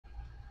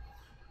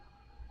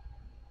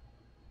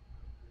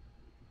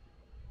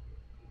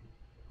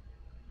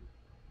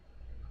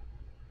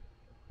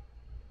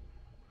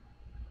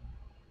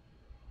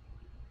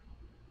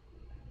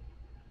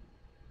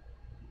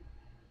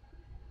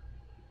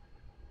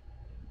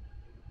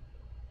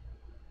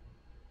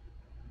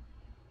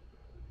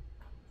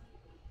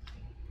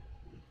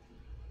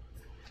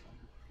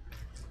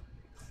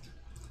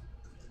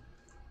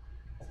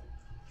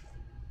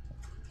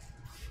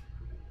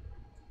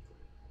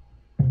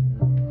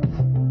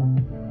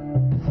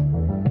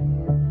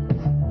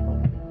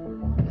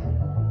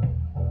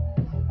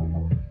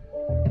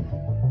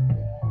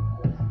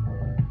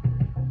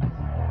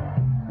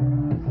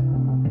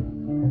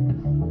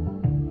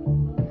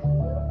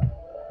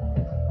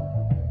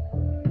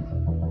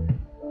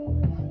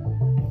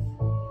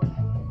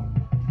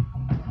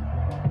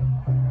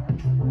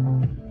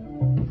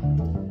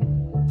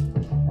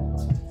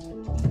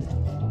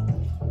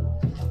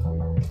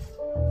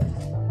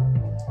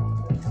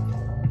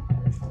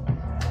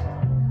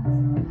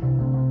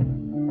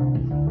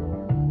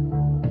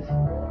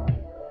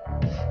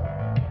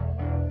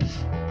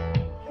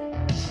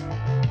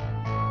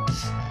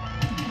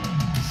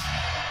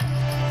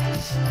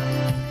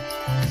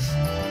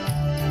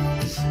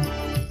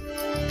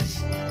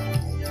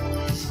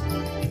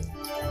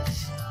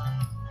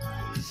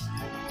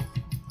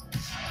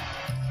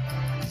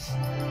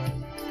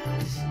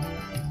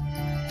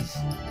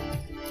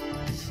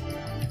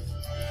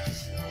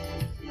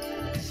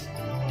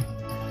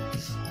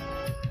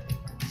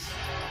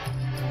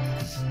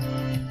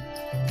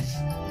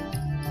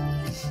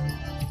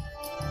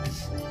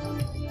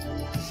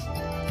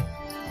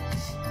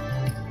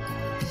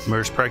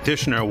Merge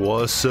Practitioner,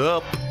 what's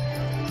up?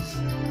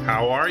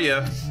 How are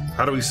you?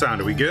 How do we sound?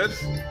 Are we good?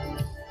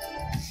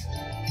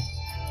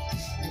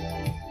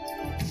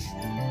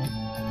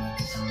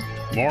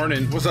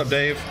 Morning. What's up,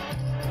 Dave?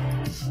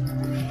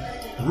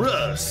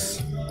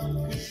 Russ.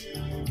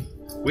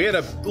 We had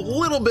a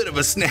little bit of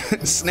a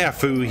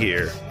snafu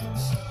here.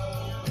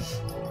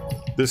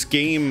 This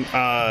game,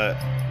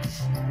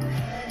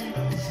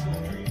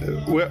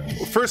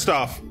 first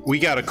off, we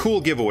got a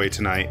cool giveaway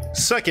tonight.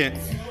 Second,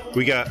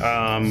 we got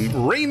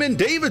Raymond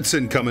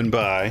Davidson coming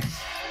by.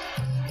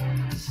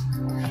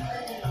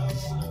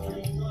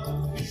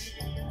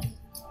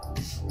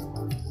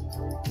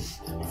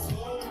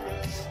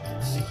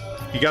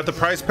 You got the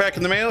prize pack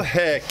in the mail?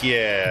 Heck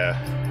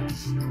yeah.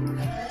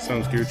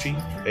 Sounds Gucci.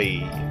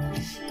 Hey.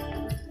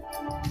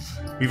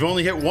 We've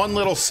only hit one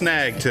little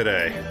snag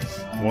today.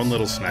 One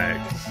little snag.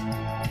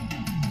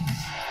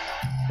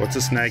 What's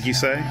a snag, you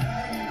say?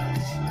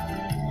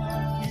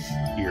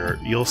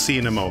 You'll see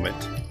in a moment.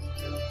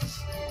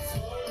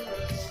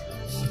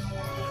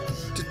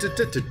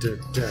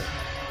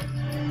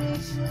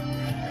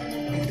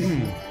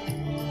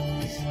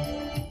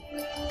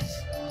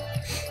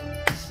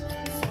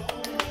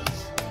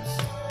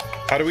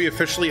 How do we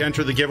officially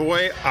enter the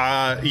giveaway?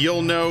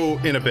 You'll know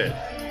in a bit.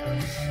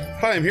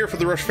 Hi, I'm here for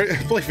the Rush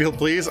Playfield,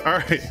 please. All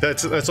right,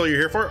 that's all you're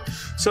here for?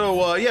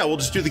 So, yeah, we'll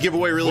just do the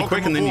giveaway really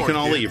quick, and then you can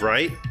all leave,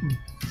 right?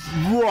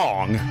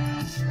 Wrong.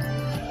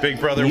 Big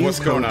brother, what's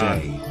going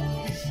on?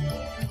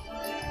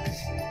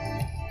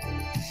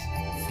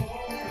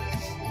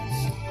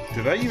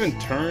 Did I even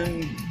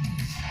turn?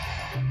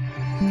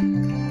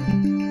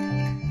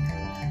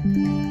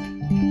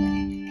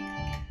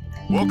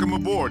 Welcome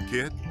aboard,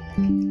 kid.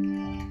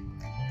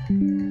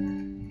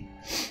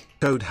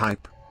 Code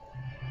hype.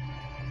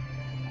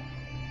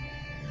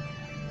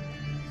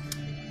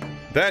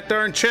 That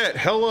darn chat.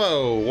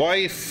 Hello,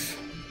 wife.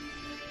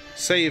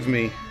 Save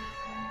me.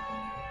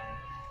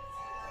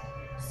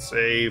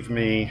 Save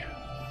me.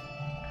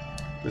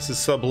 This is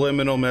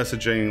subliminal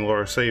messaging,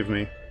 Laura. Save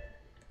me.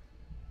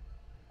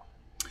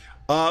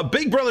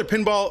 Big Brother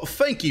Pinball,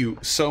 thank you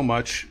so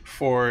much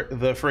for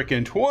the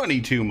frickin'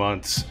 22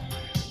 months.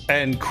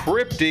 And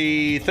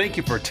Crypty, thank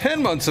you for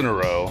 10 months in a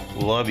row.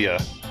 Love ya.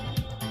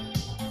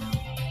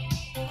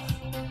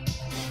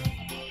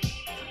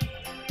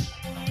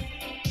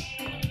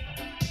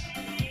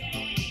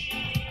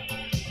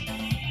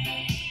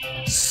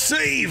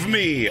 Save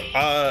me!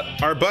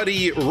 Our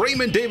buddy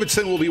Raymond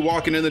Davidson will be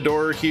walking in the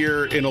door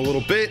here in a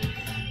little bit.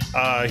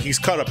 He's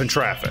caught up in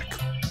traffic.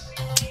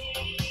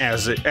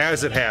 As it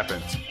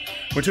happens.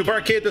 Went to a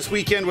barcade this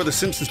weekend with a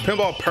Simpsons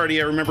pinball party.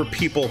 I remember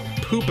people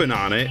pooping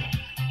on it.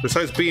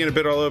 Besides being a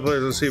bit all over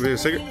the place,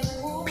 let's see.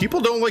 People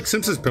don't like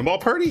Simpsons pinball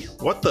party?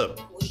 What the?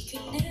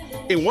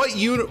 In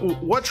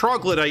what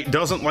troglodyte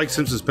doesn't like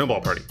Simpsons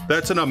pinball party?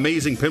 That's an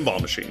amazing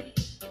pinball machine.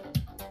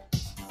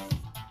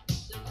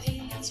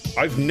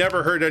 I've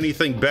never heard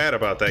anything bad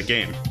about that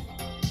game.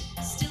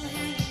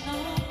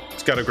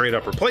 It's got a great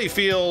upper play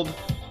field.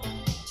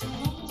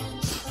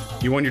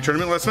 You won your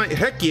tournament last night?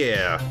 Heck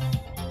yeah.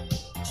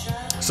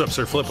 What's up,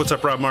 Sir Flip? What's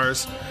up, Rob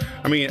Mars?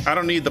 I mean, I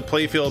don't need the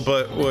playfield,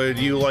 but would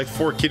you like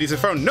 4 kitties I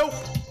found? Nope.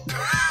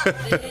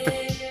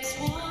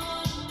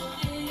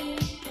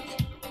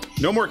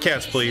 No more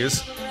cats,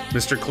 please.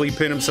 Mr.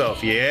 Cleepin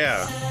himself.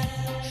 Yeah.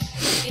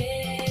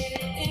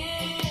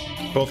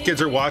 Both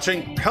kids are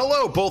watching.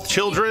 Hello, both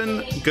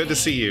children. Good to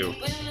see you.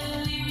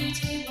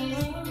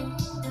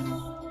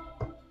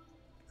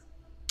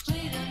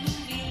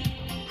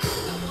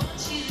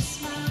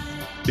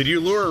 Did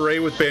you lure Ray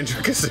with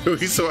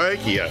Banjo-Kazooie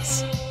swag?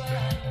 Yes,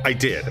 I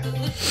did.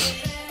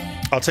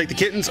 I'll take the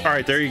kittens. All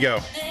right, there you go.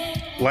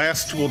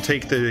 Last, we'll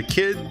take the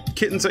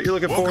kittens that you're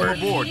looking for.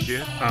 Welcome aboard, kid.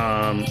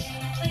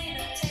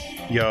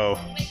 Yo,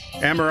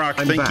 Amarok,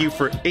 thank you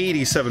for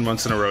 87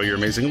 months in a row. You're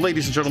amazing.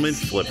 Ladies and gentlemen,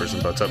 flippers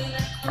and butts up.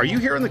 Are you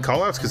hearing the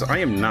callouts? Because I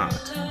am not.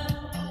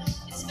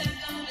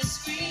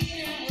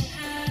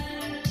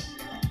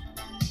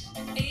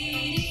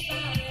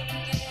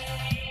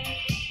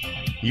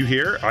 You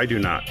hear? I do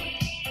not.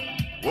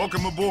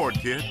 Welcome aboard,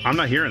 kid. I'm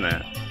not hearing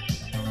that.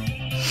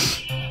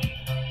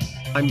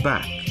 I'm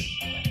back.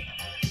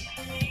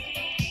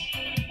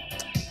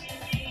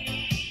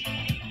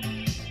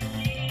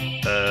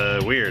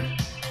 Weird.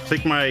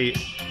 Think my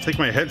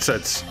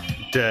headset's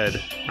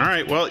dead. All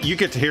right, well, you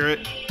get to hear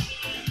it.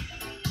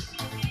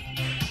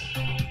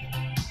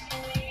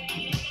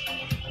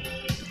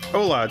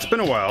 Hola, it's been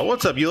a while.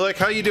 What's up, Ulick?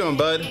 How you doing,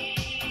 bud?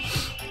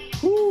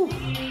 Whew.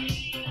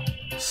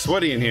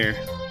 Sweaty in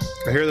here.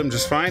 I hear them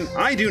just fine.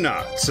 I do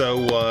not,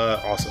 so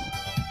awesome.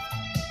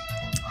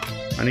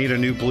 I need a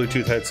new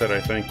Bluetooth headset, I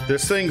think.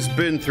 This thing's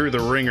been through the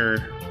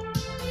ringer,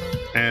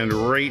 and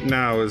right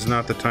now is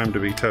not the time to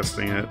be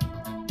testing it.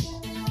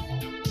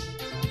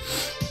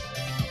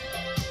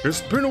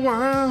 It's been a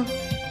while.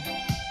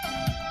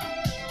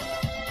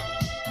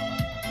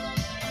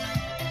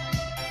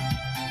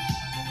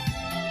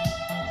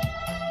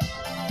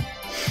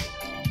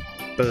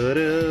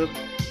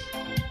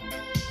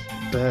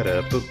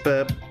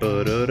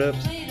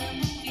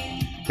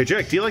 Hey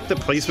Jack, do you like the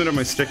placement of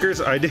my stickers?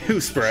 I do,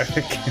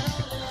 Sporadic.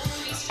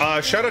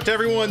 Shout out to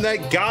everyone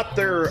that got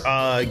their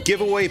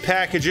giveaway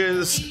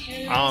packages,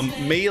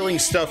 mailing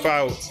stuff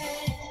out.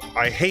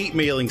 I hate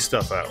mailing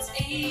stuff out.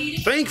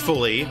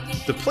 Thankfully,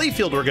 the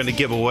playfield we're going to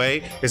give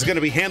away is going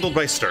to be handled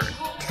by Stern.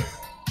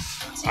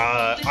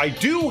 I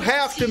do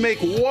have to make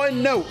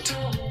one note.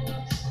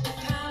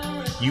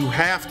 You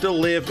have to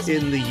live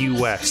in the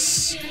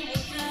US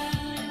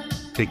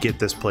to get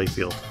this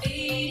playfield.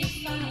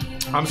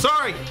 I'm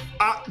sorry.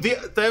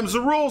 Them's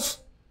the rules.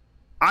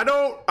 I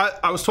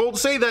was told to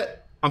say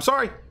that. I'm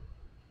sorry.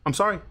 I'm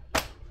sorry.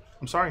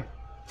 I'm sorry.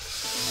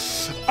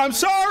 I'm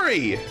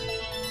sorry.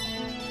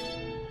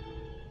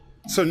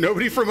 So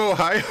nobody from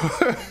Ohio?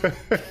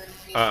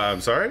 I'm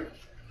sorry.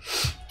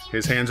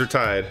 His hands are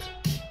tied.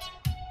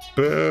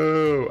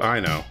 Boo.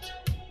 I know.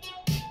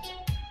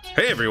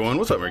 Hey everyone,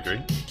 what's up,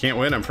 Mercury? Can't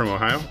win, I'm from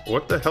Ohio.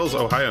 What the hell's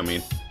Ohio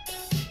mean?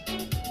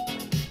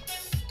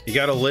 You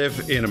gotta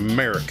live in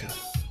America.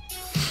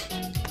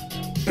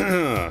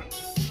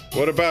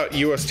 What about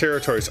US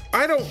territories?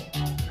 I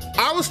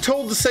was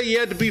told to say you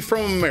had to be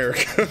from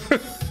America.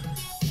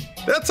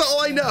 That's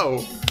all I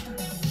know.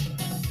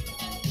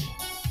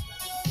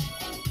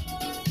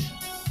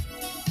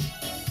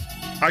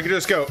 I could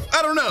just go,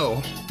 I don't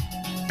know.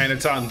 And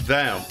it's on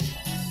them,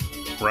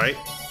 right?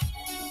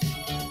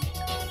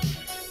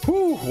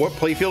 Whew, what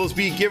playfield is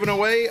being given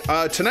away?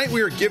 Tonight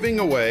we are giving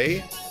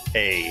away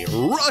a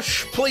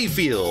Rush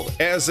playfield,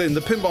 as in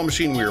the pinball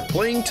machine we are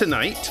playing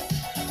tonight.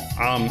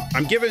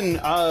 I'm giving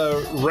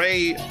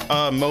Ray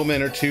a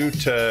moment or two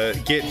to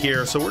get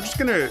here, so we're just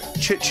gonna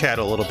chit-chat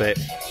a little bit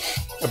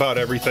about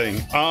everything.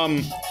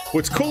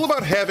 What's cool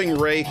about having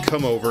Ray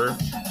come over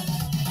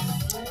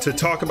to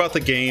talk about the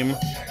game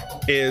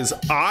is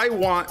I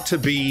want to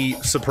be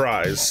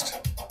surprised,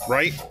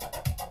 right?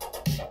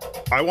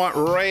 I want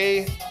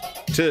Ray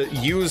to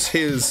use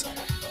his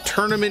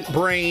tournament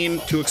brain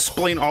to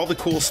explain all the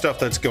cool stuff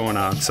that's going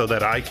on so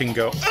that I can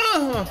go,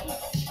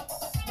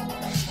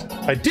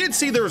 I did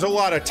see there was a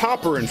lot of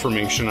topper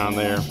information on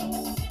there.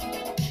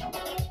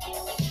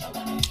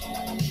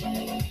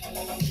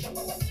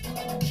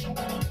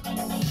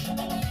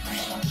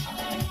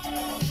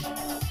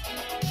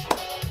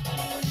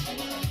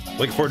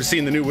 Looking forward to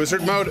seeing the new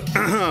wizard mode.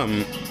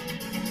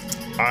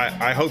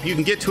 I hope you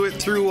can get to it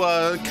through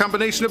a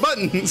combination of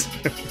buttons.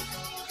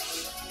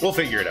 We'll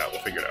figure it out.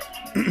 We'll figure it out.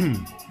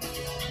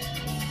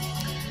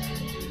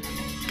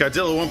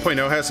 Godzilla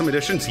 1.0 has some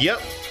additions. Yep.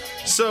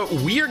 So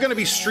we are going to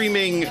be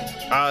streaming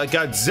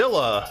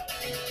Godzilla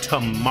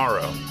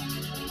tomorrow.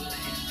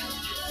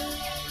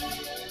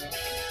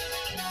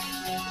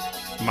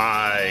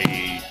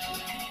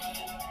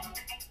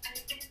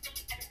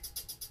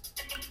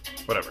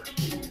 Whatever.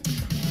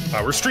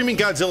 We're streaming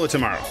Godzilla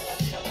tomorrow.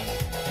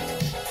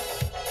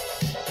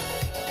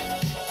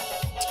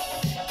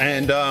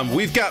 And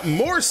we've got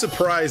more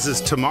surprises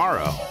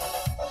tomorrow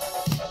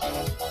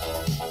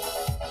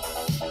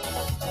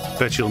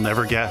that you'll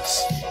never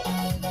guess.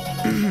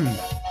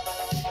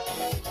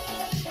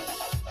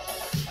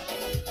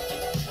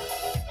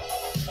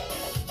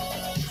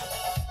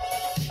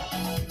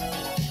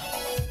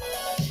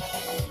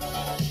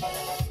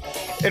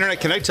 Internet,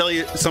 can I tell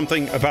you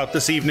something about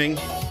this evening?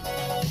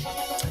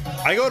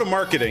 I go to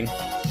marketing,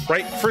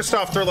 right? First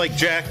off, they're like,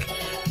 Jack,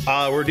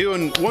 we're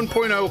doing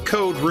 1.0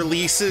 code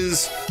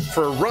releases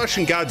for Rush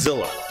and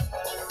Godzilla.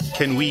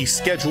 Can we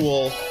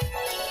schedule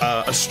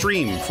a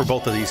stream for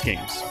both of these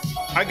games?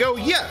 I go,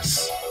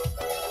 yes.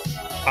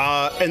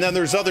 And then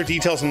there's other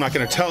details I'm not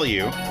going to tell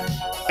you.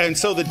 And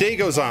so the day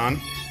goes on,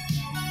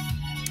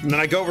 and then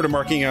I go over to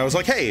marketing, and I was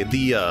like, hey,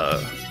 the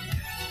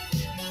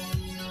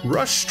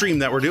Rush stream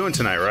that we're doing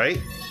tonight, right?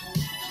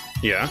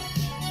 Yeah.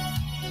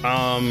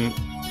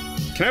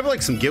 Can I have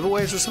like some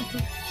giveaways or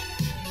something?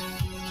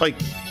 Like,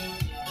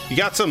 do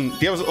you have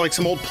like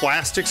some old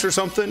plastics or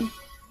something?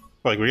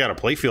 Like, we got a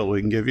playfield we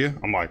can give you.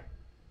 I'm like,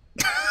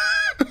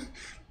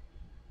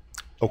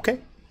 okay.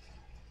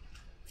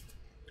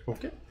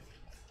 Okay.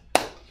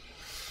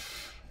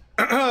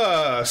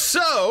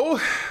 So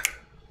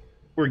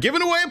we're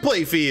giving away a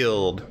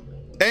playfield,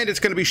 and it's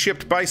going to be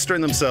shipped by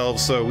Stern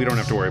themselves, so we don't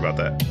have to worry about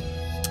that.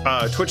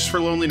 Twitch is for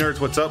lonely nerds.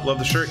 What's up? Love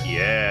the shirt.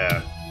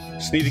 Yeah.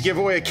 Just need to give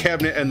away a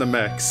cabinet and the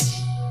mechs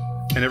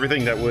and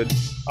everything that would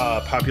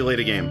populate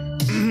a game.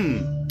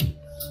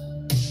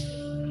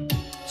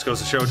 Just goes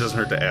to show it doesn't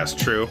hurt to ask.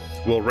 True.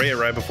 Will Ray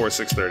arrive before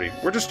 6:30?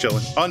 We're just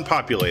chilling.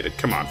 Unpopulated.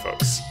 Come on,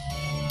 folks.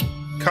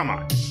 Come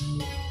on.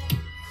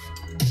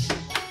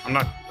 I'm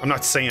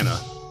not Santa.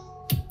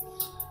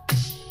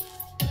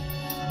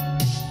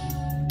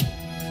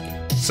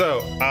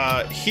 So,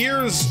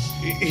 here's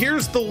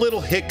the little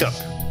hiccup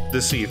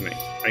this evening.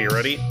 Are you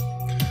ready?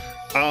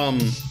 All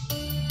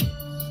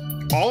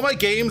my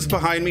games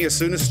behind me, as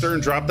soon as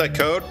Stern dropped that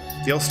code,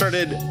 they all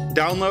started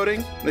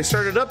downloading. They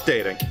started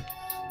updating.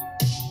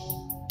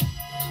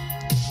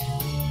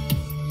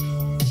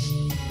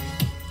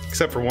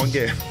 Except for one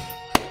game.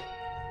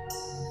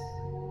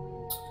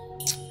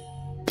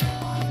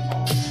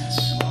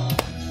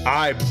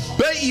 I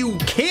bet you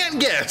can't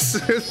guess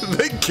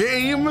the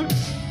game.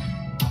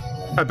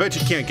 I bet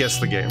you can't guess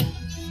the game.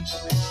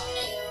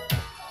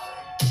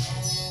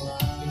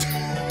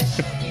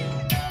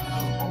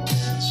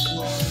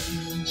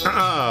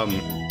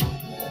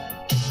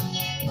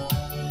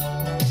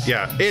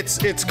 Yeah,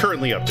 it's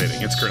currently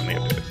updating. It's currently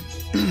updating.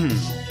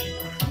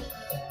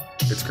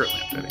 It's currently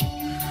updating.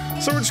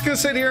 So we're just gonna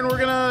sit here and we're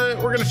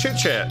gonna chit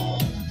chat.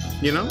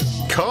 You know,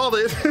 called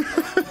it.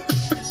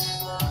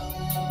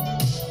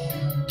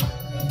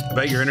 I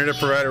bet your internet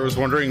provider was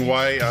wondering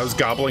why I was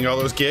gobbling all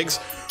those gigs.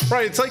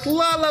 Right, it's like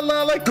la la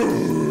la, like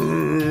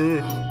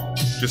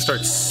just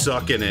start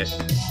sucking it.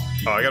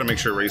 Oh, I gotta make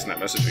sure Ray's not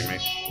messaging me.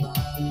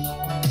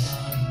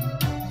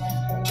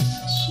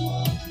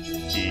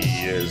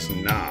 He is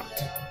not.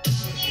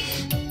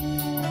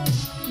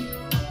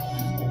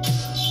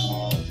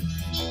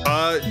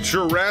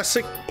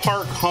 Jurassic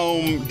Park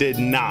Home did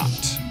not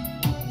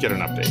get an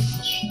update.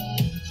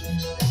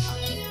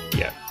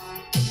 Yeah.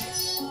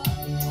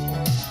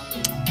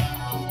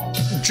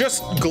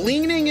 Just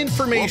gleaning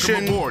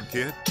information aboard,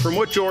 kid. From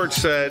what George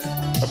said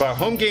about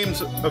home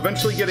games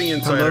eventually getting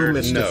Insider. Hello,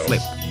 Mr. No.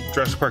 Flip.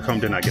 Jurassic Park Home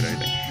did not get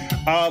anything.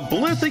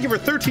 Balloon, thank you for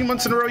 13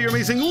 months in a row. You're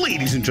amazing,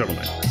 ladies and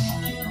gentlemen.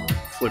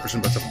 Flippers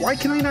and butts up. Why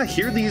can I not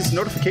hear these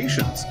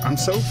notifications? I'm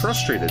so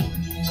frustrated.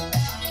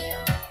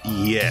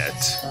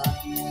 Yet.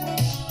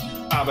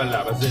 I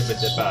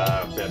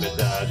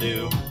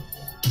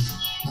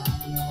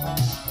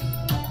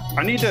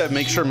need to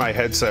make sure my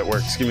headset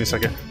works. Give me a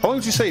second. How long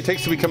would you say it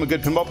takes to become a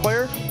good pinball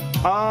player?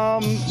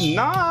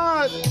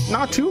 Not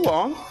too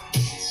long.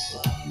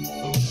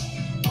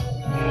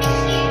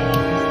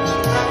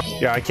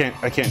 Yeah, I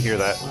can't hear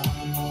that.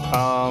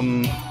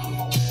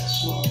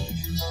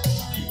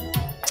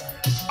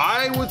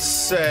 I would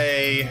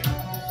say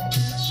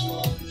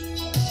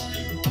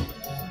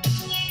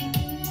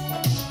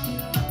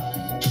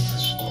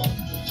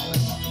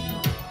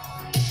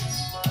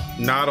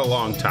not a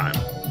long time.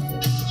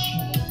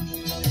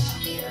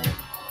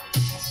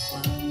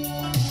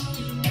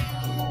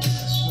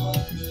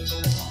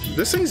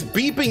 This thing's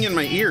beeping in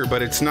my ear,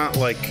 but it's not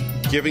like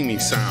giving me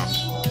sound.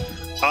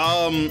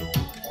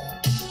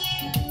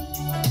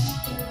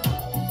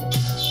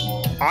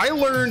 I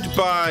learned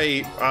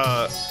by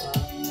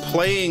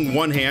playing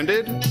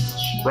one-handed,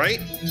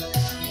 right?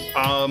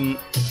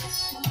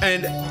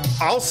 And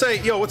I'll say,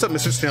 yo, what's up,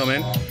 Mr.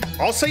 Snailman?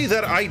 I'll say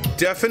that I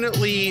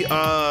definitely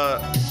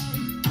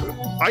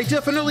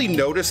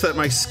noticed that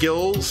my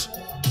skills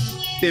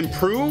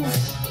improve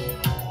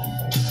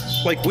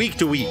like week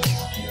to week,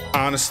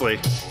 honestly.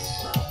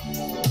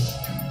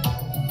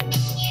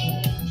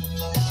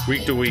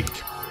 Week to week.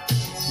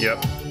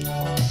 Yep.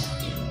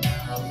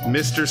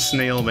 Mr.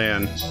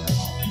 Snailman.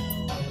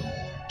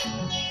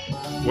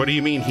 What do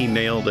you mean he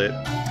nailed it?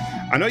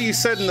 I know you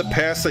said in the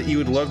past that you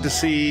would love to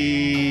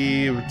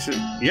see...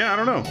 Yeah, I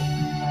don't know.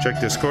 Check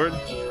Discord.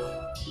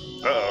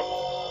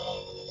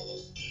 Uh-oh.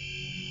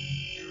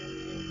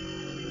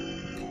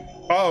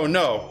 Oh,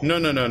 no. No.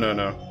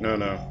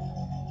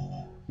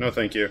 No,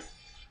 thank you.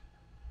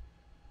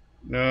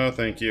 No,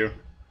 thank you.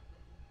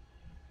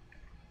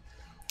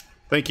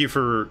 Thank you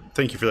for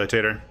that,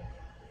 Tater.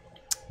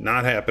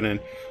 Not happening.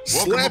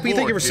 Welcome Slappy, aboard,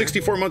 thank you for kid.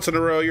 64 months in a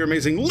row. You're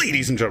amazing,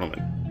 ladies and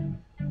gentlemen.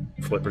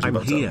 Flippers and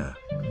I'm butts here.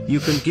 You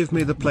can give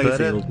me the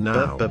playfield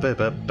now.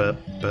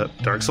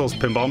 Dark Souls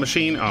pinball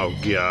machine? Oh,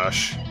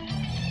 gosh.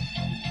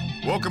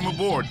 Welcome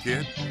aboard,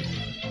 kid.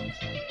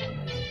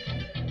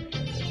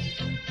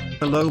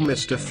 Hello,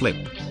 Mr. Flip.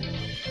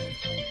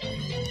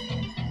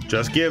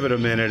 Just give it a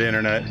minute,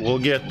 Internet. We'll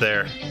get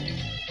there.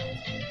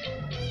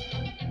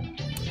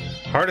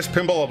 Hardest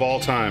pinball of all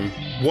time.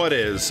 What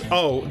is?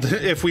 Oh,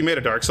 if we made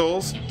a Dark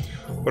Souls?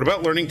 What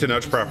about learning to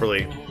nudge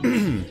properly?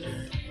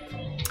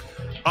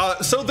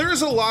 So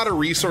there's a lot of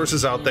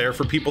resources out there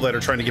for people that are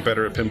trying to get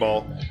better at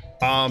pinball.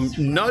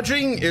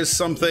 Nudging is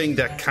something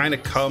that kind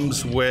of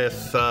comes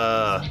with,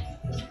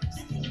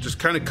 just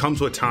kind of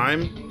comes with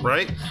time,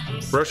 right?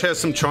 Rush has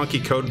some chunky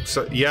code.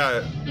 So,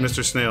 yeah,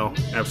 Mr. Snail,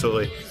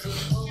 absolutely.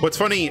 What's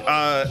funny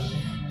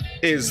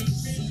is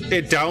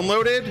it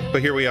downloaded,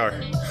 but here we are.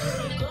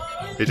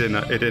 It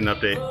didn't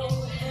update.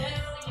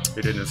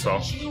 It didn't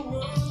install.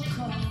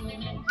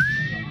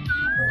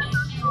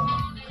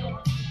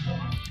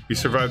 You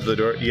survived the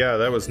door. Yeah,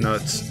 that was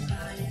nuts.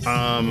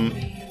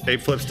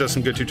 8 Flips does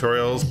some good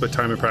tutorials, but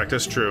time and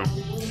practice, true.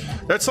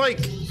 That's like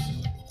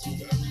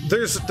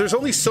there's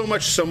only so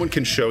much someone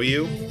can show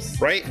you,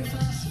 right?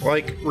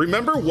 Like,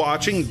 remember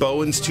watching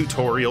Bowen's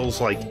tutorials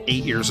like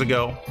 8 years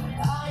ago?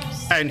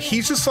 And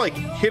he's just like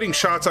hitting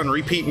shots on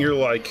repeat, and you're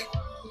like,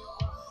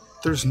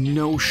 there's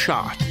no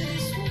shot.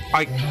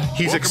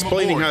 He's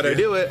explaining how to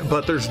do it,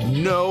 but there's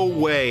no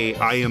way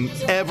I am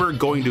ever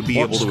going to be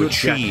able to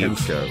achieve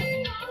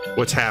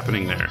what's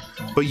happening there.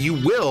 But you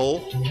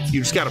will,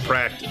 you just got to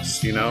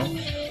practice, you know?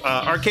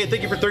 Arcade,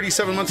 thank you for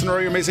 37 months in a row.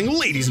 You're amazing.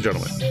 Ladies and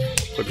gentlemen,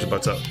 flip your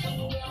butts up.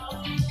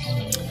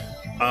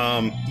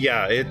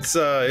 Yeah, it's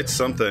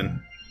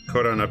something.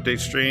 Code on update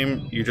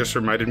stream. You just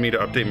reminded me to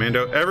update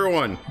Mando.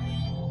 Everyone,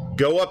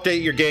 go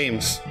update your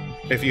games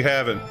if you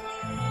haven't.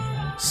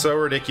 So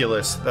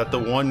ridiculous that the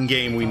one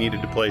game we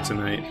needed to play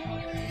tonight.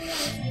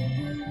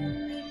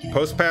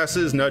 Post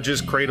passes,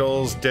 nudges,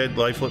 cradles, dead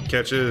life flip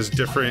catches,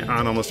 different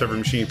on almost every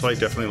machine you play.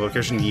 Definitely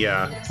location,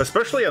 yeah.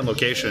 Especially on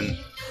location.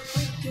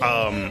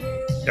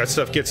 That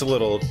stuff gets a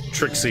little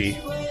tricksy.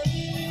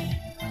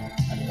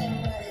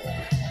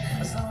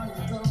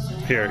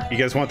 Here, you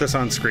guys want this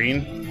on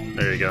screen?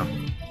 There you go.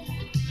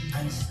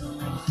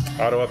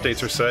 Auto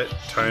updates are set.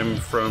 Time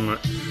from...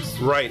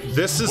 Right,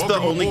 this is the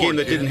only game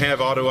that didn't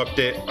have auto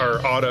update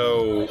or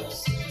auto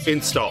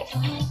install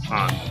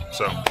on,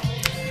 so...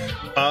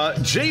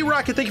 J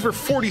Rocket, thank you for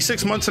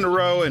 46 months in a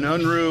row, and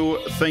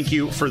Unruh, thank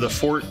you for the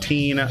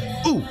 14.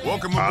 Ooh,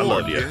 welcome aboard, I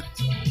love you. Kid.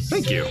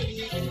 Thank you.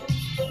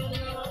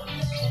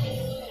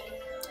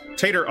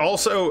 Tater,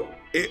 also,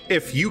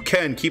 if you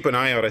can, keep an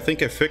eye out. I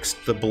think I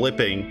fixed the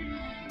blipping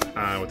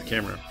with the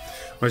camera.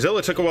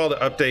 Mozilla took a while to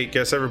update.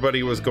 Guess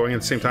everybody was going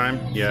at the same time?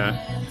 Yeah.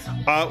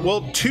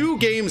 Well, 2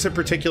 games in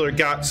particular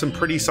got some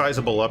pretty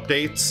sizable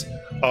updates.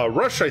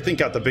 Rush, I think,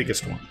 got the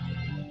biggest one.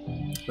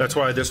 That's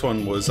why this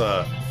one was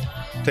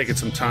taking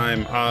some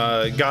time.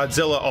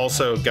 Godzilla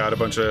also got a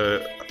bunch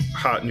of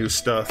hot new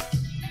stuff.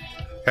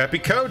 Happy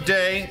Code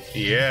Day!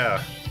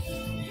 Yeah.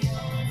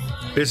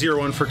 Busier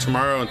one for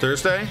tomorrow and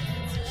Thursday.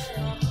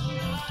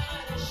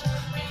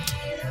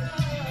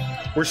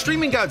 We're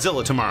streaming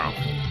Godzilla tomorrow.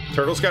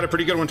 Turtle's got a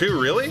pretty good one too,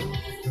 really?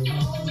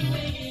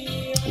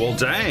 Well,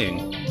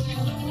 dang.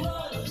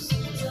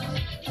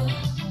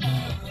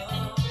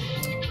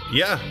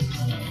 Yeah,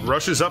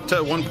 Rush is up to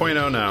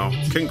 1.0 now.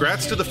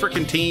 Congrats to the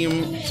frickin'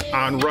 team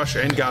on Rush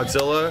and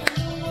Godzilla.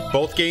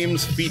 Both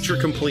games feature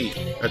complete.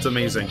 That's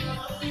amazing.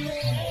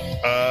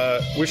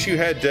 Wish you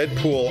had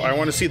Deadpool. I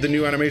want to see the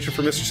new animation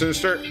for Mr.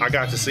 Sinister. I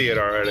got to see it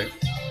already.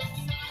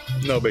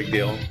 No big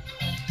deal.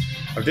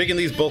 I'm digging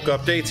these bulk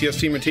updates. Yes,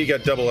 Team and T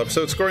got double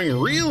episode scoring.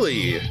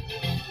 Really?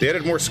 They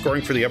added more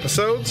scoring for the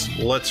episodes?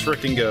 Let's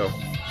frickin' go.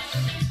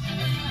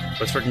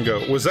 Let's frickin'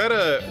 go. Was that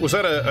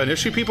an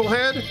issue people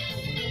had?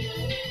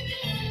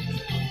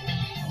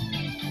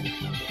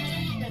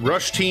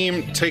 Rush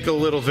team, take a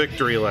little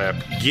victory lap.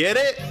 Get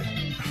it?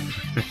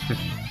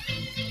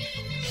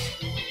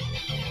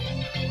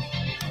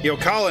 Yo,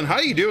 Colin, how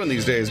you doing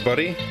these days,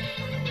 buddy?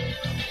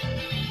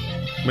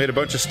 Made a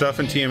bunch of stuff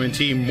in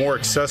TMNT more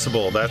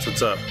accessible. That's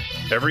what's up.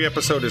 Every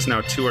episode is now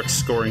 2x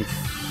scoring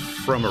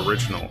from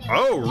original.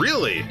 Oh,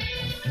 really?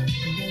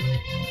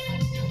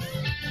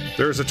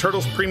 There's a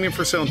Turtles Premium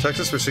for sale in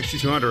Texas for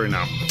 $6,200 right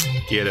now.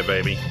 Get it,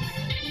 baby.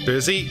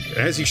 Busy?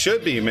 As you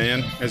should be,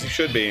 man. As you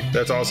should be.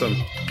 That's awesome.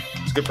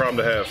 It's a good problem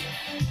to have.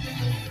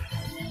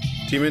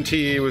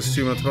 TMNT was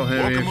 2 multiple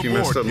heavy. If you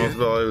messed up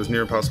multiple, it was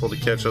near impossible to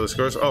catch other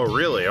scores. Oh,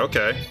 really?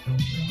 Okay.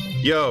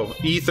 Yo,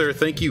 Ether,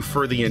 thank you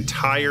for the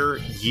entire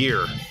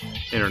year.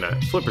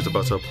 Internet. Flippers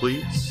about so,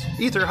 please.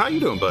 Ether, how you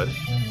doing, bud?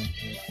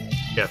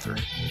 Ether.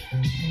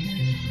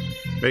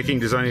 Making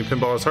designing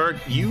pinball is hard.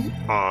 You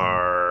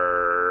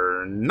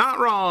are not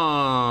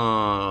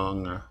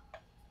wrong.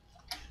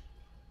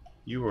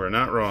 You are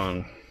not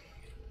wrong.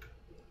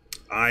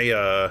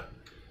 I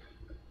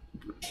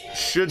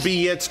should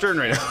be at Stern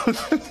right now.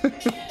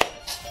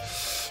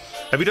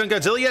 Have you done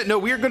Godzilla yet? No,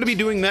 we are going to be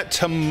doing that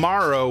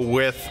tomorrow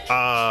with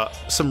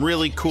some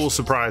really cool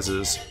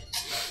surprises.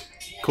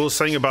 Coolest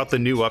thing about the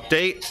new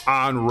update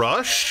on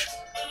Rush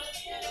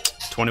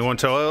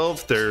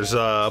 2112, there's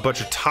a bunch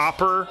of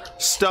topper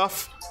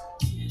stuff.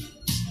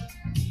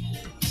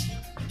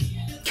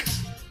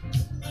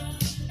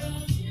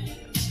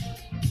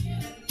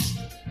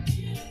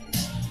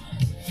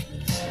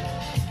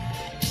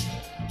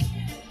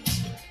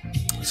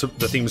 So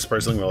the theme is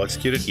surprisingly well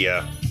executed.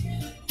 Yeah.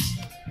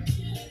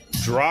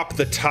 Drop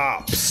the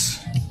tops.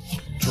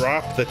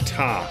 Drop the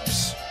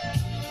tops.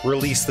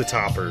 Release the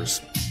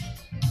toppers.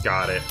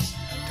 Got it.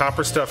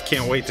 Topper stuff,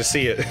 can't wait to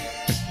see it.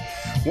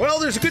 Well,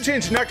 there's a good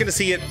chance you're not going to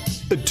see it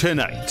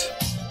tonight.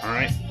 All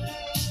right?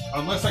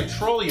 Unless I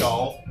troll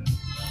y'all.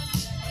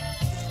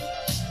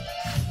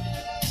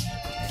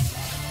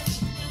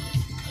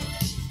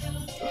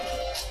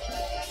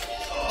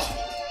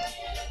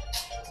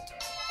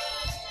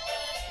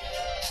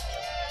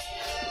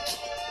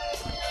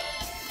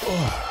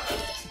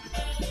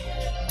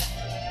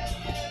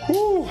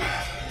 Whew.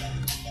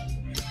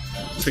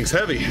 This thing's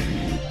heavy.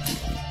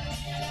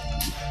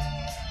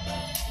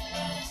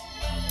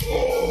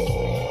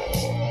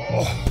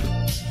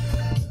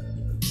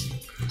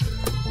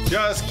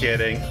 Just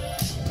kidding.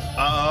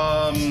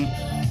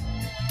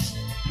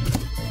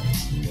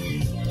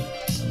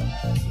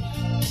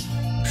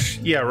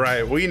 Yeah,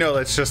 right. We know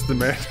that's just the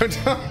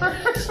Minotaur.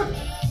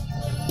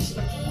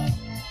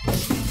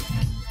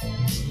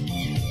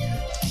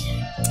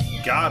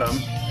 Got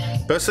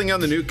him. Best thing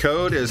on the new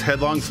code is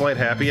Headlong Flight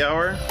Happy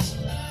Hour.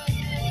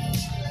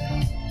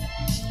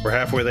 We're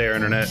halfway there,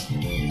 Internet.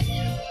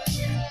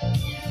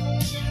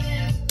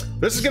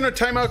 This is going to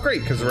time out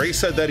great because Ray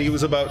said that he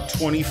was about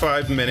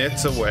 25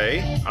 minutes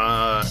away.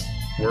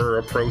 We're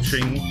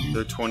approaching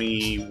the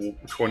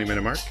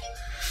 20-minute mark.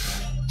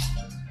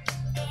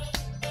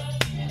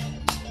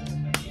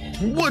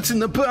 What's in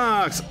the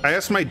box? I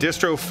asked my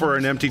distro for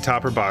an empty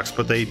topper box,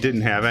 but they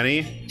didn't have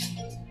any.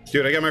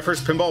 Dude, I got my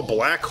first pinball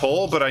black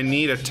hole, but I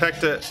need a tech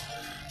to...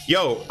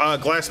 Yo,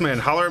 Glassman,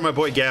 holler at my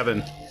boy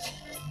Gavin.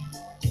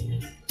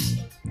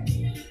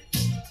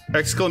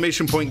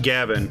 Exclamation point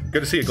Gavin. Good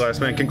to see you,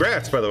 Glassman.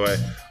 Congrats, by the way.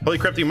 Holy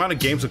crap, the amount of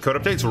games with code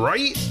updates,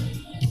 right?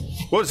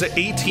 What is it,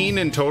 18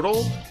 in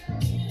total?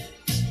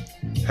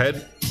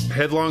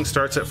 Headlong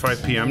starts at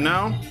 5 p.m.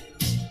 now?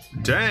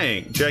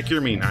 Dang. Jack,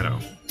 you're mean, I know.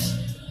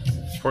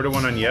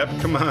 4-1 on Yep.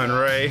 Come on,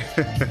 Ray.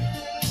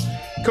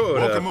 Code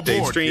Welcome update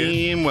aboard,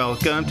 stream. Kid.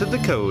 Welcome to the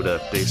code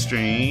update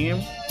stream.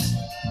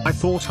 I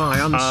thought I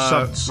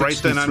unsubbed right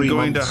then, I'm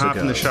going to hop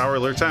ago. in the shower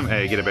alert time.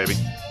 Hey, get it, baby.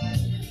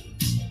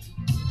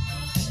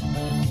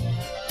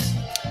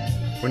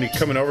 When you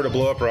coming over to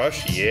blow up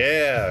Rush?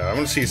 Yeah, I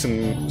want to see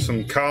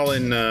some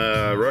Colin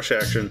Rush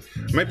action.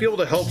 I might be able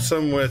to help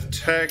some with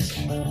tech.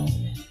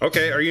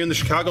 Okay, are you in the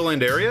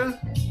Chicagoland area?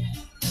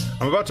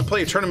 I'm about to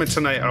play a tournament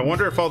tonight. I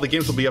wonder if all the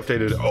games will be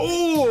updated.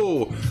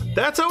 Oh,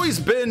 that's always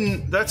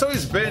been the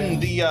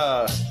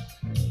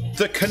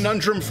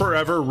conundrum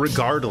forever,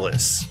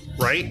 regardless,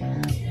 right?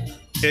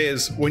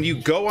 Is when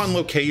you go on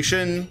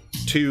location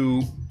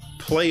to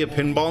play a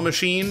pinball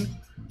machine.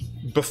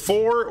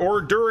 Before or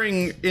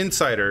during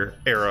Insider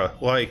era,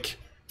 like,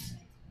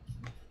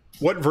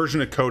 what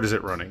version of code is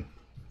it running?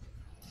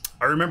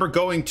 I remember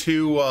going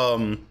to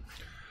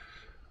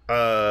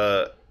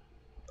a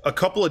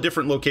couple of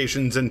different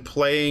locations and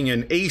playing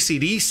an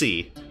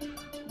AC/DC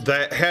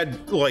that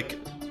had, like,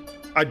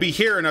 I'd be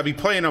here and I'd be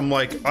playing, I'm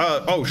like,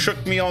 oh,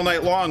 Shook Me All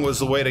Night Long was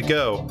the way to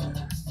go.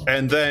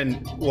 And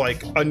then,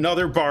 like,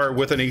 another bar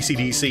with an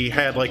AC/DC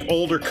had, like,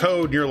 older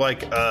code, and you're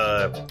like,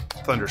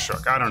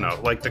 Thunderstruck. I don't know.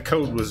 Like, the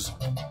code was...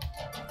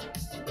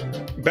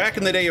 Back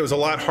in the day, it was a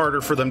lot harder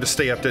for them to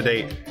stay up to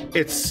date.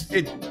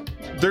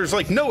 There's,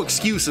 like, no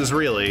excuses,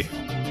 really.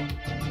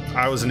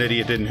 I was an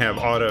idiot, didn't have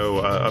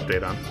auto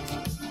update on.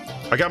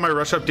 I got my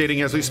Rush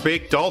updating as we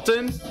speak.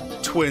 Dalton,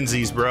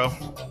 twinsies, bro.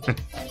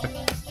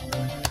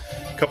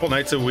 Couple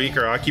nights a week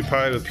are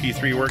occupied with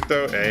P3 work,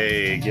 though.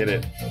 Hey, get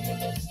it.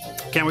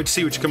 Can't wait to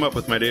see what you come up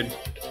with, my dude.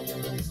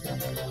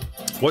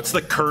 What's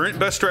the current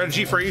best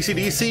strategy for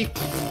AC/DC?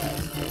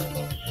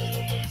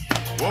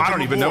 I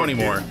don't even know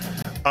anymore.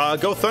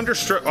 Go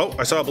Thunderstruck. Oh,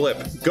 I saw a blip.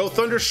 Go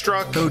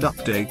Thunderstruck. Code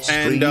update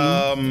and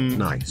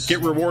nice.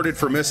 Get rewarded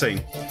for missing.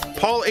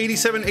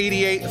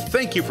 Paul8788,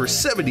 thank you for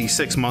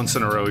 76 months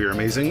in a row. You're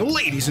amazing.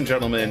 Ladies and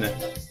gentlemen,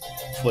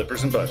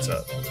 flippers and butts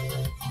up.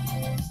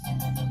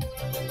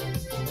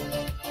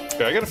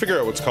 Okay, I gotta figure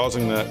out what's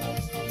causing that.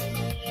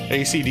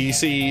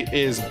 AC/DC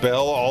is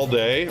Bell all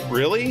day.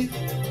 Really?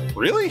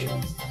 Really?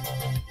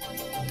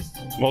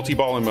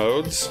 Multi-ball and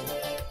modes.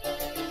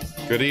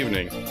 Good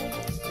evening.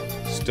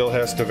 Still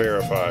has to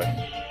verify.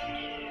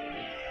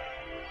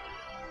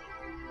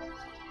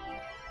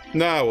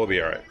 Nah, we'll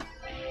be alright.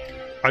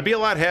 I'd be a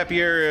lot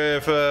happier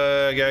if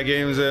got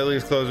games at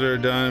least closer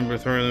to done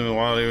before them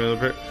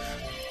wild.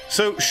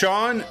 So,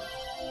 Sean,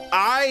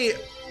 I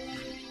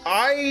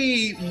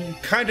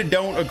kind of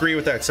don't agree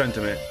with that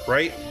sentiment,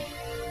 right?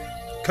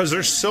 Because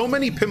there's so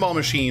many pinball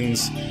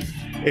machines,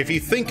 if you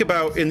think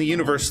about in the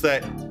universe,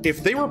 that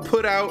if they were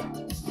put out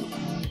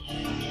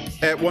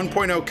at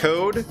 1.0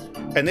 code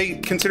and they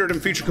considered them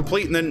feature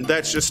complete and then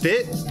that's just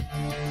it,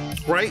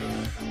 right?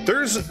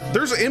 There's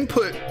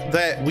input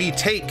that we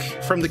take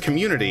from the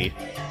community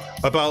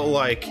about,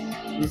 like,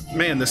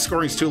 man, the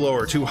scoring's too low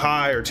or too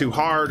high or too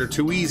hard or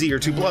too easy or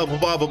too blah, blah,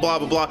 blah, blah, blah,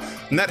 blah, blah.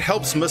 And that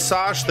helps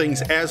massage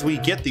things as we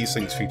get these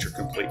things feature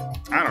complete.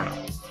 I don't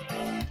know.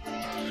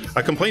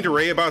 I complained to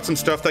Ray about some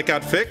stuff that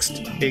got fixed.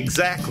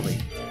 Exactly.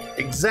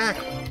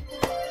 Exactly.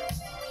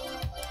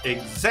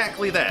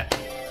 Exactly that.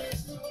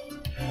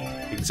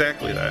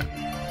 Exactly that.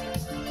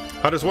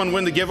 How does one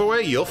win the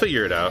giveaway? You'll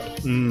figure it out.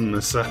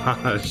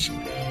 Massage.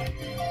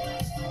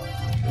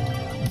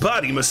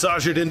 Body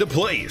massage it into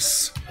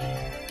place.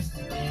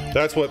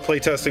 That's what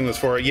playtesting was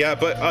for. Yeah,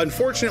 but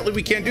unfortunately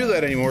we can't do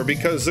that anymore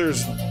because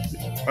there's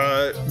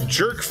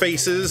jerk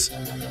faces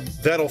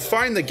that'll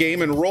find the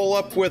game and roll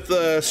up with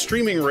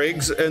streaming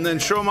rigs and then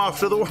show them off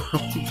to the world.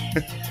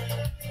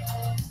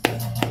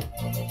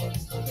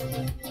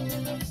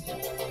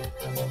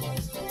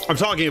 I'm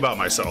talking about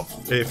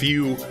myself. If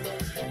you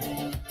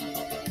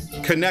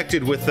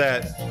connected with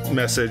that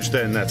message,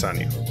 then that's on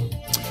you.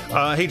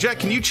 Hey, Jack,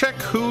 can you check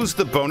who's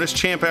the bonus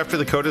champ after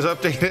the code is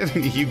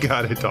updated? You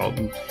got it,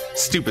 Dalton.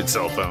 Stupid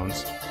cell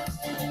phones.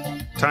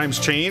 Times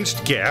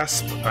changed?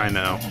 Gasp. I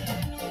know.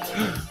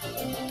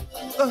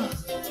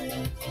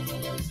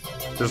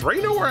 Does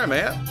Ray know where I'm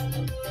at?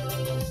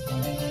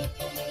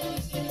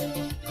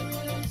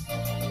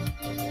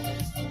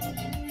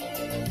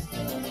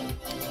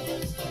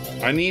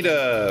 I need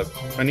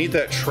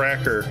that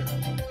tracker.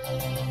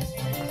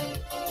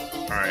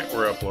 All right,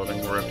 we're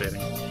uploading, we're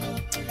updating.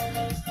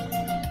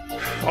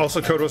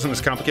 Also, code wasn't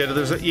as complicated.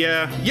 There's a,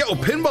 yeah. Yo,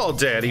 Pinball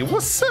Daddy,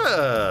 what's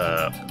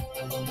up?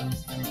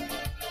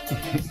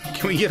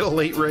 Can we get a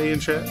late Ray in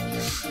chat?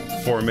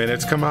 4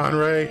 minutes, come on,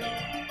 Ray.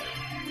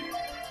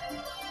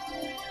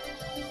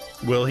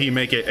 Will he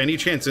make it? Any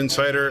chance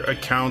insider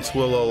accounts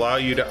will allow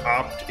you to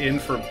opt in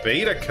for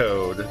beta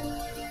code?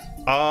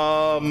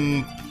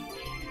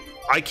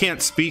 I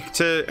can't speak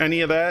to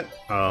any of that,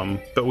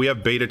 but we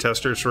have beta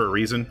testers for a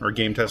reason, or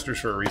game testers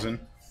for a reason.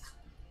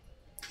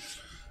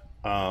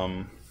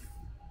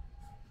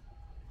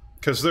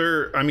 Because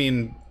there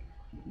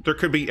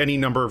could be any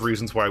number of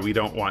reasons why we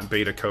don't want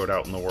beta code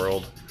out in the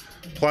world.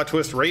 Plot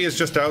twist, Ray is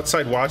just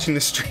outside watching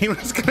the stream.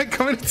 It's gonna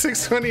come in at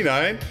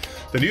 6:29.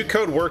 The new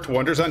code worked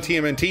wonders on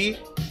TMNT.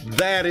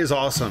 That is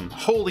awesome.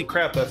 Holy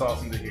crap, that's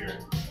awesome to hear.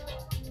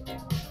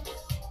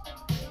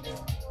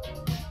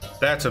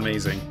 That's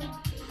amazing.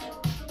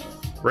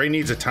 Ray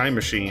needs a time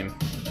machine.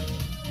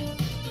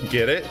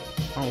 Get it?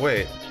 Oh,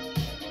 wait.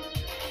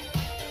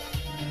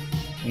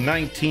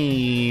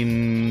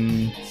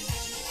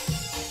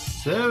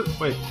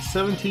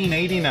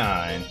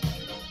 1789.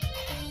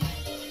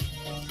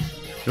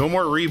 No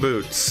more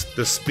reboots.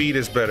 The speed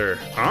is better.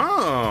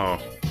 Oh.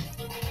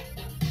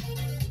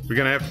 We're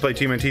gonna have to play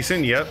TMNT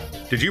soon? Yep.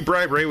 Did you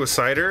bribe Ray with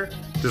cider?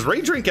 Does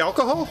Ray drink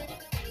alcohol?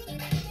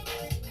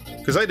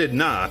 Because I did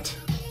not.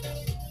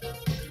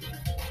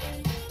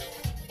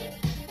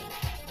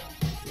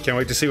 Can't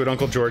wait to see what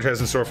Uncle George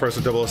has in store for us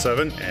with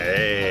 007.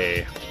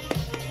 Hey.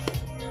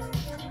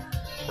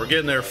 We're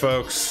getting there,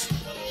 folks.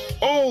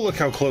 Oh, look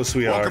how close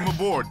we are. Welcome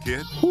aboard,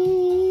 kid.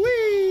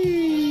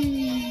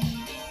 Woo-wee.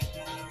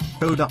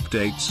 Code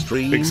update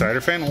stream. Big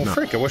cider fan? Well,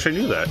 frick, I wish I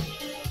knew that.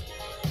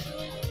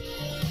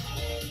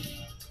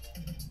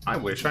 I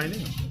wish I knew.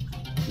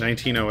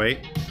 1908.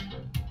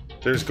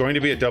 There's going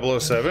to be a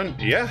 007?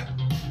 Yeah.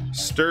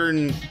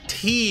 Stern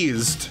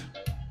teased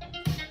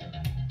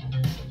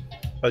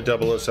a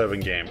 007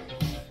 game.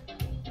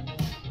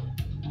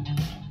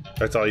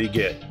 That's all you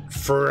get.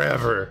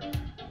 Forever.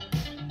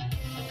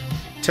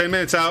 10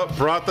 minutes out,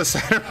 brought the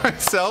cider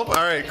myself. All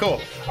right,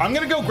 cool. I'm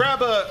gonna go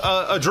grab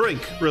a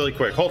drink really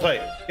quick. Hold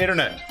tight.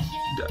 Internet.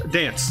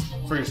 Dance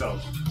for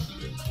yourselves.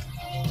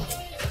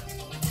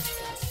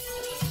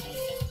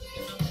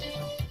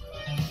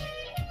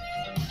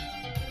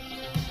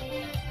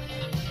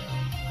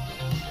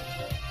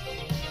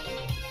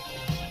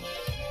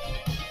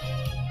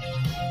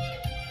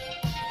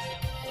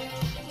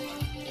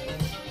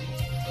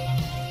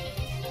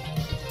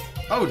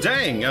 Oh,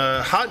 dang.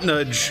 Hot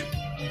Nudge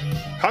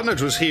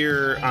was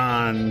here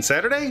on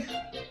Saturday,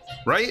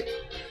 right?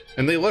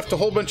 And they left a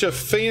whole bunch of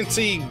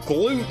fancy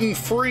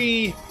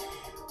gluten-free,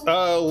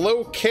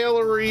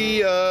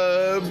 low-calorie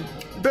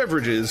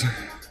beverages.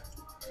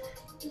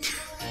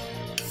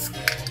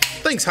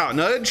 Thanks, Hot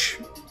Nudge.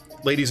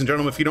 Ladies and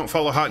gentlemen, if you don't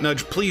follow Hot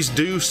Nudge, please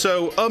do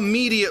so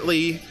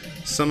immediately.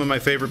 Some of my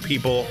favorite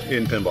people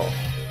in pinball.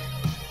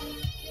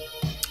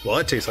 Well,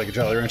 that tastes like a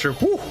Jolly Rancher.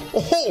 Whew.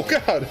 Oh,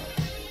 God.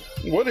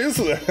 What is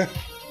that?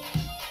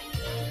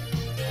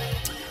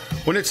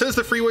 When it says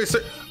the freeway...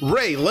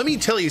 Ray, let me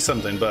tell you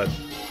something, bud.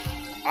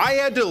 I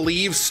had to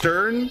leave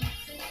Stern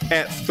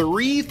at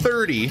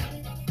 3:30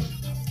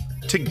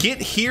 to get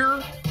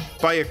here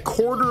by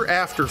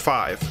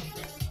 5:15.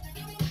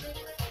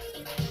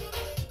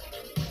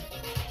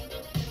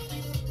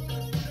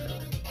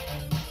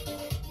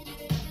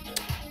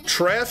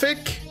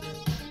 Traffic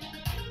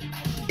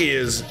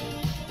is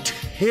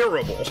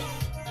terrible.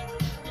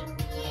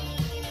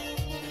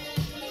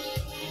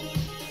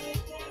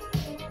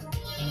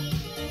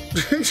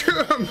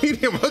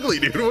 Medium ugly,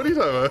 dude. What are you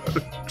talking about?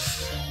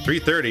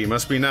 3:30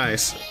 must be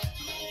nice.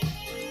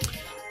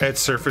 At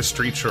Surface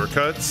Street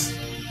shortcuts.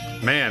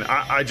 Man,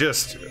 I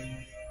just...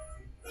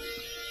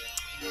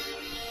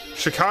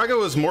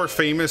 Chicago is more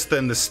famous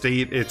than the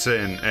state it's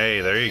in.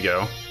 Hey, there you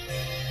go.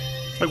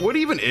 Like, what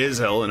even is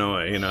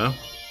Illinois, you know?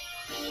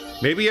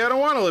 Maybe I don't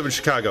want to live in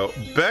Chicago.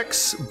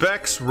 Bex,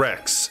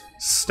 Rex.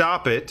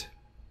 Stop it.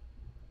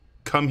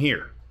 Come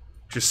here.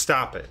 Just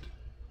stop it.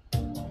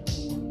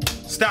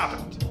 Stop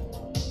it.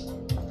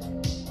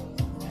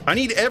 I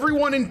need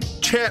everyone in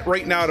chat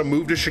right now to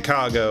move to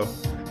Chicago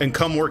and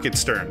come work at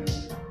Stern.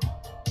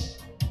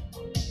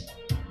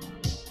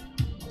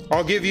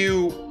 I'll give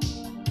you...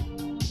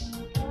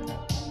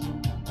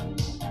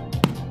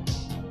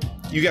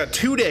 You got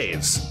 2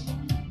 days.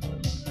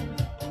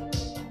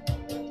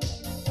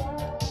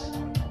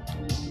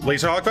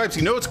 Laser Hawk Vibes,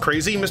 you know what's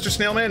crazy, Mr.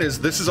 Snailman, is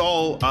this is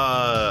all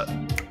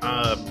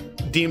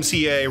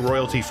DMCA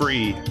royalty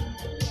free.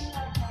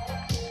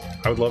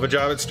 I would love a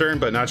job at Stern,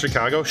 but not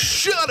Chicago.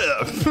 Shut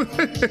up!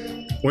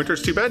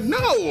 Winter's too bad?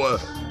 No!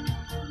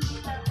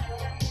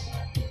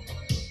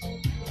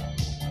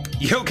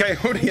 Yo,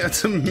 Coyote,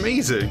 that's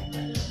amazing.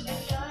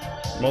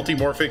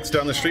 Multimorphics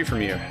down the street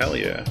from you. Hell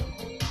yeah.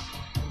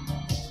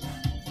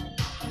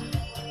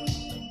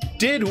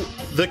 Did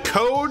the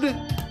code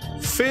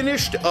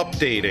finished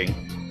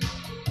updating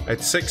at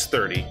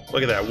 6:30?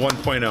 Look at that,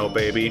 1.0,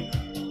 baby.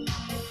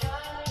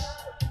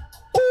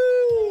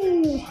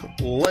 Ooh,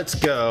 let's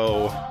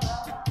go.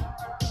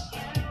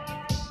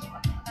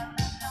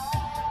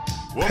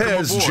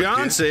 Pez aboard,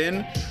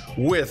 Johnson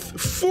with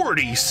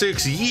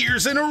 46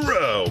 years in a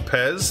row.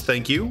 Pez,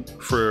 thank you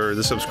for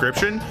the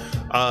subscription.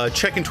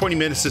 Check in 20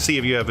 minutes to see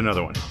if you have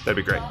another one. That'd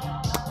be great.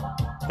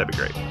 That'd be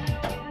great.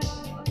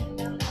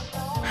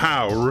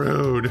 How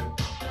rude.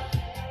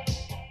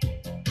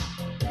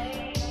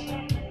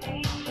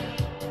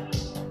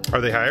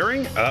 Are they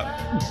hiring?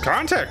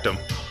 Contact them.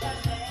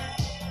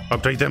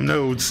 Update them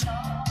nodes.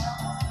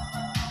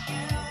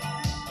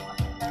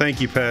 Thank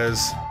you,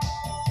 Pez.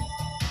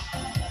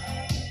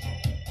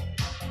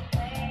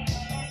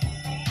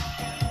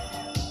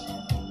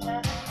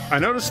 I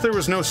noticed there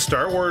was no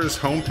Star Wars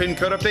home pin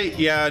code update.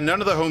 Yeah,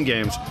 none of the home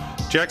games.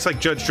 Jack's like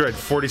Judge Dredd,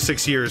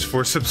 46 years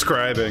for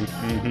subscribing.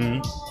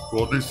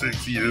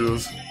 46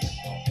 years.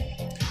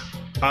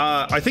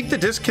 I think the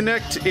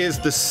disconnect is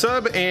the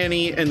sub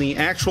Annie and the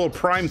actual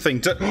Prime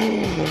thing.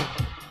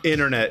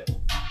 Internet.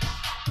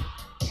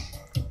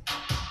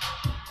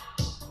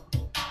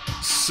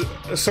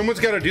 Someone's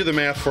got to do the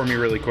math for me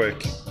really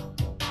quick.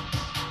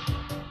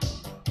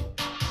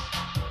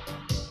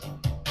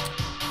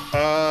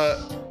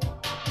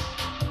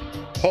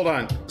 Hold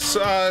on.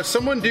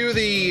 Someone do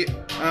the,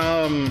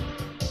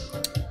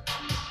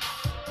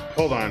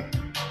 hold on.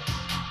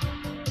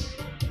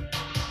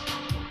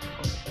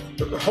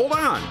 Hold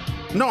on.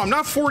 No, I'm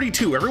not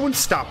 42. Everyone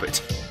stop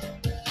it.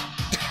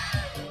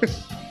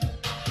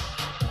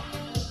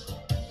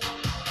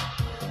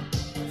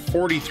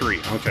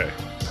 $43. Okay,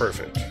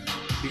 perfect.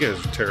 You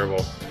guys are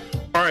terrible.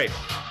 All right.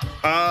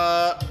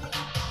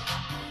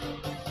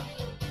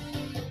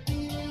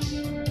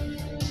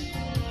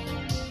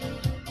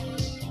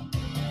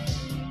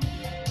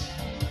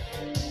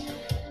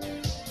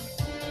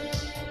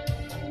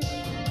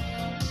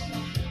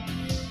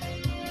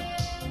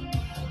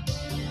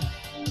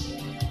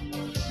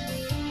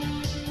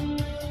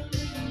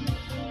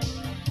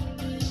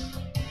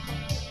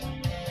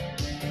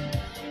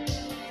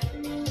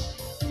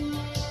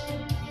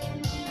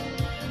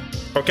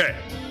 Okay.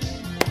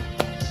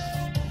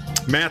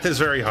 Math is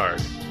very hard.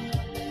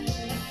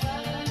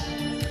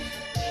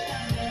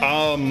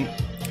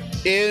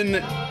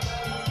 In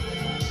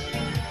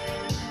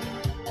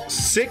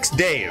 6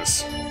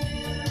 days.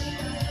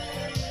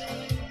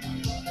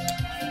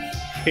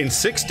 In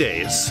 6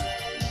 days,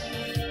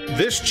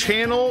 this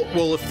channel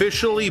will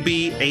officially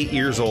be 8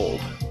 years old.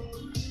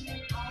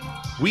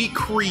 We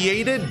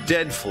created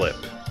Dead Flip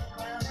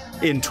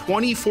in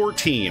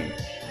 2014.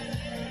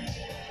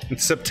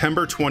 It's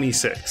September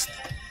 26th.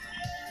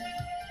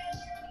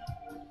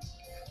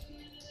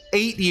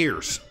 8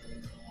 years.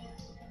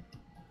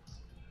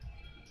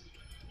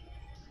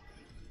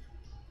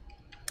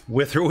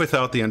 With or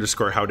without the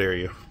underscore, how dare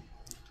you?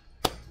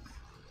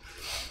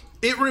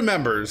 It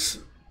remembers.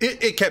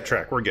 It kept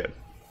track. We're good.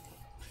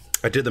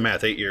 I did the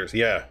math. 8 years.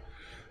 Yeah.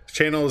 This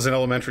channel is in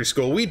elementary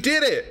school. We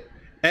did it!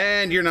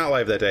 And you're not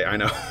live that day. I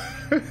know.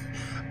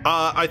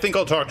 I think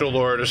I'll talk to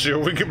Laura to see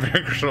if we can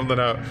figure something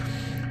out.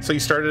 So you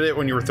started it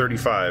when you were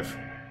 35.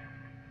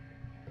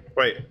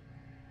 Wait.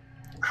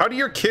 How do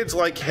your kids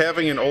like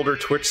having an older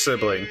Twitch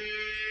sibling?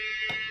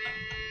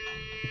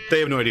 They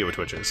have no idea what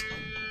Twitch is.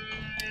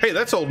 Hey,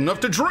 that's old enough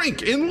to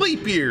drink in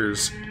leap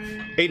years.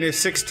 8 is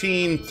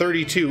 16,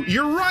 32.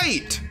 You're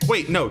right!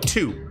 Wait, no,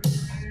 2.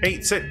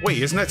 8, 6.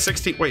 Wait, isn't that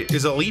 16? Wait,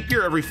 is a leap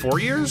year every 4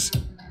 years?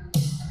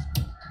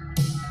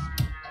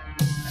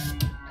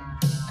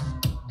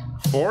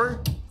 4?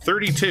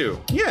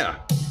 32. Yeah.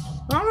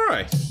 All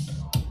right.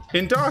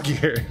 In dog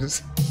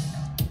years.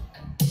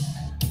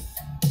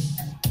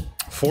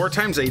 4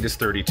 times 8 is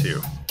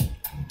 32.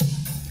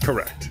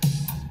 Correct.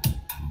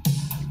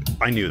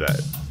 I knew that.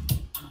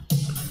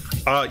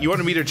 You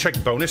wanted me to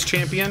check bonus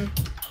champion?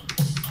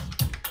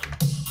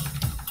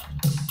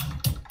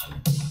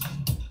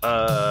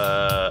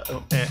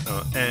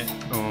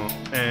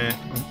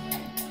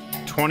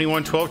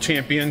 2112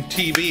 champion,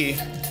 TB.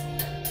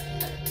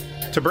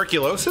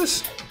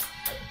 Tuberculosis?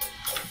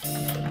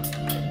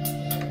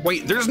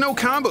 Wait, there's no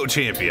combo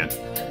champion.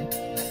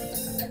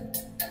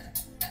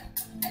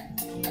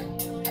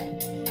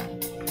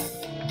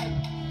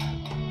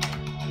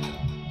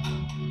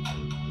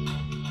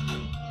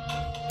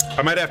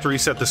 I might have to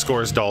reset the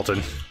scores,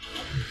 Dalton.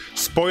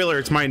 Spoiler,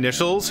 it's my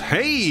initials.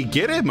 Hey,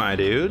 get it, my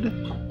dude.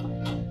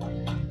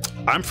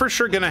 I'm for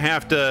sure gonna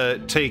have to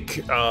take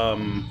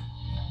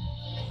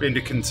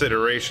into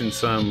consideration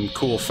some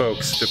cool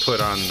folks to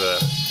put on the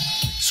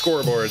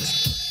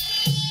scoreboards.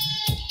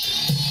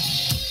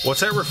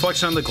 What's that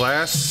reflection on the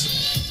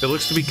glass? It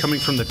looks to be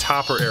coming from the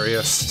topper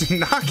area.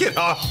 Knock it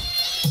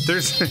off.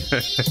 There's...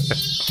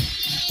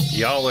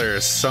 Y'all are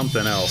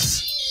something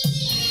else.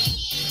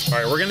 All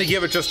right, we're going to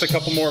give it just a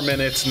couple more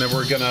minutes, and then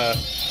we're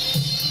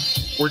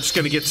just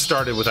going to get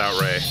started without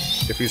Ray,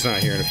 if he's not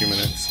here in a few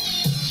minutes.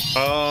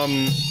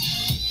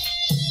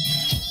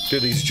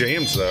 Dude, these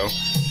jams, though.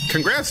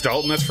 Congrats,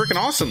 Dalton. That's freaking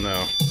awesome,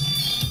 though.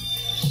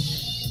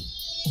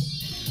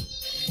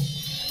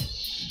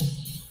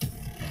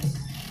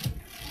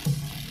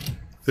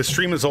 The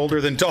stream is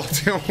older than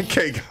Dalton.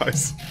 Okay,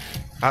 guys.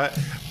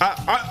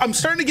 I'm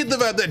starting to get the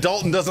vibe that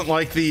Dalton doesn't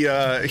like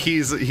the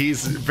he's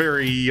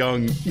very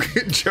young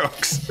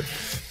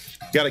jokes.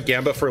 Got a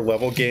gamba for a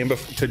level game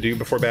to do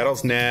before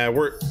battles? Nah,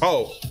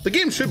 the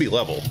game should be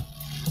level.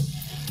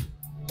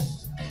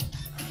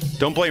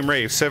 Don't blame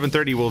Ray.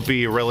 7:30 will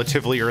be a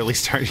relatively early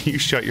start. You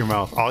shut your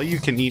mouth. All you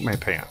can eat my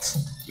pants.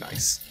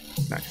 Nice.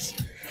 Nice.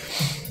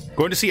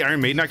 Going to see Iron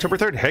Maiden October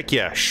 3rd? Heck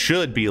yeah,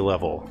 should be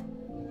level.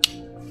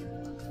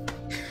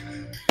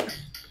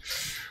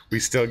 We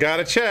still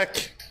gotta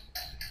check.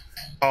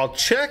 I'll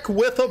check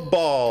with a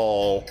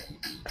ball.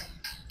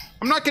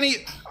 I'm not gonna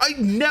eat.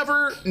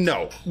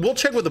 No. We'll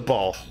check with a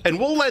ball, and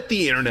we'll let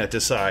the internet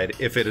decide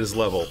if it is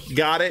level.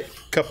 Got it?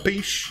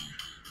 Capiche?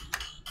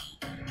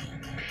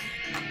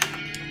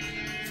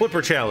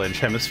 Flipper challenge.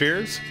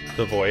 Hemispheres.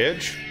 The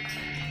voyage.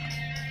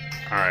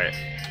 Alright.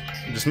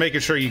 Just making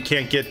sure you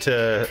can't get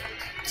to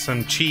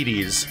some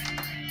cheaties.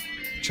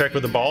 Check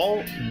with the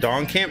ball.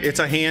 Dawn cam. It's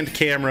a hand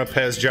camera,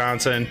 Pez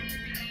Johnson.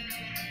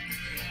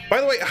 By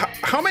the way,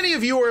 how many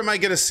of you am I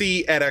going to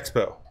see at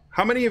Expo?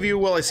 How many of you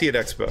will I see at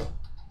Expo?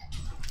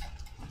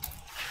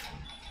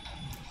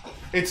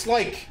 It's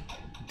like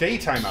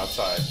daytime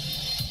outside.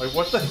 Like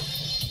what the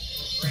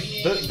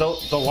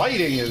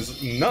lighting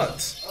is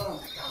nuts. Oh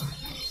my god.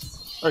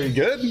 Are you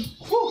good?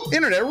 Whew.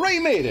 Internet, Ray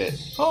made it.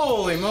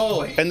 Holy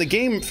moly. And the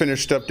game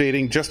finished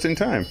updating just in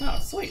time. Oh,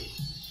 sweet.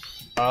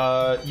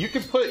 You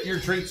can put your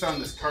drinks on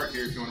this cart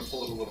here if you want to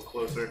pull it a little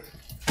closer.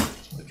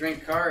 The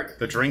drink card.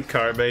 The drink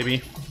card,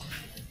 baby.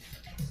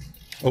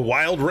 A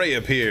wild Ray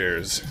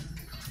appears.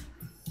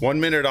 1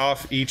 minute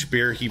off each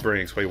beer he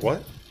brings. Wait,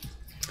 what?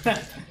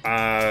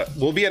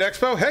 We'll be at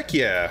Expo? Heck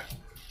yeah.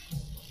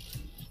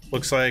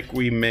 Looks like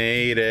we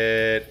made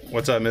it.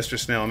 What's up, Mr.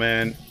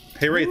 Snailman?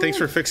 Hey, Ray, thanks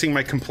for fixing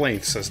my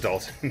complaints, says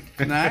Dalton.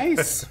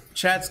 Nice.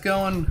 Chat's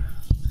going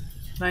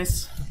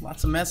nice.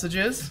 Lots of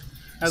messages.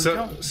 How's it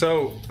going?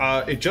 So,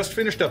 it just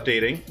finished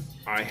updating.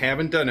 I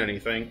haven't done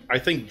anything. I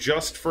think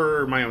just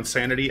for my own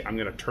sanity, I'm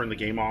going to turn the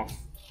game off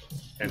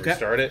and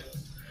restart it.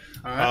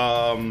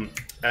 Right.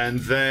 And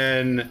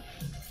then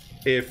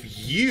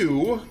if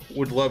you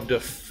would love to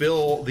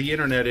fill the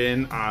internet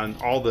in on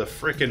all the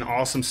freaking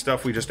awesome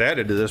stuff we just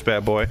added to this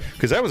bad boy,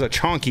 because that was a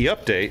chonky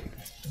update.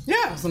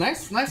 Yeah, it was a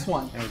nice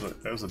one.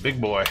 That was a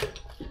big boy.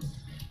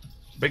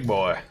 Big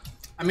boy.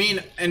 I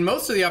mean, and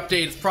most of the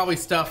updates probably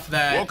stuff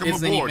that Welcome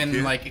isn't aboard, even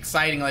kid. like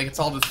exciting. Like it's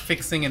all just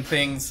fixing and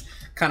things,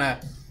 kind of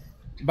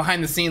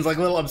behind the scenes, like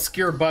little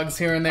obscure bugs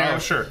here and there. Oh,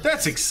 sure.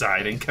 That's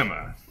exciting. Come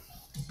on.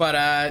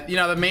 But, you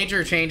know, the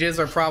major changes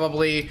are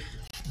probably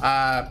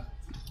the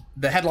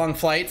headlong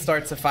flight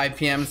starts at 5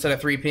 p.m. instead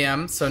of 3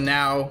 p.m. So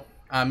now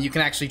you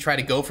can actually try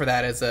to go for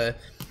that as a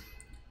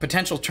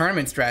potential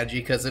tournament strategy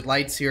because it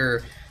lights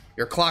your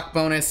clock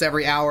bonus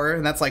every hour,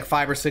 and that's like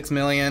 5 or 6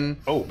 million.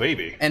 Oh,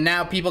 baby. And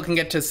now people can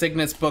get to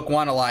Cygnus Book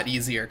 1 a lot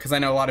easier because I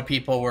know a lot of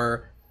people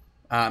were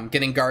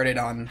getting guarded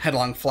on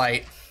headlong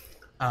flight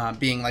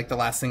being like the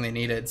last thing they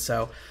needed.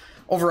 So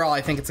overall,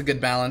 I think it's a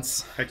good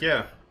balance. Heck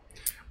yeah.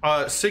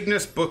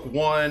 Cygnus Book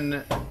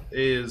 1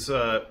 is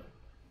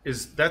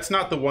that's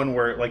not the one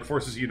where it like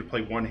forces you to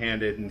play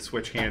one-handed and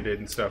switch-handed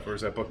and stuff, or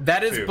is that book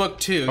That 2? is book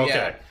 2, okay.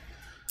 yeah.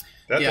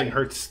 That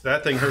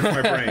thing hurts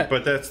my brain,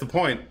 but that's the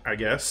point, I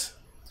guess.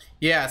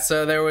 Yeah,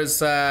 so there was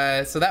so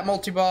that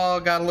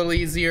multi-ball got a little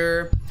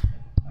easier.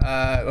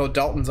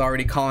 Dalton's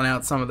already calling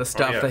out some of the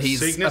stuff that he's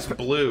Cygnus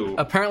Blue.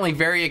 apparently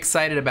very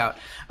excited about.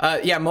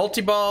 Yeah,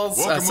 multi-balls,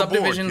 Welcome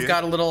subdivisions aboard,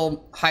 got a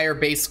little higher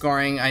base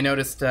scoring. I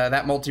noticed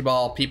that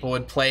multi-ball, people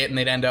would play it and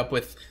they'd end up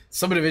with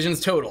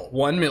subdivisions total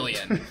 1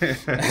 million.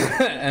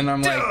 And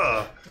I'm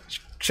like,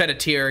 shed a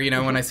tear, you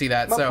know, when I see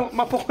that.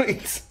 My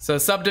points. So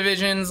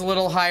subdivisions a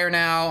little higher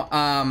now.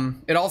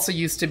 It also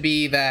used to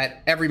be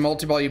that every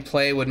multi-ball you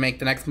play would make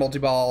the next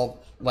multi-ball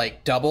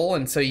like double,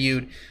 and so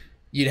you'd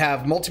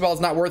have multi-balls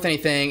not worth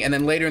anything, and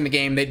then later in the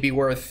game they'd be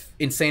worth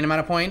insane amount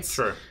of points.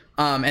 Sure.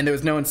 And there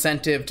was no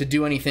incentive to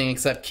do anything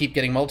except keep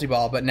getting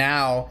multi-ball. But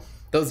now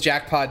those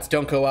jackpots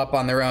don't go up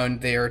on their own;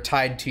 they are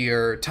tied to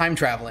your time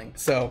traveling.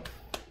 So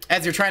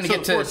as you're trying to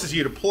get to, it forces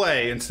you to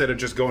play instead of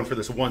just going for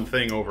this one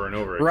thing over and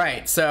over again.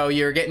 Right. So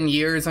you're getting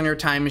years on your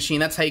time machine.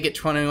 That's how you get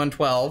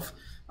 2112.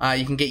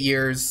 You can get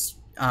years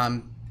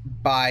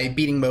by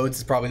beating modes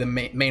is probably the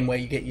main way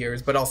you get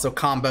years, but also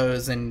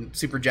combos and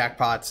super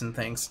jackpots and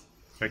things.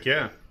 Heck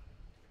yeah.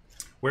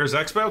 Where's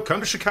Expo?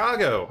 Come to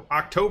Chicago.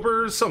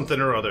 October something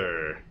or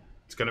other.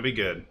 It's going to be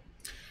good.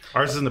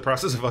 Ours is in the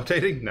process of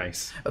updating.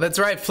 Nice. Oh, that's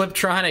right,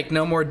 Fliptronic,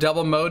 no more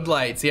double mode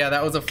lights. Yeah,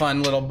 that was a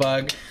fun little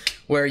bug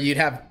where you'd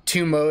have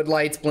 2 mode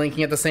lights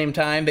blinking at the same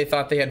time. They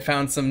thought they had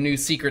found some new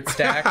secret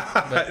stack.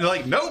 But...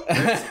 like, nope.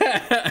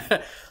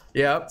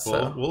 Yep.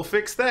 So. We'll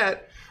fix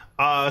that.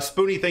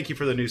 Spoonie, thank you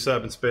for the new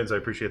sub and spins. I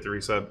appreciate the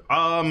resub.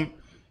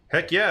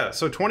 Heck yeah.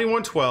 So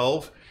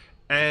 2112,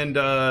 and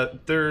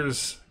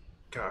there's,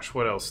 gosh,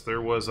 what else?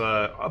 There was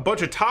a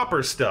bunch of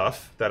topper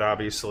stuff that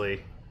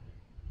obviously.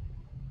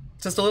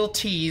 Just a little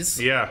tease.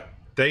 Yeah,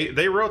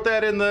 they wrote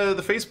that in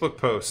the Facebook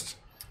post.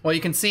 Well, you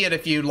can see it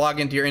if you log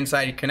into your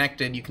Inside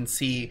Connected. You can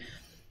see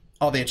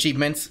all the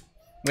achievements.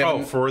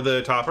 For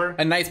the topper?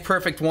 A nice,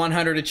 perfect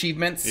 100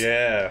 achievements.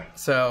 Yeah.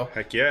 So,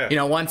 heck yeah. You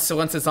know, once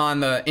it's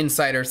on the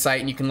Insider site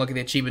and you can look at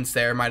the achievements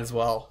there, might as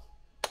well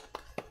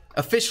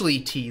officially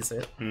tease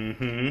it.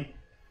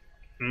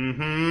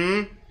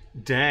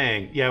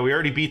 Dang. Yeah, we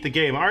already beat the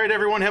game. All right,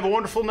 everyone, have a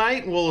wonderful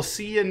night. We'll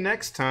see you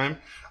next time.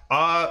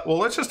 Well,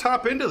 let's just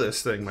hop into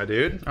this thing, my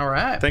dude. All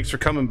right. Thanks for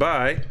coming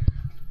by.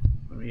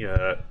 Let me,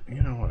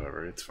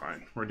 whatever. It's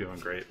fine. We're doing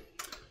great.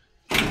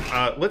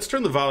 Let's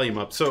turn the volume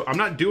up. So I'm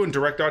not doing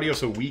direct audio,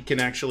 so we can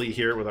actually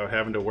hear it without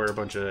having to wear a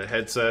bunch of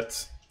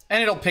headsets.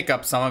 And it'll pick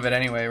up some of it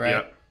anyway, right?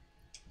 Yep.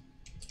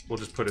 We'll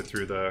just put it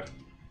through the...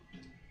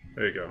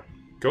 There you go.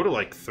 Go to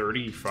like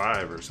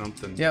 35 or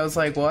something. Yeah, I was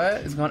like, what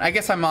is going on? I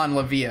guess I'm on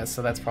La Via,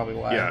 so that's probably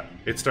why. Yeah,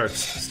 it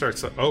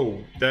starts.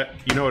 Oh, that,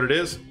 you know what it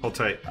is? Hold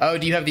tight. Oh,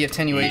 do you have the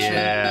attenuation?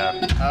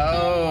 Yeah.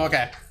 Oh,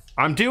 okay.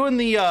 I'm doing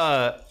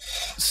the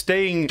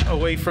staying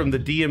away from the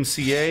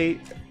DMCA,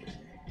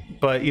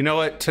 but you know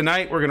what?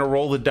 Tonight we're gonna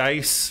roll the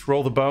dice,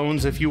 roll the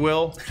bones, if you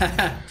will.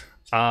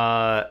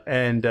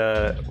 And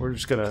we're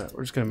just gonna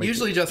make.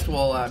 Usually, just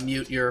we'll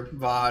mute your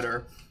VOD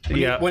or. When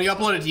you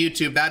upload it to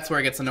YouTube, that's where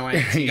it gets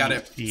annoying. You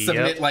gotta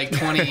submit like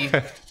 20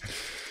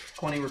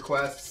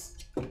 requests.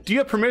 Do you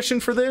have permission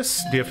for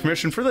this? Do you have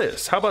permission for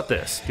this? How about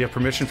this? Do you have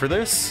permission for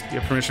this? Do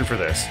you have permission for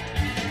this?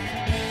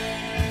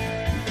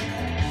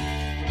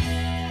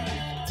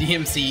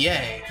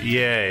 DMCA.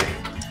 Yay.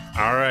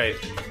 All right,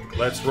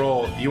 let's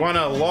roll. You want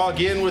to log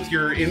in with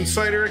your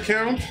Insider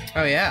account?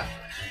 Oh, yeah.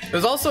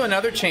 There's also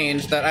another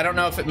change that I don't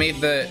know if it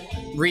made the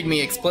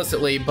README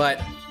explicitly,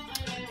 but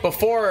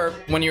before,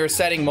 when you were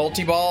setting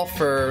multi-ball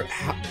for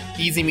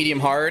easy, medium,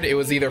 hard, it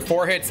was either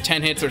 4 hits,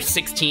 10 hits, or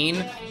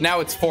 16.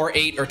 Now it's 4,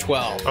 8, or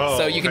 12. Oh,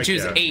 so you can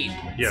choose 8.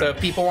 Yeah. So if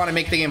people want to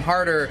make the game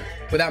harder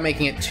without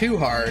making it too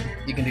hard,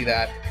 you can do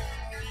that.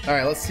 All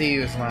right, let's see.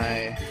 Who's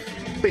my...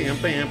 Bam,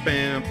 bam,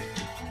 bam.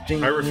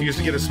 I refuse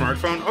to get a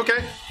smartphone.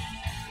 Okay.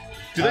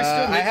 Do they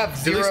still make, I have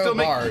 0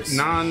 bars.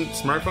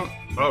 Non-smartphone?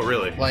 Oh,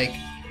 really? Like...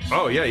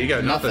 Oh, yeah, you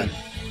got nothing.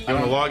 You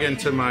want to log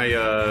into my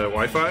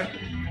Wi-Fi?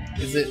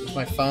 Is it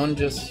my phone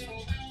just...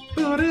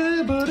 Should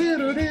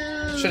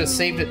have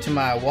saved it to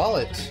my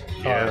wallet.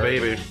 Yeah,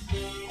 baby.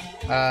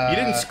 You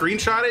didn't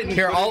screenshot it? And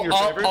here, put it in your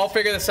favorites? I'll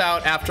figure this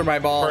out after my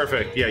ball.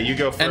 Perfect. Yeah, you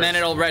go first. And then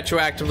it'll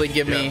retroactively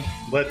give me...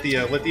 Let the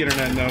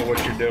internet know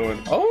what you're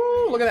doing.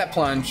 Oh, look at that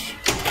plunge.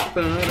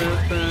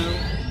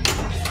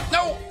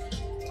 No!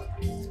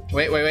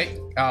 Wait. Wait,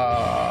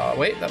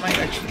 that might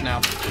actually...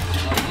 No.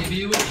 I'll give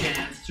you a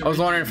chance to... I was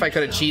wondering if I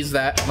could have cheesed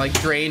that, like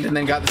drained and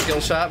then got the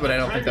skill shot, but I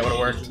don't think that would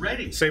have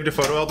worked. Saved a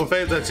photo album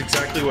phase? That's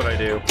exactly what I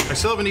do. I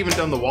still haven't even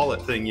done the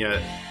wallet thing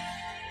yet.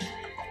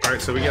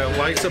 Alright, so we got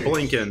lights a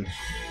blinking.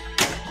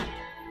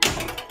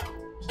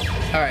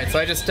 Alright, so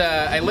I just,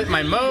 I lit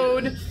my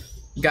mode,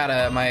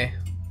 got my...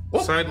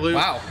 Whoop. Side loop.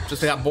 Wow,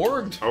 just got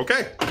Borged.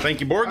 Okay, thank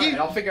you, Borgie. Alright,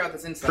 I'll figure out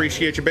this inside.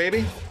 Appreciate you,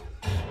 baby.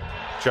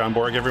 John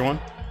Borg, everyone.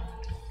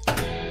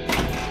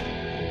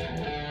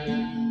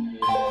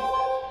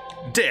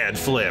 Dad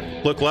flip.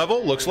 Look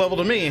level? Looks level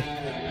to me.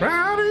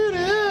 Round it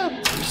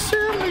up.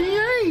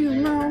 78,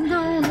 I'm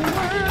gonna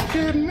work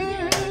it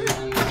now.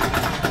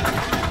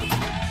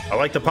 I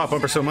like the pop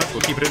bumper so much, we'll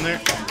keep it in there.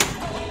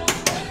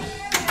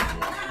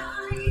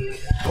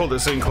 Hold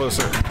this in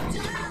closer.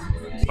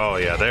 Oh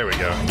yeah, there we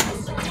go.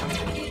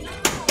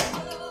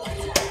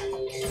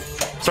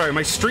 Sorry,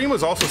 my stream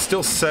was also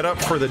still set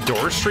up for the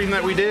door stream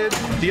that we did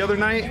the other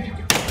night.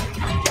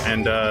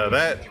 And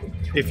that,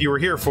 if you were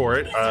here for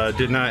it,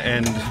 did not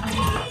end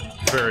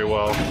very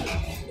well.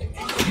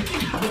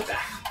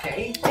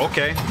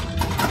 Okay.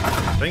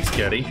 Thanks,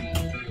 Getty.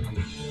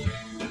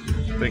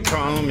 They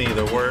call me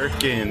the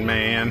working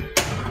man.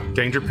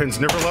 Danger pin's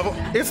never level?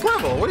 It's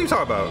level! What are you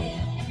talking about?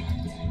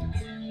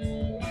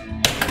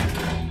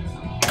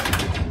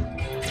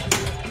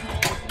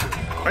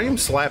 I am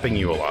slapping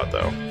you a lot,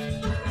 though.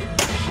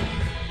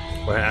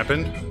 What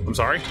happened? I'm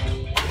sorry?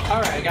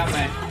 Alright, I got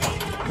my...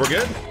 We're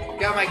good?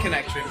 Got my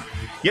connection.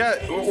 Yeah,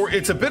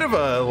 it's a bit of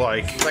a,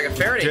 It's like a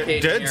Faraday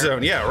cage dead here.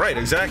 zone. Yeah, right,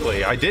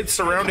 exactly. I did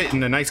surround it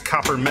in a nice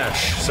copper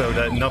mesh so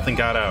that nothing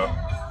got out.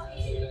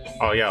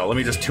 Oh, yeah, let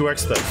me just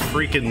 2x the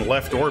freaking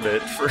left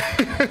orbit.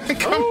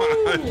 Come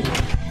on.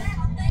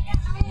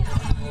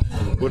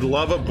 Would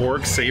love a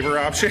Borg saver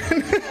option.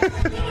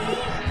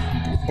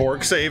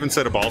 Borg save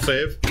instead of ball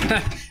save.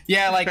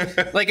 Yeah,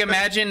 like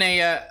imagine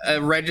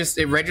it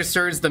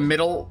registers the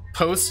middle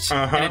post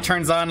and it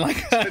turns on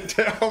like.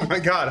 Oh my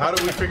god! How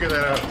do we figure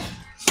that out?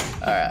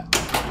 All right.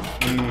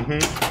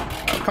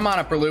 Oh, come on,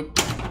 upper loop.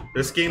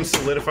 This game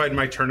solidified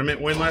my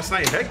tournament win last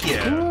night. Heck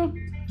yeah!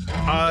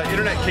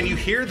 Internet, can you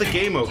hear the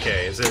game?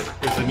 Okay, is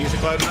the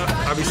music loud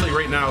enough? Obviously,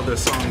 right now the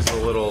song's a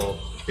little.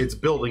 It's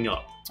building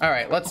up. All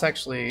right, let's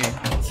actually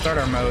start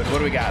our mode. What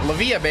do we got? La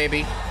Via,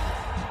 baby.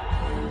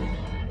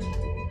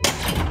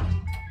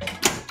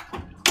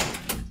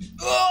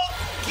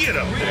 Get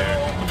up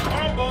there.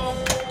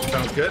 Combo.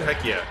 Sounds good.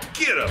 Heck yeah.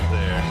 Get up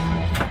there.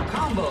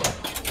 Combo.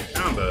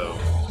 Combo.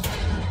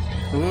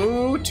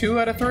 Ooh, 2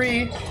 out of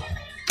 3.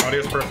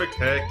 Audio's perfect.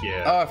 Heck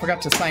yeah. Oh, I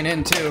forgot to sign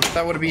in too.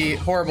 That would be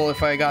horrible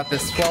if I got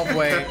this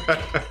 12-way.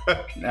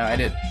 No, I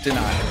did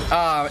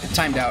not. It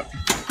timed out.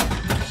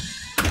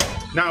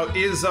 Now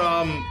is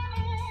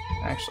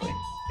Actually,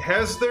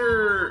 has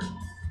there?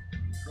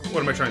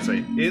 What am I trying to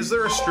say? Is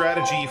there a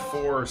strategy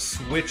for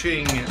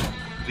switching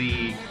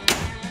the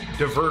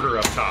diverter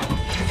up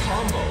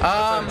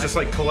top? Just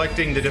like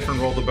collecting the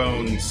different roll the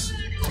bones.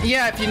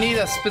 yeah, if you need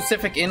a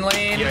specific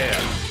inlane. Yeah.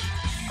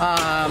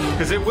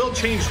 Because it will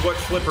change what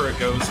flipper it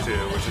goes to,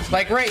 which is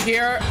Like right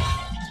here,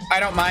 I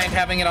don't mind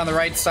having it on the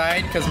right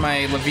side because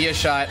my La Via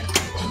shot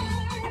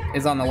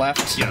is on the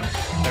left. yeah.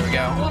 There we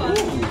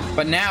go.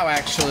 But now,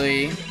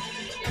 actually,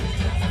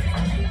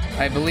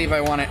 I believe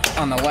I want it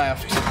on the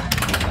left.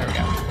 There we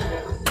go.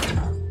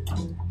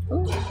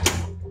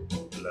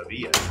 La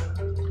Via.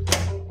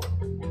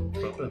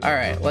 All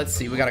right, let's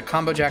see. We got a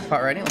combo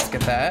jackpot ready. Let's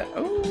get that.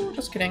 Oh,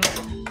 just kidding.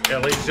 Yeah,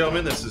 ladies and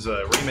gentlemen, this is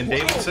Raymond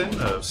Davidson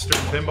of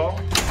Stern Pinball.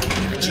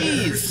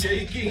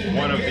 Jeez.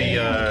 One of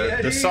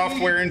the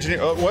software engineer.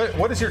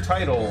 What is your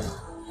title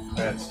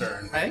at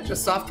Stern? I think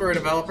just software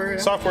developer.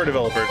 Software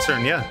developer at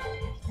Stern, yeah.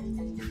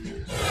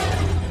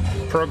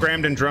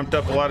 Programmed and drummed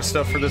up a lot of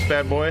stuff for this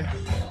bad boy.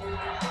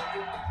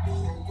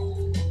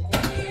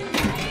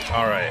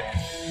 All right.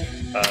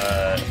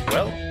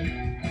 Well,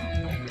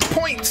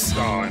 points.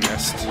 Oh, I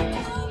missed.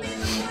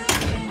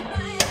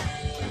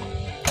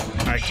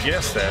 I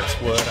guess that's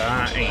what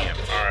I am.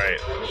 All right.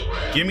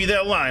 Give me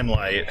that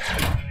limelight.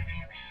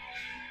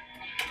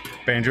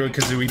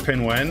 Banjo-Kazooie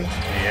pin when?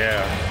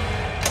 Yeah.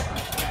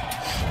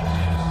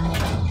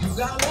 You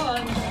got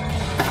one.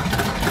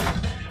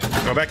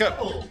 Go back up.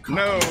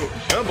 No.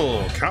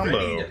 Double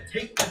combo.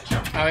 Take the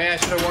jump. Oh yeah, I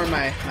should have worn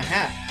my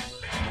hat.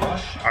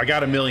 I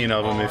got 1,000,000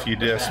 of them if you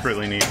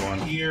desperately need one.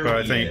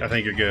 But I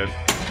think you're good.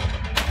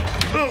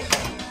 Oh.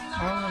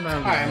 All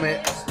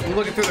right, I'm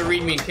looking through the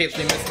README in case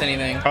we missed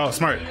anything. Oh,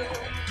 smart.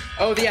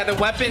 Oh yeah, the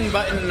weapon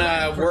button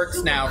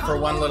works now for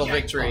one little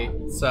victory.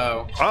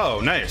 So. Oh,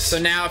 nice. So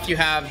now, if you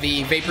have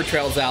the Vapor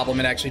Trails album,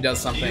 it actually does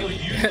something.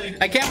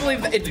 I can't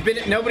believe it's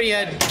been. Nobody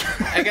had.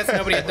 I guess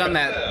nobody had done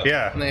that.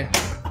 Yeah. They're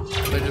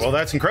just, Well,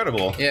 that's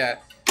incredible. yeah.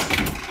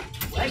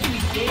 Like we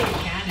say in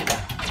Canada.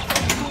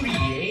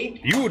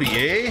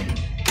 UDA.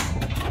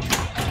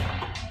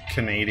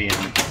 Canadian.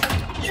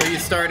 So you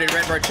started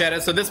Red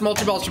Barchetta. So this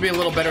multi-ball should be a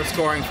little better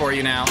scoring for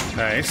you now.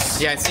 Nice.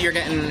 Yeah, I see you're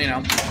getting,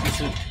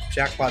 decent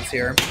jackpots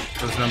here.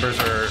 Those numbers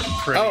are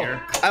prettier.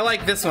 Oh, I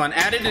like this one.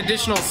 Added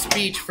additional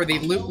speech for the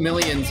loop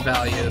millions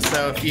value.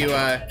 So if you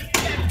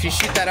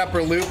shoot that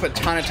upper loop a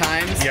ton of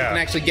times, you can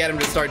actually get them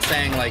to start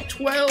saying like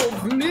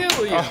 12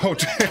 million. Oh,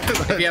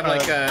 if you have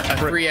like a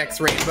 3x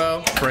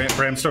rainbow.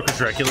 Bram Stoker's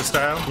Dracula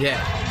style?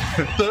 Yeah.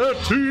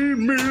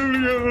 13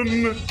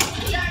 million.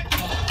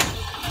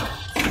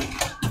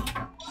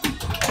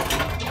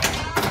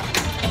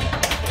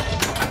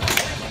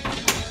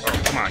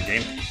 Oh, come on,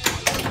 game.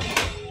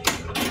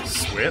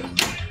 Swip.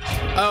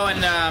 Oh,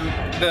 and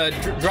the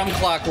drum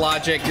clock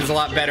logic is a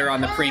lot better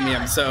on the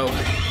premium, so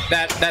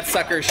that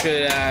sucker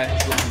should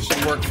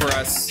work for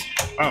us.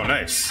 Oh,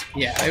 nice.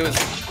 Yeah, it was.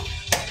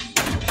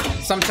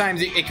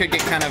 Sometimes it could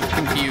get kind of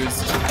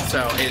confused,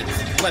 so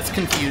it's less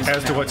confused.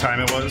 As to what time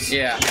it was?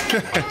 Yeah.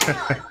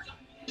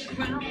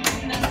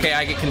 Okay,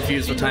 I get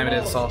confused what time it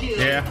is, so.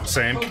 Yeah,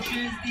 same.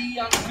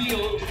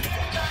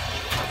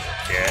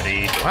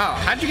 Caddy. Wow,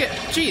 how'd you get?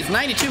 Geez,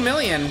 92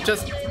 million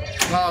just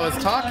while I was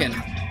talking.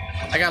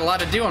 I got a lot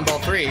to do on ball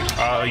 3.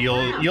 Oh,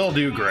 you'll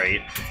do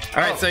great.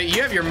 All right, so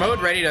you have your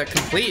mode ready to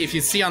complete. If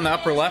you see on the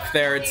upper left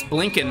there, it's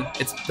blinking.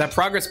 It's that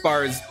progress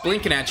bar is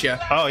blinking at you.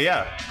 Oh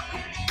yeah.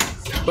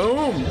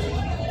 Boom.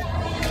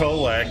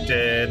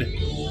 Collected.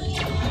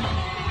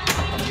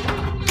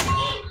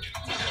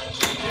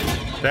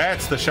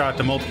 That's the shot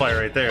to multiply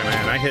right there,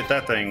 man. I hit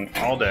that thing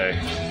all day.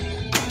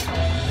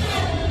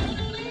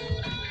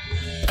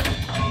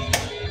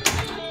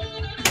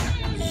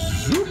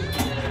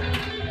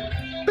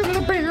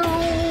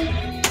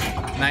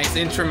 Nice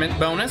instrument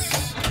bonus.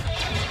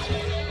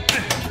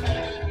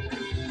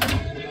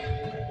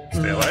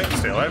 Stay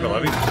alive, I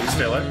love you. Please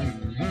stay alive.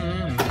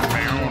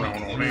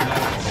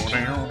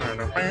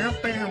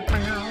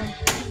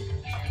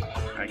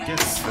 I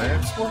guess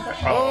that's what.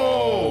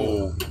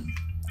 Oh!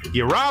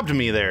 You robbed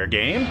me there,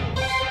 game.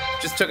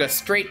 Just took a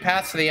straight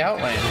pass to the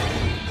outland.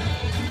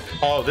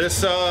 Oh,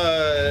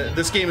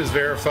 this game is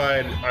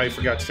verified. I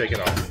forgot to take it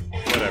off.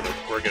 Whatever,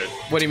 we're good.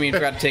 What do you mean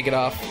forgot to take it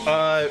off?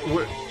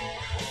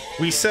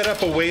 We set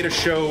up a way to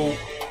show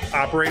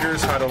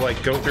operators how to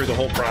like go through the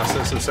whole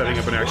process of setting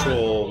up an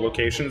actual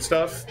location and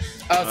stuff.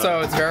 Oh,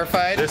 so it's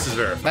verified? This is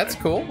verified. That's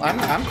cool.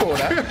 I'm cool with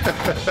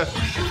that.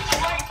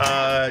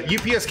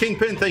 UPS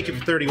Kingpin, thank you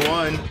for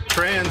 31.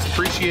 Trans,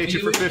 appreciate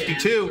you for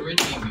 52.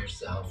 Redeem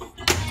yourself.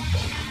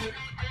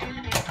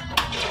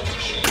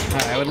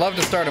 Alright, I would love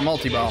to start a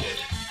multi-ball.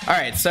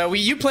 Alright, so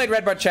you played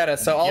Red Barchetta,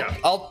 so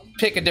I'll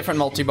pick a different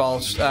multi-ball.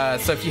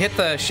 So if you hit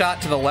the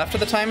shot to the left of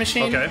the time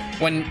machine,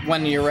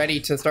 when you're ready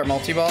to start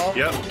multi-ball,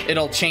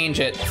 it'll change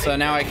it. So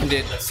now I can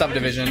do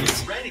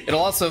subdivisions. It'll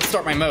also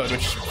start my mode,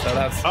 which so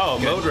that's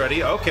good. Mode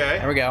ready. Okay.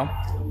 There we go.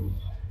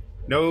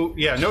 No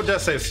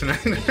death saves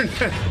tonight.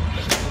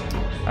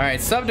 All right,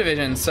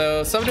 subdivisions.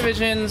 So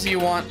subdivisions, you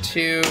want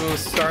to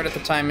start at the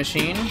time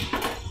machine.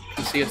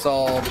 You see, it's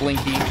all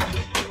blinky.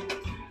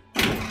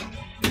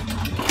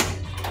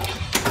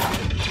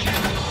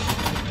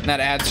 And that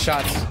adds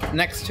shots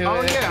next to it.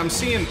 Oh yeah, I'm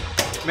seeing.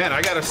 Man,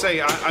 I gotta say,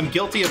 I'm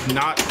guilty of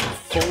not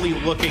fully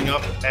looking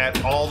up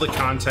at all the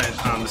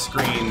content on the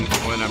screen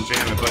when I'm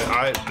jamming, but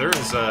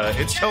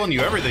it's telling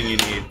you everything you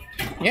need.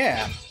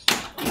 Yeah.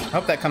 I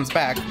hope that comes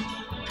back.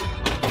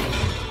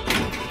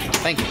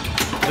 Thank you.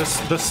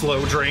 The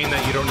slow drain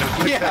that you don't know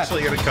when it's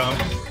actually gonna come.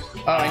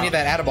 Oh, I need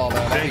that Add-a-Ball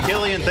though. Hey,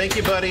 Gillian, thank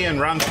you, buddy, and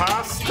Ron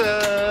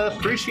Pasta,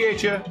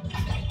 appreciate you.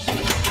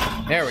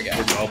 There we go.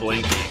 It's all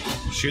blinky.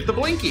 Shoot the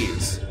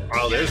blinkies.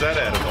 Oh, there's that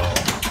Add-a-Ball.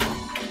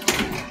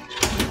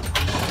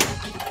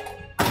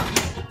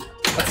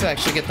 Let's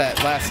actually get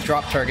that last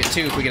drop target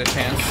too if we get a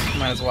chance.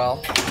 Might as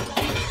well.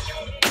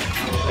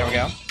 There we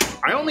go.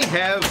 I only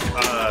have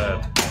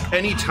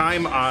any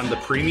time on the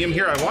premium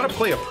here. I want to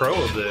play a pro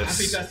of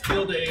this. Happy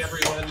Bastille Day,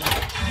 everyone.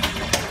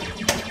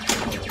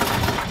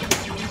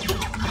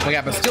 We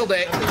got Bastille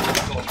Day.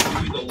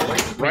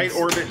 Right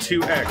orbit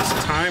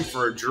 2X. Time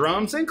for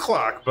drums and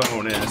clock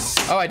bonus.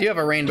 Oh, I do have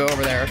a rainbow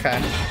over there.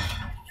 Okay.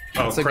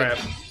 Oh, crap.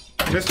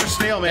 Mr.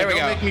 Snailman,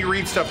 don't make me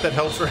read stuff that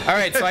helps. All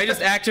right, so I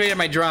just activated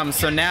my drums.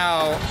 So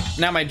now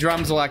my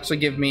drums will actually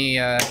give me,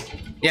 I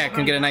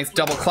can get a nice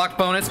double clock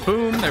bonus.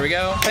 Boom, there we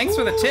go. Thanks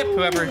for the tip,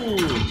 whoever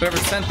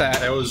sent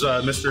that. That was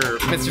Mr.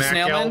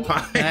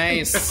 Snailman.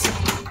 Nice.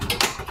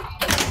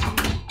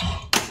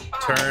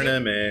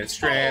 Tournament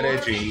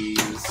strategies.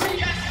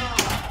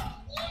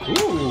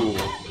 Ooh.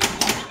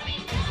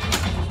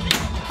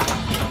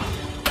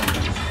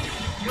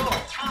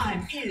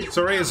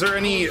 So Ray, is there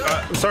any?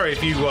 Sorry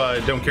if you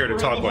don't care to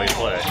talk while you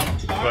play,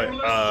 but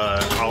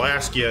I'll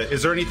ask you: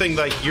 is there anything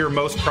like you're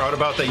most proud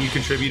about that you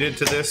contributed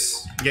to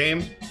this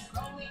game?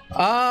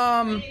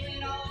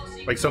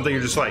 Like something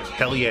you're just like,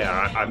 hell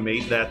yeah, I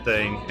made that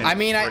thing. I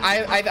mean,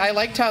 I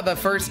liked how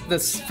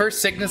this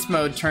first Cygnus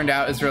mode turned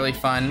out is really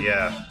fun.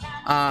 Yeah.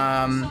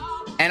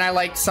 And I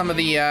liked some of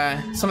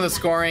the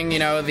scoring. You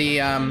know,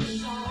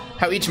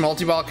 how each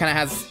multi-ball kind of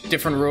has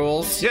different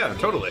rules. Yeah,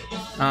 totally.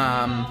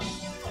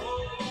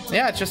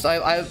 Yeah, it's just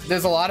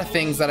there's a lot of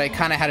things that I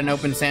kind of had an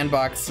open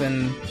sandbox,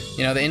 and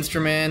you know, the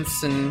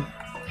instruments and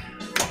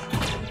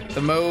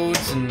the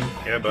modes and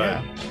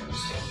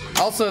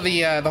also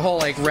the whole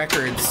like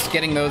records,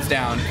 getting those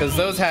down because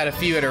those had a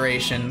few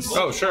iterations.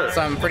 Oh sure.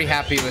 So I'm pretty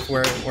happy with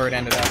where it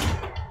ended up.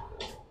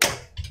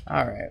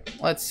 All right,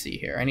 let's see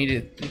here. I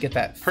need to get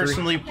that.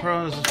 Personally,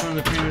 pros from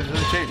the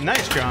previous.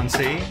 Nice, John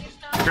C.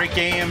 Great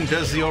game.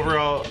 Does the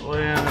overall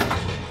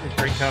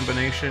great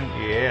combination?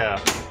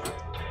 Yeah.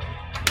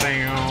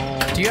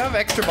 Do you have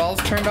extra balls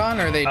turned on,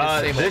 or are they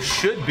disabled? This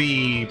should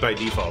be by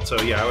default, so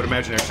yeah, I would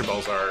imagine extra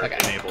balls are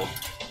enabled.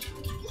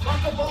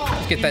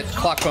 Let's get that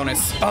clock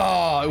bonus.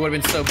 Oh, it would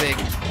have been so big.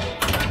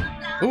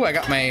 Ooh, I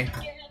got my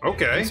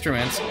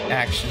instruments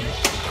action.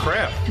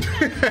 Crap.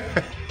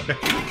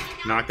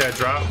 Knock that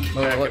drop,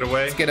 back it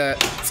away. Let's get a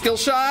skill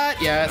shot.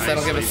 Yes,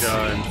 that'll give us.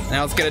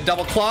 Now let's get a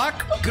double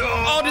clock. Go.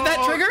 Oh, did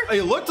that trigger?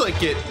 It looked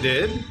like it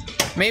did.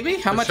 Maybe.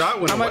 How much?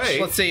 Shot went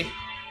away. Let's see.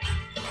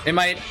 It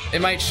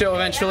might show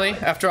eventually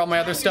after all my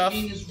other stuff.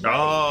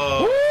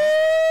 Oh. Woo!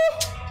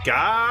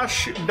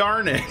 Gosh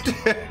darn it.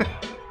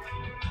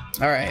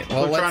 All right.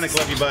 Well, Electronic,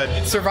 love you,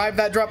 bud. Survive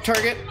that drop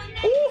target.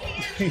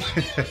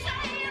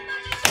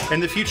 In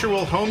the future,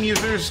 will home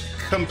users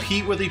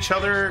compete with each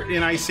other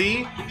in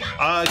IC?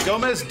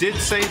 Gomez did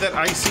say that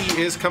IC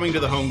is coming to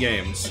the home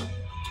games.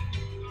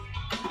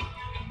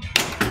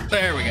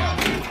 There we go.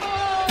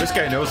 This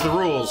guy knows the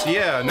rules.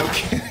 Yeah, no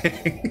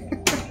kidding.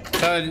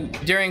 So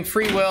during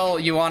free will,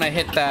 you want to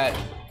hit that.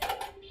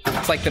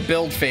 It's like the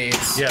build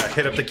phase. Yeah,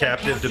 hit up the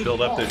captive to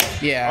build up the.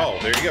 Yeah. Oh,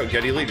 there you go.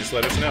 Getty Lee, just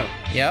let us know.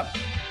 Yep.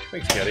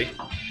 Thanks, Getty.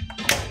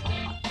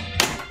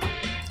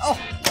 Oh.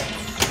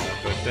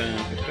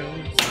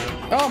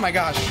 Oh my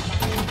gosh.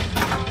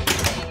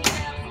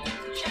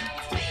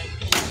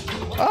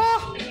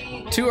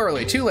 Oh! Too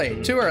early, too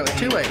late, too early,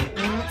 too late.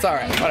 It's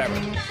alright, whatever.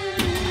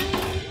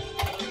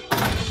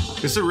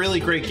 This is a really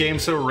great game,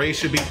 so Ray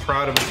should be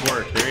proud of his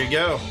work. There you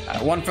go.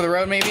 One for the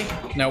road, maybe?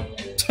 Nope.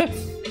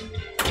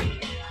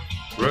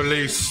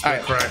 Release the All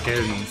right.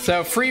 Kraken.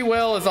 So free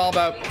will is all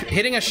about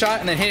hitting a shot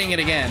and then hitting it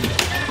again.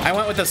 I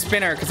went with the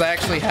spinner because I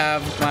actually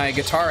have my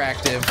guitar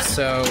active,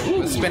 so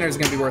the spinner is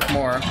going to be worth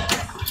more.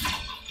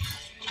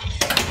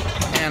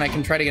 And I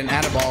can try to get an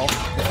add-a-ball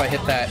if I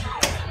hit that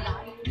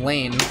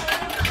lane.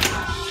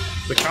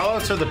 The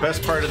callouts are the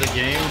best part of the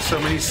game. So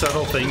many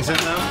subtle things in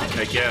them.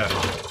 Like, yeah.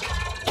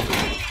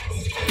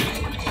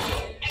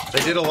 They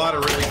did a lot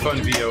of really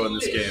fun VO in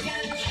this game.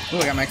 Ooh,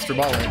 I got my extra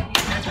ball in.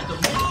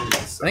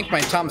 I think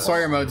my Tom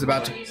Sawyer mode's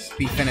about to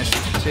be finished,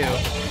 too.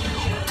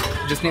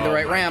 Just need the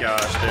right ramp.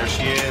 Gosh, there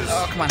she is.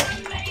 Oh, come on.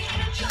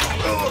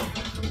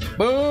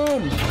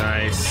 Boom!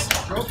 Nice.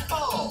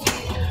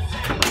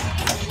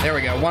 There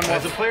we go. One more.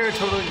 As a player, I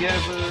totally get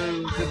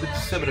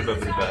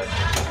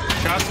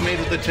shots made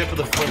at the tip of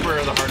the flipper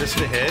are the hardest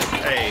to hit.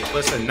 Hey,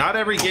 listen, not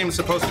every game is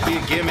supposed to be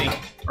a gimme.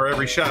 Or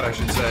every shot, I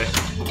should say.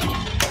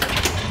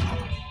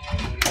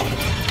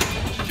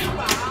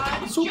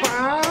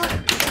 Super!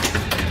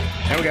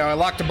 There we go. I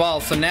locked a ball,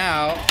 so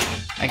now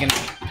I can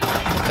hit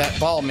that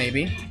ball,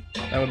 maybe.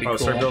 That would be cool.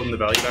 Start building the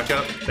value back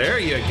up. There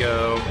you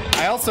go.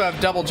 I also have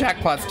double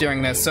jackpots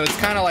during this, so it's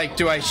kind of like,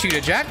 do I shoot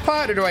a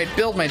jackpot or do I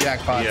build my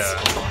jackpots? Yeah.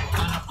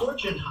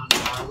 Fortune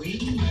hunter, are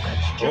we?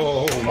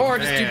 Oh, Or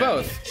just do man.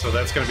 both. So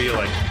that's going to be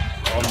like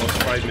almost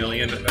 5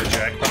 million a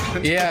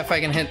jackpot. Yeah, if I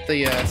can hit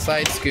the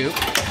side scoop.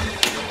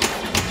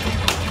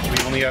 We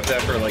only have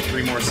that for like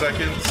 3 more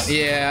seconds.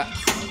 Yeah.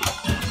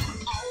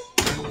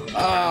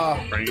 Oh.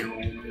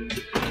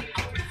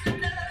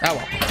 Oh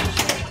well.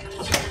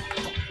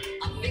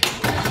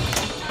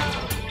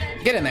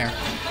 Get in there.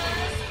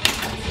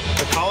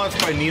 The callouts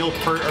by Neil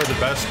Peart are the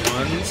best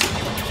ones.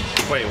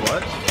 Wait,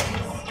 what?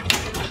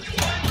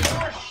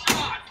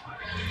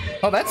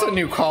 Oh, that's a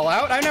new call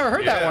out. I've never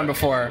heard that Yeah. one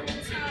before.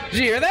 Did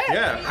you hear that?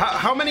 Yeah.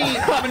 How many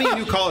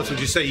new callouts would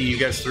you say you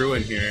guys threw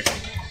in here?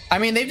 I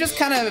mean, they've just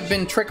kind of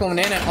been trickling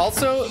in, and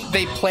also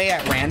they play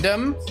at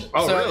random.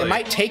 Oh, so really? it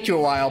might take you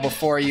a while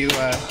before you.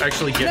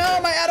 Actually get No,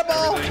 there. my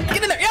add-a-ball! Everything.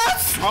 Get in there!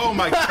 Yes! Oh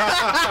my god!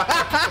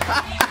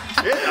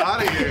 Get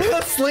out of here!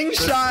 The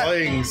slingshot!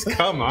 Slings,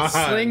 come on!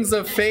 Slings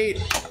of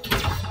fate.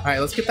 All right,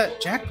 let's get that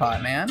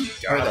jackpot, man.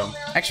 Got him.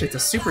 Actually, it's a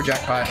super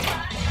jackpot.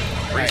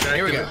 All right,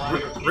 here we go.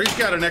 Reed's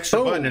got an extra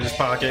Boom. button in his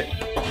pocket.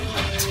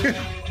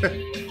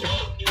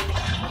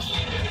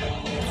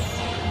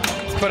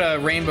 Let's put a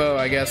rainbow,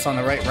 I guess, on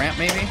the right ramp,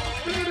 maybe.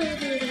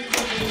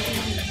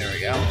 There we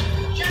go.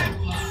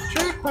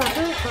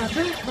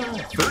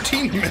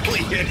 13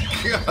 million.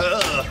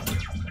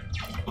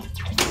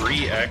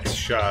 3x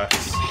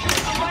shots.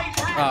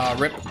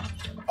 Rip.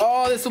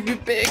 Oh, this will be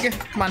big.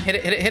 Come on, hit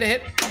it, hit it, hit it,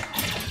 hit.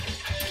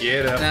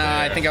 Get up Nah,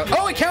 there. I think I.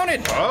 Oh, it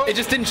counted. Oh, It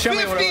just didn't show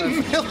me what it 15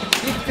 was. million.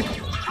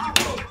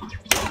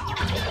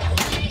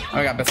 Oh,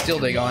 I got Bastille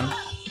Day going.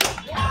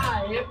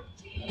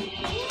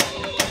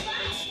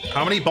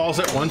 How many balls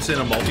at once in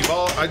a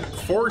multi-ball?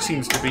 4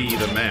 seems to be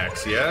the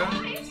max, yeah?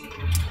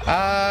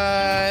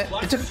 I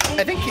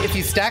think if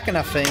you stack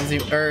enough things,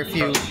 or if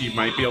you You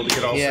might be able to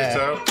get all 6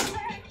 out.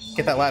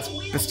 get that last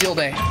Bastille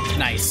Day.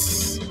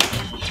 Nice.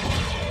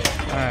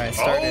 All right,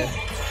 started.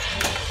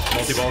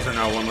 Multi-balls are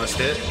now 1 less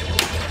hit.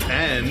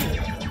 And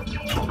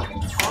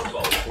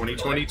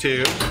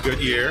 2022, good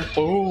year.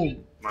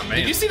 Boom. My man.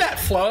 Did you see that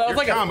flow? That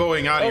was You're like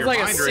comboing out of your like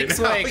mind a right now.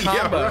 six-way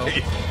combo. Yeah,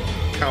 right.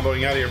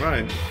 Comboing out of your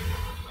mind.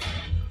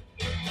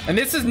 And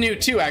this is new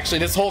too, actually.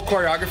 This whole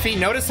choreography.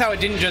 Notice how it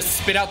didn't just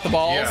spit out the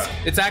balls. Yeah.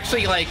 It's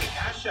actually like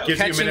Gives you a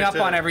catching minute up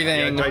to, on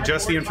everything. Yeah,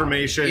 digest the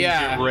information.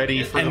 Yeah. Get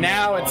ready for and the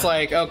now multi-ball. it's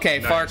like, okay,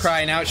 Far Nice.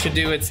 Cry. Now it should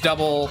do its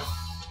double.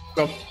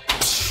 Go.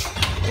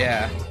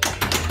 Yeah.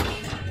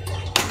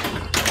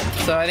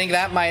 So I think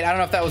that might. I don't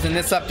know if that was in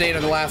this update or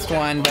the last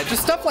one, but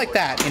just stuff like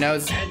that. You know,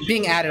 is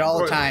being added all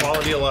the time.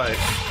 Quality of life.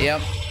 Yep.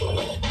 All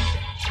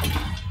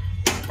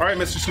right,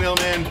 Mr.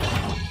 Snailman.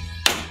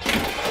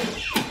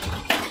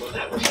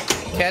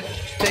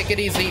 Take it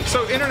easy.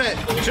 So, Internet,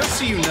 just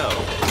so you know,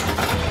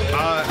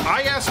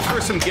 I asked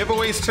for some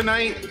giveaways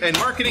tonight, and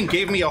marketing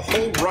gave me a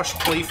whole Rush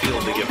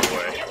playfield to give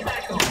away.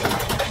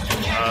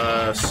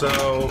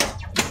 So,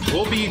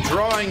 we'll be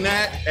drawing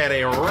that at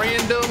a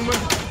random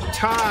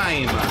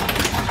time.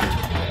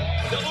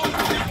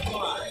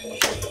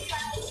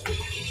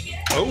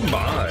 Oh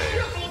my.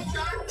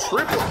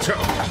 Triple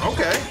jump.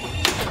 Okay.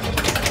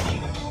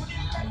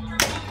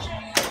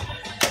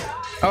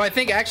 Oh, I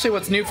think actually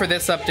what's new for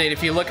this update,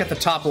 if you look at the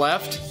top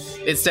left,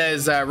 it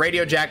says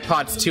radio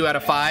jackpots 2 out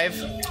of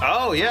 5.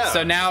 Oh, yeah.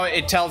 So now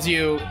it tells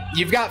you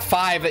you've got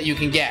 5 that you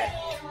can get.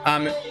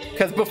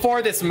 Because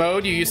before this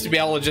mode, you used to be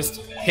able to just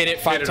hit it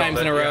 5 it times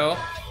all in a day, row.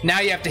 yeah. Now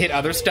you have to hit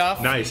other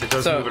stuff. Nice, it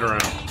does So- move it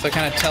around. So it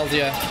kind of tells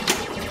you.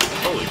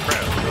 Holy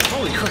crap.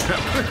 Holy crap.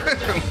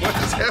 What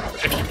is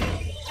happening?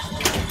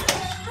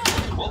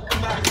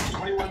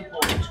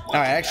 All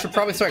right, I should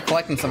probably start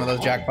collecting some of those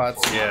jackpots.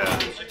 Yeah.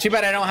 Too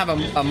bad I don't have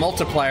a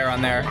multiplier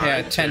on there. Yeah,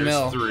 Alright, 10 there's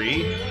mil.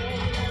 3.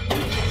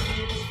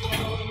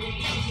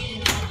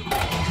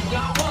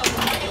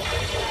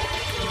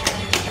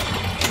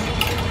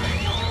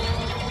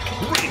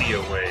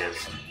 Radio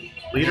waves.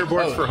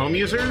 Leaderboards for home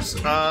users?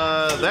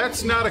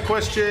 That's not a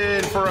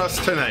question for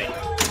us tonight.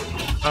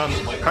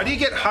 How do you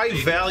get high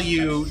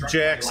value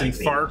jacks in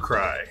Far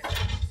Cry?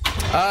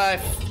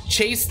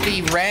 Chase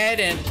the red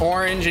and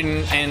orange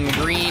and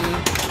green.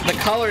 The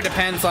color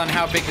depends on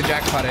how big the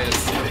jackpot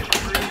is.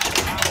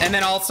 And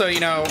then also, you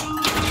know,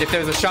 if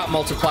there's a shot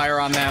multiplier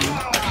on them.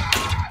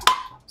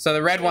 So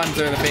the red ones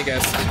are the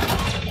biggest.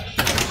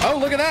 Oh,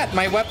 look at that.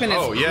 My weapon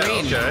is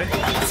green. Okay.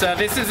 So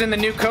this is in the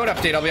new code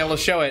update. I'll be able to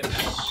show it.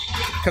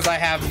 Because I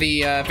have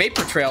the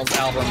Vapor Trails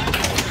album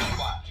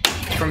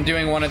from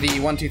doing one of the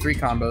 1, 2, 3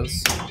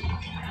 combos.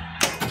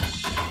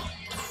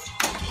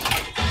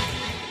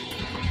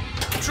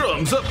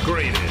 Drums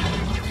upgraded.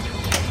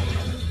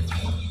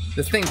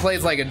 This thing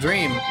plays like a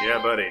dream.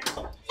 Yeah, buddy.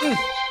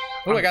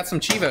 Oh, I got some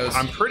Chivos.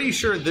 I'm pretty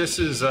sure this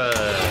is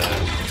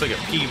it's like a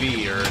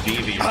PV or a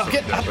DV or something,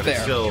 get up but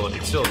there.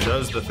 It still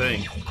does the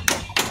thing.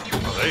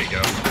 Oh, there you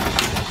go.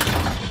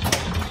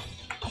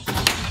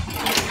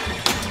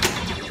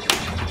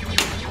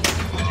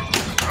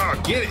 Oh,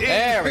 get in.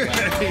 There we go.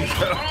 There you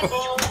go.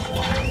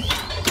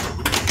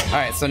 All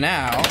right, so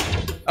now...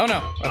 Oh,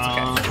 no. That's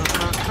okay.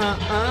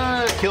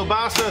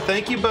 Kilbasa,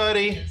 thank you,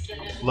 buddy.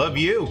 Love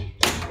you.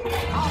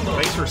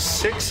 Thanks for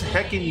 6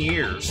 heckin'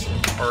 years.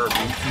 Or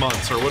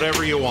months, or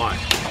whatever you want.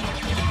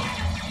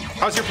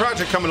 How's your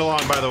project coming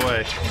along, by the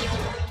way?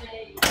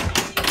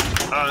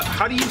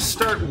 How do you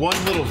start one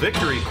little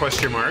victory,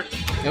 question mark?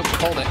 Nope,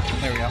 hold it.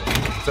 There we go.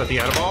 Is that the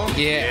edible?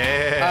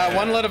 Yeah.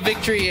 One little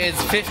victory is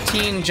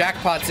 15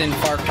 jackpots in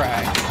Far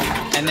Cry.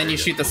 And then you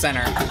shoot the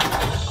center.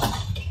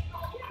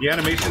 The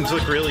animations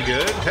look really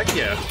good. Heck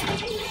yeah.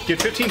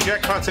 Get 15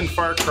 jackpots in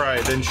Far Cry,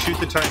 then shoot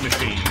the time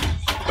machine.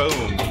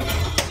 Boom.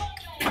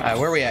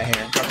 Where are we at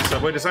here? Got the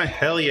subway design?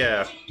 Hell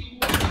yeah.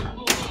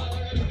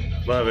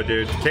 Love it,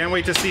 dude. Can't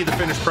wait to see the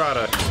finished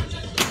product.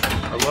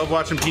 I love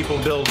watching people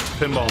build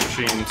pinball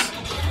machines.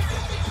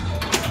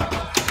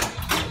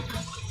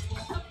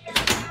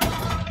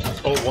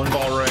 Oh, One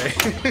Ball Ray.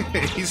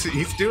 he's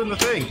doing the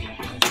thing.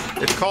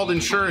 It's called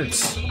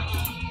insurance.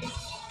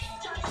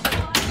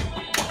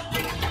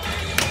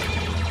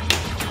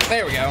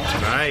 There we go.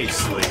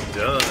 Nicely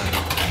done.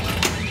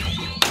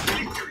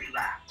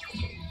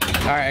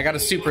 Alright, I got a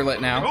super lit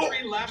now. Oh.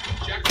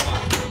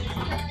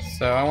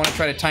 So I want to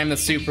try to time the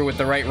super with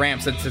the right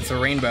ramp since it's a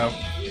rainbow.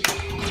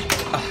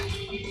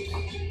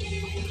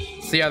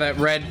 See how that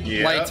red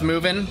light's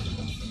moving?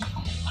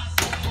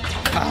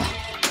 Oh.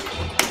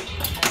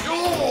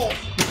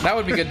 That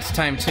would be good to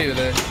time too.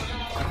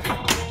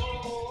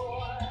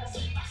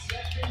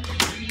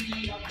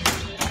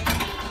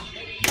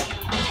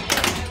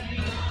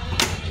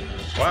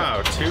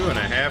 Wow,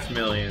 2.5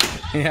 million.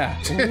 Yeah.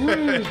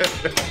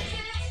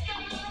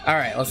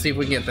 Alright, let's see if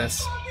we can get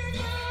this.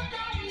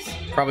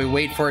 Probably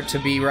wait for it to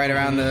be right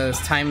around the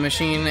time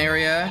machine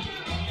area.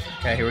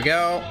 Okay, here we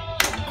go.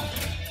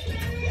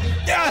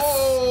 Yes!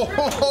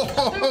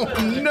 Oh,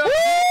 no!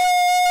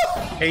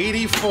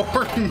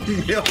 84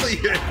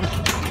 million.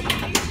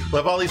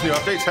 Love all these new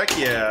updates. Heck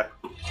yeah.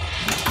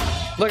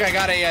 Look, I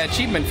got a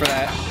achievement for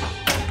that.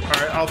 All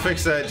right, I'll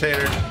fix that,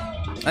 Tater.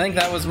 I think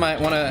that was my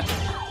one of.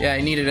 Yeah,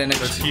 I needed an.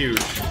 That's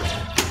huge.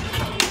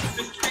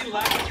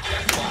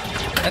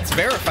 That's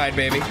verified,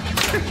 baby.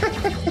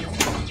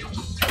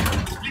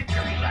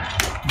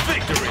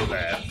 Victory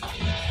lap.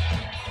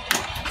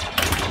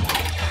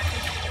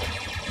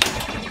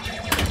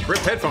 Rip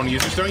headphone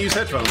users. Don't use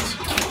headphones.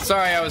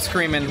 Sorry, I was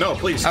screaming. No,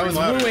 please. I was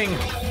louder. wooing.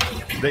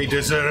 They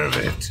deserve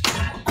it.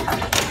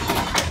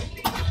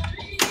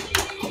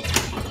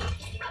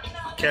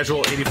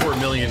 Casual 84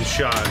 million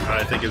shot,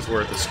 I think, is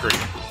worth a scream.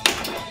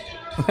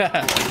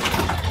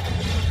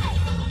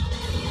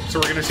 So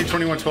we're gonna see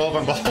 2112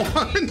 on ball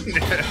one.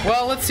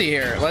 Well, let's see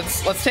here.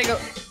 Let's take a.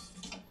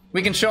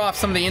 We can show off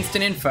some of the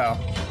instant info.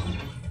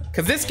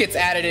 Because this gets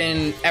added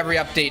in every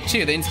update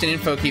too. The instant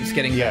info keeps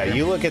getting Yeah, better.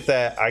 you look at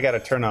that. I gotta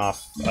turn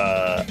off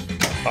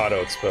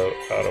autofocus.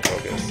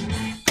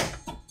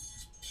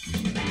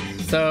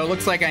 So it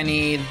looks like I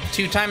need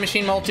 2 time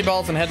machine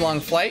multi-balls and headlong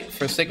flight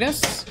for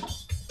Cygnus.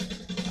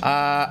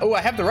 Oh,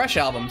 I have the Rush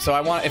album, so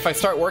I want. If I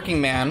start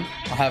Working Man,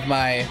 I'll have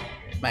my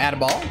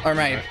Add-a-Ball or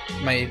my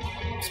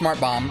Smart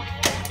Bomb.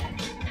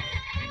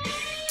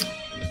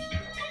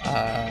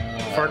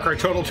 Far Cry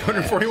total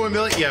 241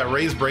 million. Yeah,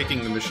 Ray's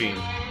breaking the machine.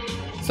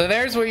 So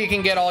there's where you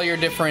can get all your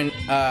different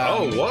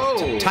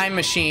time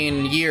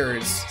machine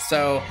years.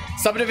 So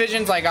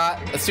subdivisions, I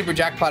got a super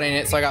jackpot in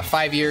it, so I got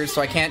 5 years,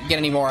 so I can't get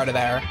any more out of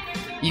there.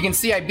 You can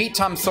see I beat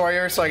Tom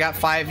Sawyer, so I got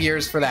 5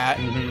 years for that.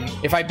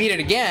 If I beat it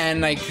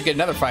again, I could get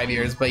another 5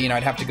 years, but you know,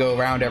 I'd have to go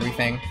around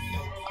everything.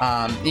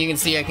 You can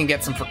see I can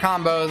get some for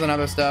combos and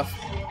other stuff.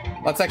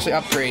 Let's actually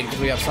upgrade because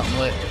we have something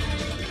lit.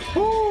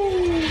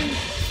 Woo!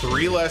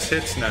 3 less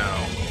hits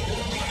now.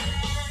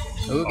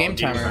 Ooh, game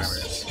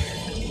timers.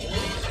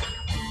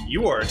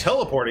 You are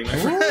teleporting, my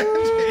friend.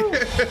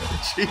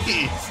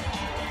 Jeez.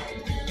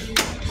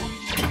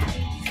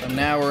 So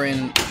now we're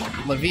in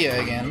Lavia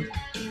again.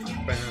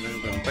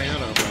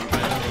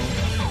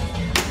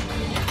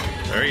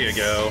 There you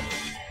go.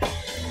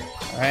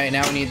 Alright,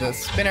 now we need the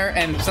spinner,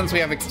 and since we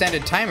have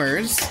extended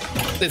timers,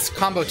 this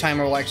combo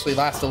timer will actually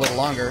last a little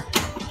longer.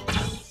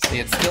 See,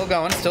 it's still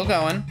going, still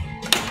going.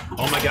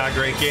 Oh my god,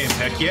 great game.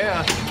 Heck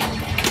yeah.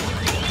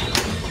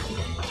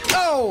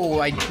 Oh,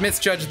 I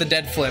misjudged the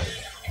dead flip.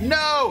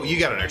 No! You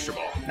got an extra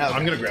ball. Okay.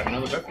 I'm gonna grab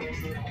another beverage.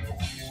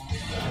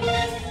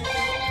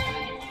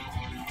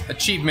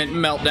 Achievement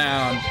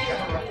meltdown.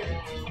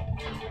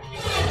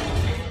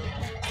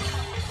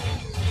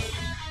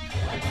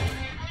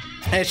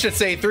 It should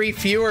say 3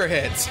 fewer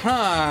hits.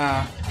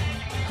 Huh.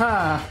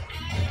 Huh.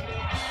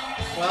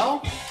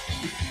 Well?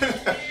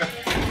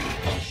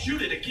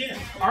 Shoot it again.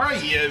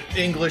 Alright, you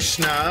English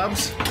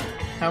snobs.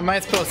 How am I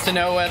supposed to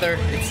know whether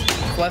it's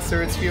less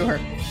or it's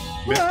fewer?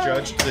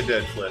 Misjudged the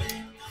dead flip.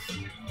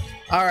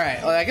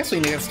 Alright, well, I guess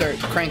we need to start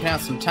cranking out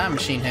some time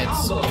machine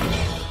hits.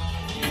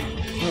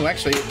 Ooh,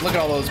 actually, look at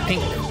all those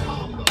pink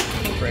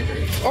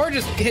breakers. Or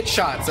just hit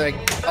shots. Like,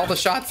 all the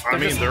shots. I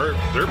mean, they're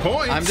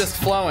points. I'm just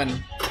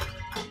flowing.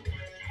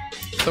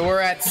 So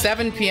we're at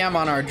 7 p.m.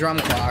 on our drum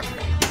clock.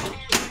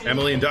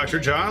 Emily and Dr.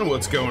 John,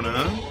 what's going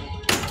on?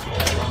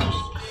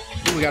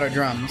 Ooh, we got our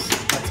drums.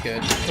 That's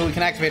good. So we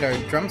can activate our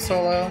drum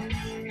solo.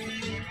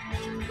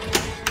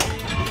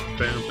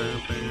 Bam,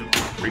 bam, bam.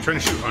 Are you trying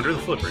to shoot under the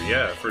flipper?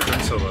 Yeah, for a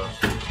drum solo.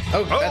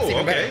 Oh, that's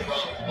even okay. better.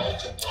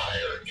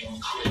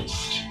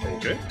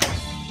 Okay.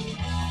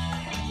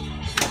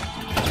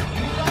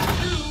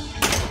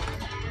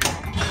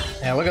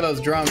 Yeah, look at those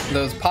drums.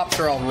 Those pops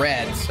are all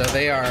red, so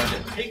they're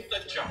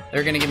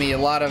gonna give me a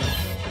lot of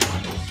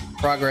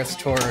progress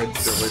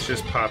towards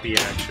Delicious poppy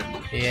action.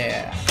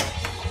 Yeah.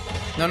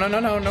 No.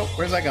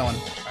 Where's that going?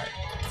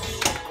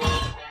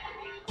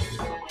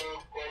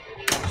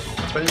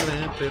 All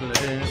right.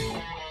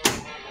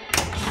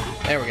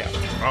 There we go.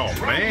 Oh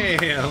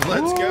man,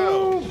 let's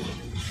go.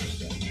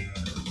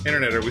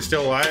 Internet, are we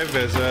still alive?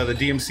 Has the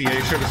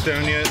DMCA shut us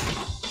down yet?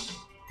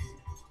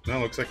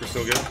 No, looks like we're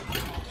still good.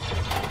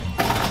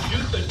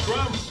 Shoot the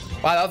drum.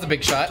 Wow, that was a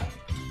big shot.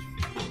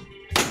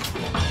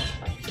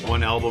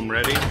 One album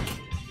ready.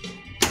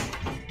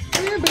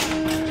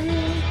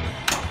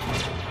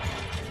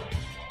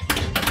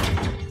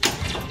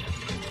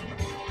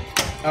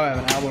 Oh, I have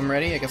an album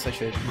ready? I guess I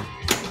should.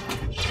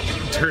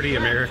 Dirty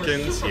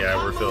Americans. Yeah,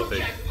 we're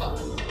filthy.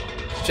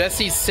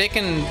 Jesse's sick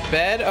in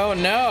bed? Oh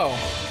no.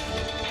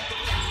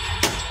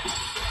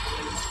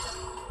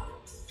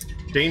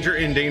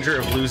 In danger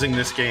of losing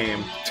this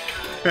game.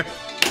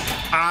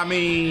 I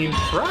mean,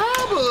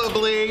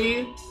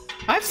 probably.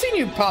 I've seen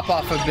you pop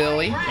off a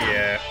Billy.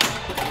 Yeah.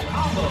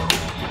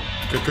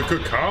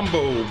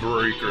 Combo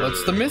breaker.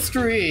 What's the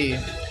mystery?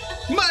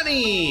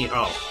 Money?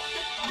 Oh.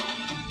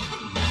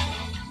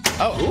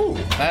 Oh,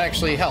 that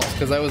actually helps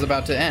because I was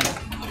about to end.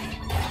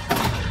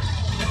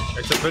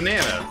 It's a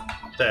banana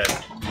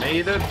that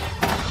made it.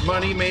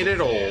 Money made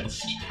it old.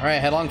 All right,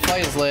 headlong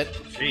flight is lit.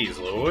 Jeez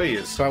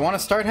Louise. So I want to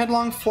start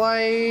headlong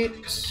flight.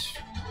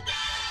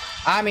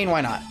 I mean,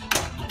 why not?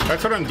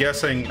 That's what I'm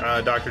guessing,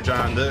 Dr.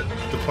 John. The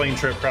plane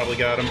trip probably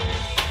got him.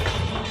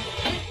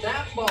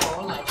 That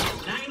ball like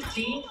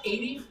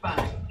 1985.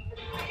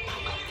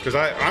 Because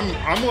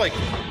I'm like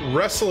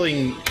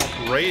wrestling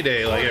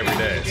RayDay like every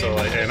day, so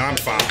like, and I'm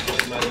fine.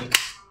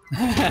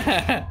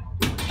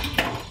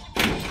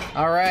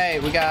 All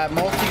right, we got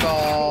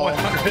multi-ball.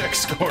 100x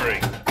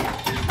scoring.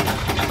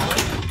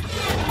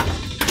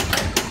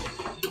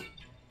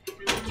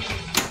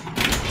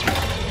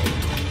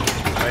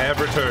 I have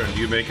returned.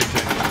 You may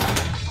continue.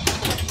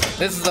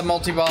 This is the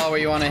multi-ball where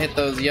you want to hit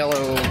those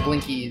yellow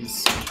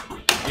blinkies.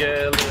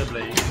 Yellow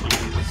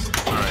blinkies.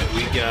 All right,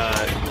 we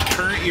got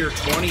current year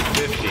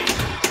 2050.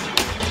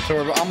 So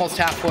we're almost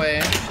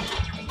halfway.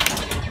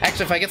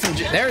 Actually, if I get some...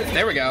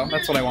 There we go.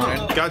 That's what I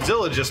wanted.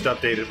 Godzilla just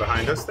updated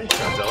behind us. Thanks,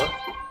 Godzilla.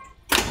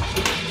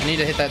 I need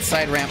to hit that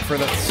side ramp for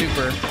the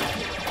super.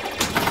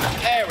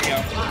 There we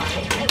go.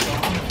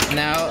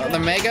 Now, the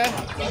Mega.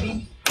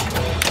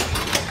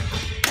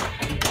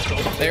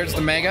 There's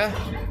the Mega.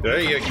 There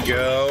you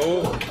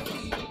go.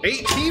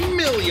 18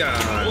 million.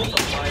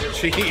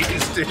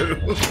 Jeez,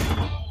 dude.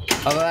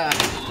 Oh, that.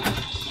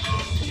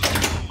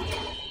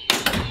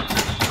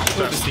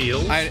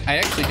 Bastille. I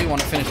actually do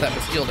want to finish that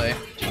Bastille Day.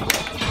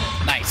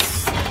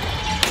 Nice.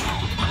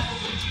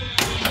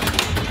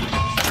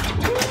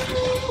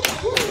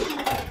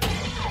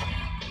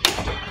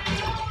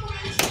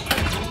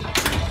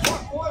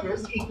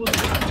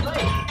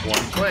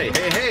 One play.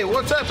 Hey,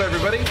 what's up,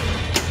 everybody?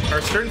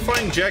 Our stern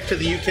flying Jack to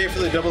the UK for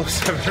the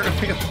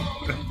 007.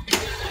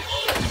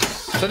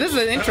 So this is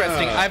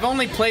interesting. I've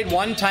only played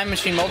one Time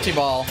Machine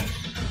multi-ball,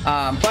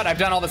 but I've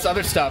done all this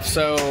other stuff,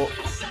 so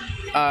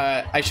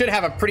I should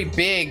have a pretty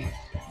big...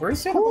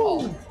 Where's the other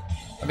ball?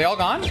 Are they all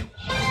gone?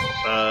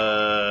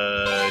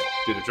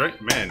 Did it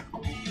drink? Man,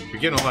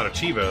 you're getting a lot of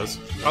Chivos.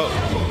 Oh.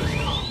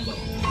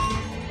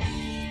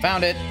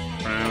 Found it.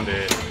 Found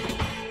it.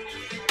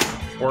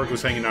 Org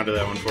was hanging on to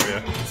that one for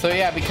you. So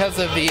yeah, because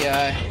of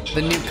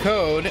the new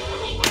code,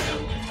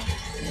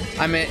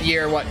 I'm at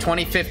year, what,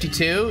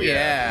 2052?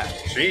 Yeah.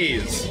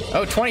 Jeez.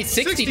 Oh,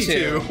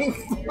 2062.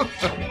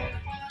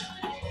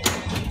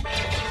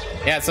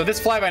 Yeah, so this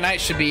fly-by-night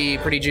should be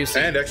pretty juicy.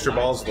 And extra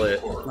balls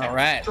lit. All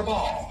right. Extra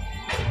ball.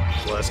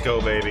 Let's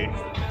go, baby.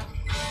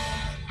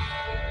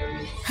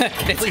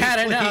 It's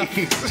had enough.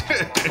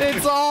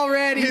 It's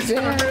already It's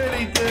dead.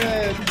 already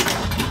dead.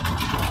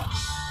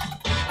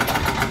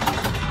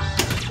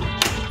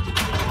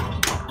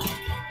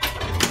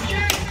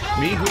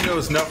 Me, who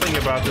knows nothing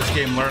about this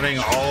game, learning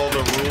all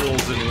the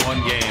rules in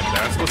one game.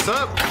 That's what's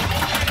up.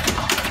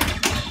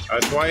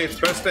 That's why it's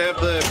best to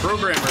have the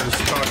programmers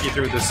talk you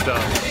through this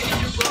stuff.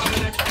 You brought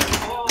an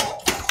extra ball.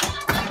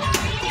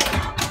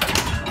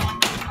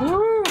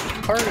 Woo!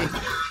 Party.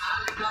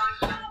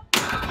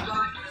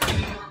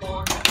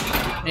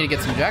 Need to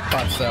get some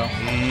jackpots though.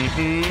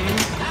 Mm-hmm.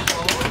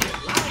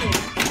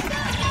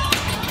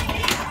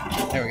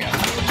 There we go.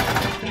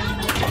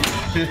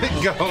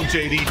 Go home,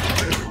 JD.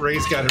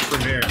 Ray's got it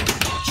from here.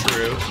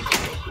 True.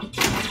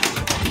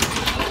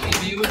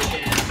 Give you a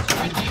chance to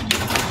redeem.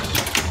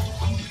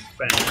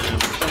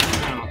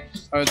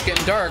 Oh, it's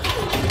getting dark.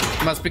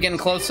 Must be getting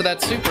close to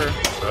that super.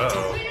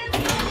 Uh-oh.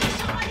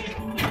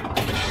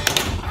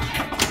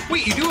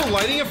 Wait, you do a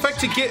lighting effect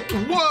to get...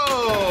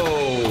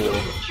 Whoa!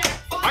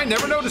 I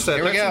never noticed that.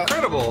 Here we That's go.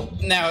 incredible.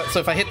 Now, so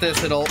if I hit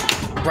this, it'll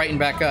brighten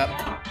back up.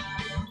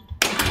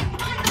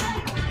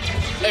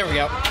 There we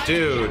go.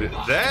 Dude,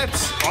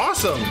 that's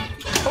awesome.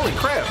 Holy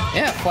crap.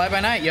 Yeah, fly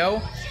by night,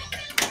 yo.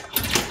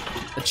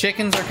 The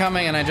chickens are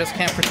coming and I just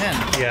can't pretend.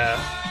 Yeah.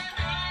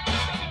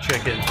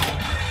 Chicken.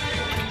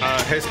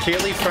 Has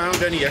Kaylee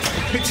found any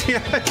exploits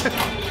yet?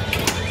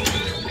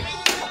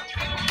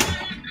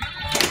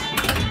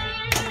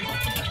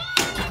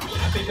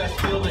 Happy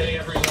Bastille Day,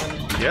 everyone.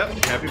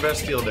 Yep, happy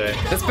Bastille Day.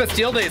 This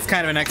Bastille Day is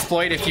kind of an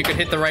exploit if you could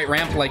hit the right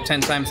ramp like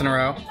 10 times in a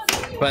row.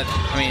 But,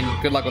 I mean,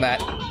 good luck with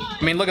that. I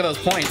mean, look at those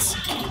points.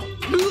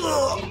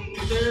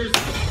 There's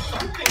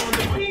something on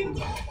the green.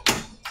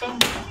 Some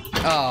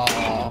Oh.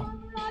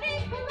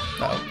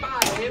 Oh.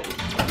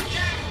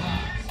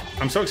 5.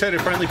 I'm so excited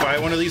to finally buy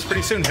one of these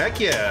pretty soon. Heck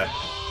yeah.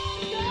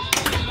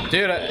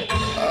 Dude,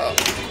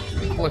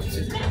 look.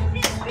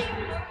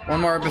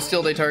 One more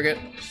Bastille Day target.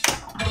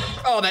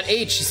 Oh, that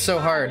H is so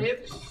hard.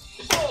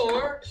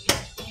 4,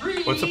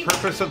 3. What's the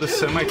purpose of the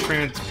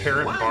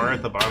semi-transparent bar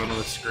at the bottom of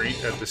the screen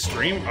at the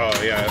stream?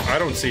 Oh yeah, I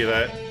don't see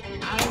that.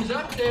 Time's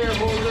up there,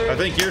 Boulder. I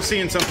think you're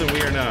seeing something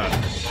we are not.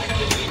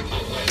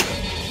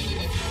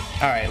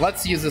 All right,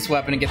 let's use this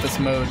weapon and get this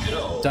mode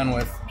done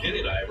with, Kenny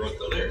and I wrote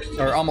the lyrics.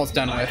 or almost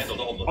done with.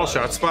 All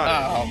shot spotted.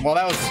 Oh, well,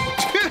 that was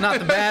not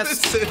the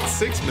best. It's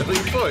 6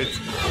 million points.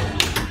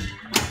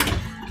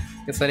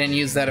 Guess I didn't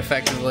use that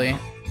effectively.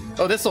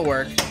 Oh, this will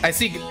work. I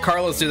see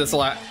Carlos do this a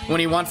lot. When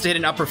he wants to hit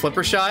an upper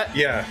flipper shot,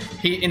 Yeah.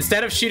 he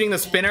instead of shooting the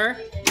spinner,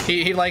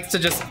 he likes to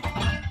just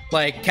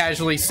like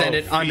casually send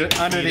it under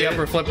feed the it.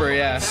 upper flipper,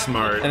 yeah.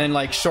 Smart. And then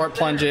like short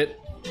plunge it.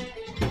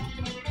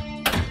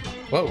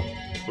 Whoa.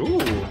 Ooh,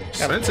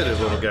 sensitive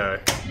little guy.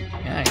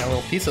 Yeah, I got a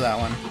little piece of that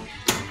one.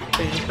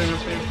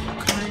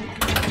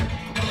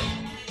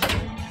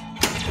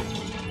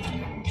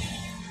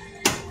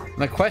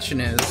 The question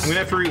is, I'm gonna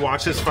have to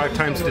rewatch this 5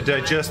 times to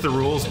digest the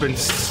rules. Been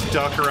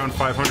stuck around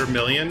 500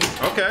 million.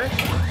 Okay.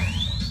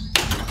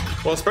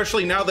 Well,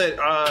 especially now that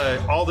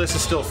all this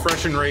is still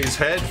fresh in Ray's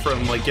head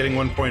from like getting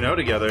 1.0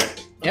 together.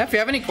 yeah, if you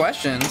have any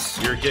questions,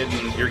 You're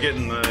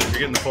getting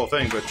the full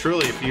thing. But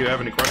truly, if you have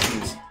any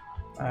questions,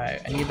 I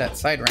need that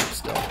side ramp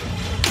still.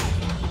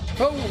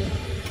 Oh.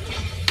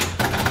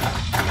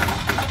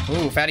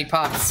 Ooh, fatty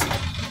pops.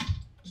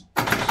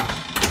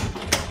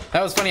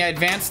 That was funny. I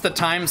advanced the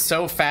time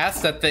so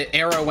fast that the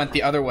arrow went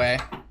the other way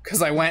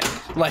because I went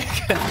like,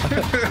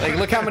 like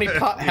look how many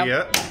pops.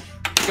 yeah.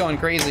 Going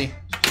crazy.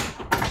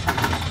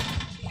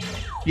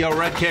 Yo,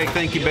 Red Cake,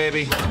 thank you,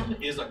 baby.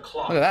 Is a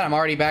clock. Look at that. I'm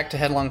already back to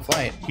headlong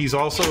flight. He's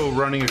also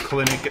running a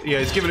clinic. Yeah,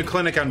 he's giving a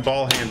clinic on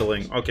ball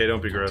handling. Okay,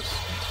 don't be gross.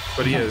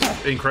 But he is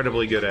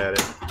incredibly good at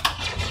it.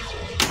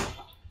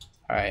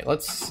 All right,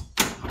 let's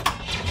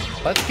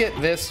get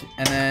this,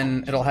 and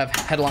then it'll have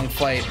headlong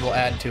flight. We'll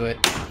add to it.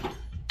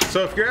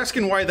 So if you're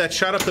asking why that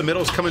shot up the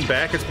middle is coming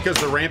back, it's because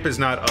the ramp is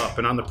not up.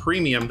 And on the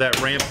premium, that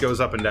ramp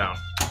goes up and down.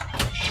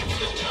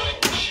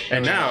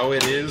 And now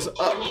it is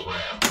up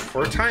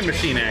for time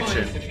machine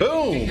action.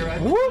 Boom!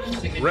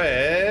 Whoop.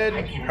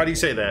 Red. How do you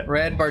say that?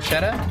 Red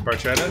barchetta.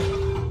 Barchetta?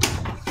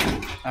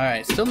 All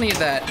right, still need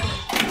that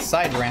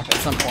side ramp at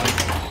some point.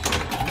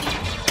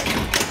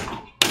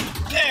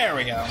 There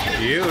we go.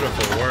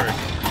 Beautiful work.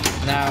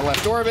 Now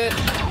left orbit.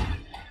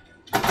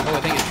 Oh,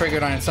 I think it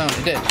triggered on its own.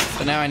 It did.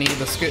 So now I need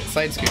the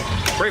side scoop.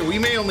 Ray, we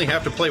may only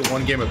have to play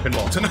one game of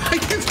pinball tonight.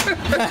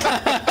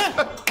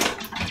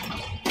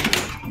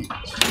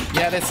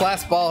 Yeah, this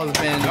last ball has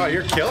been Oh,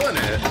 you're killing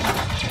it.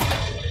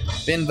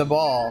 been the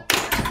ball.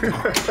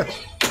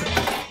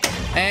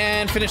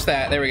 And finish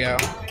that. There we go.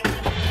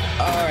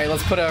 All right,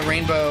 let's put a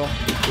rainbow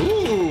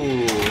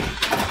Ooh.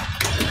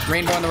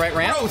 on the right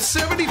ramp. Oh,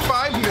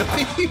 75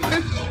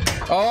 million.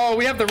 Oh,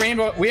 we have the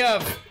rainbow.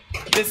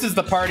 This is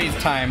the party's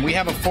time. We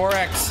have a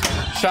 4x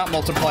shot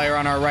multiplier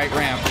on our right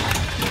ramp.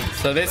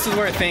 So this is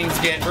where things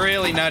get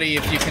really nutty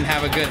if you can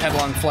have a good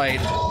headlong flight.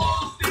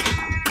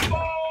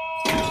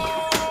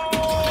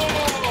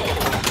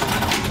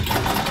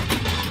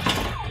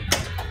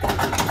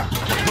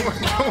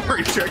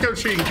 Check out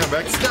cheating. Come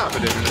back. Stop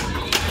it, internet.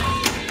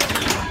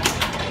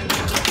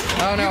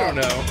 Oh no! You don't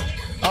know.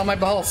 Oh my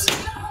balls!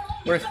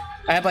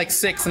 I had like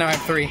 6, now I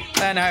have 3.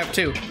 And now I have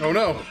 2. Oh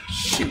no!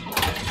 Shoot!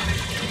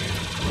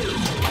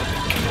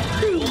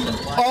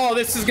 Oh,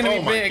 this is gonna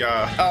be my big.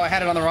 God. Oh, I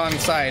had it on the wrong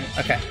side.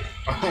 Okay.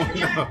 Oh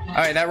no! All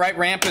right, that right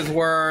ramp is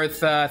worth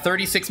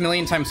 36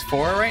 million times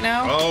 4 right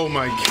now. Oh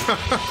my God!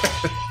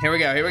 Here we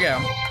go. Here we go.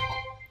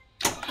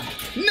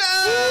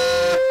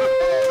 No!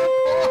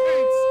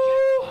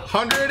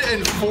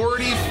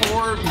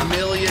 144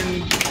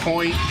 million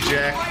point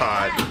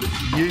jackpot.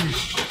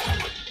 Yeesh.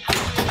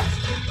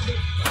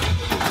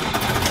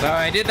 So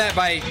I did that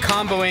by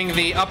comboing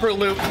the upper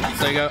loop.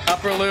 So you go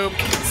upper loop,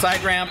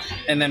 side ramp,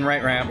 and then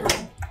right ramp.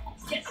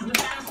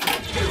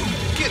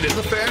 Get in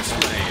the fast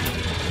lane.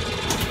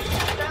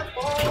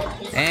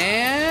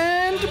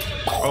 And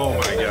Oh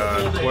my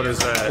God! What is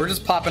that? we're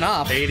just popping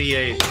off.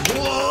 88.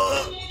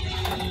 Whoa!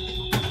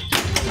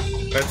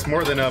 That's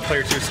more than a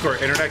player 2 score.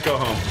 Internet, go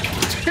home.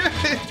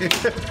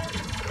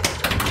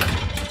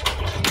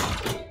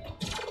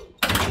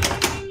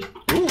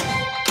 Ooh.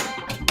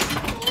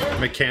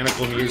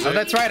 Mechanical music. Oh,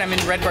 that's right. I'm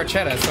in Red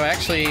Barchetta, so I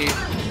actually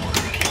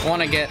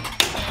want to get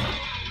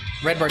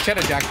Red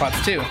Barchetta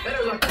jackpots too.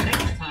 Better luck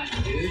next time,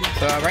 dude.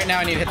 So right now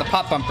I need to hit the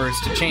pop bumpers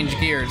to change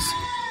gears.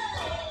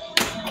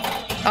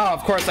 Oh,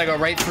 of course I go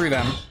right through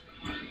them.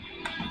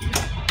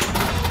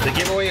 The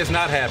giveaway has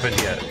not happened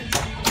yet.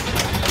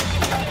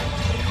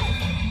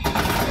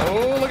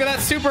 Oh, look at that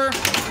super!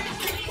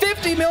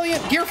 50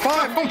 million! Gear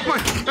 5! Oh my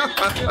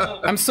God!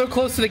 I'm so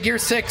close to the Gear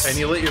 6. And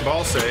you let your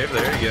ball save.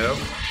 There you go.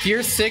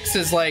 Gear 6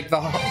 is like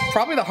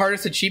probably the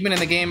hardest achievement in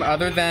the game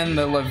other than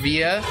the La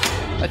Via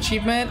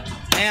achievement.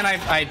 And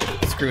I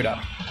screwed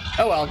up.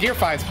 Oh well, Gear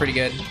 5 is pretty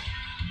good.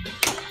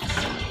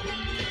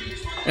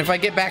 And if I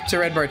get back to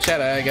Red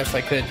Barchetta, I guess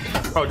I could.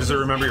 Oh, does it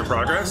remember your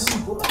progress?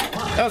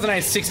 That was a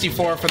nice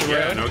 64 for the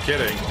Yeah, road. no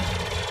kidding.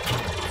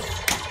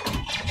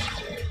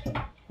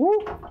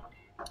 Woo.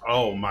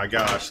 Oh my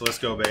gosh, let's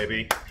go,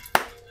 baby.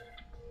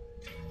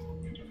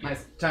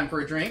 Nice. Time for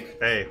a drink.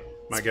 Hey,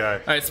 my guy.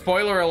 All right,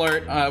 spoiler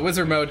alert,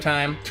 wizard mode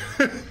time.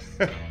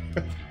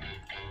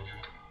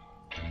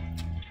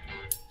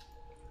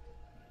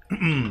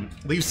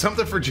 Leave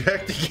something for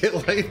Jack to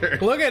get later.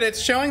 Look at it,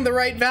 it's showing the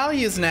right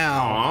values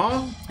now.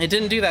 Aw. It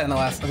didn't do that in the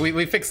last.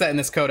 We fixed that in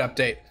this code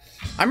update.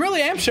 I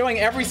really am showing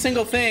every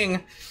single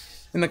thing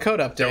in the code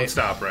update. Don't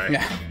stop, Ray.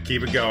 Yeah.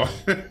 Keep it going.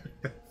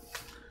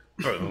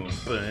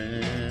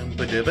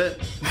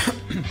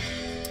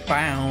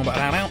 Wow,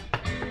 ba-da-da.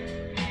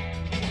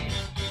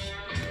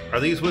 Are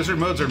these wizard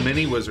modes or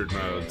mini wizard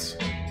modes?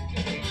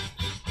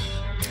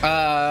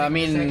 I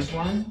mean, Next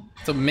one.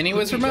 it's a mini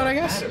wizard mode, I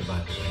guess. Matter, by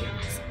the way.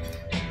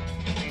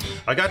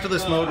 I got to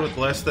this mode with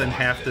less than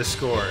half the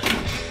score.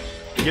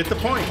 Get the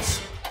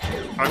points.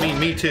 I mean,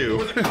 me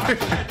too.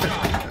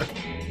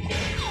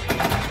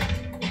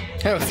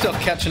 I was still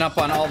catching up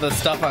on all the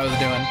stuff I was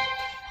doing.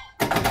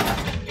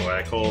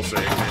 Black hole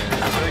segment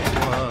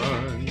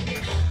 1.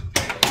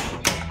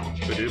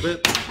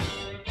 Ba-doobit.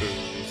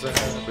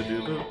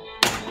 Ba-doobit.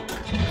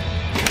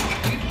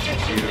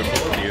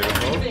 Beautiful,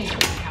 beautiful.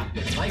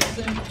 Captain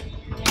Lyson.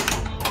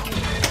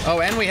 Oh,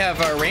 and we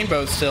have our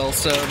rainbow still,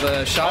 so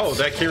the shots. Oh,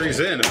 that carries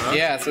in, huh?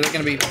 Yeah, so they're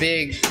gonna be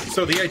big.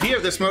 So the idea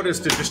of this mode is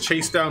to just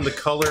chase down the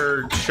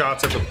colored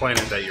shots of the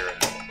planet that you're in.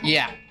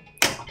 Yeah.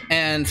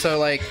 And so,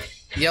 like,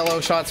 yellow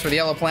shots for the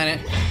yellow planet,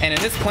 and in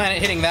this planet,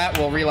 hitting that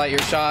will relight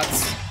your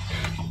shots.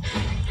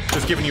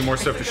 Just giving you more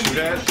stuff to shoot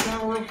at.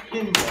 Shower of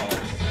pinball.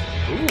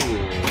 Ooh.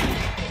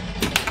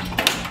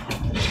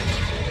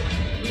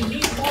 We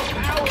need more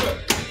power.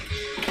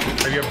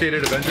 Have you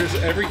updated Avengers?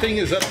 Everything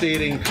is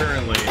updating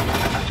currently.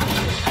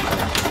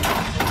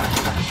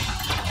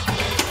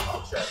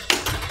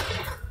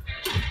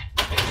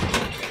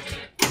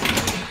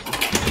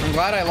 I'm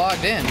glad I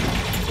logged in.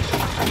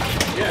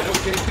 Yeah,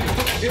 okay.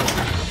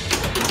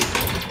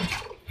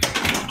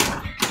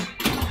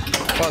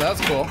 Oh, that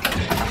was cool.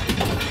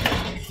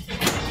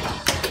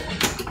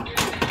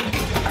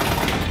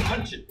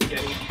 Punch it,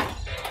 Kenny.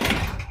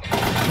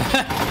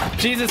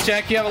 Jesus,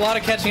 Jack, you have a lot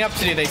of catching up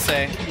to do, they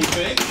say. You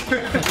think?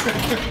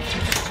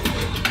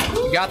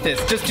 You got this.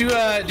 Just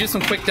do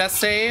some quick death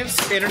saves.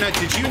 Internet,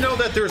 did you know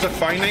that there's a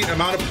finite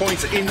amount of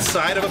points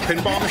inside of a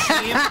pinball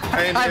machine?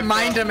 And I if,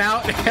 mined them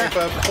out. If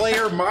a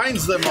player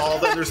mines them all,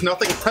 then there's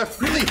nothing left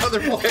for the other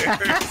players.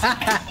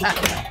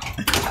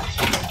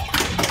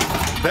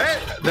 That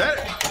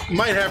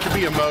might have to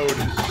be a mode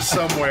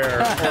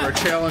somewhere, or a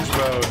challenge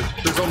mode.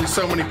 There's only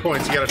so many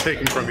points, you gotta take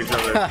them from each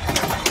other.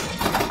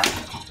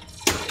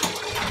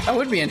 That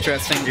would be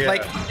interesting. Yeah.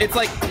 Like, it's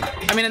like,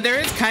 I mean, there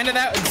is kind of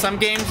that in some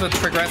games with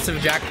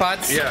progressive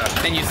jackpots. Yeah.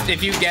 And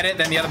if you get it,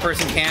 then the other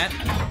person can't.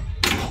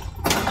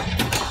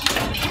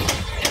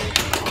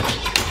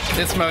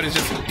 This mode is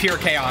just pure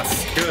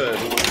chaos. Good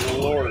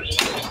lord.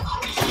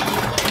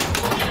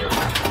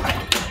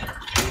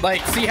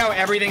 Like, see how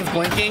everything's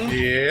blinking?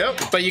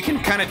 Yep. But you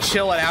can kind of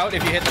chill it out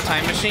if you hit the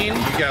time machine.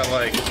 You got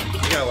like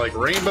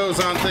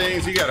rainbows on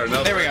things. You got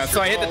another. There we go. extra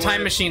So I hit the ball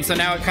time in. machine, so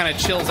now it kind of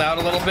chills out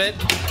a little bit.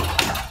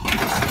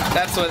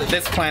 That's what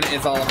this planet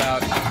is all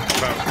about.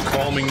 About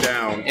calming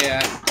down.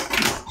 Yeah.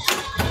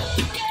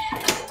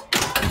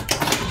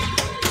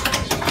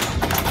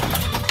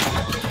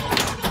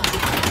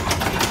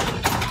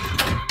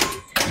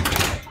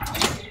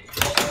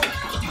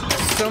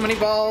 So many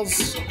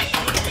balls.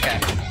 Okay.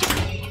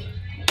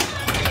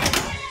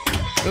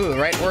 Ooh,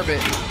 right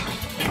orbit.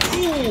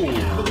 Ooh,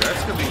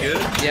 that's gonna be good.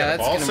 Yeah, that's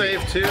ball gonna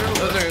save too.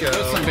 Those are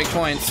some big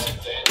points.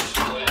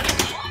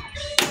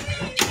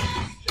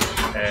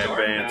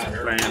 Advanced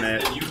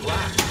planet.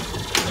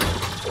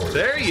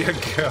 There you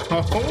go.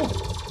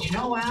 You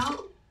know,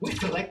 Al, we're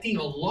collecting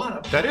a lot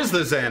of. That is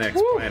the Xanax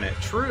planet.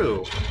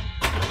 True.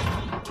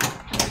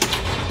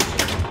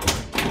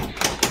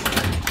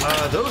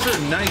 Those are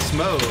nice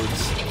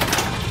modes.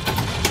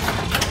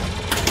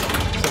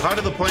 So how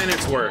do the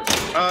planets work?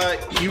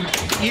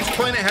 Each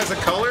planet has a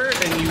color,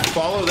 and you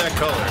follow that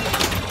color.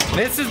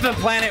 This is the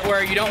planet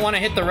where you don't want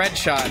to hit the red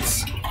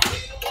shots.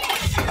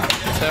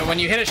 So when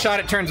you hit a shot,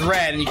 it turns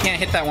red, and you can't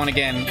hit that one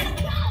again.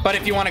 But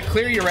if you want to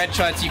clear your red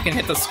shots, you can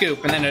hit the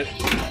scoop, and then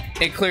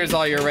it clears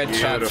all your red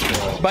shots.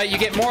 But you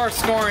get more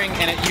scoring,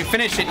 and you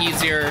finish it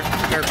easier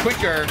or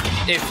quicker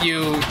if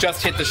you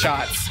just hit the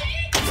shots.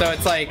 So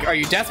it's like, are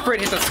you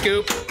desperate, hit the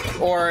scoop,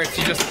 or if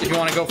you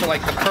want to go for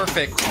like the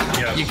perfect,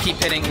 you keep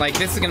hitting. Like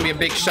this is gonna be a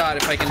big shot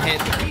if I can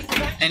hit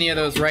any of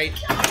those right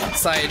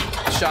side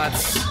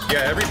shots.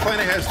 Yeah, every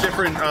planet has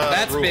different.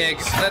 That's rules. big.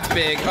 That's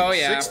big. Oh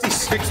yeah.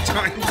 66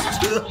 times.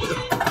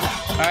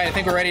 All right, I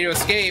think we're ready to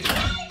escape.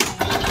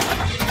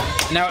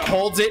 Now it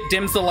holds it,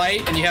 dims the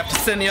light, and you have to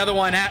send the other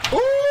one at. Ooh,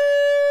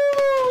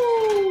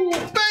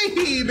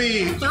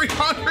 baby,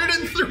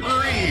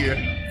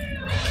 303.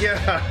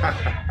 Yeah.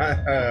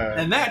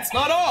 And that's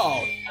not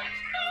all.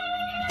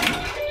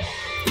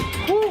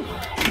 Woo.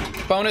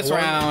 Bonus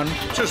round.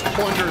 Just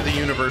plunder the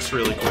universe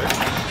really quick.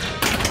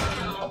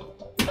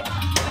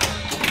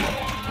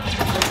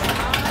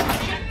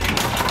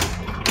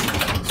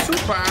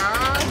 Super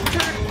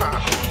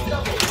jackpot.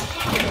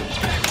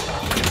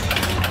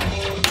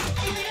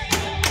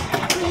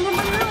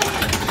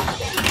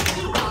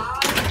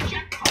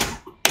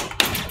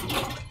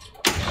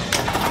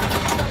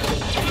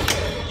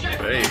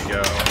 There you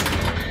go.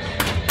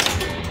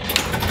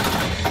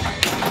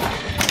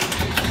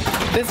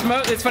 This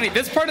mode, it's funny,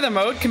 this part of the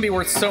mode can be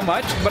worth so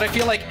much, but I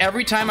feel like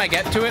every time I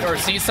get to it or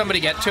see somebody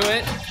get to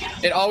it,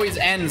 it always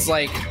ends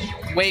like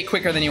way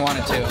quicker than you want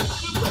it to.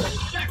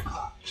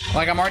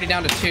 Like I'm already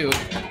down to 2.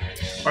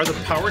 Are the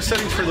power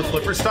settings for the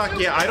flipper stock?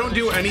 Yeah, I don't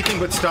do anything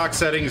but stock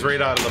settings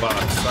right out of the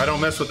box. I don't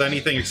mess with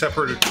anything except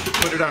for to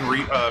put it on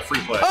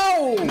free play.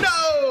 Oh!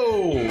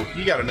 No!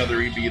 You got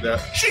another EB there.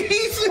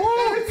 Jesus!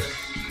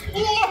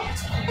 What?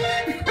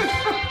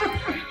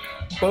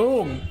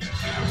 Boom.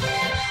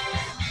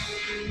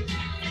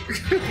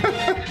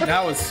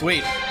 That was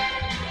sweet.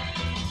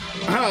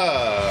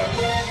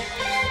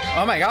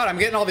 Oh my god, I'm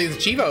getting all these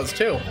Chivos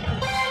too.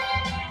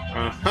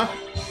 Uh-huh.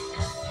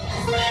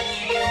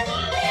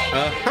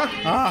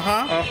 Uh-huh.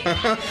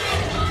 Uh-huh.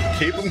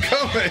 Keep them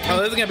coming. Oh,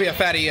 this is gonna be a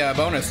fatty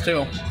bonus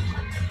too.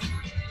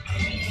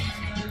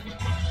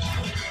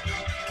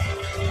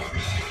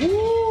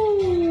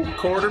 Woo!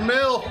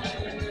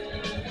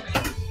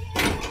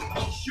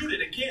 $250,000. Shoot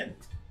it again.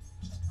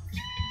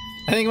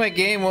 I think my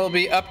game will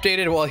be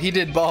updated while he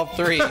did ball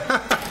 3.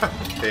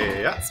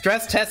 Yeah.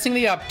 Stress testing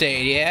the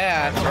update,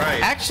 yeah. That's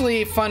right.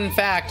 Actually, fun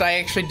fact, I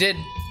actually did,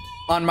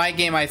 on my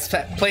game, I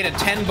played a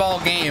 10-ball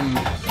game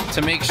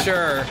to make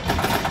sure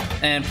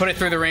and put it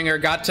through the ringer,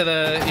 got to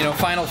the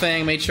final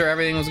thing, made sure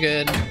everything was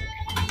good.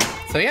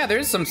 So yeah,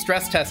 there's some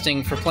stress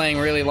testing for playing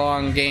really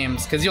long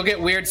games, because you'll get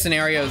weird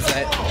scenarios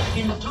that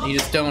you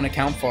just don't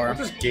account for. I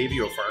just gave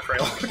you a Far Cry.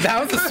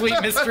 That was a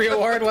sweet mystery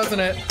award,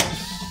 wasn't it?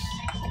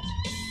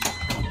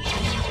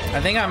 I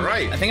think I'm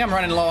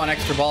running low on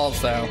extra balls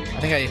though. I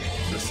think I.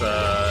 This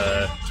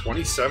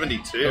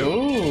 2072.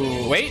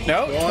 Ooh, wait,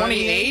 no,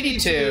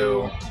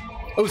 2082.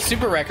 Oh,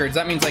 super records.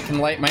 That means I can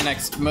light my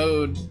next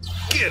mode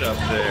Get up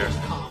there.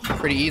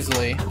 pretty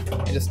easily.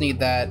 I just need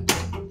that.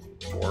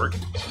 Work.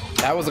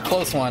 That was a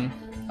close one.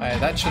 All right,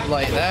 that should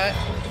light that.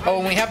 Oh,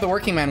 and we have the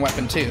working man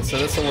weapon too, so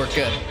this will work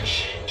good.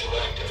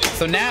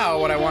 So now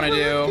what I want to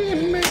do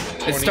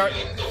is start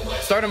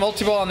a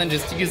multi-ball and then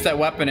just use that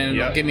weapon and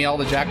it'll give me all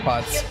the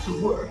jackpots.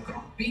 To work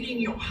on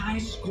beating your high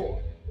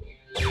score.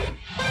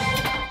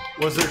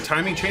 Was there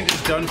timing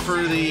changes done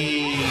for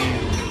the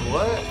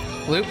what?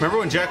 Loop? Remember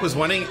when Jack was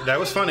winning? That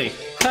was funny.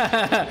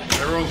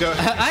 Everyone go.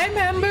 I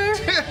remember.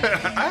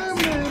 I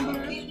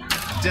remember.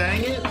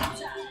 Dang it.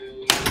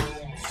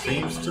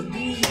 Seems to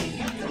be.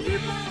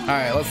 All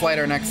right, let's light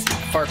our next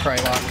Far Cry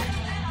lock.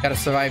 Gotta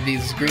survive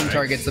these green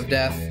targets of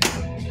death.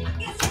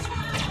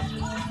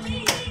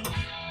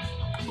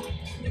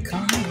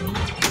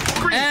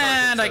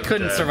 And I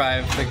couldn't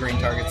survive the green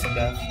targets of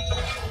death.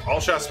 All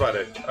shots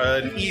spotted.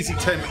 An easy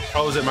 10.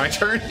 Oh, is it my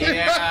turn?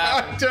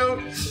 Yeah.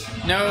 Don't.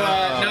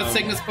 No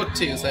Cygnus Book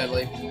 2,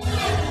 sadly.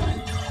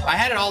 I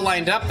had it all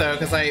lined up though,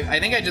 because I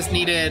think I just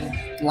needed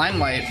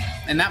Limelight.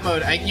 In that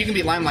mode, you can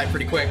beat Limelight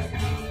pretty quick.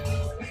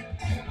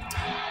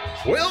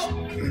 Well,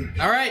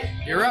 All right,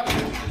 you're up.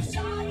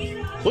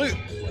 look,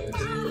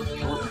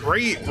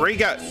 Ray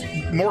got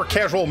more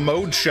casual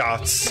mode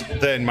shots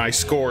than my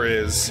score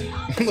is.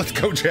 Let's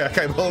go, Jack.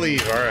 I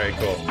believe. All right,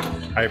 cool.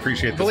 I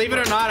appreciate this. Believe it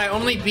or not, I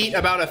only beat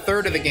about a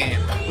third of the game.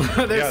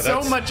 There's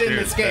so much in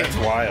this game. That's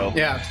wild.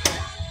 Yeah.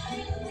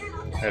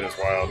 That is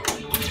wild.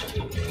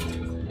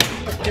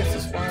 This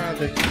is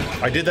wild.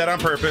 I did that on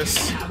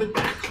purpose.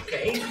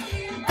 Okay.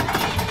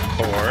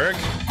 Borg.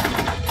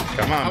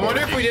 Come on, I wonder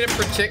Borg. if we did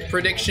a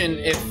prediction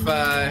if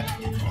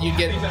you'd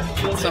get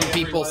some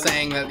people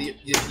saying that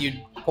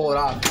you'd pull it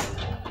off.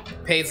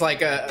 Pays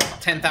like a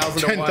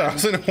 10,000 to 1.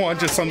 10,000 to 1,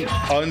 just some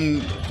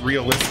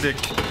unrealistic.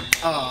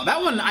 Oh,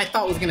 that one I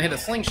thought was gonna hit a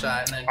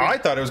slingshot. And I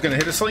thought it was going to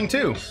hit a sling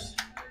too.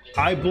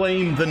 I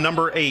blame the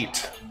number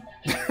 8.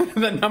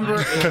 the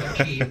number.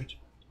 Achieved.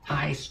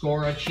 High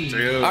score achieved.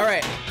 Dude. All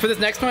right, for this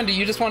next one, do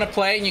you just want to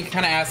play and you can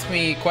kind of ask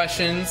me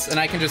questions and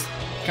I can just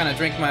kind of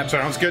drink my.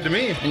 Sounds good to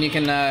me. And you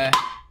can.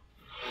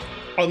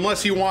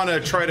 Unless you want to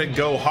try to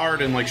go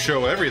hard and like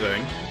show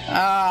everything.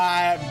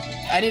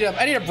 I need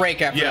a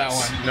break after that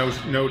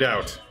one. No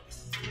doubt.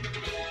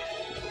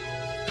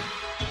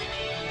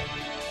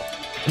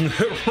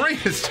 Ray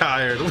is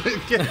tired.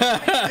 Give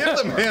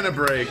the man a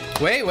break.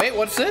 Wait,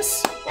 what's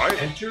this? Why?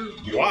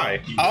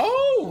 Why?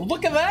 Oh,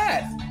 look at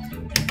that.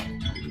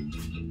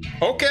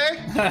 Okay.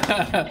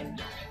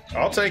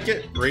 I'll take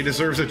it. Ray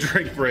deserves a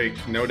drink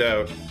break, no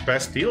doubt.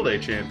 Bastille Day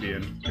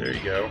champion. There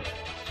you go.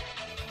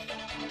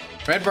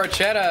 Red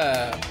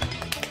Barchetta.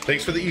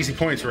 Thanks for the easy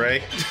points,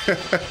 Ray.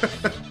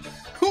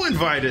 Who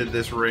invited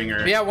this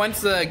ringer? Yeah,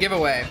 when's the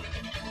giveaway?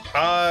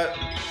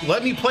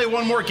 Let me play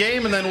one more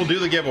game and then we'll do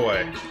the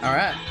giveaway. All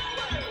right.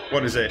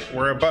 What is it?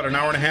 We're about an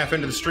hour and a half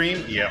into the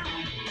stream? Yep.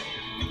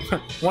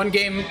 One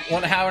game,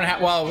 1 hour and a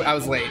half. Well, I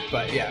was late,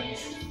 but yeah.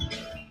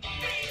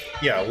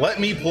 Yeah, let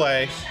me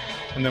play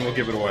and then we'll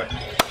give it away.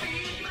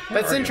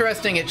 That's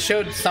interesting. It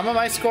showed some of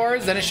my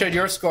scores, then it showed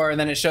your score, and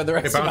then it showed the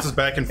rest It bounces of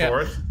back and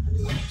forth.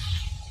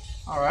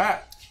 All right.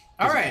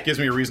 All right. Gives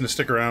me a reason to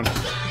stick around.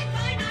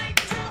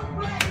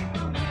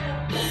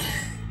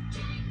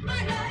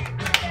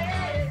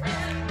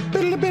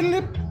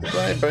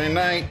 Right by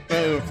night,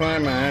 oh,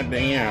 find my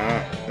day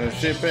out. The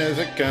ship is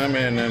a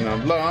coming and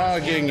I'm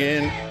logging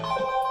in.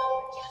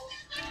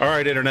 All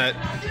right, internet.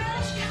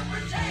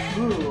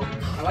 Ooh,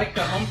 I like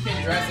the home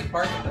screen Jurassic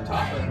Park at the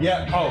top of it.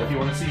 Yeah. Oh, if you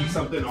want to see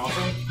something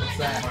awesome, What's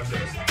that? watch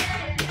this.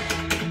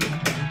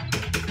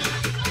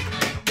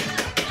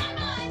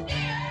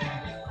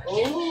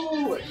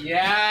 Oh,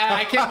 yeah.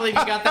 I can't believe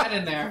you got that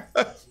in there.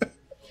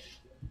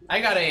 I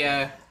got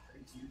I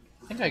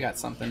think I got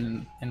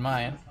something in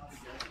mine.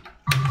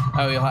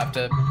 Oh, you'll have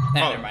to.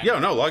 Never mind. Yo,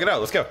 no, log it out.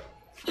 Let's go.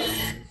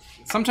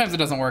 Sometimes it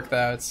doesn't work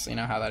though. It's you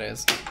know how that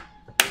is.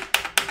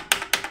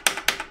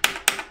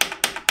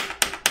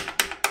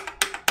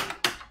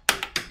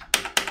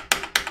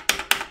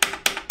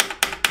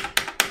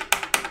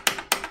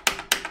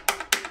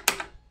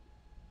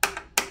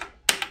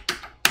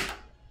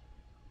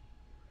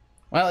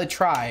 Well, it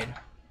tried.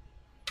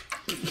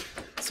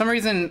 For some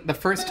reason, the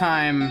first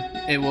time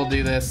it will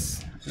do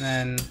this, and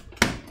then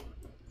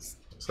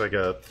It's like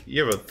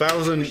you have a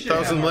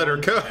thousand letter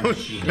code.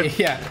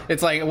 yeah,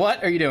 it's like,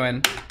 what are you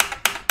doing?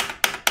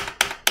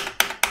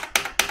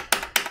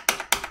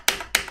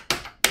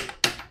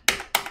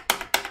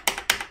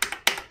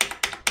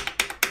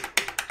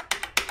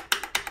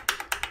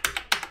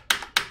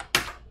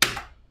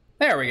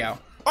 There we go.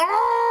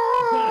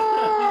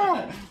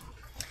 Oh!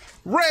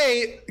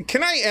 Ray,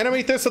 can I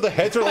animate this so the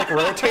heads are like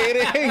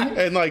rotating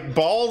and like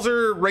balls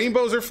or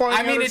rainbows are flying?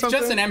 I mean, out or it's something?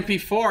 just an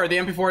MP4. The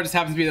MP4 just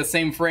happens to be the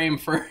same frame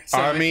for. So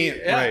I if mean,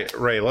 you- yeah.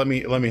 Ray, let me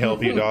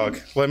help you, dog.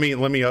 let me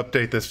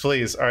update this,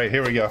 please. All right,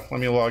 here we go. Let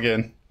me log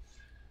in.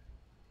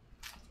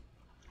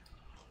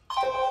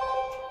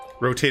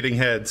 Rotating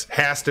heads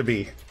has to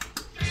be.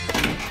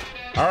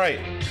 All right.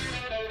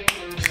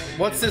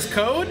 What's this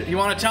code? You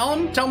want to tell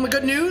them? Tell them the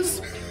good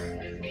news.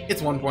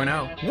 It's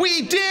 1.0.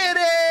 We did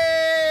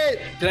it!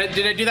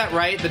 Did I do that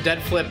right? The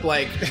dead flip,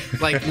 like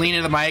lean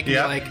into the mic and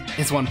Yeah. be like,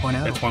 it's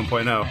 1.0. It's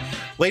 1.0.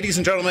 Ladies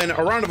and gentlemen,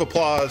 a round of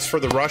applause for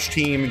the Rush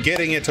team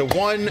getting it to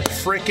 1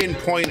 frickin'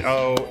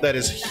 .0. That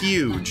is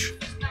huge.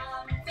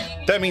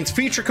 That means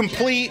feature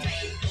complete.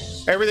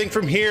 Everything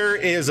from here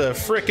is a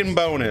frickin'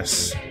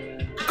 bonus.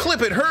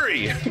 Clip it,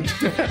 hurry!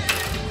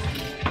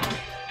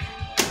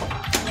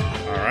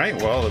 All right,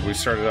 well, we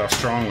started off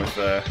strong with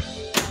a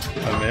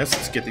miss.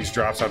 Let's get these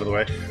drops out of the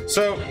way.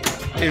 So,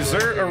 is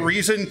there a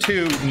reason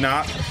to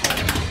not...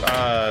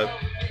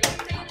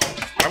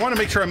 I want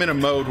to make sure I'm in a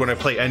mode when I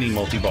play any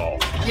multi-ball.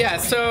 Yeah,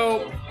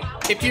 so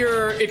if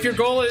your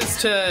goal is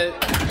to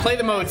play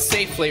the mode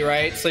safely,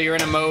 right? So you're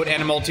in a mode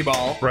and a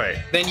multi-ball. Right.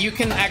 Then you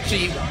can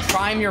actually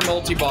prime your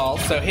multi-ball,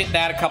 so hit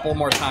that a couple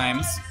more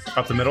times.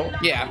 Up the middle?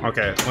 Yeah.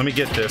 Okay, let me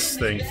get this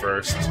thing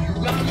first.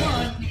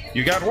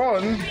 You got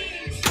one.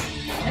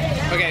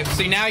 Okay,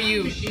 so now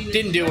you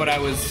didn't do what I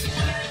was...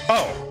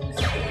 Oh.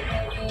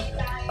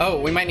 Oh,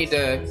 we might need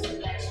to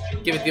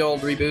give it the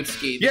old reboot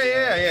ski.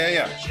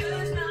 Yeah.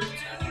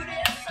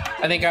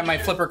 I think my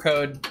flipper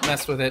code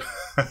messed with it.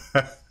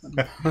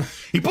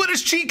 He put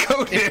his cheat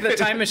code in. The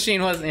time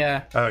machine wasn't,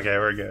 yeah. Okay,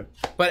 we're good.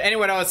 But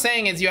anyway, what I was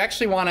saying is you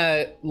actually want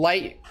to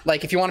like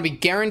if you want to be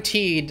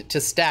guaranteed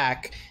to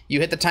stack, you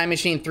hit the time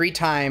machine 3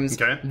 times,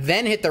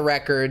 then hit the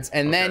records,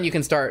 and then you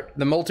can start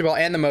the multi-ball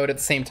and the mode at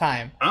the same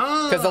time.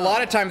 Because a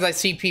lot of times I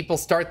see people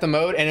start the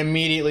mode and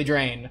immediately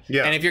drain.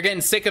 Yeah. And if you're getting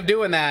sick of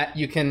doing that,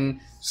 you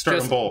can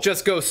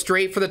just go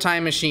straight for the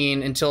time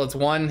machine until it's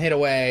 1 hit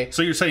away.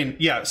 So you're saying,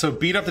 yeah, so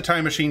beat up the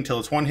time machine till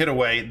it's 1 hit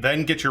away,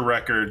 then get your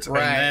records, and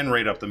then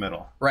right up the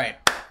middle. Right.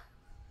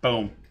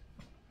 Boom.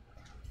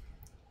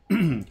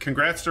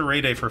 Congrats to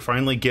RayDay for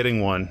finally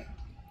getting one.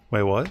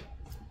 Wait, what?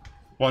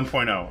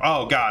 1.0.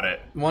 Oh, got it.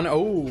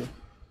 1.0.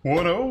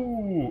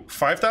 1.0.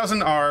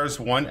 5,000 R's,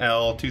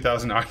 1L,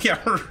 2,000 R. Yeah,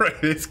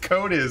 right. Its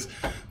code is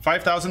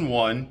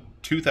 5001,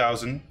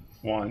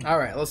 2001. All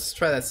right, let's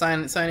try that.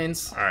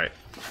 Sign-ins. All right.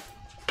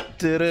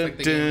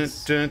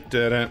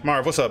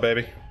 Marv, what's up,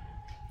 baby?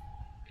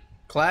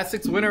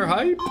 Classics winner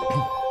hype.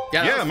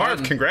 Yeah, Marv,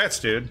 fun. Congrats,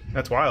 dude.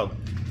 That's wild.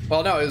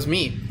 Well, no, it was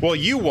me. Well,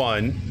 you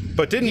won,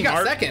 but didn't he got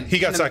Marv? Second. He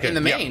got second in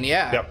the main.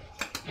 Yeah.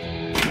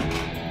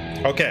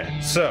 Yep. Okay,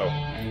 so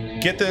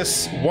get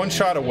this 1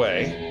 shot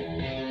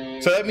away.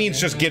 So that means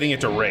just getting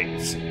it to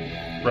raise,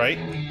 right?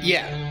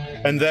 Yeah.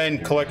 And then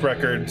collect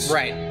records.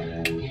 Right.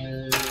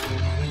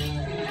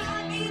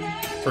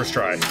 First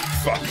try.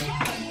 Fuck.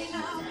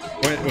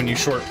 When you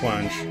short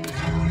plunge.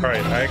 All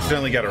right, I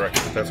accidentally got a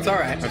record. That's all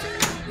right. That's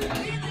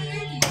okay.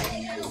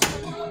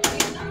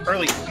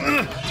 Early.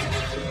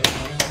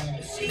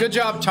 Good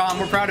job, Tom.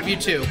 We're proud of you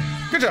too.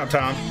 Good job,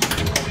 Tom.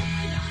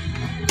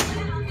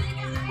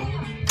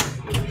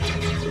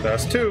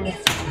 That's 2.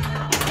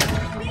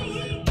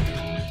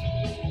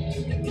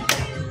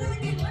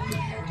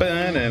 All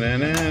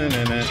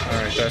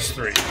right, that's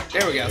 3.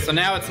 There we go. So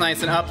now it's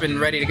nice and up and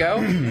ready to go.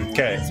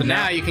 Okay. So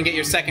now you can get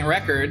your second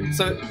record.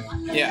 So,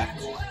 yeah.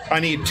 I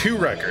need 2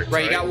 records.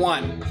 Right, you got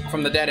 1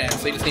 from the dead end,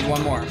 so you just need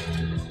 1 more.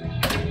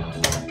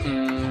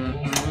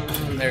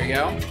 There you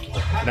go.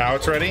 Now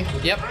it's ready?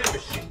 Yep.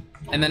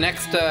 And the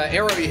next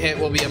arrow you hit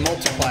will be a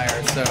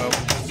multiplier, so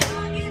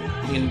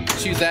you can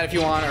choose that if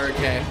you want, or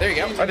okay. There you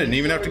go. I didn't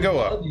even have to go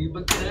up.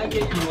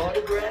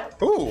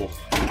 Ooh.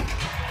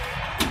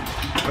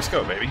 Let's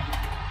go, baby.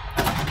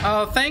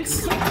 Oh,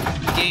 thanks,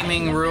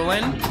 Gaming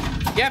Ruin.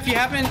 Yeah, if you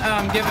haven't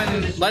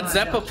given Led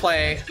Zeppelin a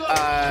play,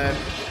 that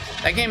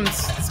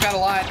it's got a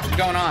lot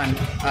going on.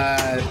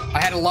 I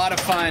had a lot of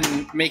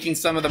fun making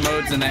some of the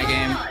modes in that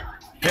game.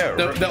 Yeah,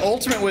 the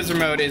Ultimate Wizard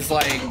mode is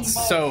like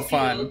so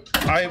fun.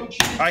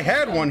 I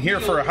had one here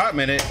for a hot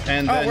minute,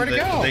 and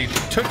then they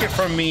took it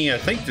from me. I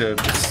think to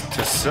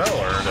sell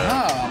or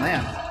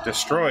to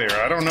destroy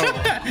her. I don't know.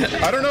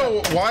 I don't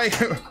know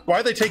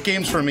why they take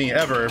games from me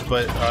ever,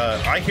 but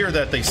I hear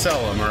that they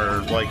sell them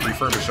or like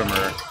refurbish them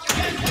or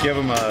give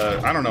them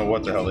a. I don't know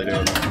what the hell they do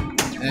with them.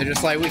 And they're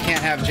just like, we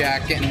can't have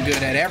Jack getting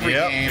good at every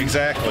game. Yep,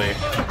 exactly.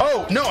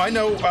 Oh, no, I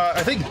know.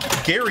 I think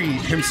Gary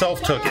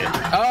himself took it.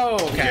 Oh,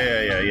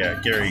 okay.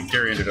 Yeah. Gary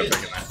ended up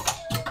taking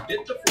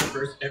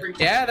that.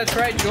 Yeah, that's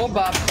right. Joel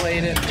Bob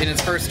played it in his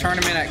first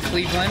tournament at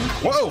Cleveland.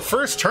 Whoa,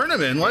 first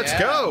tournament. Let's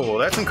go.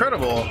 That's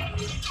incredible.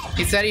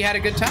 He said he had a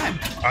good time.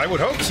 I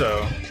would hope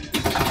so.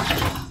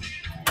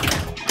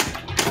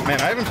 Man,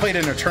 I haven't played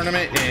in a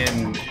tournament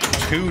in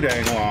too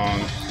dang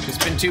long.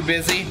 Just been too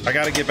busy. I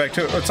got to get back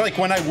to it. It's like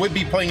when I would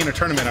be playing in a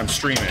tournament, I'm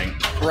streaming.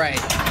 Right.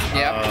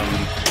 Yep.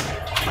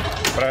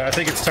 But I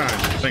think it's time.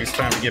 I think it's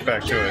time to get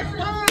back to it.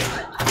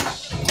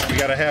 We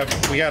gotta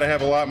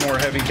have a lot more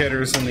heavy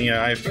hitters in the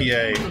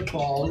IFPA.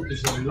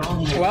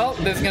 Well,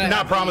 there's gonna.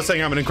 Not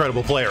promising I'm an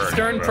incredible player.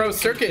 Stern Pro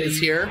Circuit is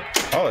here.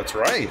 Oh, that's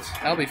right.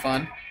 That'll be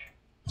fun.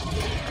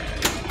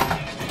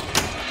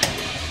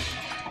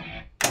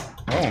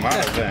 Oh, I'm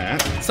out of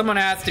that. Someone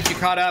asked if you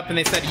caught up, and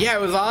they said, yeah,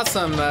 it was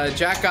awesome.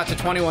 Jack got to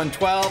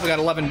 2112. We got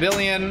 11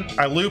 billion.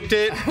 I looped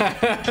it.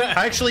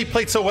 I actually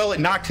played so well, it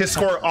knocked his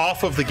score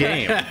off of the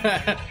game.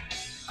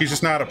 He's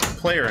just not a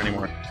player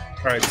anymore.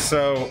 All right,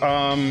 so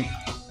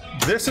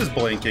this is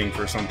blinking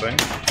for something.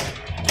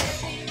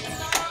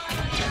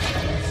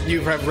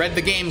 You have read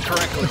the game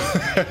correctly.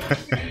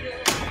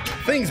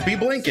 Things be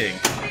blinking.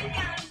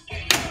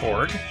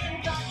 Org.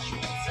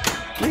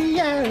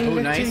 Oh,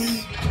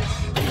 nice.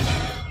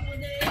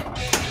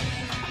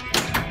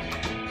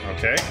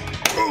 Okay.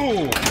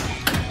 Ooh!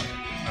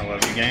 I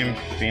love you, game.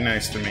 Be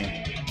nice to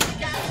me.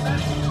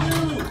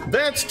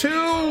 That's 2!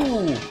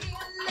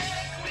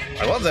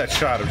 I love that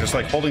shot of just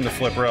like holding the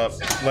flipper up,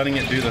 letting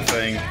it do the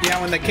thing.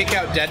 Yeah, when the kick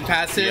out dead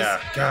passes.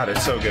 Yeah, God,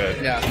 it's so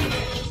good. Yeah.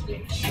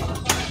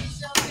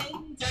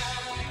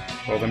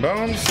 Golden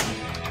Bones.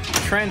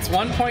 Trent's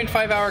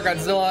 1.5 hour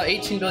Godzilla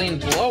 18 billion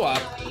blow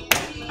up.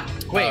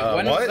 Wait,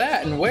 when was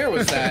that and where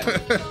was that?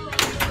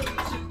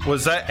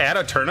 Was that at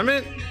a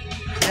tournament?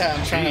 Yeah,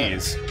 I'm trying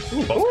to...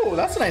 Ooh,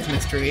 that's a nice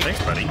mystery.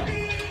 Thanks, buddy.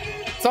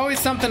 It's always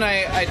something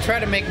I try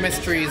to make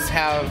mysteries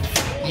have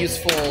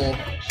useful,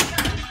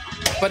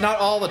 but not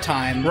all the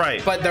time.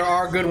 Right. But there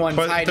are good ones.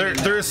 But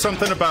there is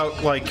something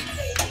about, like,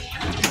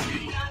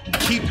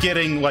 keep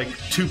getting like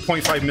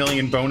 2.5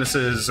 million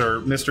bonuses or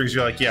mysteries,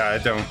 you're like, yeah, I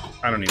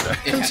don't need that.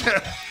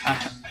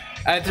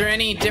 Yeah. Is there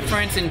any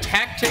difference in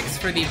tactics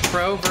for the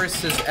Pro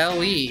versus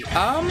LE?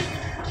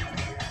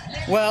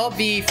 Well,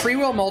 the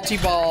freewheel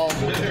multi-ball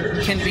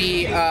can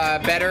be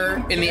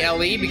better in the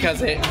LE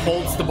because it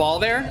holds the ball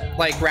there.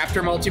 Like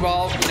Raptor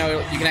multi-ball, you know,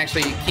 you can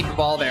actually keep the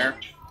ball there.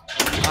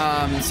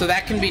 So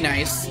that can be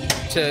nice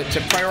to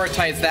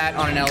prioritize that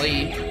on an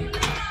LE.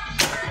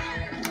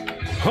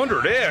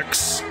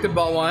 100X. Good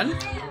ball one.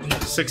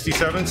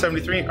 67,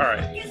 73. All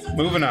right,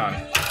 moving on.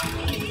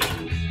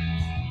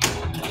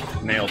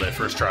 Nailed it,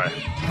 first try.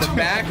 The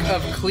back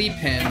of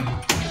Cleepin.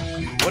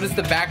 What is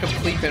the back of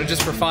Cleepin?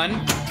 Just for fun?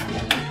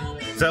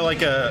 Is that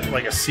like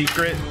a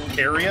secret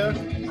area?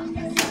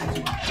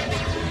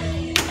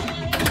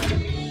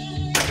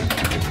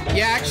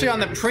 Yeah, actually on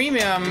the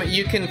premium,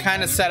 you can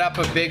kind of set up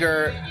a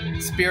bigger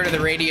Spirit of the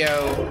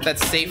Radio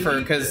that's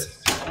safer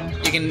because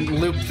you can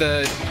loop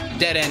the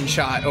dead end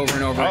shot over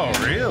and over. Oh,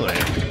 really?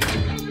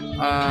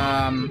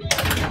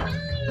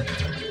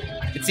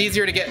 It's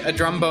easier to get a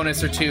drum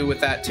bonus or two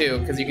with that too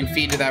because you can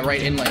feed to that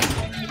right in lane.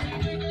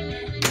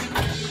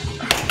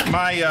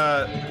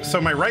 So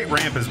my right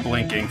ramp is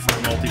blinking for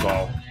a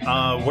multi-ball.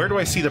 Where do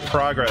I see the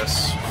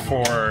progress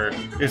for...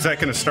 Is that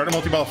going to start a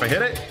multi-ball if I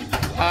hit it?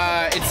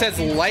 It says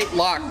light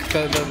lock,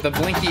 the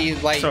blinky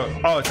light. So,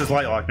 it says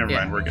light lock. Never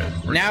mind. We're good.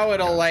 Now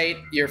it'll light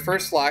your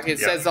first lock. It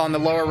says on the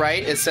lower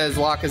right, it says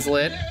lock is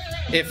lit.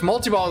 If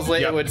multi-ball is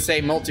lit, it would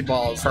say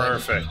multi-ball is lit.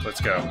 Perfect. Let's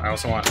go. I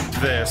also want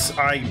this.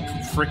 I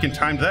freaking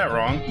timed that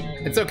wrong.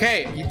 It's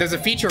okay. There's a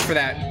feature for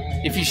that.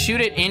 If you shoot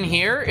it in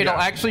here, it'll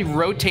actually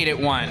rotate it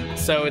one.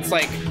 So it's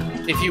like...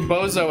 If you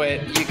bozo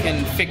it, you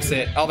can fix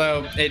it.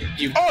 Although it,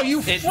 you. Oh,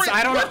 you!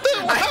 I don't know.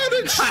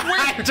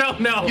 I don't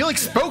know. You like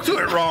spoke to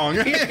it wrong.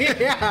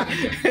 Yeah,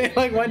 it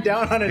like went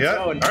down on its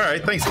own. All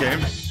right, thanks, game.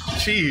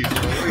 Jeez,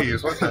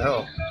 please, what the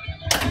hell?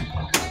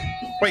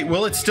 Wait,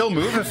 will it still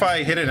move if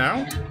I hit it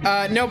now?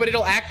 No, but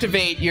it'll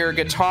activate your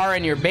guitar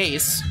and your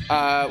bass,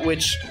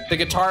 which the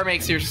guitar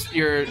makes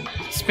your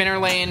spinner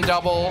lane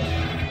double,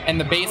 and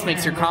the bass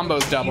makes your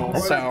combos double.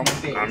 So.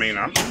 I mean,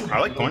 I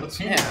like points.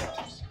 Yeah.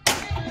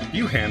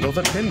 You handle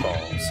the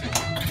pinballs.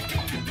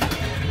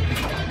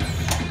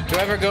 Do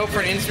I ever go for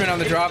an instrument on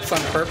the drops on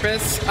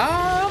purpose?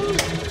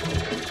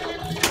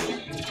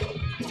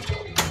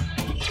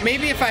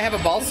 Maybe if I have a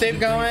ball save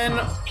going,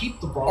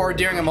 or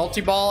during a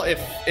multi-ball,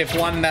 if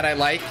one that I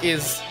like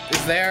is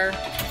there.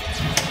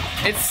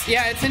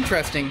 It's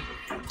interesting.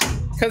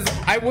 Because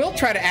I will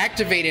try to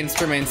activate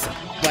instruments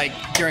like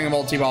during a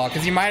multi-ball,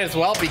 because you might as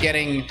well be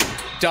getting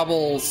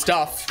double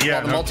stuff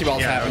while the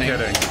multi-ball's happening. No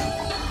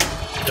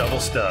kidding.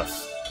 Double stuff.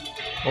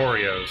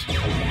 Oreos.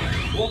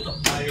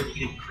 Multiplier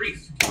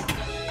increased.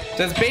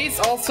 Does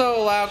bass also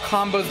allow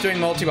combos during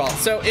multi-ball?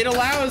 So it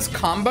allows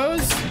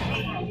combos,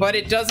 but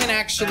it doesn't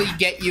actually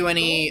get you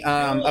any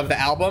of the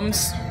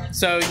albums.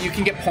 So you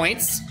can get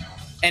points,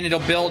 and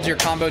it'll build your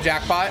combo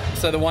jackpot.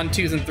 So the 1,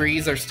 2s, and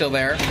 3s are still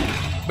there,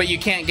 but you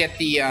can't get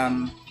the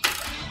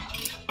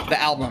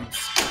albums,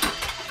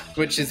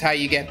 which is how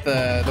you get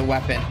the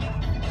weapon.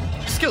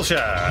 Skill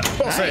shot.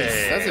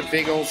 Nice. That's a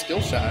big old skill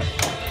shot.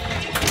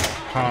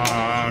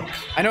 Honk.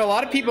 I know a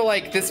lot of people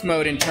like this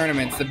mode in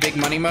tournaments, the big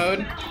money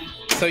mode.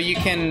 So you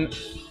can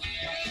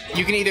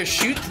either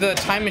shoot the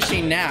time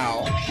machine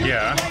now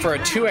for a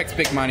 2x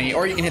big money,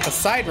 or you can hit the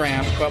side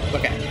ramp. Well,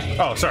 okay.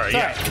 Oh, sorry.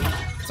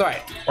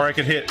 Sorry. Or I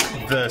could hit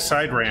the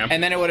side ramp.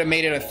 And then it would have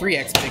made it a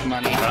 3x big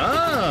money.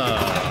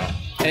 Oh.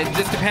 And it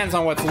just depends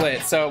on what's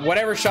lit. So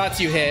whatever shots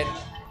you hit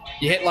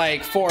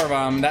like 4 of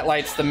them, that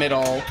lights the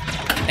middle.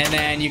 And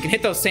then you can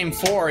hit those same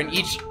 4, and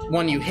each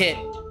one you hit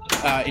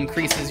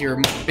increases your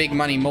big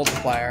money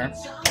multiplier.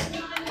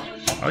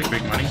 I like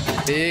big money.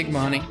 Big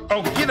money.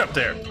 Oh, get up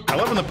there. I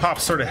love when the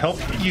pops sort of help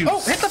you.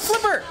 Oh, hit the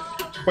flipper.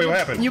 Wait, what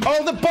happened?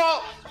 Oh, the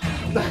ball.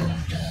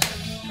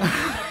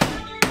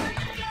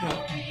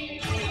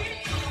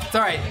 It's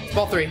all right. It's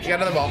ball 3. You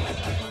got another ball.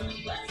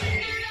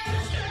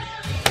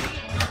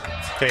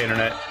 Okay,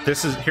 internet.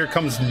 Here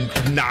comes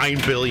 9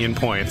 billion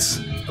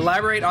points.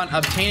 Elaborate on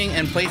obtaining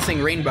and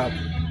placing rainbow.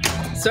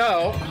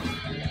 So,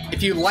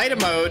 if you light a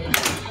mode,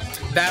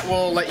 that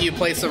will let you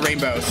place a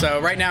rainbow.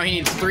 So right now he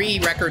needs 3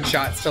 record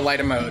shots to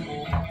light a mode.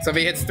 So if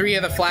he hits 3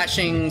 of the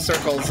flashing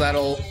circles,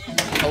 that'll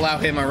allow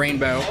him a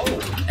rainbow.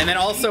 And then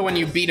also when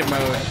you beat a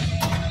mode,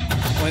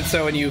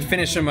 when you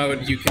finish a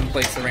mode, you can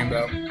place a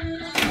rainbow.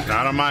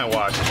 Not on my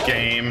watch,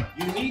 game.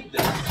 You need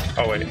that.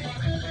 Oh, wait.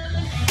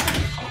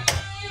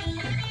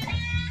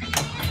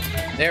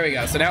 There we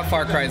go. So now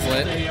Far Cry's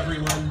lit. Hey,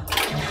 everyone.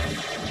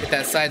 Get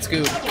that side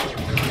scoop.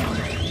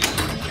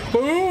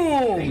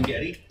 Boom!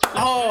 Getty.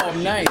 Oh,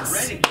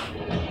 nice. Ready.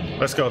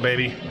 Let's go,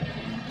 baby.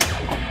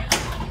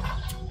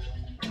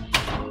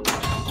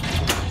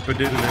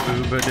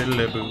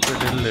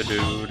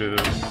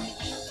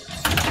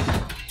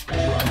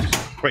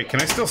 Wait,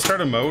 can I still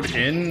start a mode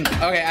in?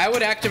 Okay, I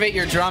would activate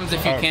your drums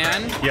if you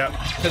can. Yep.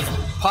 Because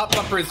pop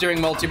bumpers during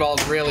multi-ball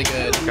is really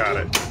good. Got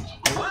it.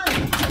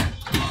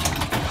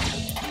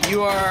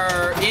 You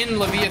are in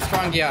La Via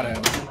Strangiato.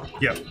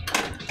 Yep.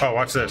 Oh,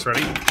 watch this.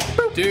 Ready?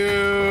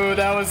 Dude,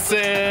 that was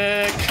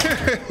sick.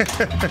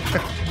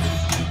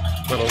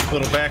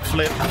 little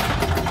backflip.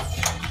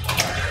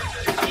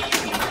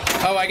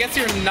 Oh, I guess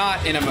you're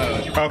not in a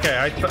mode. Okay,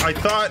 I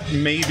thought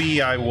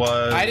maybe I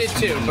was. I did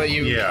too, but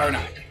you are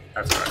not.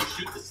 That's right.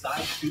 Shoot the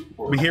side, shoot But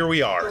forward. here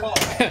we are.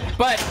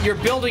 But you're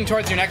building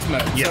towards your next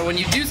mode. Yeah. So when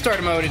you do start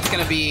a mode, it's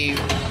going to be,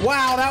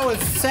 wow, that was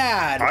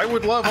sad. I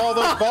would love all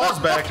those balls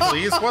back,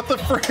 please. What the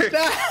frick?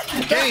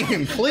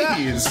 Game,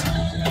 please.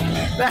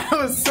 That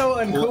was so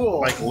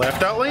uncool. Like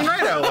left out lane,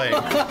 right out lane.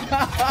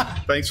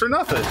 Thanks for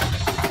nothing.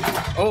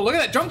 Oh, look at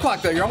that drum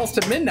clock though. You're almost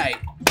to midnight.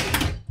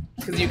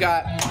 Because you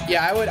got,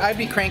 yeah, I'd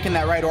be cranking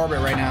that right orbit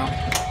right now.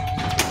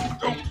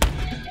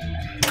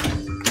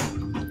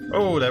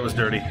 Oh, that was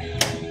dirty.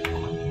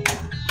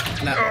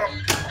 No.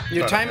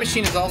 Your time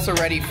machine is also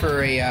ready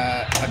for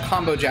a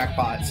combo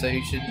jackpot, so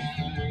you should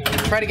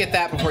try to get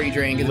that before you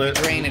drain. Because if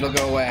you drain, it'll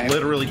go away.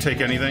 Literally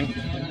take anything.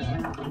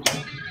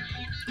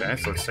 Okay,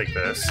 so let's take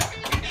this.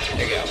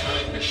 There you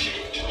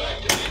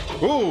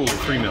go. Ooh,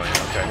 3 million.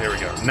 Okay, here we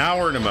go. Now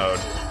we're in a mode.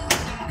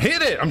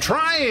 Hit it! I'm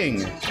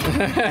trying!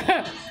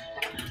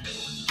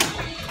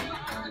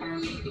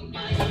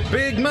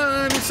 Big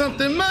money,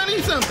 something, money,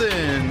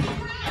 something.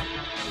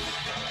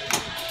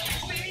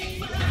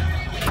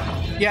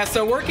 Yeah,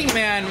 so Working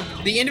Man,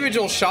 the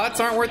individual shots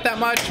aren't worth that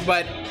much,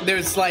 but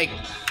there's like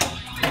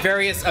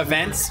various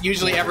events.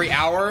 Usually every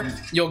hour,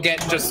 you'll get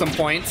just some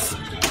points.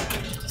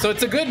 So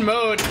it's a good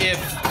mode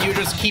if you're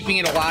just keeping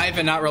it alive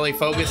and not really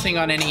focusing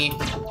on any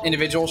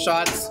individual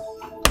shots.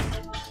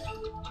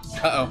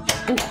 Uh-oh.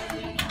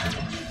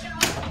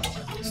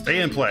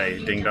 Stay in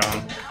play, ding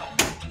dong.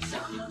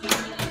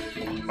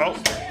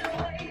 Oh.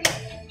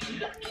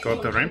 Go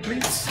up the ramp,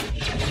 please.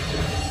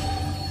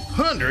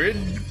 100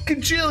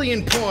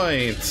 gajillion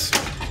points.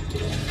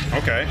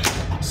 Okay.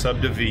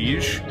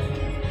 Subdivige.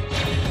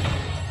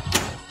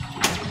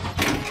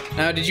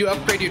 Now, did you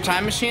upgrade your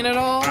time machine at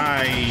all?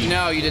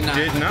 No, you did not.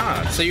 Did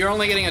not. So you're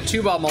only getting a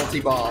 2-ball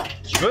multi-ball.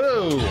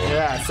 Boo!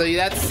 Yeah, so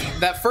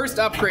that first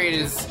upgrade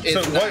is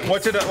So nice.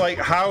 what did I like?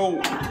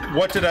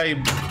 What did I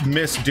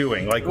miss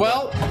doing? Like,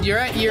 Well, you're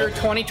at year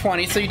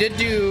 2020, so you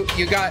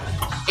got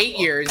 8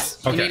 years.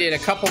 You Okay. needed a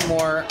couple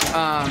more.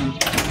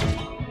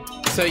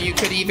 So you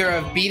could either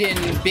have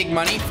beaten Big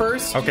Money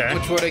first, Okay.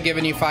 which would have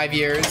given you 5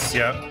 years.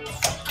 Yep.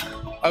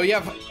 Oh, you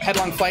have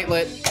Headlong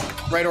Flightlet,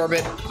 right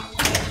orbit.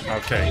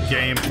 Okay.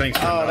 Game. Thanks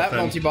for Oh, that nothing.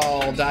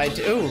 multi-ball died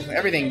too. Ooh,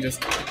 everything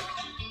just...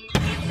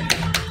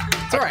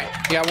 It's alright.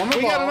 You got one more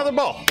We ball. got another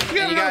ball. We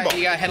got And another ball.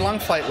 you got Headlong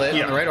Flightlet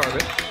Yeah. on the right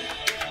orbit.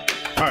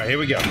 All right, here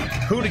we go.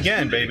 Hoot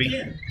again, baby.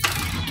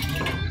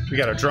 We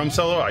got a drum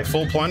solo. I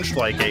full plunged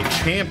like a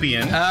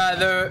champion.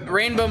 The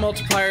rainbow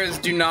multipliers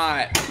do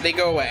not. They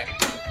go away.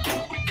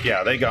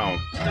 Yeah, they gone.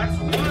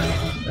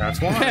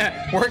 That's one.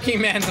 Working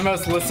Man's the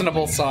most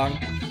listenable song.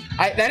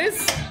 That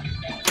is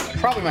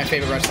probably my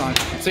favorite Rush song.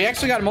 So you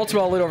actually got a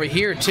multi-ball lit over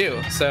here too.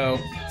 So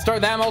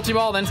start that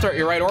multi-ball, then start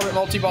your right orbit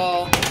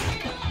multi-ball.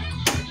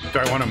 Do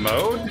I want a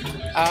mode?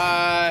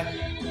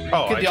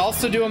 Could you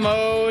also do a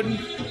mode?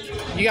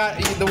 You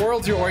got the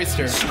world's your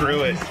oyster.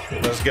 Screw it.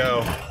 Let's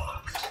go.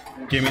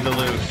 Give me the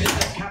loot. Hit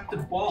that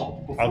captive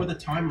ball before the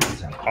time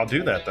runs out. I'll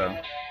do that though.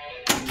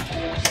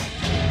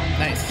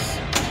 Nice.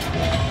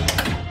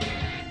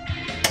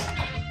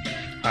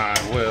 I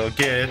will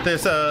get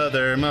this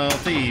other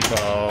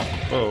multi-ball.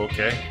 Oh,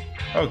 okay.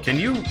 Oh, can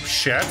you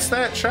shats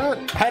that shot?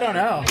 I don't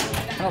know.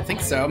 I don't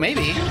think so.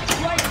 Maybe.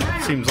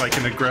 Seems like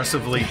an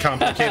aggressively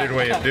complicated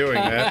way of doing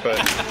that, but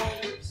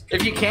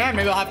If you can,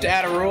 maybe I'll have to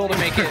add a rule to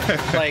make it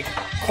like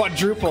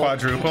quadruple.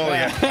 quadruple,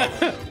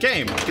 yeah.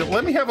 Game,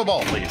 let me have a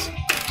ball, please.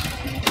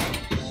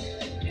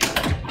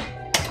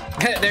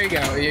 There you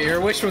go. Your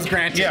wish was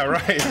granted. Yeah,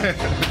 right.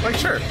 Like,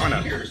 sure, why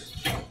not? Here's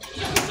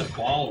the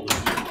ball.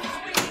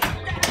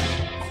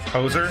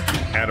 Poser,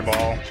 add a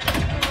ball.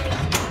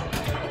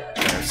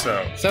 Okay,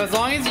 so as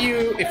long as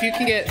if you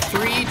can get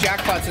 3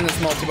 jackpots in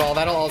this multi-ball,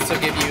 that'll also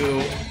give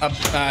you a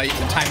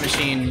time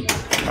machine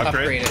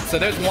Upgrade. upgraded. So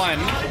there's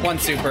one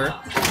super.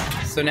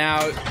 So now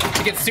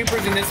to get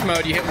supers in this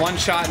mode, you hit 1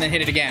 shot and then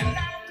hit it again.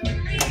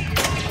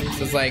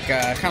 So it's like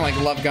kind of like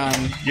Love Gun.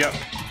 Yep.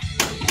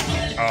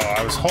 Oh,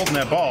 I was holding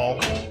that ball.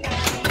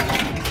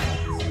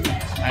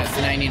 Alright,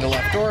 so now you need a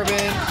left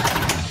orbit.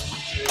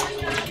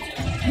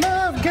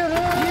 Love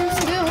gun. You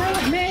still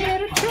haven't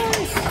made a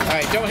choice.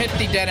 Alright, don't hit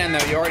the dead end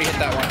though. You already hit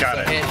that one. Got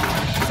so it. Hit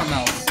something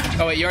else.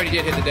 Oh wait, you already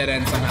did hit the dead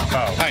end somehow.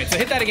 Oh. Alright, so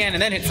hit that again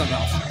and then hit something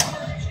else.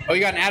 Oh,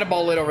 you got an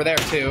add-a-ball lit over there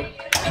too.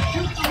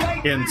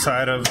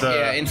 Inside of the.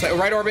 Yeah, inside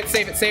right orbit.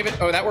 Save it. Save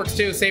it. Oh, that works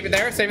too. Save it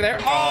there. Save it there.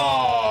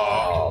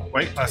 Oh.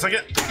 Wait, last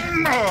second.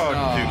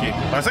 Oh, dookie.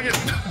 Last second.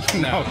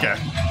 No. Okay.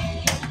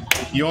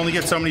 You only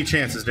get so many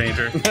chances,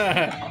 Danger.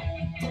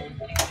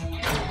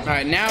 All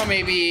right, now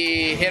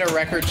maybe hit a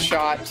record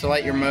shot to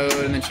light your mode,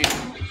 and then shoot.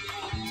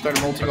 Start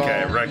a multi-ball.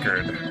 Okay,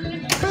 record.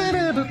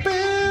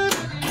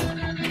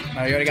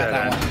 Oh, you already got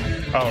that one.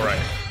 Oh,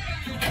 right.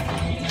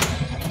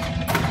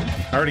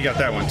 I already got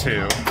that one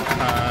too.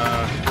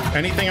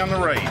 Anything on the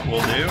right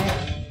will do.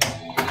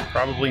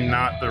 Probably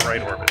not the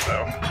right orbit,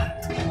 though.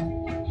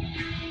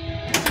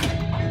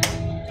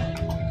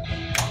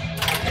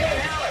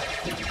 Hey,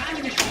 Alex, the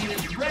time machine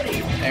is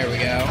ready. There we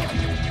go.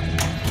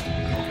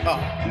 Oh.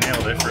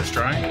 Nailed it first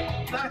try.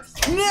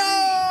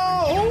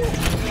 No!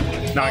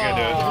 Not gonna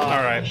do it.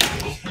 All right.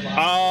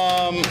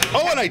 Oh,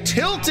 and I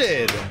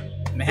tilted.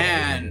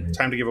 Man.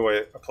 Time to give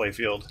away a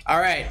playfield. All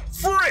right.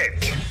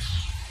 Frick.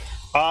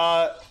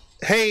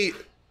 Hey,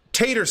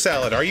 Tater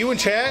Salad, are you in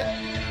chat?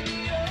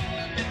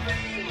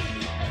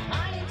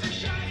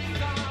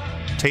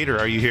 Tater,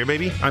 are you here,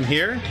 baby? I'm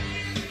here.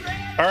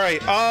 All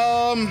right.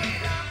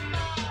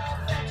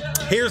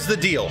 Here's the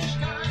deal.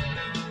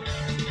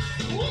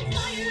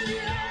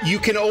 You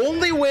can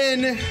only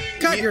win.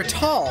 God, you're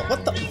tall.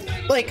 What the?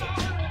 Like,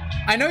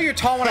 I know you're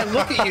tall when I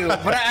look at you,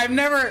 but I've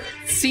never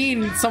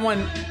seen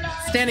someone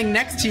standing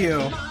next to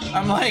you.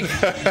 I'm like,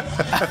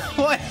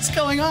 what's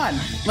going on?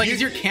 Like,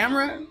 is your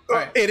camera? All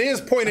right. It is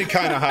pointed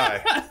kind of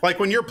high. Like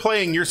when you're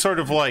playing, you're sort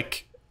of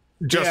like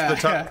just the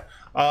top.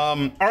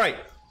 All right.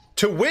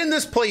 To win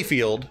this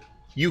playfield,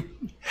 you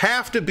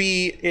have to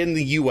be in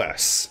the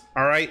U.S.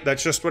 All right.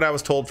 That's just what I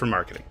was told from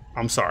marketing.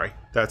 I'm sorry.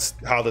 That's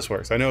how this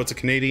works. I know it's a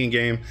Canadian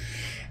game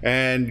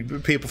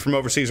and people from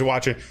overseas are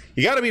watching.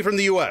 You got to be from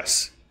the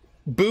U.S.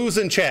 Boos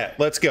in chat.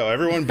 Let's go.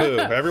 Everyone boo.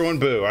 Everyone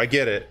boo. I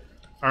get it.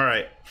 All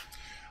right.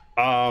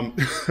 All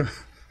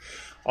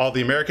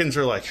the Americans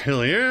are like,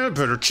 hell yeah,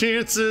 better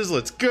chances.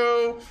 Let's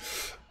go.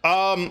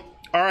 All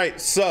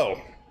right.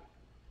 So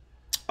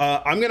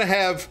I'm going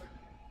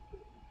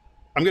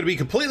to be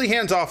completely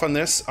hands off on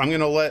this. I'm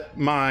going to let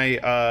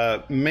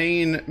my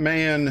main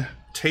man,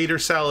 Tater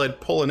Salad,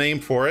 pull a name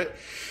for it.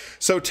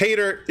 So,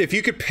 Tater, if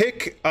you could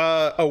pick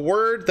a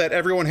word that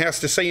everyone has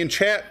to say in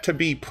chat to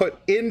be put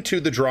into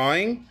the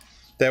drawing,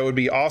 that would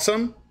be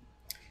awesome.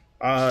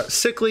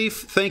 Sickleaf,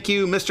 thank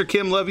you. Mr.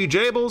 Kim, love you.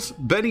 Jables,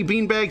 Benny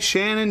Beanbag,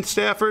 Shannon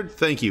Stafford,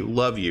 thank you.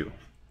 Love you.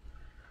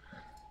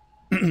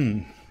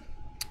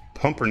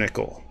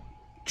 Pumpernickel,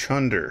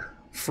 Chunder,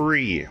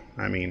 Free.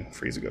 I mean,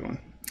 Free's a good one.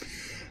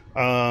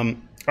 All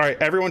right,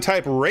 everyone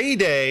type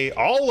RayDay,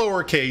 all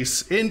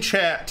lowercase, in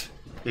chat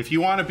if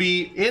you want to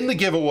be in the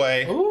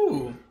giveaway.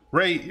 Ooh.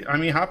 Ray, I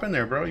mean, hop in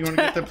there, bro. You want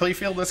to get the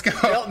playfield? Let's go.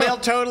 They'll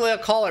totally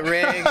call it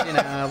rigged, you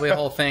know, the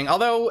whole thing.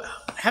 Although,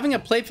 having a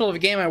playfield of a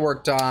game I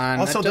worked on...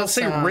 Also, they'll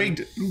say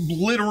rigged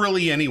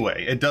literally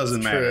anyway. It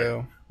doesn't matter.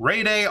 True.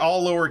 RayDay,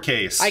 all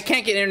lowercase. I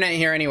can't get internet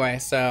here anyway,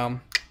 so...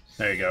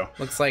 There you go.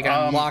 Looks like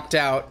I'm locked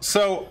out.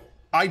 So,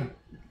 I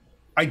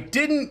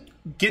didn't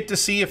get to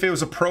see if it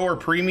was a pro or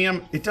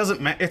premium. It doesn't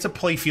matter. It's a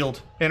playfield.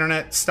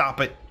 Internet, stop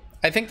it.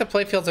 I think the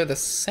playfields are the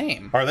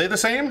same. Are they the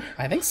same?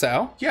 I think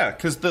so. Yeah,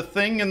 because the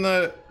thing in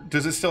the...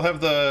 Does it still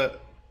have the...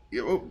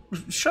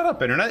 Shut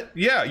up, Internet.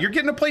 Yeah, you're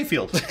getting a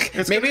playfield.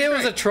 Maybe it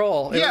was a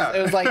troll. It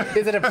was like,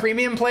 is it a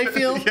premium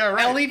playfield? Yeah,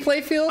 right. LE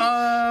playfield?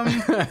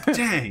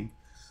 Dang.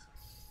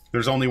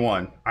 There's only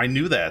one. I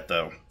knew that,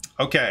 though.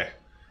 Okay.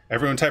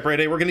 Everyone type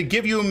RayDay. We're going to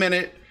give you a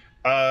minute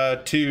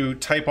to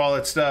type all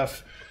that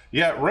stuff.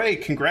 Yeah, Ray,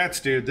 congrats,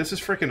 dude. This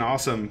is freaking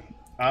awesome.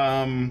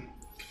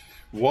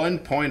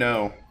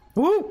 1.0.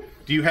 Woo!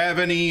 Do you have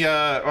any,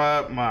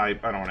 I don't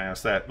want to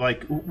ask that.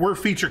 Like, we're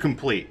feature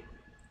complete.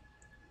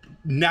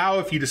 Now,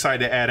 if you decide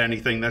to add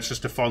anything, that's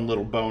just a fun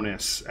little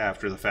bonus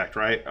after the fact,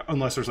 right?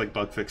 Unless there's, like,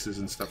 bug fixes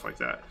and stuff like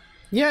that.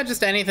 Yeah,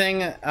 just anything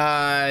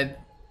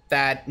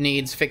that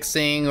needs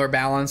fixing or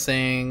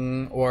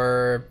balancing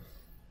or,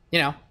 you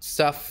know,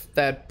 stuff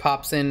that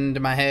pops into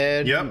my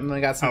head. Yep.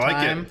 I got some time. I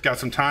like it. Got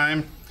some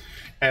time.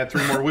 Add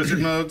 3 more wizard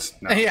modes.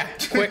 No. Yeah,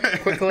 quick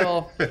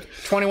little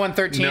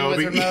 2113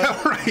 wizard mode.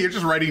 Yeah, right. You're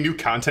just writing new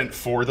content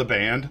for the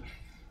band.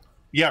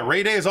 Yeah,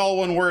 RayDay is all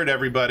one word,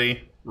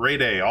 everybody.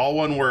 RayDay, all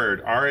one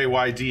word.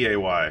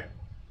 RayDay.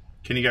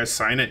 Can you guys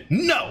sign it?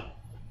 No.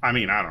 I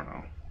mean, I don't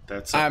know.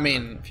 That's. I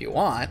mean, if you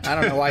want. I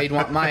don't know why you'd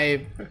want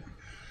my.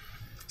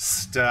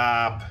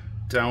 Stop.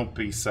 Don't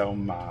be so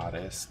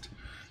modest.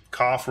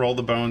 Cough, roll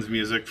the bones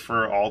music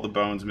for all the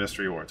Bones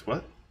Mystery Awards.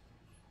 What?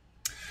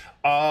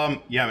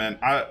 Yeah, man,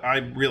 I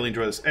really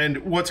enjoy this.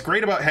 And what's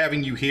great about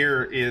having you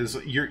here is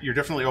you're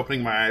definitely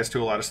opening my eyes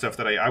to a lot of stuff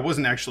that I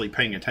wasn't actually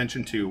paying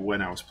attention to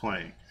when I was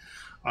playing.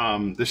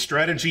 The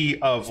strategy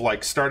of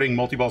like starting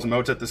multi-balls and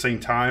modes at the same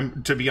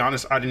time, to be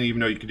honest, I didn't even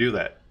know you could do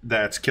that.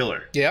 That's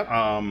killer. Yep.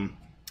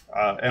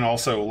 And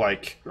also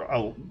like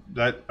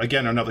that,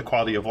 again, another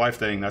quality of life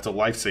thing, that's a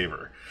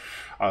lifesaver.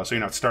 So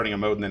you're not starting a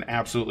mode and then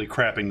absolutely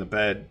crapping the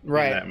bed in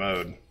that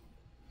mode.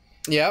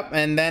 Yep,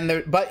 and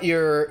then but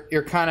you're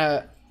kind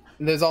of...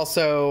 There's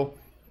also,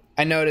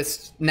 I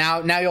noticed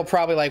now you'll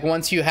probably, like,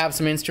 once you have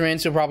some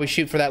instruments, you'll probably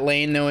shoot for that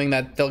lane knowing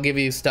that they'll give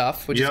you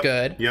stuff, which is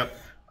good. Yep.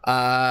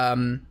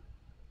 And,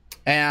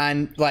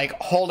 like,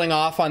 holding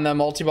off on the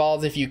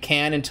multi-balls if you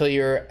can until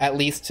you're at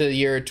least to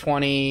year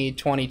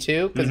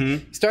 2022. Because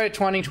you start at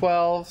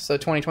 2012, so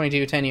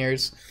 2022, 10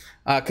 years.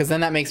 Because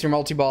then that makes your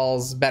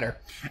multi-balls better.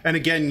 And,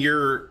 again,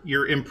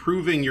 you're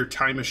improving your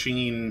time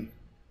machine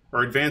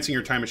or advancing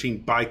your time machine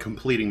by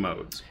completing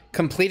modes.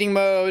 Completing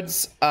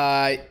modes,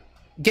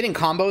 getting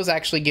combos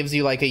actually gives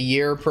you like a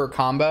year per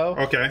combo.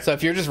 Okay. So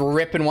if you're just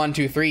ripping 1,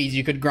 2, 3s,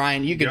 you could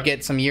grind. You could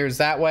get some years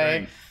that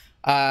way.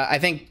 I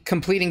think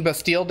completing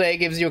Bastille Day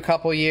gives you a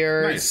couple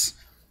years. Nice.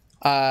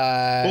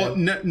 Well,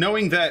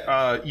 knowing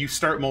that you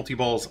start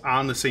multi-balls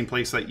on the same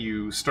place that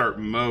you start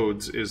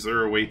modes, is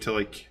there a way to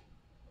like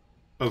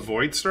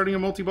avoid starting a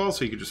multi-ball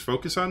so you could just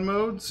focus on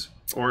modes,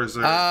 or is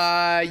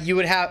there? You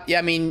would have. Yeah,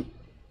 I mean,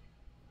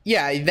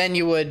 yeah. Then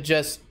you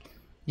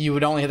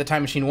would only hit the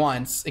time machine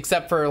once,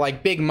 except for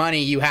like big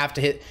money. You have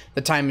to hit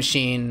the time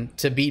machine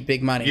to beat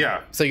big money.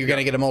 Yeah. So you're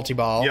gonna get a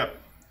multi-ball. Yep.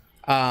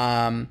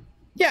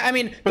 Yeah, I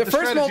mean, the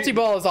first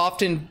multi-ball is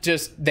often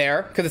just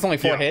there because it's only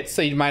 4 hits,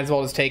 so you might as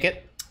well just take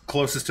it.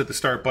 Closest to the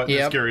start button,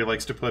 as Gary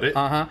likes to put it.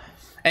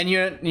 And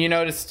you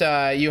noticed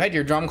you had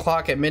your drum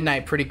clock at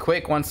midnight pretty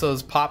quick once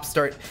those pops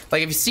start.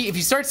 Like if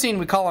you start seeing,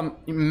 we call them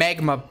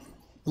magma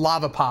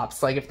lava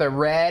pops. Like if they're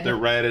red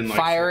and like,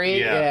 fiery.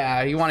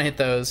 Yeah, you want to hit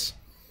those.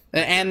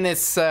 And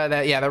this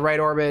the right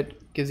orbit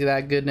gives you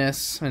that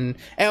goodness, and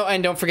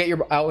don't forget your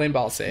outlane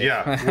ball save.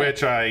 Yeah,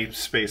 which I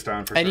spaced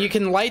on for. And you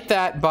can light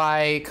that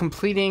by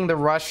completing the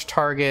rush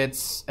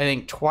targets, I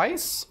think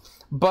twice,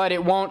 but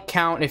it won't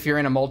count if you're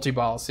in a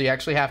multi-ball. So you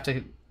actually have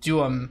to do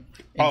them.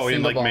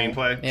 In like main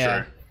play.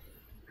 Yeah. Sure.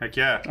 Heck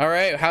yeah. All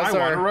right. I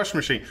want a rush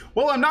machine.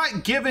 Well, I'm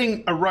not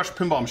giving a rush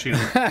pinball machine. You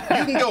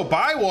can go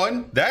buy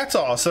one. That's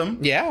awesome.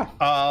 Yeah.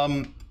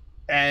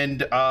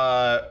 And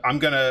I'm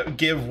going to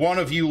give one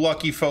of you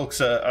lucky folks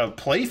a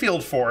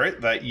playfield for it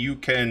that you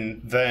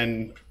can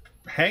then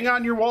hang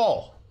on your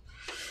wall.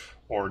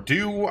 Or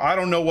I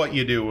don't know what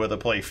you do with a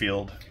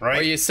playfield, right?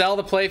 Or you sell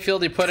the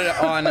playfield, you put it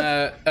on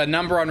a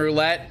number on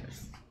roulette,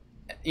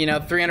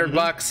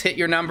 $300, hit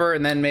your number,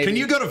 and then maybe... Can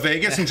you go to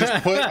Vegas and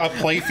just put a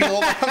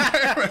playfield on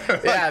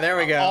there? Yeah, there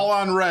we go. All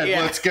on red,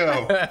 let's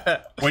go.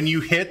 When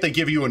you hit, they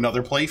give you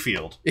another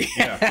playfield.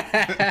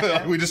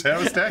 Yeah. We just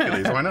have a stack of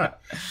these, why not?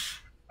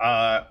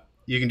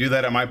 You can do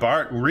that at my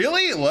bar.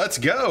 Really? Let's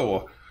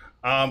go.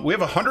 We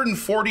have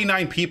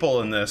 149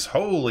 people in this.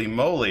 Holy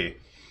moly.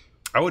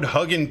 I would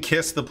hug and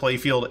kiss the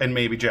playfield and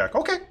maybe Jack.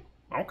 Okay.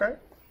 All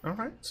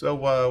right. So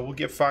we'll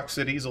give Fox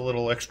Cities a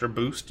little extra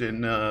boost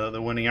in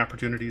the winning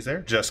opportunities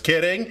there. Just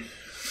kidding.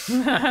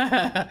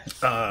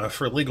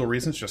 For legal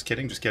reasons. Just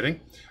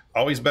kidding.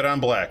 Always bet on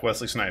black.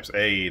 Wesley Snipes.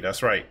 Hey,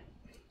 that's right.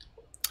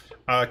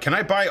 Can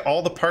I buy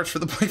all the parts for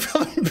the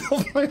playfield and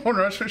build my own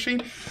rush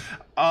machine?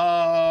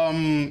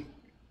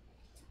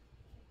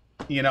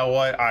 You know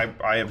what?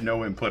 I have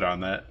no input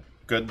on that.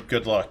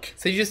 Good luck.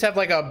 So you just have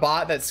like a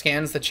bot that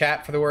scans the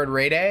chat for the word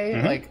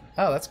RayDay? Like,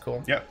 oh, that's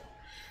cool. Yep.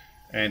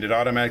 And it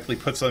automatically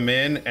puts them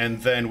in,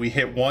 and then we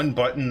hit one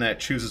button that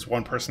chooses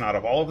one person out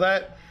of all of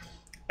that.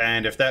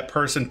 And if that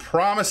person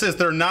promises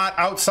they're not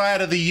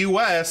outside of the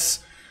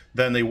US,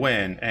 then they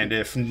win. And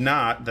if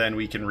not, then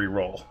we can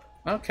re-roll.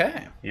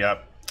 Okay.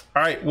 Yep.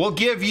 All right, we'll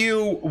give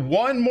you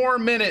one more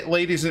minute,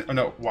 ladies and... Oh,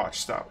 no,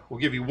 watch, stop. We'll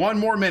give you one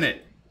more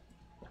minute.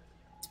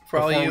 For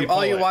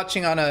all you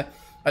watching on a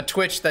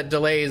Twitch that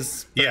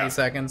delays 30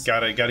 seconds.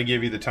 Gotta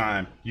give you the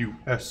time.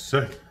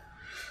 USA.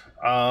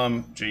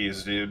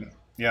 Jeez, dude.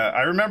 Yeah,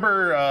 I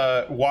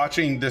remember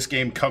watching this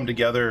game come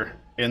together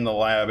in the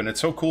lab, and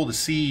it's so cool to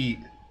see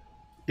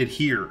it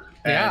here.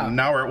 And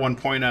now we're at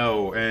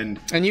 1.0,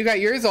 and you got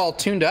yours all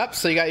tuned up,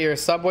 so you got your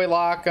subway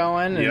lock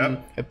going, and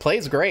it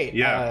plays great.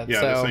 Yeah,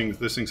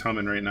 this thing's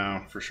humming right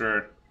now for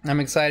sure.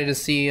 I'm excited to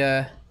see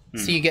you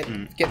get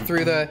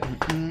through the.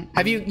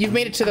 You've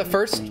made it to the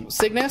first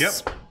Cygnus?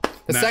 Yep.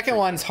 The second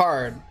one's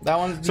hard. That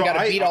one you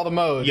got to beat all the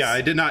modes. Yeah, I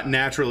did not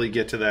naturally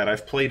get to that.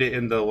 I've played it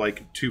in the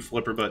like 2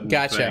 flipper button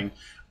thing.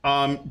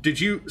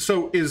 Did you?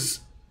 So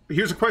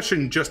here's a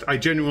question. Just I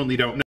genuinely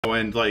don't know,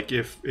 and like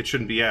if it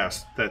shouldn't be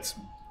asked, that's.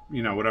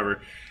 Whatever.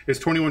 Is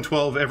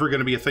 2112 ever going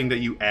to be a thing that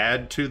you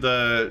add to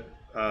the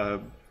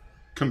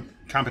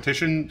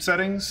competition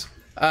settings?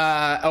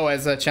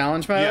 As a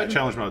challenge mode? Yeah,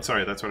 challenge mode.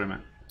 Sorry, that's what I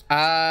meant.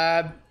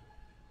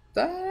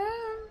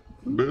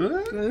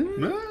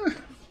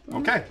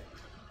 Okay.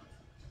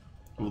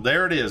 Well,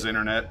 there it is,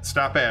 Internet.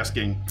 Stop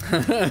asking.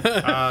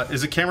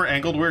 Is the camera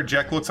angled where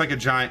Jack looks like a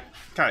giant?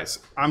 Guys,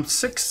 I'm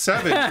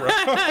 6'7", bro.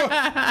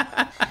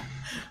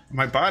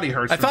 My body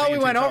hurts. I thought we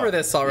went over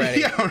this already.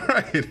 Yeah,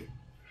 right.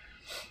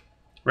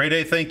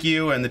 RayDay, thank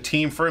you, and the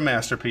team for a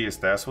masterpiece.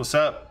 That's what's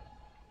up.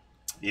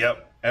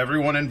 Yep,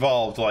 everyone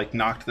involved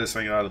knocked this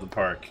thing out of the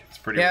park. It's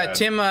pretty rad.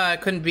 Tim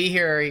couldn't be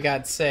here. He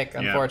got sick,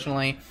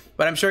 unfortunately.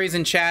 But I'm sure he's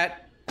in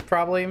chat,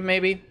 probably,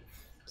 maybe.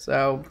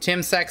 So,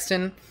 Tim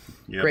Sexton,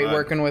 great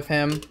working with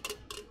him.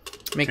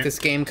 Make this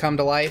game come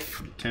to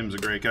life. Tim's a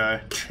great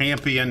guy.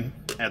 Champion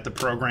at the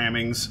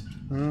programmings,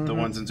 the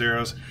ones and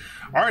zeros.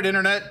 All right,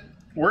 Internet,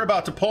 we're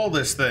about to pull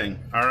this thing,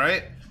 all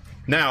right?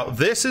 Now,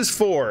 this is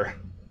for...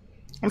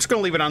 I'm just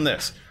going to leave it on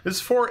this. This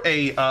is for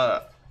a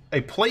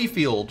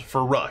playfield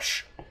for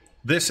Rush.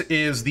 This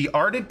is the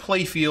Arted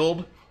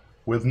playfield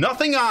with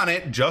nothing on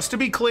it, just to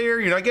be clear.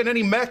 You're not getting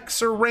any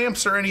mechs or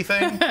ramps or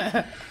anything.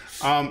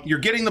 You're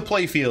getting the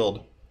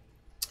playfield.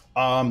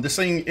 This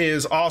thing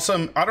is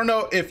awesome. I don't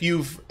know if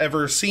you've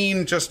ever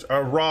seen just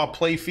a raw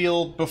play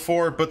field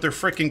before, but they're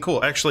freaking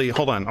cool. Actually,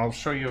 hold on. I'll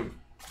show you.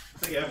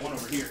 I think I have one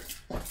over here.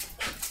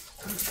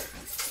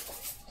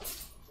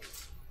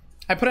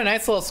 I put a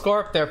nice little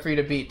score up there for you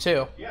to beat,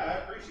 too. Yeah, I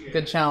appreciate it.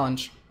 Good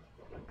challenge.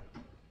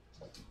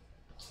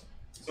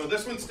 So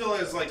this one still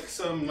has like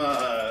some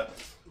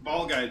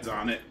ball guides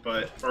on it,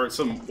 or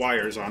some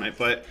wires on it,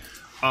 but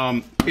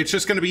it's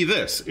just going to be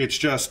this. It's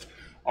just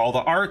all the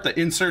art, the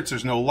inserts.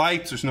 There's no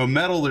lights, there's no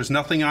metal, there's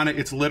nothing on it.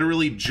 It's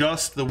literally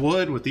just the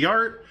wood with the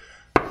art.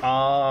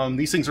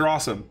 These things are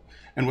awesome.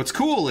 And what's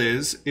cool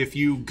is if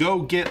you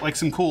go get like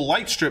some cool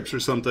light strips or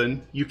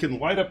something, you can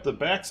light up the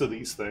backs of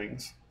these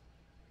things.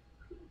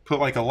 Put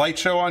like a light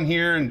show on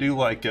here and do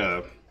like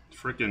a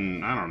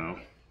freaking, I don't know.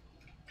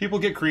 People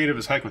get creative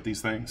as heck with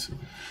these things.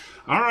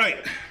 All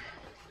right.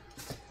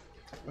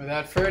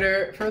 Without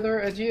further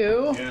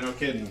ado. Yeah, no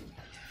kidding.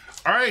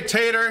 All right,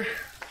 Tater.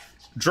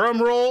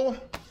 Drum roll.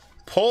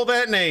 Pull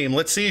that name.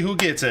 Let's see who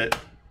gets it.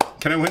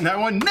 Can I win that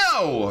one?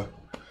 No!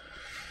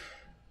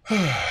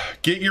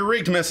 Get your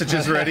rigged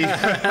messages ready.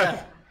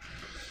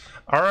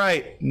 All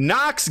right.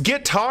 Nox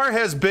guitar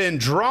has been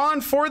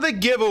drawn for the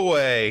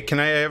giveaway. Can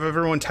I have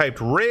everyone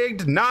typed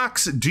rigged?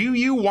 Nox, do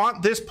you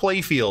want this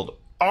playfield?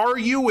 Are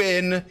you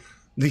in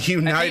the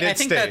United I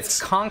think States?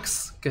 that's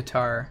Conk's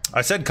guitar.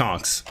 I said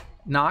Conks.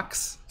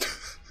 Nox?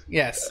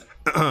 Yes.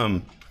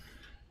 Conks?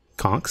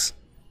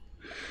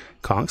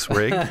 Conks,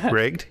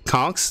 rigged.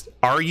 Conks,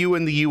 are you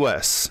in the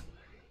U.S.?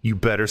 You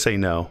better say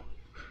no.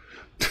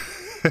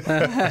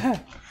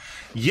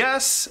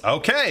 Yes.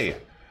 Okay.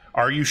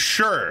 Are you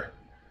sure?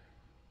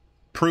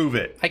 Prove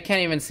it. I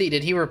can't even see.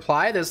 Did he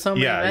reply? There's so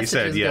many messages he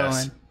said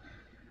yes. going.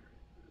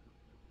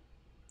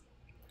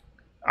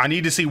 I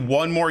need to see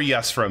one more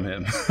yes from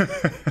him.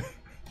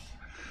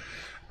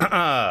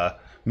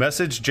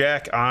 Message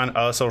Jack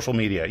on social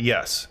media.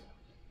 Yes.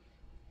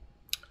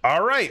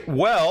 All right.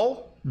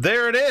 Well,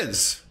 there it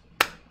is.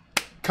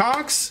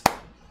 Conks,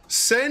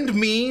 send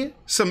me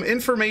some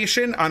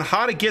information on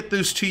how to get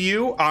this to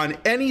you on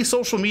any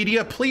social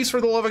media. Please,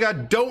 for the love of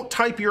God, don't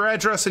type your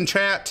address in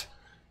chat.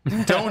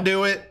 Don't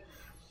do it.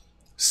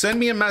 Send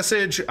me a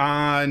message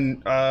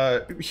on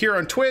here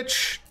on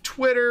Twitch,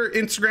 Twitter,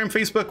 Instagram,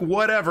 Facebook,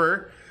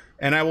 whatever,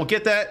 and I will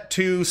get that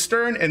to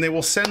Stern, and they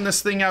will send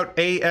this thing out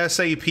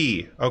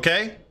ASAP,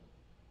 okay?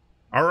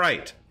 All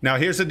right. Now,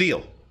 here's the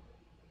deal.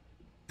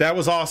 That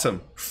was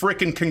awesome.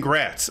 Frickin'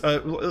 congrats.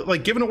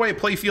 Like, giving away a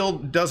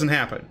playfield doesn't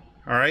happen,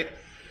 all right?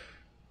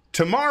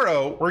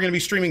 Tomorrow, we're going to be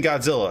streaming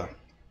Godzilla.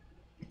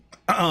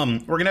 We're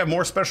going to have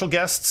more special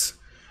guests,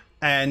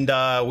 and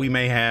we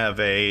may have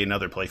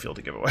another playfield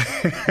to give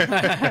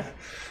away.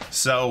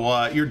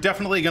 So you're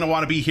definitely going to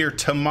want to be here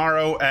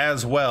tomorrow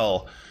as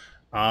well.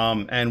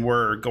 And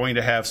we're going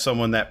to have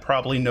someone that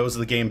probably knows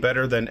the game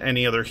better than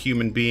any other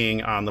human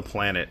being on the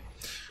planet.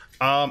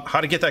 How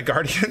to get that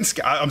Guardians?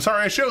 I'm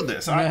sorry I showed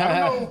this. I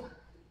don't know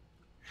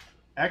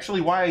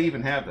actually why I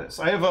even have this.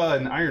 I have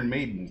an Iron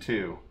Maiden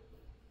too.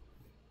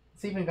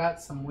 It's even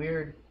got some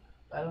weird,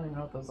 I don't even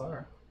know what those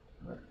are.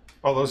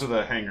 Oh, those are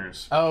the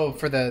hangers. Oh,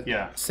 for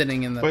the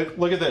sitting in the... But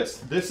look at this.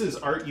 This is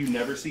art you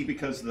never see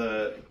because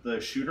the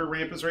shooter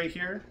ramp is right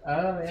here.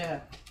 Oh, yeah.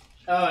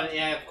 Oh,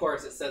 yeah, of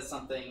course. It says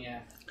something,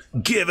 yeah.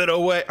 Give it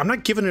away. I'm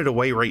not giving it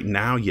away right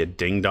now, you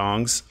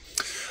ding-dongs.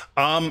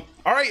 All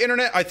right,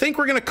 Internet. I think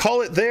we're going to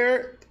call it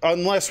there.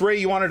 Unless, Ray,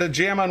 you wanted to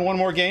jam on one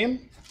more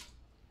game?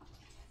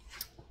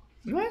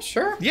 Yeah,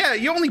 sure. Yeah,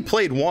 you only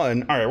played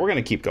one. All right, we're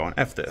going to keep going.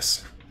 F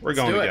this. We're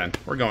going again.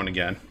 We're going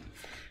again.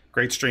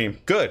 Great stream.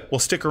 Good. We'll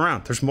stick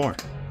around. There's more.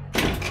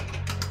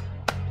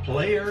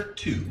 Player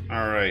 2.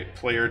 All right,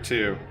 player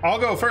 2. I'll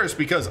go first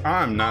because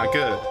I'm not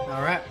good.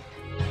 All right.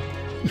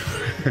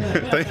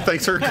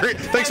 Thanks for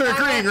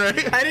agreeing,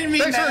 right? I didn't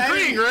mean Thanks that. for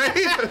agreeing, right?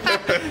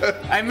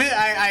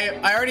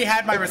 I already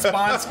had my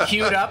response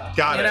queued up.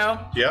 Got it. You know?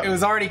 Yep. It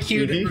was already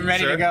queued and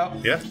ready to go.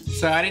 Yeah.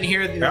 So I didn't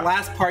hear the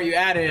last part you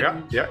added.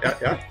 Yeah.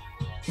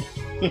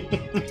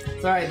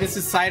 It's all right. This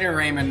is Cider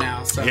Raymond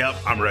now. So. Yep,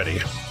 I'm ready.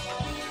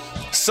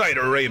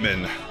 Cider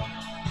Raymond.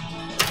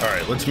 All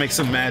right, let's make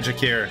some magic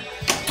here.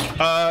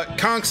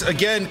 Conks,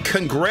 again,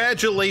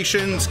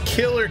 congratulations.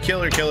 Killer.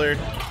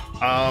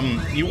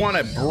 You want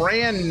a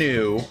brand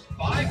new...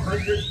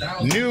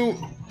 500,000. New...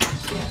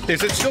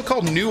 Is it still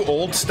called new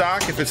old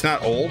stock if it's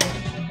not old?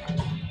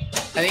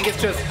 I think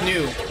it's just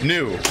new.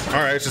 New.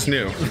 All right, it's just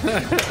new.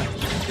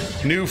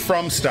 New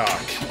from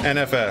stock.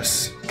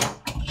 NFS.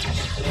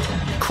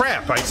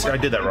 Crap, I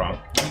did that wrong.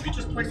 You could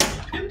just play some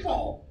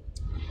pinball.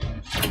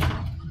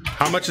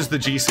 How much is the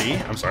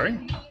GC? I'm sorry.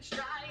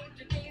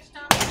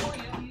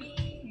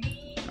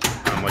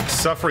 I'm like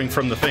suffering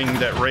from the thing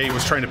that Ray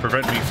was trying to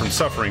prevent me from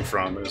suffering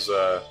from, is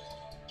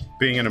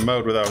being in a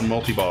mode without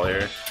multi-ball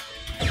here.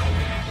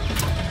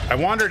 I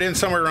wandered in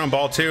somewhere around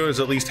ball 2. It was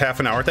at least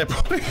half an hour at that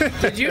point.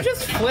 Did you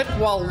just flip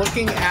while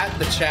looking at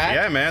the chat?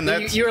 Yeah, man.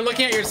 That's, you were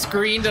looking at your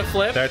screen to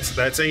flip?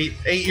 That's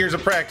eight years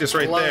of practice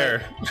right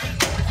there.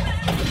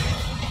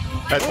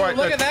 That's why.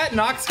 Look at that.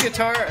 Conk's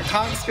guitar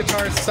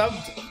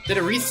subbed Did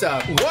a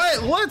resub.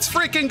 What? Let's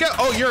freaking go.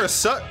 Oh, you're a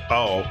sub.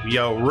 Oh,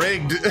 yo,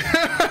 rigged.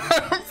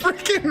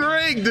 Freaking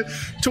rigged.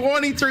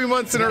 23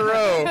 months in a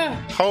row.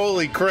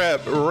 Holy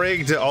crap.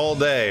 Rigged all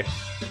day.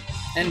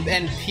 And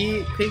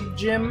Pig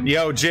Jim.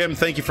 Yo, Jim,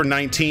 thank you for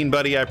 19,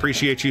 buddy. I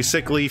appreciate you.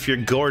 Sick Leaf, you're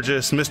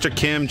gorgeous. Mr.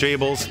 Kim,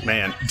 Jables,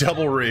 man,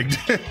 double rigged.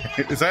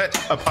 Is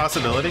that a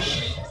possibility?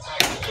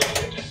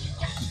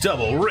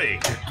 Double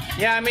rigged.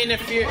 Yeah, I mean,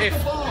 if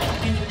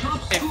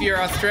you're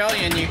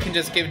Australian, you can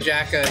just give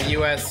Jack a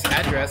U.S.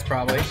 address,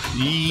 probably.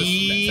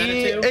 Send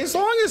it to. As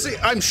long as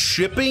I'm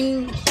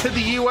shipping to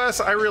the U.S.,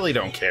 I really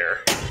don't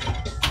care.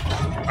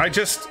 I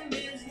just...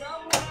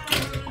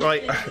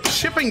 Like,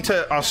 shipping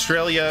to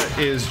Australia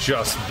is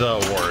just the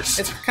worst.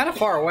 It's kind of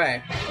far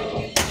away.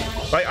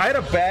 Like, I had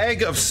a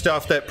bag of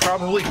stuff that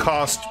probably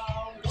cost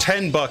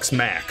 $10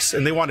 max,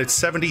 and they wanted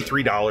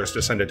 $73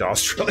 to send it to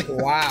Australia.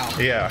 Wow.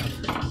 Yeah.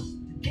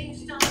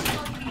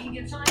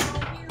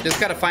 Just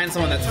gotta find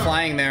someone that's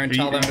flying there and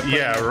tell them to put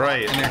yeah,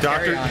 right. in their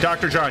carry-on.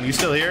 Dr. John, you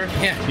still here?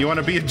 Yeah. You want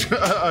to be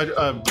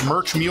a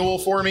merch mule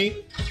for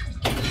me?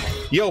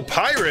 Yo,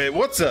 Pirate,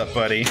 what's up,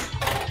 buddy?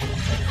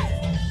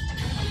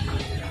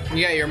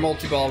 You got your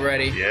multi-ball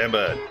ready. Yeah,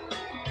 bud.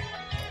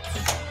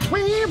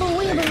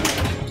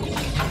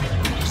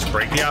 Just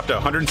break the opto.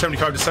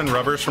 175 to send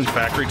rubbers from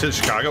factory to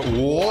Chicago.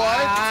 What?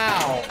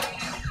 Wow.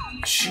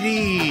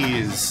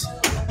 Jeez.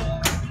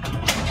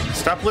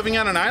 Stop living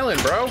on an island,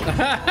 bro.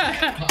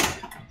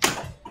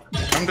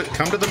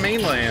 Come to the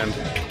mainland.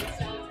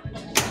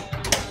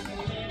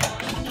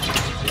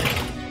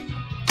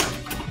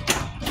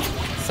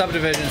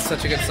 Subdivision is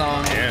such a good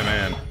song. Yeah,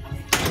 man.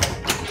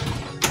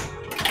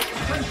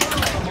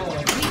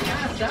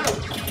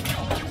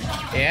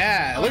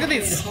 Yeah, look at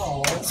these.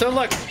 So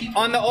look,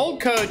 on the old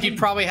code, you'd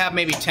probably have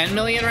maybe 10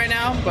 million right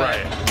now,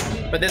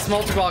 but this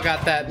multi-ball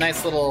got that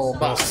nice little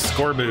buff. Little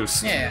score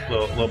boost. Yeah.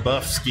 Little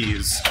buff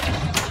skis.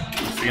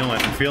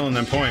 Feeling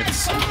them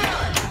points.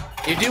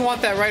 You do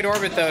want that right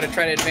orbit though to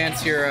try to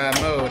advance your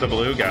mode. The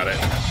blue got it.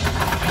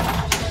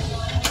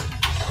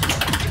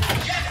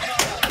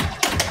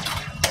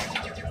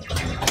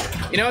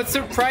 You know, it's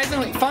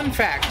surprisingly fun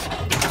fact.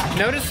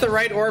 Notice the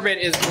right orbit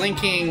is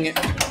blinking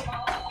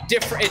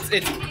different.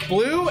 It's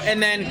blue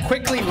and then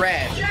quickly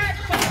red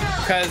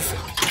because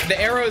the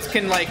arrows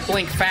can like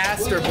blink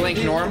fast or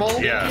blink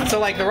normal. Yeah. So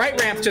like the right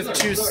ramp's just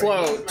too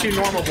slow, two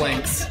normal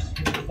blinks.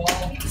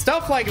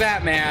 Stuff like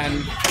that,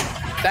 man.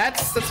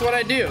 That's what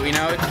I do. You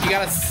know, you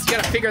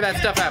gotta figure that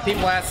stuff out.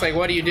 People ask like,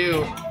 what do you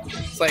do?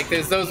 It's like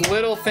there's those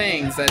little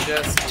things that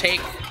just take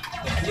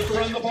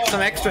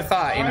some extra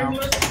thought. You know.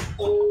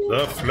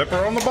 The flipper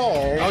on the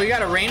ball. Oh, you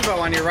got a rainbow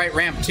on your right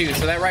ramp too.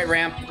 So that right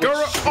ramp. Go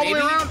all the way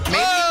around. Maybe,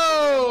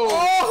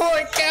 Oh!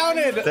 it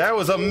counted. That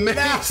was amazing.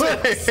 That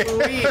was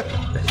sweet.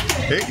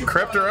 It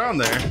crept around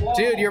there.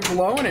 Dude, you're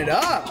blowing it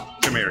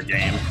up. Come here,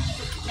 game.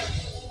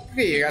 Look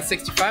at you, got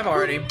 65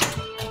 already.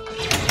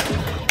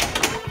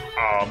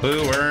 Oh,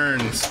 Boo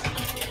earns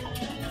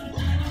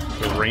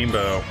the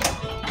rainbow.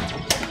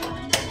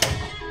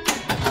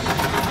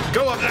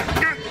 Go up there.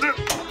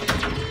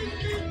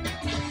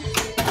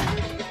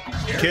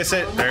 Kiss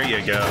it. There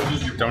you go.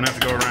 Don't have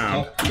to go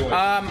around.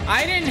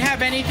 I didn't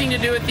have anything to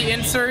do with the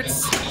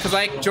inserts because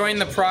I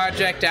joined the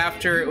project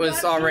after it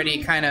was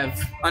already kind of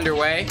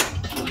underway.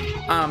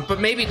 But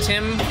maybe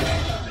Tim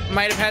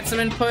might have had some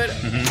input,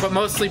 but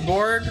mostly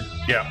Borg.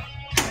 Yeah.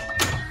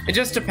 It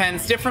just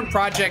depends. Different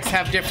projects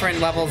have different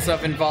levels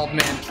of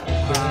involvement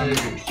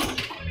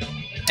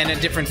and at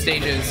different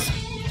stages.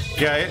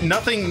 Yeah,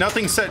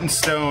 nothing set in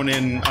stone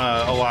in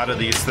a lot of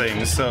these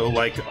things. So,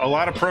 like, a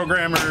lot of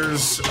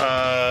programmers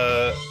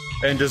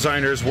and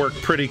designers work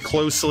pretty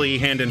closely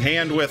hand in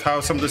hand with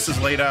how some of this is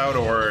laid out,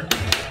 or,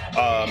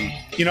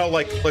 you know,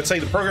 like, let's say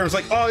the programmer's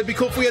like, oh, it'd be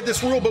cool if we had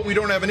this rule, but we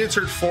don't have an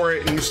insert for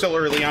it, and you're still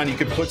early on, you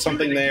could put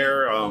something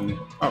there. Oh,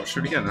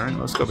 shoot again. All right,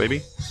 let's go,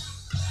 baby.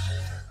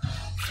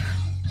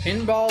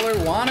 Pinballer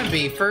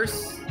wannabe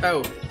first.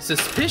 Oh,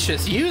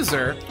 suspicious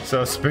user.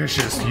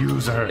 Suspicious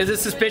user. Is it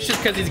suspicious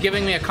because he's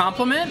giving me a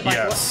compliment? Like,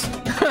 yes.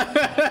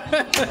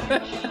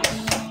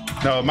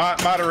 No,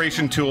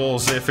 moderation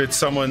tools. If it's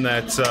someone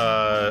that's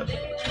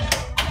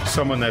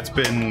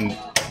been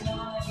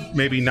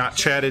maybe not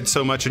chatted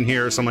so much in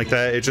here or something like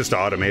that, it's just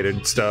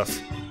automated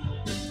stuff.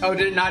 Oh,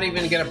 did it not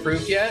even get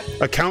approved yet?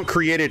 Account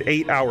created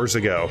 8 hours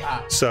ago,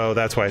 so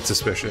that's why it's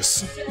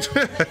suspicious.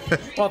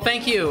 Well,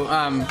 thank you,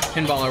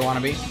 Pinballer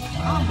wannabe.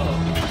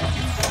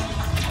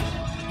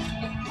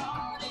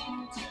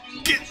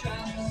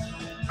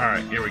 All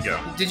right, here we go.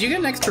 Did you get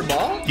an extra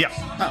ball? Yeah.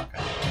 Oh,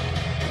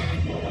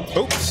 okay.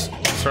 Oops.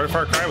 Started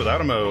Far Cry without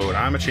a mode.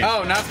 I'm a champ.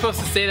 Oh, not supposed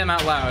to say them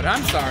out loud.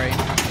 I'm sorry.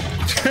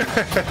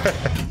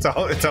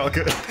 It's all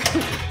good.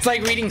 It's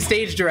like reading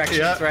stage directions,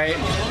 Yeah. right?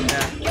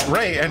 Yeah.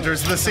 Ray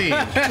enters the scene.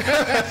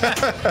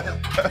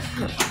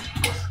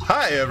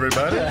 Hi,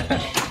 everybody.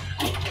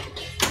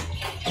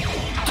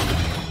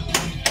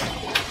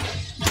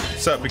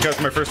 What's up? Because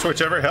my first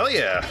Twitch ever? Hell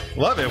yeah.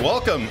 Love it.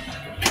 Welcome.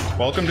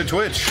 Welcome to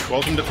Twitch.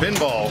 Welcome to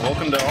Pinball.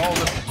 Welcome to all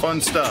the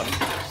fun stuff.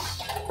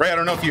 Ray, I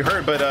don't know if you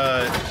heard, but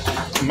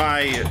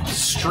my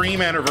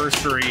stream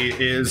anniversary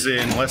is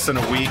in less than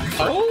a week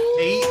for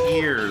 8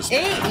 years.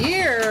 8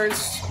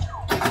 years.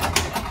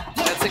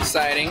 That's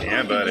exciting.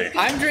 Yeah, buddy.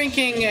 I'm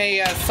drinking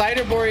a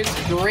Cider Boys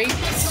Grape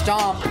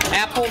Stomp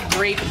Apple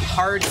Grape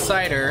Hard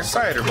Cider.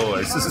 Cider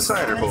Boys. This is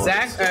Cider Boys.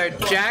 Jack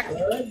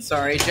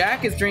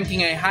is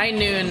drinking a High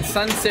Noon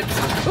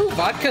Sunsips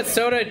vodka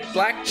soda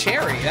black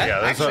cherry.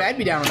 I'd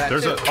be down with that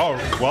too.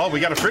 Well,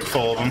 we got a fridge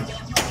full of them.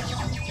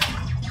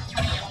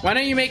 When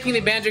are you making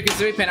the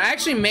Banjo-Kazooie pin? I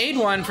actually made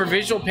one for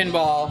Visual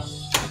Pinball.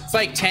 It's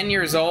like 10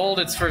 years old.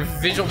 It's for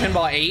Visual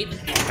Pinball 8.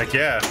 Heck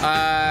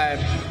yeah.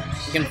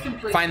 You can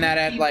find that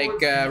at like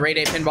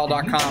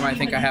RayDayPinball.com. I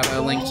think I have a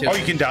link to it. Oh,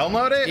 you can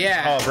download it?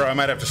 Yeah. Oh, bro, I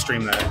might have to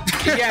stream that.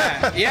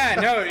 yeah.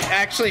 No,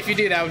 actually, if you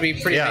do, that would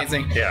be pretty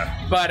amazing.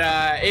 Yeah. But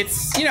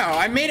it's,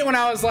 I made it when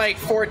I was like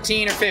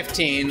 14 or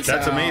 15. So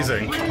that's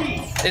amazing.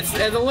 It's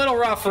a little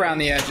rough around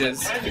the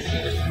edges.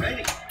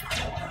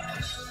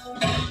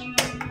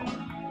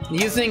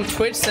 Using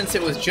Twitch since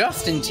it was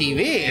just in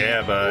TV.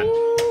 Yeah, bud.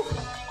 Woo.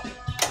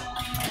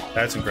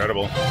 That's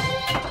incredible.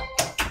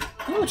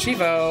 Ooh,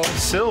 Chivo.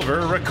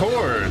 Silver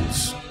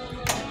Records.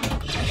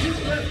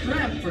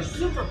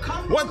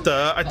 What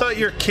the? I thought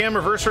your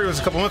cameraversary was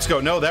a couple months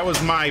ago. No, that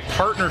was my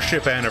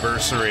partnership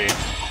anniversary.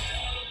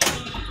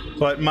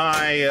 But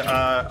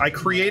I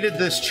created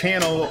this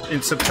channel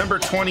in September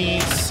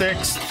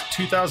 26th,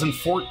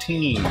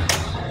 2014.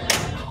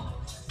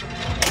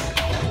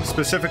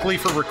 Specifically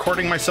for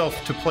recording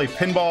myself to play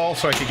pinball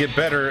so I could get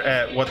better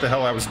at what the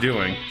hell I was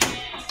doing.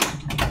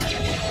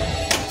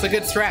 It's a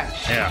good strat.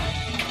 Yeah.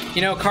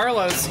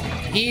 Carlos,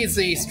 he's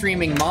a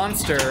streaming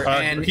monster,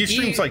 and he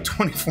streams like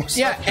 24/7.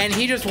 Yeah, and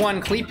he just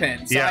won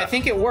Cleepin, so I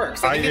think it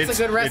works. I think it's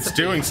a good recipe. It's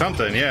doing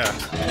something, yeah.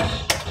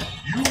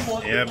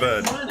 Yeah,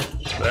 but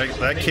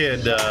that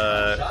kid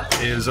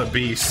is a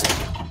beast.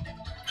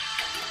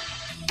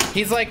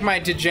 He's like my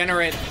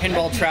degenerate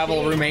pinball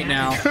travel roommate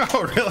now.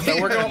 Oh, really?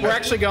 So we're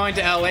actually going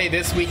to LA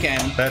this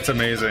weekend. That's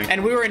amazing.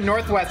 And we were in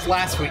Northwest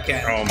last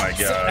weekend. Oh my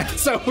god.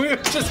 So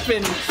we've just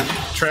been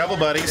travel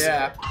buddies.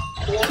 Yeah.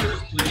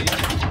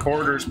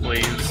 Quarters,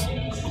 please.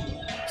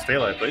 Stay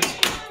alive, please.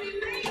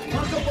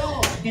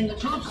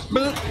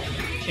 Boop.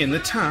 In the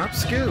top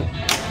scoop.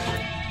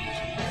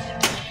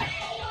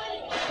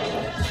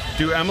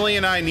 Do Emily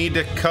and I need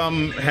to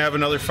come have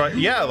another fight?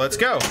 Yeah, let's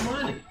go.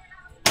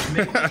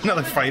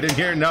 Another fight in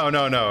here? No.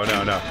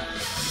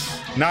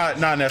 Not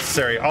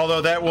necessary.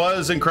 Although that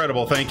was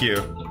incredible. Thank you.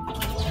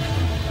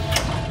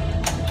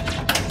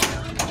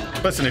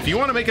 Listen, if you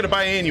want to make it a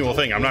biannual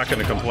thing, I'm not going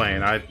to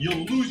complain. I love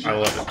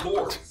it.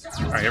 All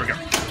right, here we go.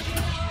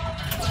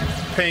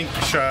 Pink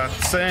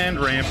shots and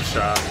ramp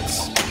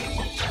shots.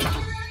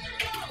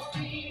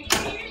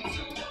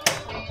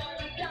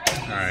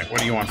 All right, what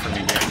do you want from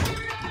me, gang?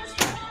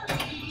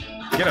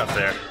 Get up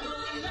there.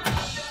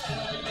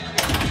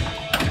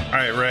 All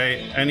right,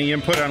 Ray, any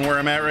input on where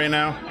I'm at right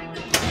now?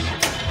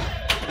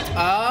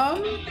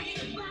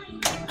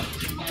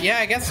 Yeah,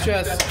 I guess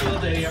just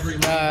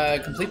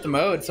complete the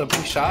mode, so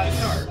big shots.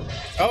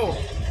 Oh.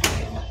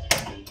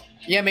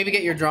 Yeah, maybe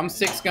get your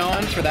drumsticks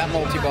going for that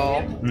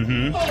multi-ball.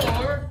 Mm-hmm.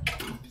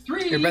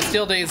 Your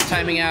Bastille Day is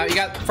timing out. You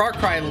got Far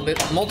Cry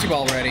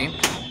multi-ball ready.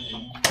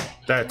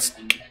 That's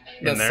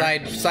the in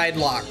there? side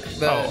lock.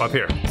 The up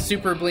here.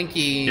 Super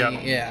blinky.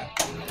 Yep. Yeah.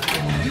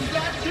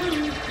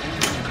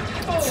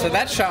 So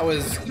that shot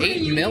was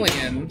 8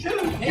 million.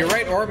 Your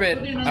right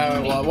orbit,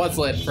 well, it was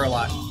lit for a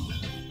lot.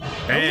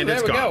 And there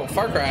it's we gone. go,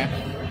 Far Cry.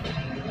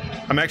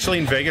 I'm actually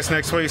in Vegas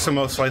next week, so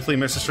most likely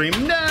miss a stream.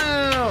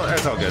 No!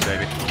 That's all good,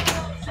 baby.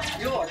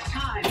 Your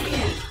time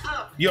is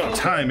up. Your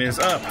time is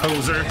up,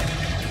 hoser.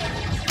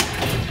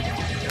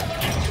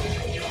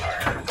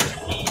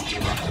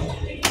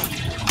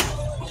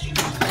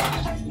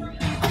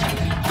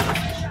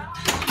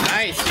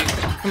 Nice, you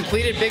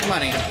completed big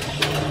money.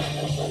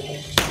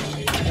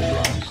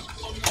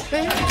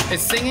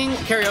 Is singing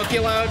karaoke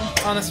allowed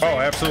on the stream? Oh,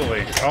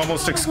 absolutely.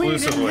 Almost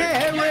exclusively.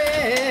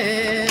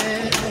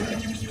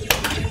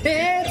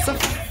 It's a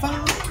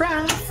far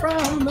cry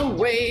from the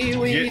way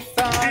we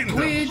thought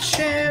we'd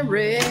share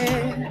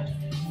it.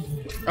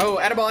 Oh,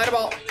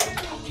 add-a-ball.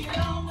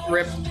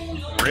 Rip.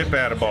 Rip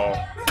at a ball.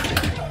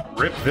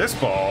 Rip this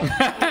ball.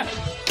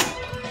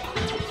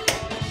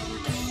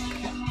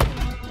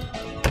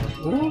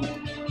 Ooh.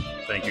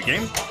 Thank you,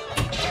 game.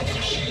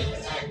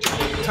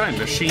 Time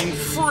machine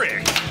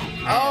frick.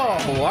 Oh,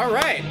 all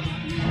right.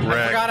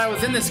 I forgot I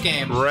was in this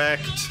game.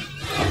 Wrecked.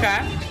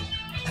 Okay.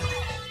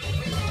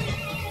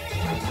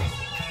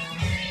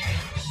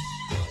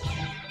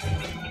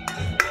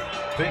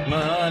 Big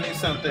money,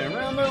 something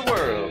around the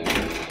world.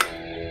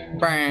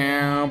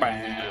 Bow,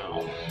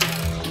 bow.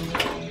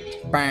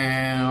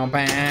 Bow,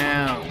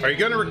 bow. Are you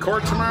going to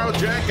record tomorrow,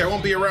 Jack? I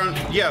won't be around.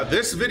 Yeah,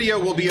 this video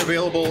will be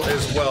available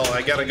as well.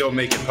 I got to go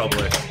make it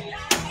public.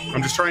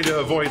 I'm just trying to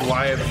avoid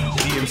live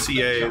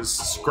DMCAs,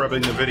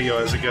 scrubbing the video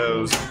as it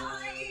goes.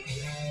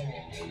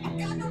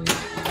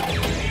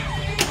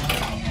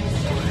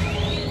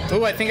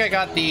 Ooh, I think I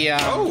got the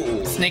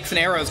snakes and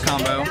arrows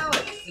combo.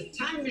 Alex, the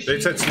time They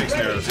said Snakes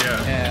and Arrows,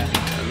 yeah. Yeah.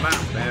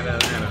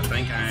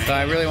 So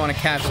I really want to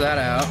cash that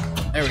out.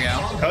 There we go.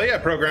 Hell yeah,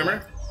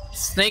 programmer.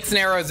 Snakes and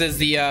Arrows is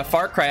the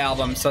Far Cry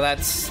album, so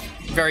that's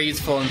very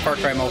useful in Far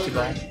Cry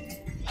multi-ball.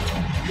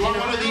 You want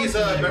one of these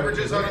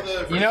beverages out of the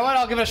fridge? You know what?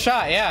 I'll give it a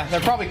shot. Yeah, they're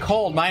probably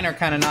cold. Mine are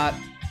kind of not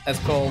as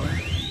cold.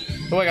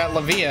 Oh, I got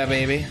La Via,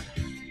 baby.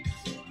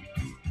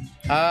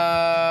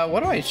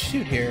 What do I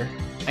shoot here?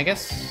 I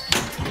guess.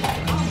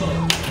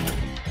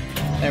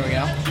 There we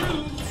go.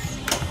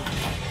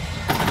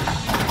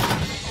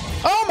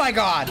 Oh my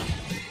God!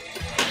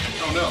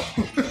 Oh no.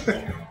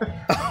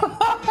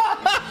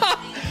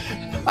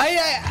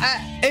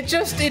 It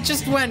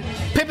just went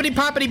pippity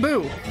poppity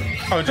boo.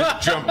 Oh, it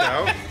just jumped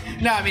out?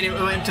 No, I mean it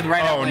went to the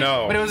right. Oh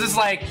no! But it was just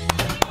like.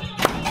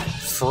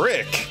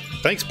 Frick.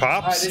 Thanks,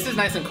 Pops. This is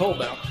nice and cold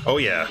though. Oh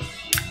yeah,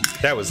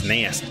 that was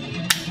nasty.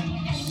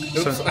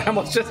 Oops, I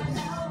almost just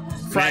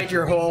fried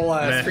your whole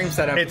stream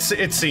setup.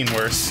 It's seen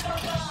worse.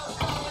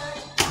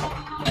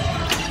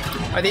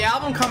 Are the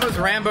album combos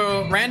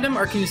random,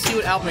 or can you see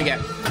what album you get?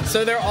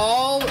 So they're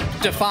all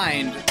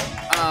defined.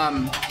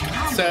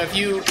 So if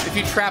you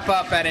trap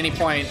up at any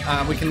point,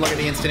 we can look at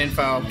the instant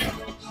info.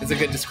 It's a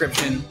good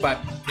description, but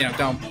you know,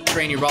 don't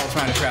drain your ball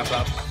trying to trap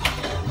up.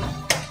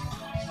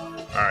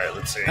 All right,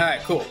 let's see. All right,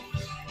 cool.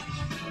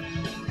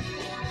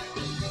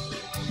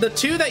 The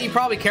two that you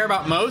probably care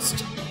about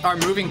most are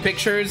Moving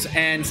Pictures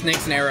and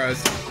Snakes and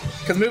Arrows,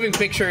 because Moving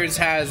Pictures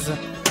has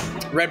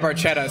Red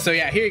Barchetta. So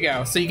yeah, here you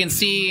go. So you can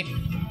see,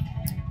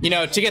 you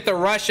know, to get the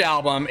Rush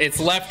album, it's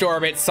left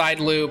orbit,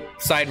 side loop,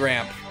 side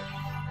ramp.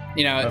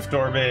 You know, Left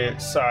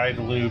orbit, side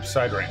loop,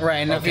 side ramp. right.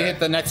 And if you hit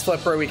the next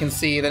flipper, we can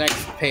see the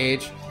next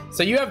page.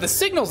 So you have the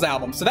Signals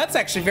album. So that's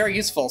actually very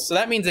useful. So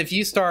that means if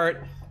you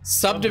start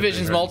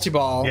Subdivisions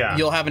multi-ball, Yeah.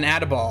 you'll have an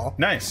add-a-ball.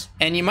 Nice.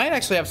 And you might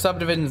actually have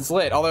Subdivisions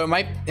lit, although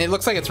it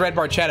looks like it's Red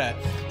Barchetta.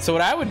 So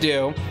what I would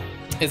do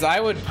is I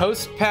would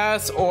post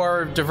pass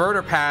or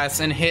diverter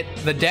pass and hit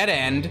the dead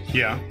end.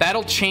 Yeah.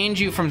 That'll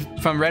change you from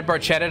Red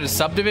Barchetta to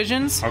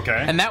Subdivisions.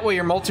 Okay. And that way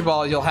your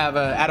multi-ball, you'll have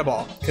a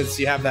add-a-ball, because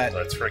you have that.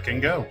 Let's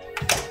frickin' go.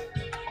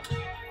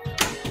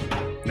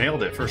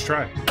 Nailed it, first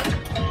try.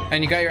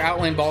 And you got your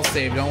outlane ball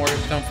saved.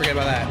 Don't forget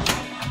about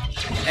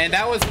that. And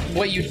that was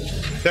what you...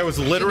 That was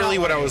literally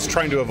what I was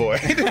trying to avoid.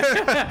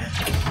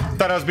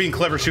 Thought I was being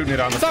clever shooting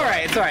it on the It's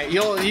alright, it's alright.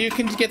 You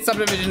can get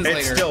Subdivisions It's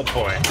later. still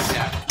points.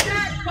 Yeah.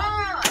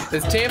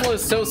 This table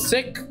is so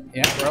sick.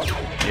 Yeah, bro.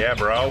 Yeah,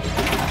 bro.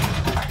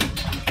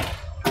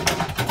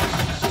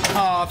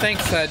 Oh,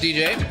 thanks,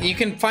 DJ. You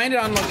can find it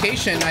on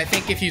location. I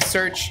think if you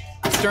search,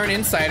 Stern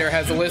Insider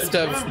has a list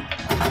of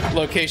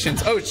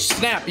locations. Oh,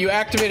 snap. You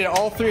activated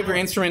all three of your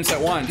instruments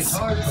at once.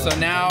 So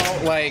now,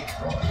 like,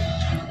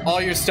 all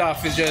your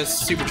stuff is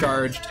just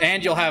supercharged.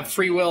 And you'll have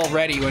free will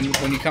ready when you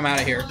come out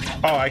of here.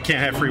 Oh, I can't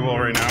have free will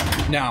right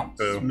now. No.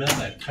 Boo. Smell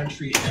that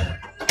country air.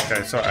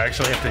 Okay, so I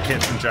actually have to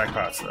hit some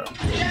jackpots, though.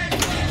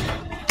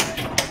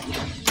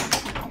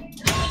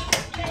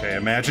 Okay,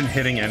 imagine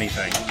hitting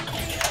anything.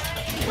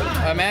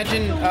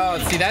 Imagine, oh,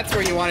 see, that's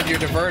where you wanted your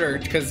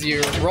diverter, because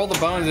your Roll the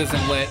Bones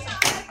isn't lit,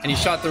 and you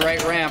shot the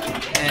right ramp,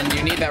 and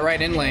you need that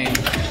right in lane.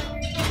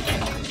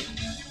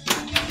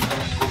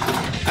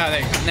 Oh, there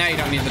you go. Now you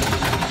don't need the...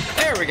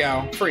 There we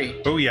go. Free.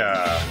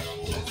 Booyah.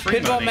 Free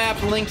Pinball money.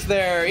 map linked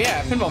there.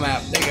 Yeah, pinball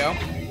map. There you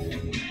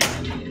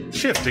go.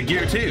 Shift to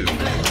gear 2.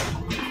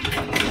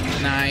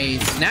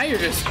 Nice. Now you're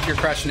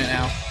crushing it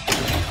now.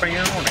 You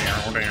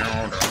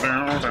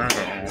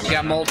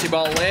got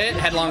multi-ball lit,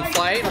 headlong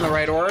flight on the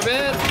right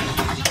orbit.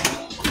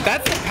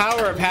 That's the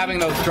power of having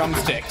those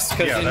drumsticks,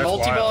 because Yeah, in that's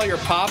multi-ball, wild. your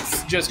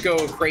pops just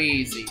go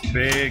crazy.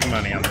 Big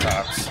money on the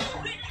tops.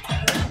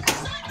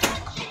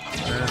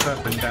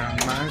 Up and down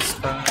my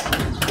spine.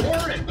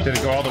 Did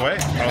it go all the way?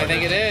 Oh, I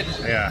think it did.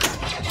 Yeah.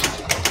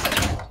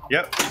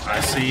 Yep. I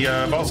see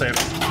ball save.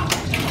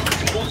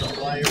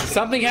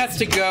 Something has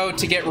to go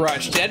to get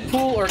rushed.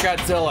 Deadpool or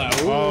Godzilla?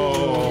 Ooh.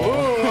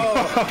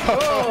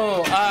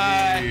 Oh.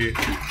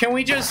 Can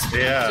we just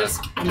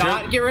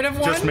not get rid of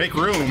one? Just make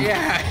room.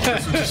 Yeah.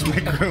 Just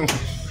make room.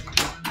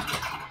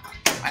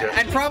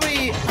 I'd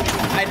probably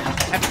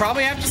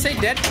have to say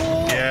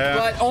Deadpool. Yeah.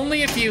 But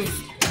only if you've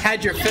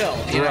had your fill.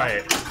 You know?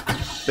 Right.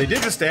 They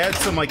did just add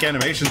some like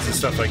animations and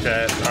stuff like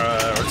that,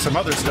 or some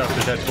other stuff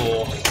to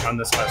Deadpool on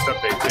this last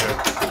update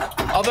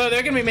too. Although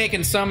they're gonna be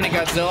making so many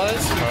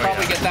Godzillas, you'll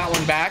probably get that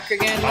one back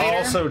again later.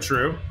 Also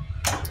true.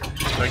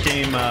 That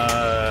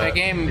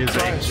game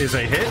is a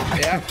hit.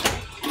 Yeah.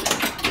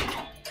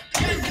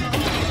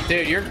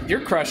 Dude,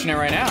 you're crushing it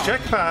right now.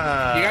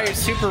 Jackpot. You got your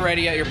super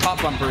ready at your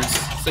pop bumpers,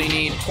 so you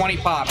need 20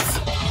 pops.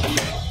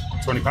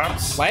 20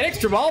 pops. Light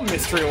extra ball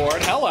mystery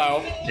award.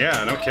 Hello.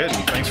 Yeah, no kidding.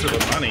 Thanks for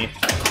the money.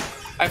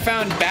 I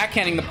found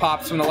backhanding the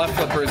pops from the left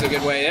flipper is a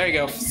good way. There you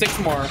go. 6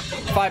 more.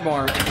 5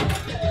 more.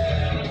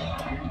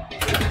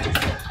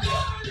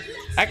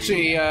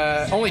 Actually,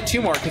 only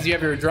 2 more because you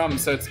have your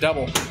drums, so it's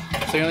double.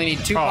 So you only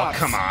need 2 pops. Oh,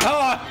 come on.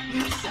 Oh,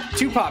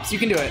 2 pops. You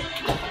can do it.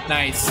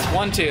 Nice.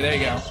 1, 2. There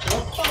you go.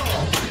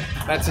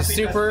 That's a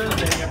super.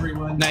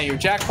 Now your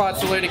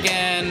jackpot's lit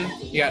again.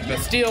 You got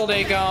Bastille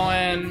Day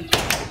going.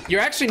 You're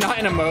actually not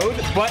in a mode,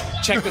 but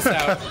check this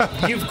out.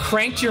 You've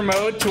cranked your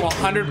mode to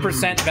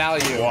 100%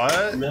 value.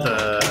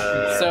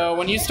 What? So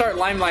when you start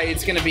Limelight,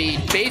 it's going to be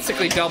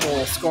basically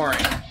double scoring.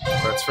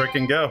 Let's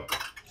freaking go.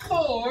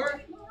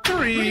 4,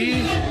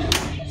 3.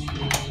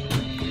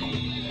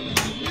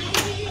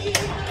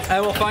 I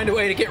will find a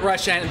way to get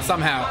Rush in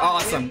somehow.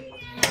 Awesome.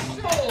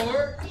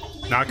 4,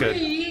 Not good.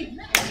 3,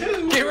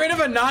 2. Get rid of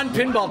a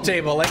non-pinball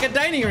table, like a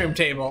dining room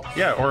table.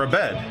 Yeah, or a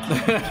bed.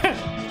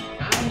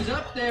 Time's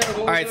up there.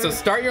 All right, so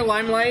start your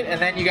Limelight, and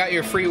then you got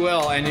your free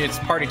will, and it's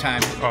party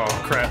time. Oh,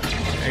 crap.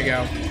 There you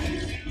go.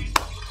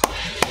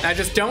 Now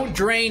just don't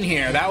drain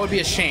here. That would be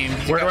a shame.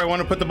 Where do I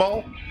want to put the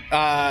ball?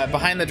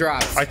 Behind the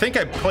drops. I think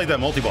I played that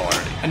multi-ball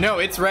already. No,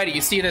 it's ready.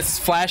 You see this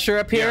flasher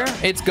up here? Yeah.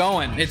 It's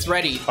going. It's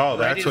ready. Oh,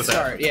 that's ready to what that...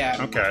 start. Yeah.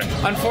 Okay.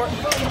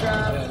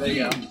 Yeah, there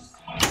you go.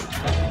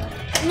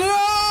 No!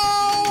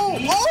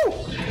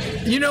 Oh!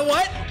 You know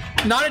what?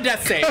 Not a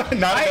death save.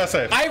 Not a death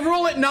save. I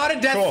rule it not a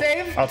death Cool.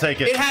 save. I'll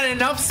take it. It had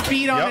enough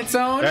speed on Yep. its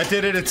own. That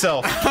did it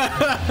itself.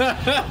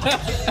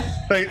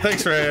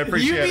 Thanks, Ray. I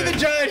appreciate it. You be the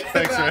judge.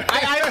 Thanks, Ray.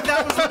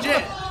 That was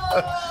legit.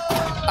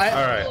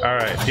 All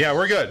right. Yeah,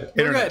 we're good.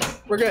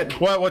 We're good.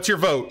 What's your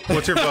vote?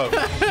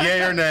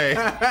 Yay or nay?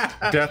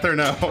 Death or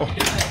no?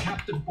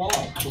 Captive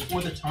ball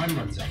before the time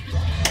runs out.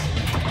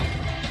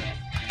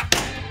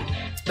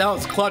 That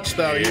was clutch,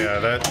 though.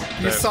 Yeah,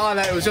 You saw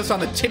that. It was just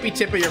on the tippy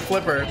tip of your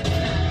flipper.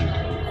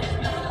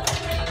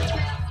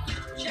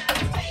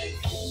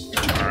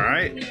 All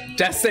right.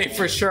 Death save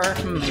for sure.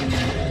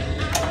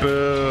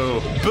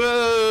 Boo.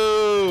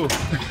 Boo.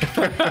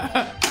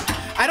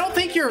 I don't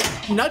think your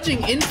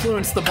nudging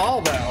influenced the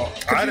ball, though.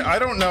 I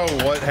don't know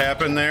what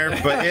happened there,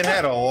 but it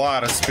had a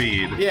lot of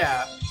speed.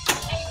 Yeah.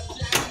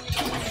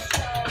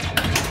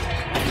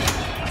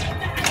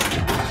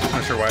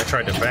 Not sure why I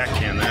tried to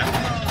backhand that.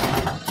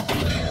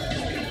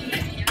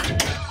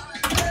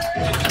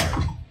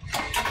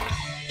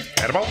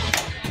 Add-a-ball.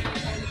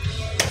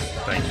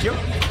 Thank you.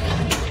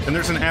 And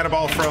there's an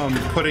add-a-ball from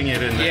putting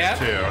it in there, Yeah.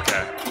 too.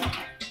 Okay.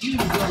 Use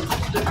those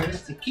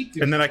stickers to keep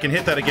your And then I can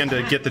hit that again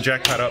to get the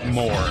jackpot up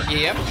more.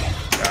 Yep.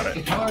 Got it.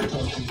 guitar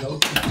torpedo.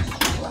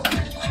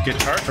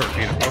 Guitar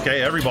torpedo.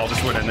 Okay, every ball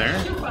just went in there.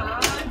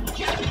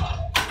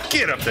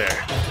 Get up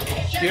there.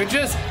 You're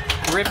just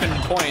ripping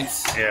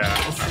points. Yeah.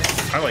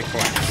 I like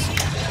points.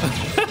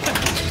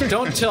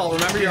 Don't tilt.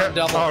 Remember you're on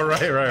double. Oh,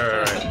 right.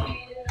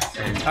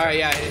 All right,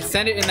 yeah.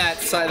 Send it in that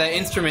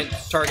instrument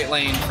target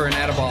lane for an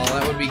add-a-ball.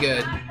 That would be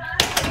good.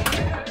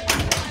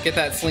 Get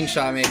that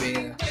slingshot,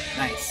 maybe.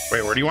 Nice.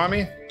 Wait, where do you want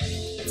me?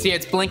 See,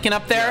 it's blinking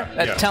up there. Yeah,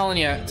 That's yeah. telling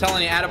you,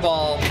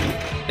 add-a-ball.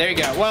 There you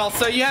go. Well,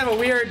 so you have a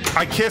weird.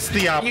 I kissed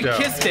the opto. You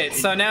kissed it,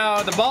 so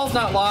now the ball's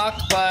not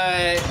locked, but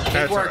it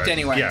That's worked all right.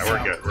 anyway. Yeah, so.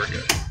 we're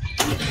good.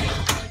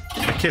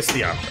 I kissed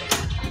the opto.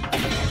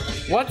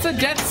 What's a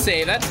death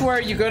save? That's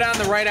where you go down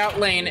the right out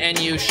lane and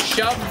you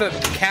shove the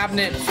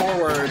cabinet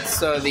forward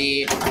so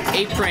the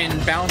apron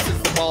bounces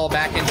the ball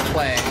back into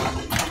play.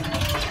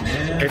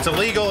 It's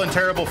illegal and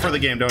terrible for the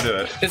game. Don't do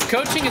it. This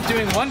coaching is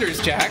doing wonders,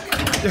 Jack.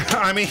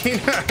 I mean,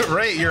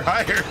 Ray, you're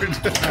hired.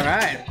 All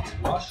right.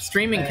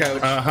 Streaming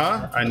coach.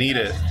 I need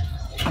it.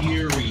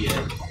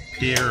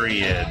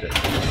 Period.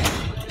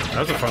 That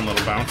was a fun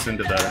little bounce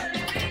into that.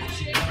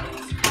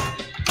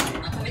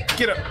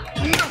 Get up.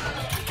 No.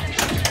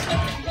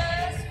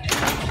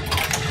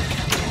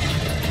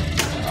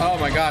 Oh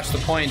my gosh, the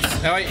points.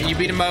 Oh, you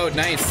beat a mode.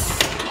 Nice.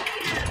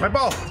 My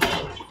ball.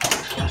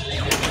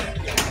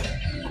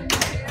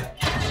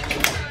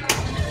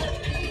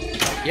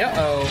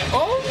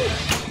 Oh.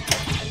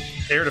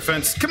 Air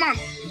defense. Come on.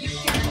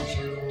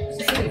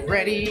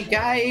 Ready,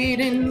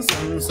 guiding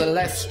some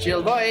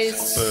celestial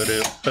voice.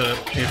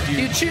 If You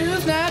you.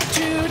 choose not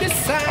to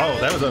decide. Oh,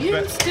 that was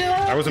you still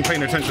I wasn't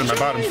paying attention to my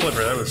bottom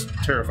flipper. That was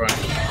terrifying.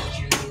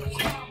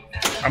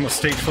 I'm gonna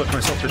stage flip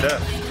myself to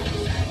death.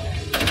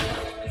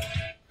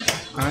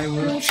 I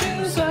will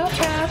choose a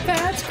path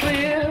that's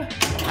clear.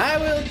 I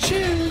will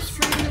choose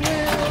free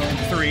will.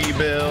 3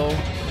 bill.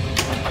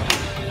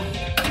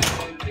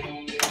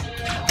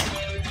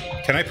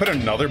 Can I put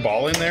another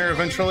ball in there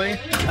eventually?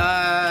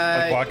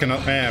 Blocking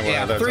up.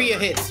 Yeah, that's 3 all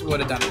right. hits would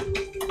have done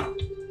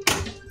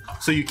it.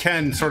 So you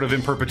can sort of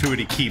in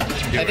perpetuity keep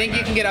doing I think you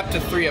that. can get up to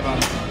 3 of them.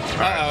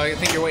 I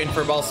think you're waiting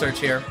for a ball search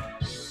here.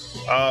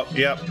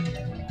 Yep.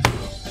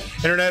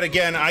 Internet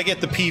again. I get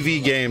the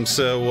PV game,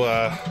 so.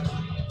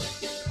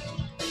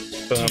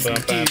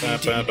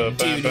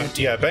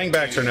 Yeah, bang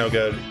backs are no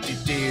good.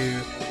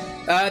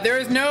 There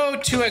is no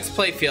 2x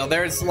playfield.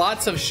 There's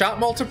lots of shot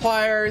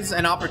multipliers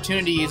and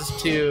opportunities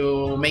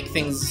to make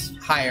things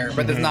higher,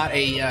 but there's not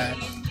a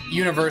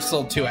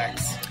universal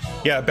 2x.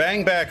 Yeah,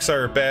 bang backs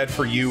are bad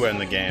for you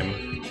and the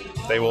game.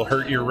 They will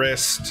hurt your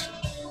wrist.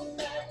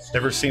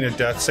 Never seen a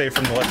death save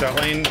from the left out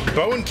lane.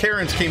 Bo and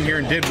Karen's came here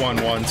and did one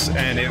once,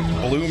 and it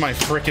blew my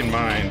frickin'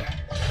 mind.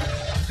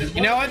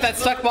 You know what? That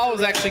stuck ball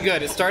was actually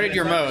good. It started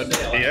your mode.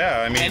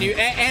 Yeah, I mean,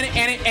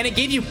 And it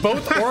gave you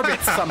both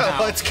orbits somehow.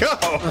 let's go.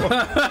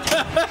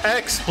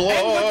 Exploit.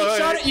 And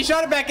look, you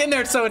shot it back in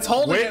there, so it's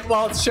holding it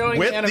while it's showing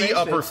with the animation. the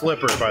upper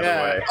flipper, by the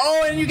way.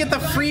 Oh, and you get the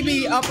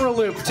freebie upper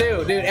loop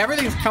too, dude.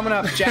 Everything's coming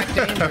up Jack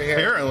Danger here.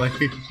 Apparently,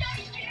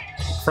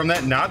 from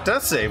that not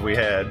death save we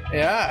had.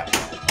 Yeah.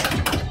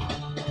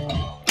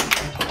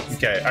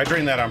 Okay, I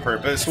drained that on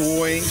purpose.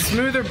 Wink.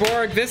 Smoother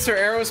board, this or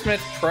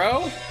Aerosmith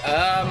Pro?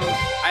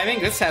 I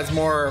think this has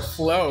more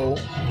flow.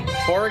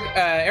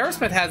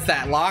 Aerosmith has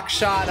that lock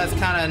shot. That's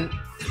kind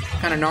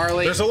of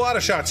gnarly. There's a lot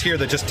of shots here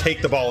that just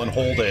take the ball and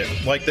hold it,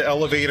 like the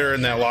elevator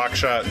and that lock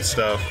shot and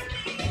stuff.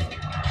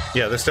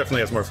 Yeah, this definitely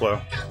has more flow.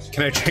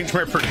 Can I change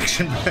my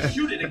prediction?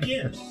 Shoot it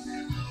again.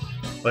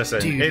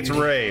 Listen, it's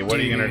Ray.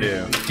 What are you gonna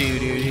do?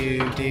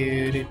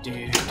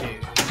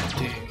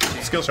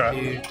 Skill shot.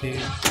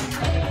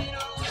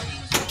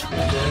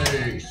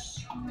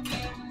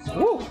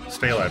 Woo.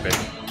 Stay alive, baby.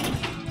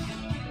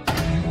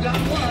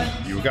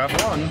 You got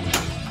one.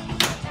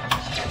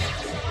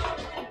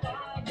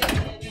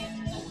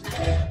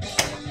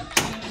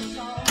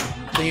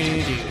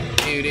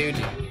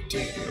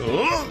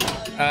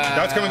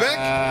 God's coming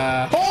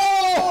back.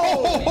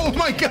 Oh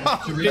my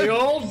god! The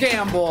old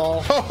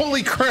gamble.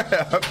 Holy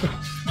crap!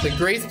 The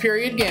grace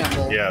period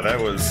gamble. Yeah, that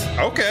was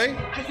okay.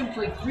 I can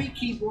play 3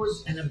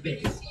 keyboards and a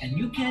bass, and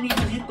you can't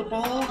even hit the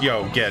ball?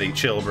 Yo, Getty,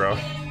 chill, bro.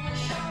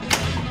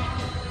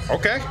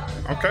 Okay,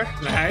 okay.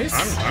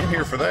 Nice. I'm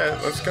here for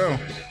that. Let's go.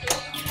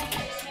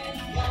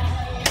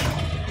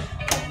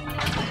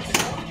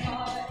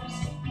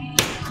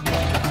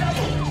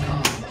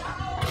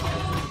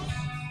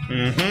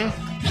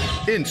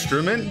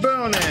 Instrument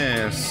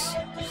bonus.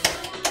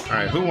 All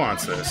right, who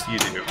wants this? You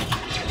do.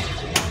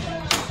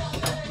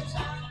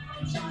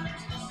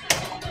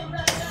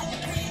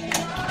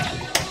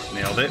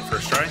 Nailed it.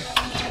 First try.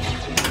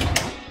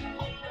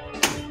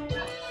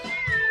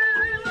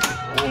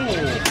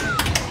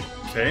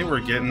 Oh. Okay,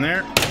 we're getting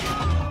there.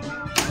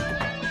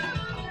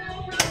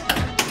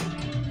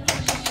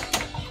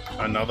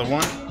 Another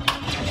one.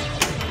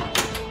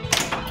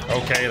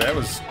 Okay, that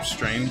was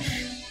strange.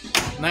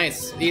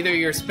 Nice. Either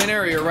your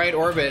spinner or your right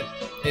orbit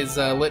is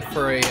lit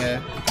for a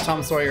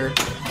Tom Sawyer.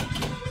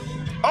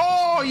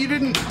 Oh, you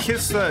didn't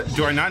kiss the...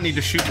 Do I not need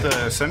to shoot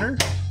the center?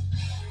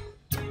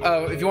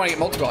 Oh, if you want to get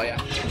multi-ball, yeah.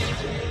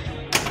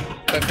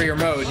 But for your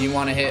mode, you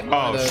want to hit one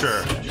of Oh, those.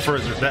 sure. For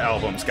the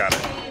albums. Got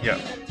it. Yep.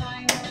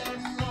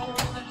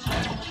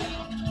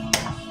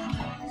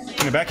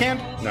 In the backhand?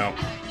 No.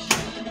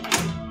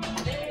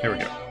 Here we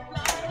go.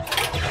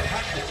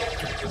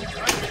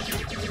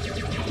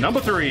 Number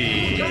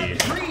 3.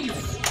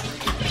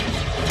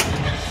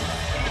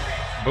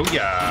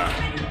 Booyah.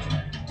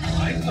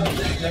 I thought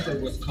this never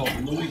was called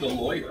Louis the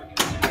Lawyer.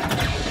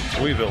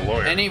 Louisville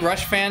Lawyer. Any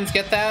Rush fans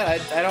get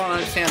that? I don't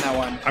understand that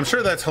one. I'm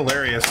sure that's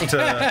hilarious to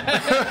a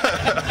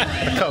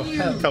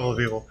couple of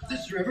people.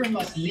 This river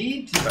must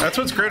lead to... That's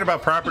what's great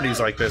about properties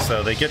like this,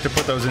 though. They get to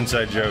put those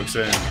inside jokes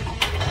in.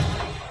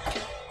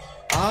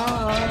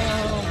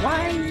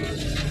 Why?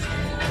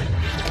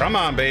 Come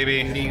on,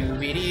 baby.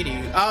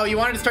 Oh, you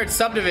wanted to start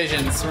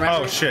subdivisions.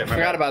 Remember? Oh, shit. my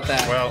Forgot bad. about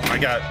that. Well, I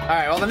got... All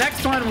right. Well, the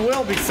next one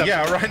will be subdivisions.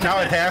 Yeah, right now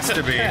it has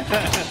to be.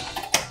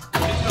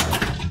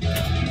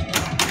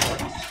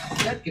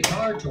 That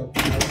guitar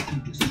torpedo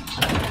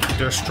to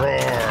Destroy.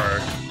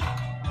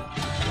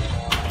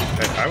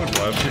 Okay, I would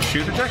love to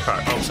shoot a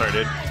jackpot. Oh, sorry,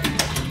 dude.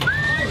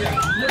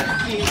 Never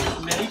seen this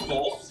many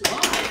balls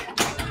fly.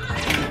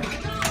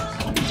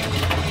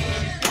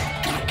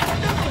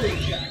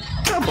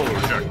 Double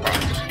jackpot.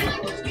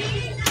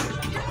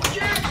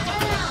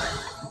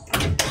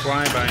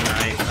 Fly by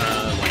night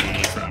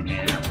away from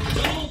here.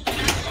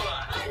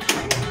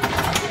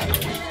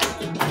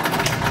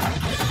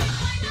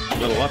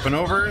 Little up and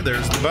over.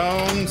 There's the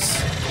bones.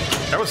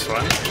 That was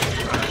fun.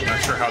 I'm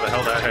not sure how the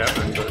hell that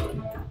happened,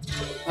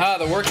 but...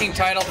 The working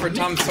title for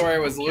Tom Sawyer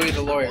was Louis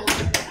the Lawyer.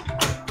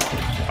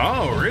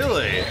 Oh,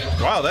 really?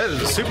 Wow, that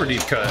is a super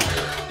deep cut.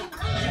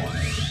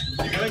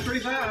 You're going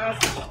pretty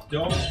fast.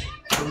 Don't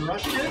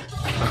rush it.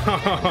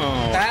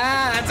 Oh,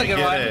 That's a good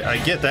one. I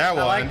get that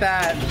one. I like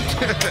that.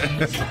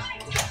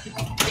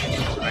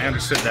 I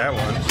understood that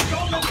one.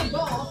 Don't let the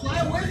ball fly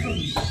away from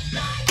you.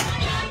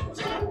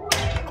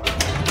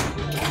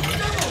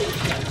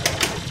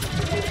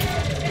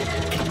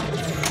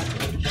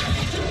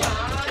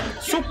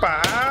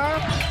 Super!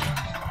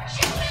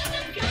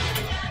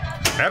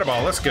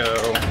 Attaboy, let's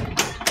go.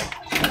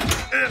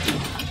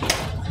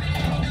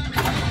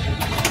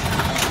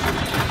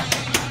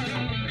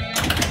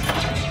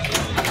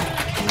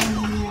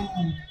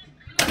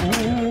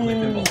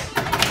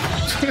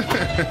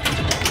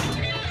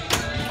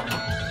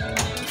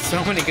 So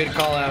many good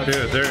call outs.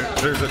 Dude,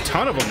 there's a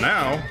ton of them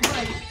now.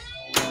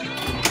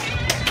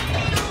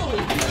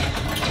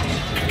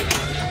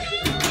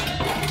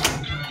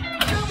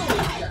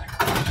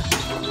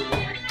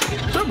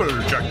 Double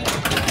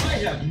jackpot. I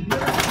have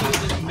never seen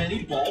this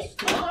many balls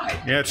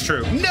fly. Yeah, it's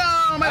true.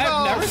 No, my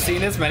balls! I've never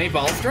seen this many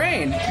balls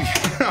drained.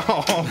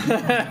 Oh,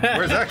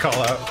 where's that call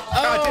out?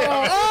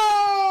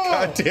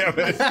 God damn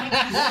it.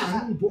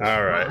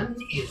 All right.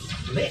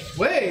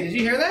 Wait, did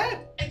you hear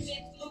that?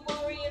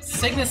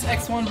 Cygnus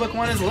X1 Book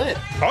 1 is lit.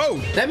 Oh!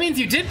 That means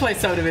you did play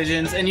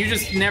Subdivisions and you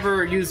just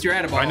never used your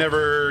Adaball. I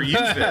never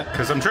used it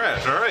because I'm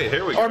trash. All right,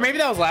 here we go. Or maybe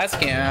that was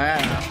last game. I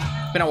don't know.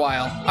 It's been a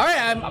while. All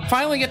right, I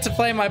finally get to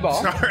play my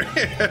ball. Sorry.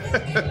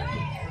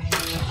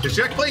 Is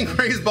Jack playing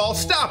Ray's ball?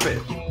 Stop it.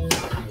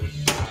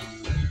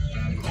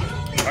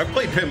 I've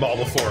played pinball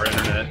before,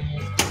 Internet.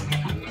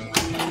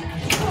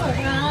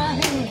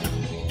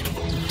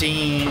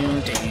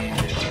 Damn,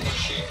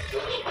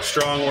 damn.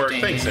 Strong work.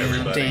 Thanks,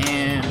 everybody.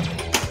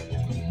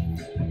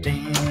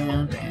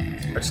 Damn.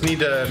 I just need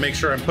to make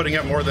sure I'm putting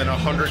up more than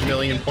 100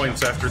 million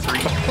points after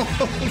 3 balls.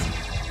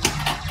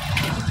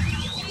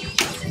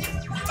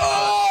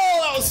 Oh,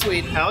 that was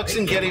sweet. Alex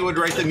and Getty would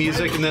write the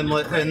music, and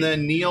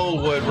then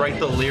Neil would write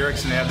the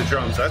lyrics and add the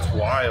drums. That's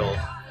wild.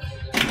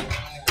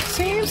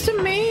 Seems to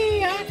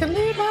me I can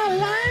live my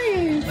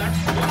life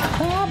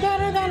a lot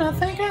better than I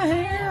think I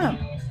am.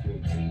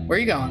 Where are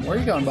you going? Where are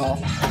you going, ball?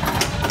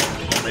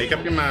 Make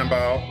up your mind,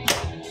 ball.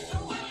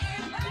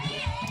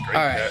 Great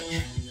All right.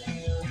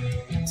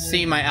 catch.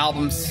 See my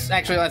albums.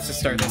 Actually, let's just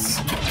start this.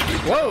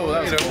 Whoa,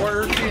 that was Need a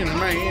working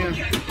man.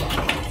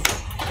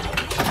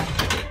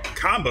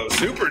 Combo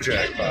super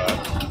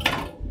jackpot.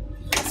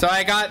 So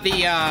I got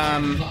the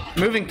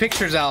Moving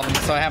Pictures album,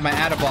 so I have my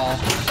Adaball.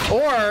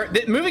 Or,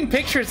 the Moving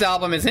Pictures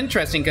album is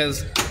interesting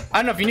because, I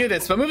don't know if you knew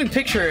this, but Moving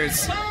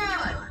Pictures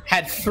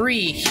had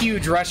 3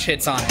 huge Rush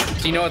hits on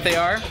it. Do you know what they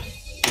are?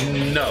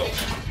 No.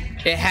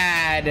 It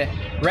had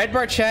Red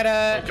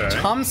Barchetta, Okay.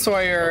 Tom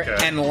Sawyer,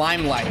 Okay. and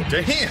Limelight.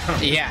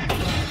 Damn. Yeah.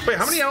 Wait,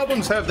 how many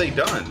albums have they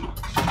done?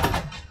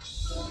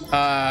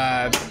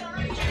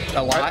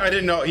 A lot. I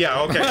didn't know.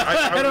 Yeah, okay.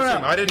 I don't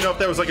know. I didn't know if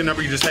that was like a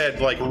number you just had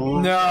like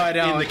No, I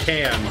don't. in the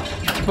can.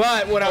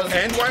 But what I was...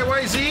 And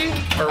YYZ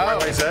or Oh.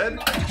 YYZ.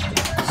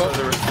 So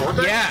there was 4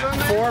 bangers Yeah, on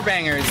there? 4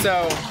 bangers.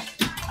 So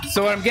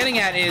what I'm getting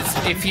at is,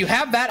 if you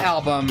have that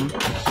album,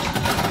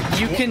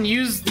 you can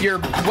use your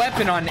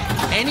weapon on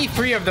any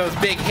 3 of those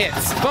big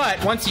hits.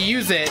 But once you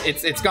use it,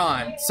 it's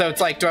gone. So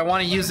it's like, do I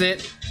want to use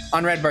it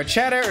on Red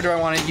Barchetta, or do I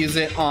want to use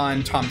it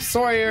on Tom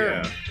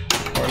Sawyer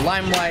or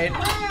Limelight?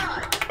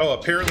 Oh,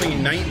 apparently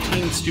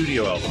 19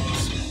 studio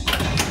albums.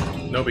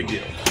 No big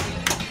deal.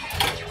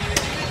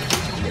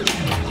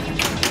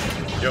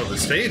 Yo, the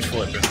stage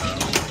flipping though.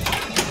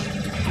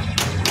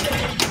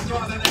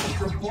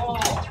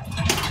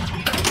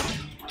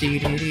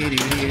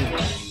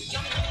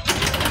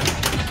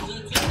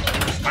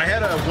 I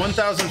had a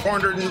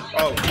 1,400.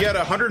 Oh, he had a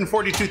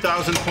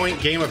 142,000 point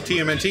game of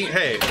TMNT.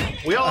 Hey,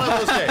 we all have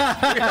those days.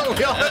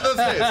 We all have those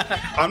days.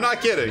 I'm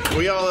not kidding.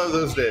 We all have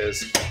those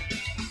days.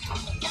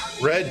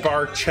 Red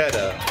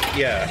Barchetta.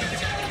 Yeah.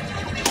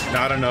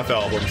 Not enough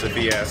albums, if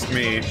you ask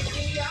me.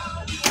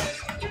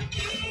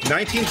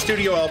 19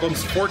 studio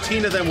albums,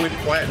 14 of them went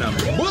platinum.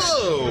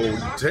 Whoa!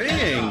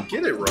 Dang.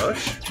 Get it,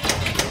 Rush.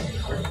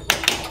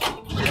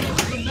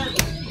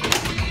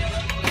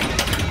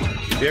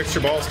 The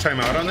extra balls time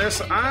out on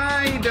this?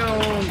 I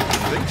don't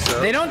think so.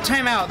 They don't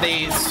time out,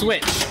 they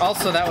switch.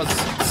 Also, that was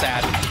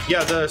sad.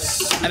 Yeah,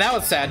 And that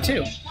was sad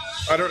too.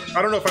 I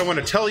don't know if I want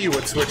to tell you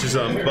what switches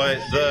them, but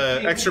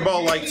the extra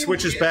ball like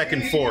switches back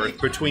and forth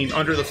between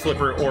under the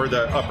flipper or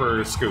the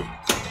upper scoop.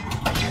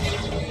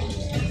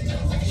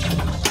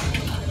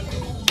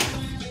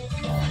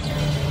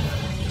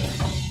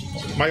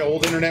 My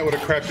old internet would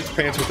have crapped its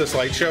pants with this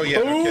light show. Yeah,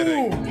 no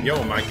kidding.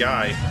 Yo, my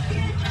guy.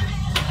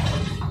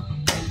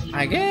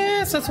 I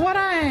guess that's what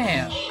I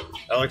am.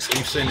 Alex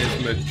Leifson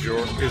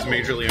is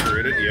majorly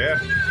underrated. Yeah.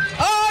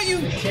 Oh, you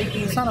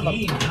Taking son of a...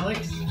 game,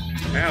 Alex.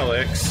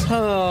 Alex,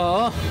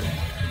 Oh.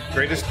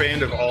 greatest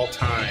band of all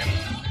time.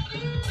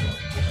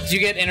 Did you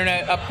get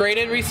internet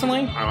upgraded recently?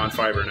 I'm on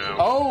fiber now.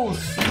 Oh,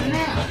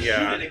 snap.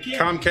 Yeah,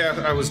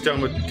 Comcast. I was done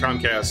with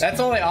Comcast.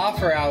 That's all they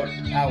offer out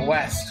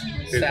west.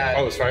 Sad.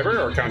 Oh, it's fiber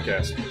or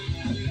Comcast?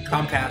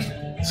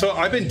 Comcast. So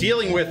I've been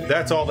dealing with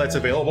that's all that's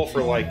available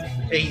for like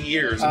 8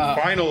 years. And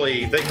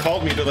finally, they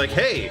called me to like,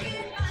 hey,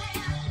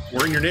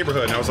 we're in your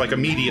neighborhood. And I was like,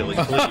 immediately,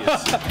 please.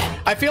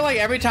 I feel like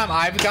every time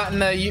I've gotten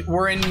the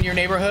we're in your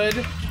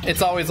neighborhood,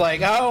 it's always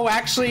like, oh,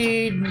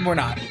 actually, we're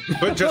not.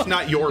 But just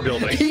not your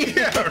building.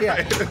 Yeah,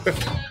 right.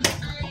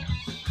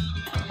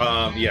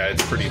 Yeah,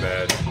 it's pretty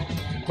bad.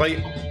 Like,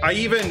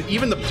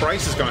 even the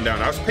price has gone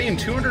down. I was paying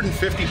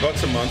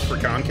 $250 a month for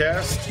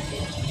Comcast,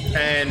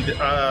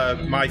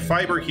 and my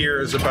fiber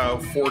here is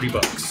about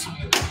 $40.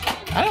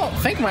 I don't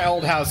think my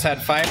old house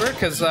had fiber,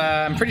 because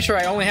I'm pretty sure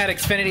I only had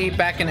Xfinity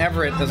back in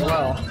Everett as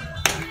well.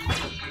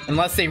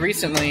 Unless they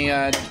recently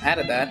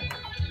added that.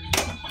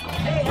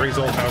 Ray's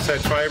old house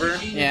had fiber?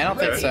 Yeah, I don't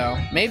think so.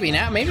 Maybe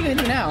now. Maybe they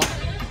do now.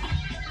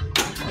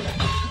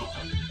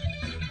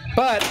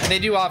 But they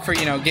do offer,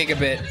 you know,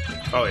 gigabit.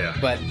 Oh, yeah.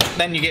 But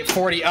then you get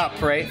 40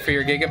 up, right, for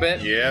your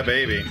gigabit? Yeah,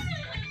 baby.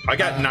 I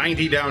got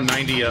 90 down,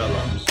 90 up.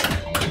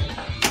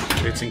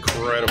 It's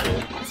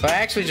incredible. So I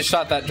actually just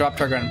shot that drop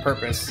target on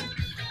purpose.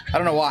 I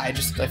don't know why. I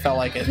felt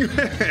like it.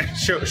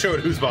 show it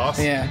who's boss.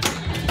 Yeah.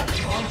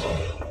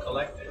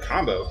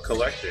 Combo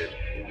collected.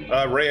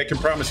 Ray, I can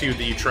promise you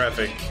the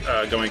traffic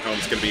going home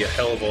is going to be a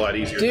hell of a lot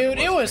easier. Dude,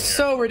 it was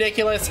so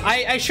ridiculous.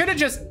 I should have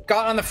just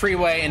got on the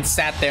freeway and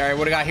sat there. I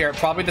would have got here at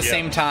probably the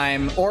same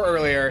time or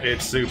earlier.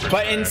 It's super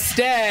But trash.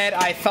 instead,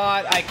 I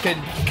thought I could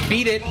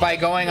beat it by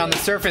going on the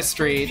surface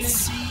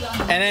streets.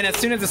 And then as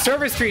soon as the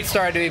surface streets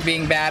started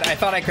being bad, I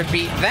thought I could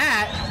beat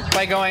that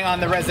by going on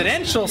the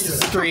residential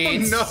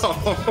streets. No.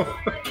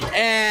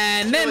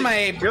 And then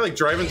You're like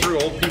driving through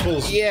old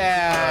people's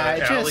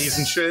alleys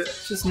and shit.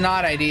 Just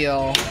not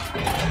ideal.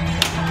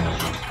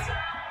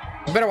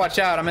 You better watch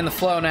out. I'm in the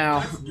flow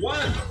now.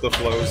 The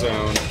flow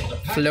zone.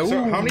 Flow.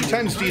 So how many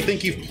times do you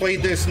think you've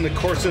played this in the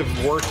course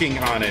of working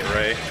on it,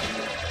 Ray?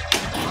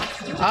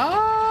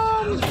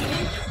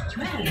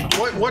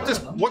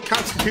 What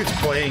constitutes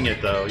playing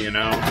it though, you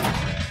know?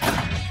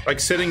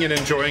 Like sitting and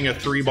enjoying a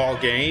 3-ball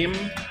game?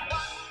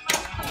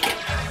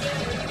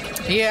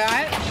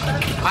 Yeah,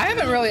 I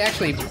haven't really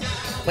actually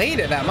played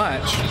it that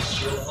much.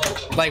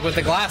 Like with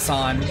the glass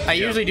on. I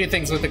usually do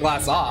things with the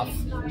glass off.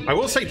 I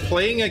will say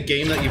playing a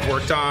game that you've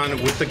worked on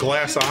with the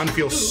glass on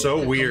feels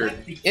so weird.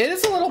 It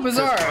is a little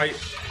bizarre.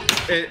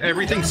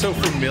 Everything's so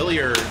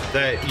familiar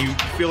that you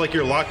feel like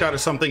you're locked out of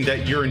something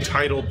that you're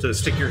entitled to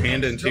stick your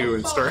hand into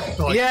and start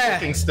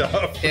clicking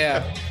stuff.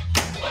 Yeah.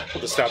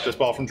 We'll just stop this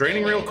ball from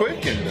draining real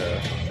quick and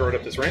throw it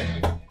up this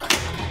ramp.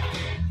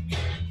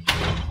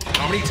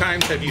 How many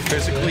times have you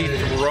physically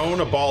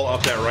thrown a ball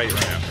up that right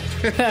ramp?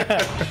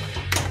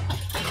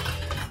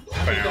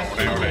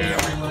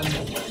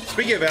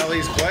 Speaking of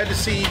alleys, glad to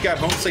see you got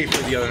home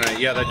safely the other night.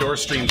 Yeah, that door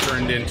stream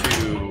turned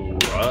into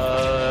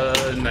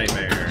a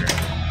nightmare.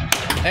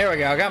 There we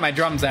go. I got my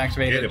drums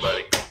activated. Get it,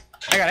 buddy.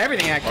 I got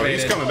everything Oh, activated.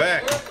 he's coming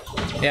back.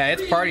 Yeah,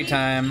 it's party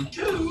time.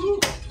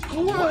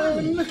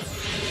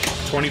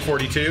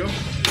 2042.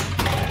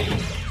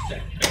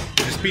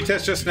 Did a speed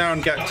test just now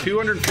and got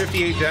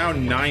 258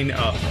 down, 9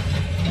 up.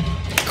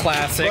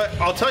 Classic. But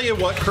I'll tell you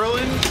what,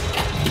 Krillin,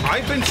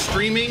 I've been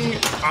streaming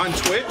on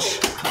Twitch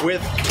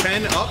with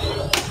 10 up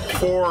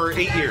for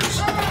 8 years.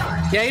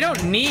 Yeah, you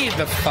don't need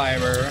the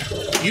fiber.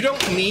 You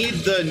don't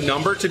need the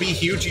number to be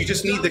huge, you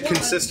just need the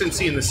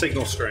consistency and the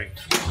signal strength.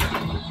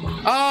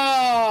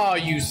 Oh,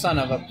 you son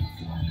of a...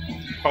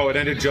 Oh, it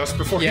ended just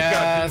before you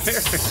got in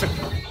Yes. there.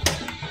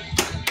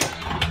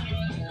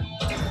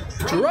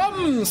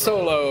 Drum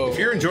solo. If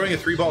you're enjoying a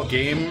 3-ball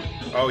game,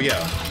 oh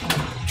yeah.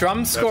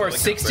 Drum score what I can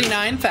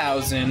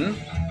 69,000.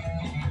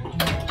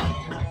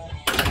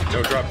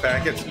 No drop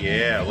packets?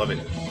 Yeah, I love it.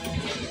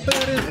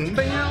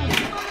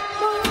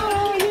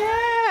 Oh,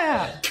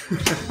 yeah.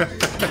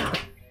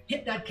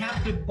 Hit that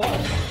captive ball.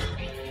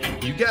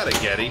 You got it,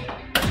 Getty.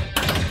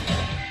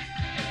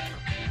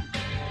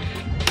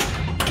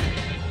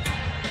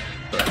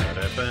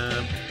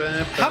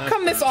 How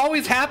come this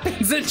always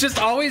happens? It just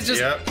always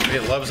just... Yep,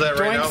 it loves that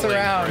right Doinks now.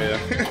 around.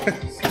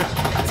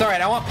 It's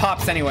alright, I want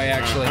pops anyway,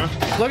 actually.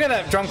 Look at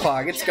that drum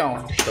clog, it's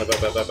going.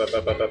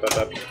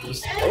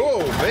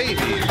 Oh,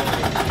 baby.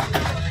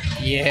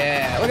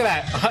 Yeah, look at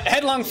that.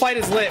 Headlong Flight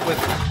is lit with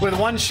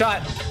one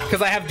shot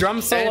because I have drum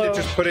solo. And it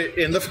just put it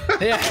in the...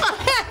 Yeah.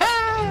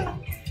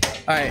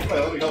 Alright.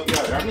 Let me help you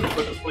out here. I'm going to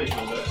put this plate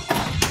on this.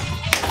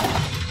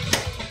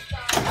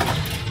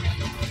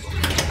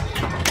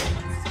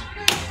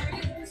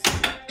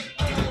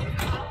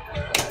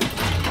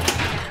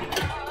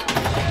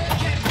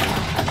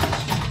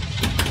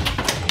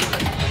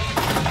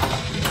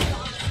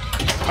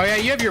 Oh yeah,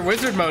 you have your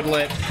wizard mode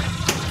lit.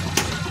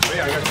 Oh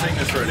yeah, I got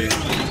Cygnus ready.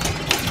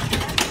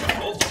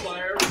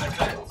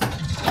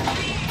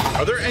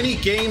 Are there any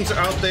games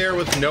out there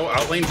with no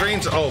outlane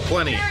drains? Oh,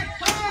 plenty.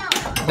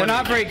 They're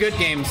not very good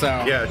games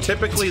though. Yeah,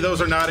 typically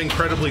those are not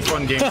incredibly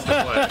fun games to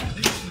play.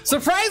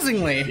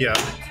 Surprisingly. Yeah,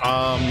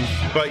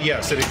 but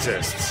yes, it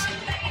exists.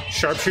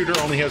 Sharpshooter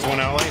only has one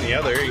outlane.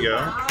 Yeah, there you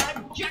go.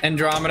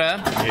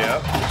 Andromeda.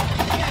 Yep.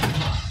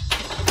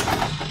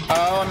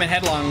 Oh, I'm in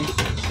headlong.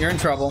 You're in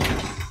trouble.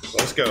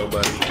 Let's go,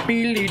 buddy.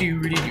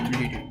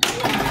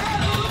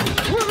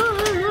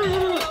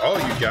 Oh,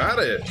 you got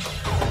it.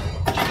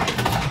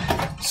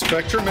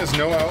 Spectrum has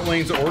no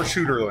outlanes or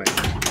shooter lane.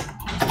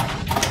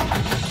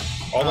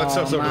 All that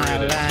stuff's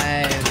overrated.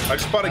 I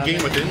just bought a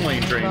game with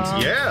inlane drains.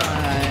 Yeah.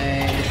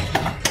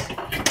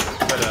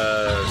 But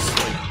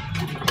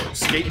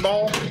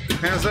Skateball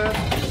has that.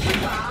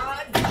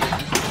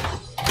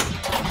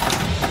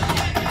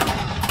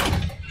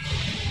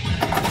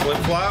 Flip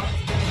flop.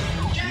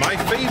 My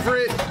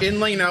favorite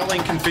inlane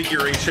outlane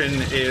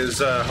configuration is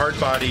Hard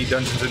Body,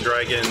 Dungeons and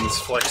Dragons,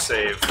 Flex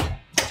Save.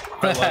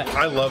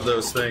 I love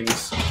those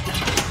things.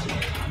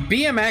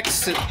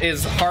 BMX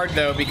is hard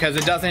though because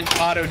it doesn't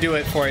auto do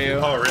it for you.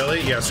 Oh really?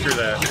 Yeah, screw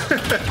that.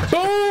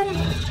 Boom!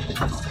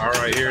 All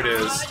right, here it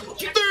is.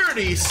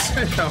 30.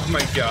 Oh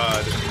my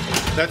god,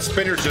 that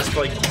spinner's just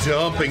like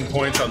dumping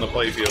points on the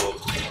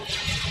playfield.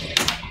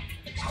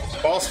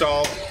 Ball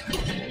stall.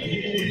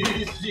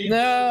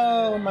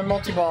 No, my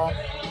multi-ball.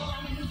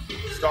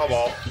 Stall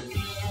ball.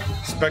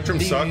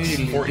 Spectrum sucks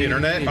for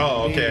internet?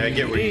 Oh, okay, I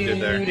get what you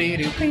did there.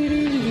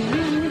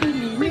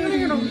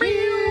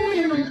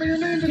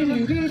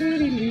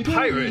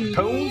 Pirate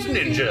Pose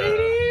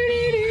Ninja.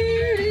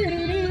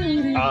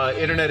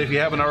 Internet, if you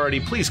haven't already,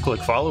 please click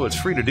follow. It's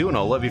free to do, and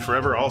I'll love you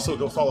forever. Also,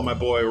 go follow my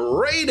boy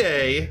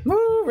RayDay.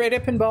 Woo,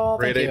 RayDay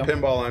Pinball. Thank RayDay you.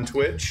 Pinball on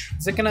Twitch.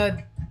 Is it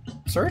gonna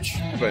search?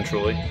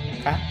 Eventually.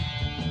 Okay.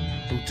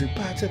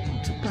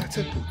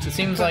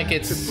 Seems like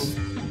it's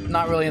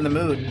not really in the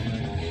mood.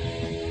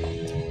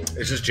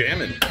 It's just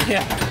jamming.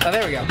 Yeah. Oh,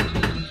 there we go.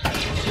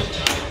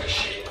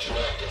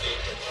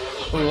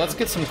 Ooh, let's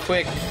get some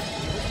quick.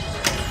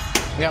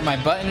 We got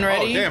my button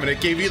ready. Oh, damn it, it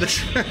gave you the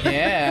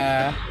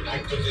Yeah.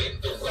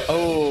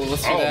 Oh,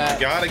 let's do that. Oh, my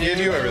God, it gave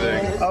you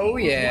everything. Oh,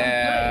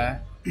 yeah.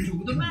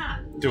 Do the math.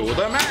 Do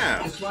the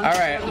math. All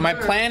right, my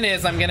plan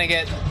is I'm going to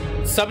get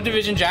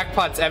subdivision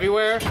jackpots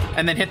everywhere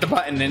and then hit the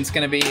button, and it's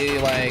going to be,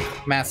 like,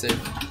 massive.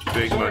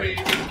 Big money.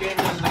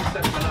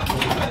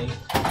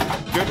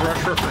 Good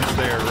rush reference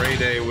there,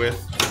 RayDay with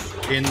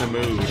In the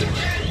Mood.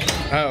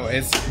 Oh,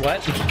 it's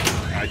what?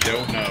 I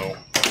don't know.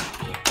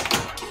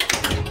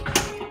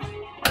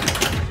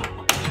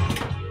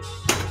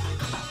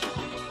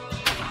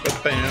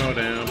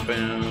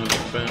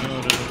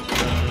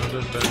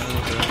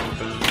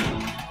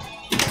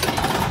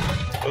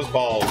 Those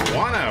balls,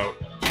 one out.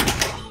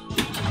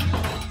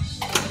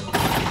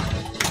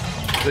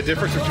 The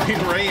difference between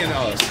Ray and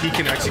us, he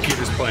can execute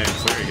his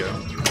plans. There you go.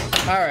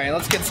 All right,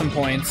 let's get some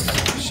points,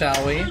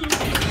 shall we?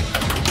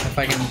 If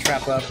I can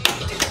trap up.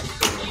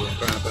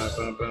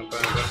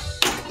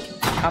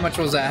 How much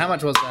was that? How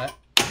much was that?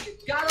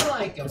 Gotta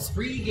like a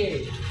free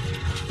game.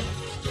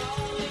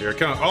 Here it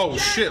comes. Oh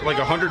shit! Like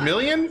 100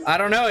 million? I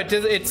don't know.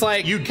 It's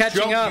like You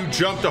catching up. You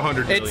jumped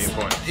 100 million It's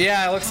points.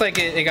 yeah. It looks like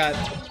it got.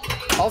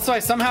 Also, I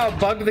somehow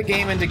bugged the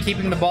game into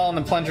keeping the ball in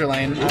the plunger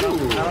lane. I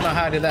don't know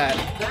how I did that.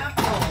 That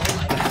fall,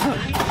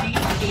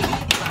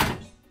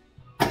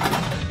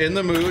 1985. In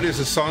the Mood is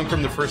a song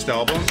from the first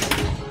album.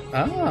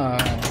 Oh.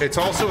 It's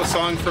also a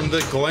song from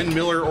the Glenn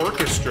Miller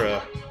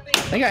Orchestra. I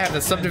think I have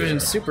the subdivision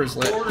supers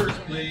lit. Orders,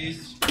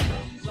 please.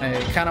 I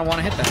kind of want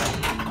to hit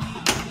that.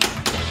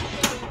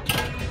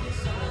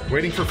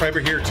 Waiting for fiber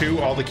here too.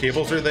 All the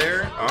cables are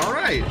there. All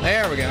right.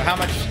 There we go. How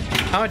much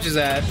is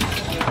that?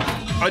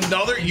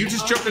 Another. You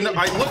just jumped in.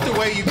 I looked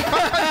away. You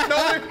got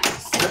another.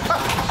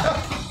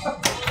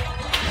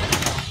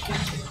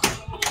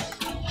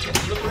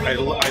 I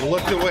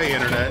looked away,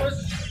 internet.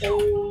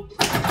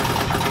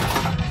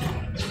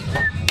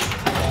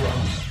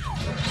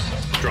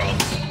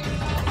 Drums.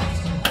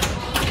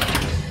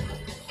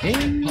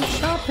 In the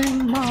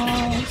shopping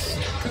malls,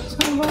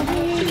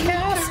 somebody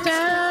cast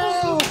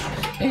out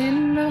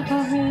in the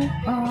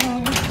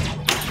hall.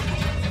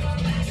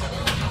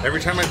 Every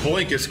time I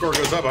blink, his score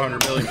goes up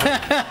 100 million.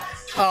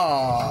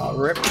 Aw,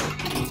 rip.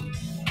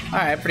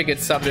 Alright, pretty good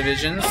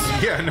subdivisions.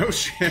 Yeah, no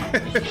shit.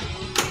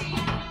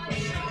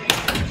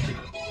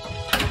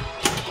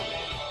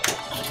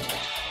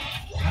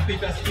 Happy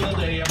Bastille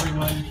Day,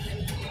 everyone.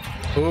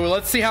 Ooh,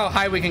 let's see how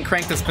high we can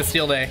crank this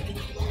Bastille Day.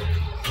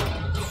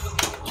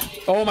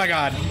 Oh my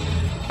god.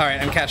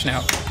 Alright, I'm cashing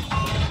out.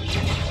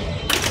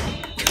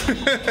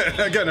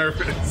 I got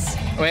nervous.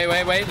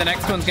 Wait. The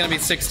next one's gonna be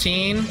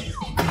 16.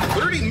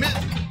 30 minutes.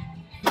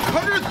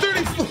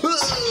 134.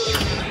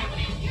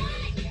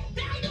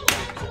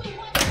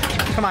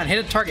 Come on,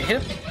 hit a target.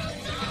 Hit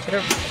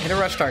a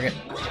rush target.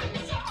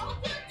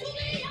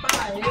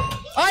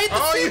 I hit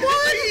the same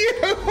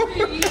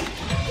one!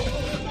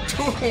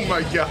 Oh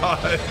my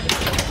god.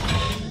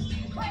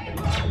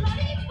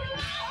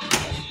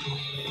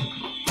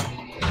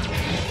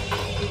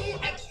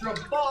 Extra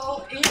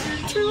ball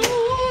into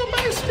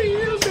my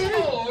steel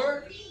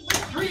 4,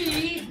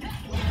 3.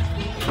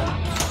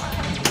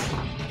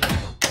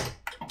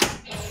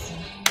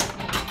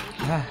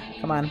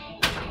 Come on.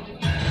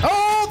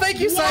 Oh, thank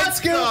you, side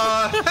scoop!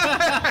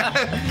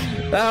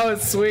 That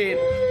was sweet.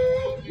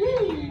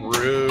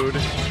 Rude.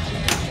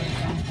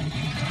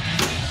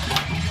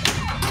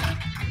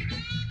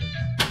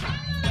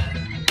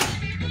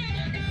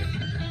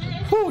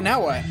 Whew,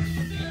 now what?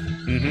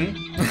 Mm-hmm.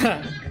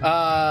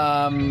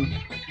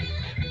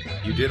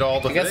 You did all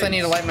the I guess I things.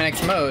 need to light my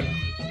next mode.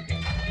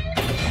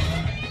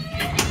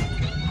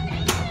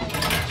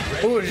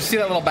 Ooh, did you see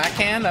that little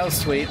backhand? That was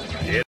sweet.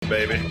 Yeah,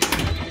 baby.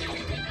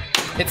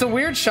 It's a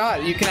weird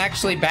shot. You can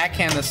actually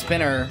backhand the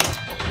spinner.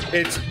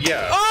 It's,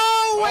 yeah.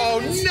 Oh,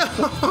 wait.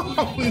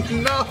 Oh,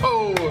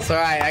 no. It's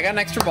alright, I got an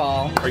extra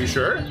ball. Are you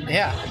sure?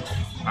 Yeah.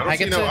 I don't see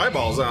get no to-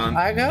 eyeballs on.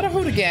 I got a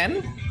hoot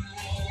again.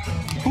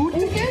 Hoot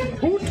again?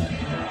 Hoot.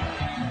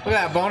 Look at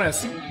that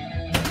bonus.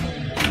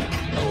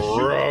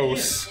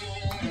 Gross.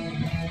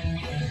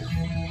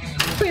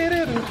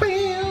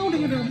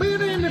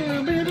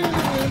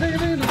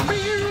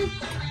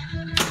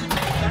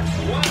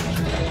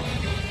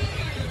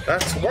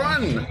 That's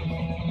one.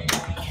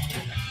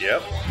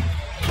 Yep.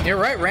 Your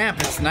right ramp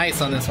is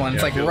nice on this one.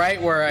 It's Yeah, like feels-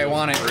 right where I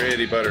want it.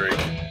 Pretty buttery.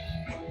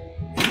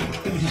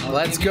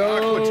 Let's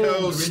go. Aqua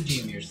toast.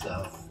 Redeem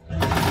yourself.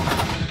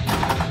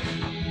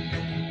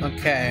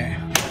 Okay.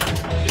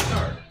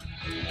 Start.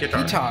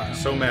 Guitar.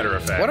 So matter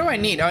of fact. What do I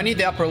need? Oh, I need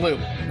the upper loop.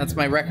 That's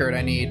my record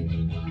I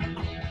need.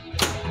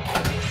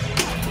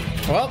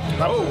 Well,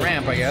 upper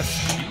ramp, I guess.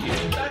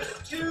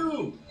 That's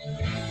 2.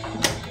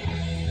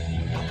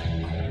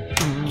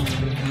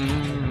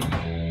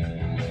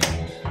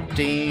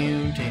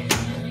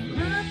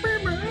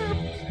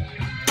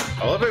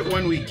 I love it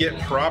when we get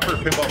proper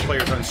pinball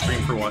players on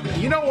stream for one.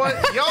 You know what?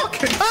 Y'all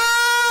can.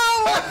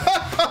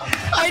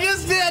 I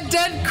just did a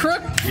dead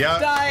crook. Yeah,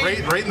 die.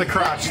 right in the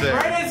crotch there.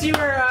 Right as you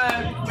were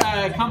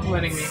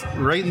complimenting me.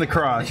 Right in the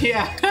crotch.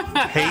 Yeah.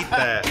 Hate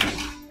that.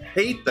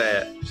 Hate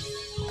that.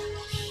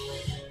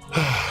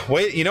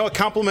 Wait, you know what?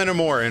 Compliment him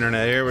more,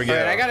 internet. Here we go.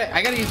 All right,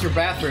 I gotta use your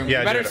bathroom. Yeah,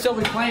 you better dude. still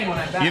be playing when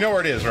I'm back. You know where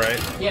it is, right?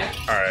 Yeah.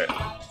 All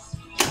right.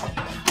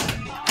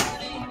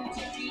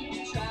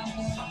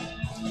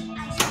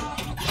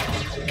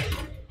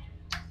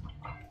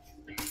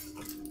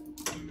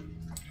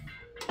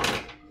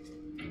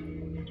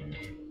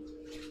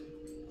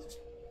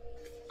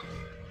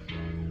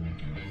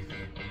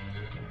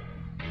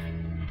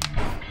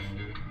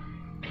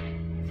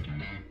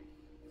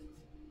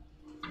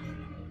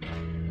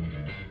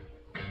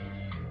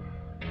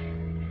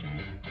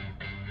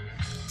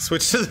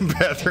 Switch to the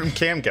bathroom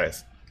cam,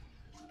 guys.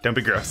 Don't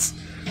be gross.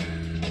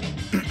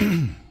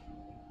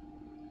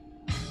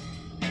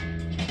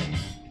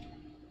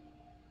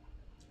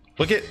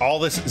 Look at all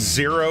this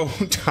 0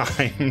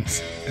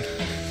 times.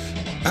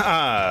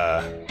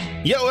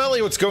 Yo,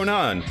 Ellie, what's going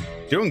on?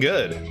 Doing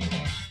good.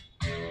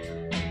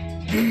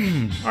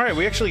 All right,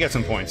 we actually got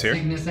some points here.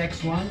 Cygnus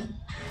X1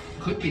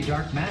 could be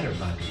dark matter,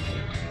 by the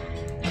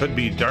way. Could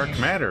be dark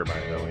matter, by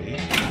the way.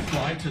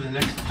 Fly to the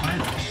next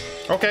planet.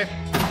 Okay.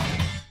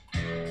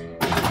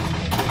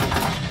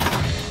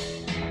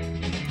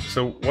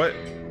 So what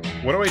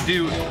do I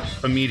do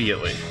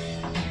immediately?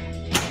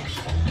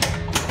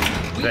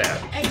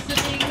 That.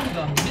 Exiting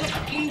the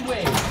Milky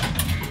Way.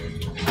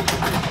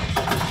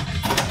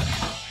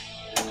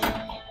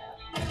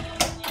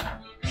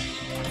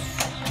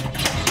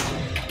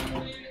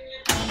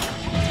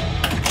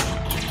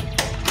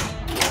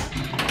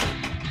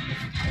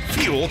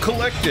 Fuel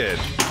collected.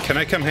 Can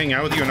I come hang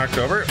out with you in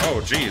October?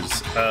 Oh,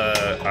 geez.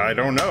 I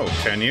don't know.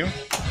 Can you?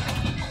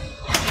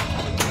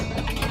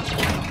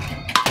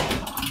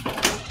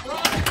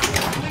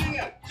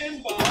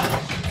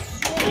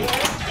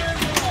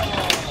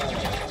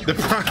 The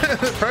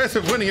price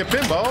of winning a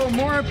pinball,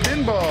 more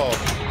pinball.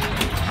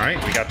 All right,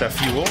 we got that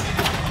fuel.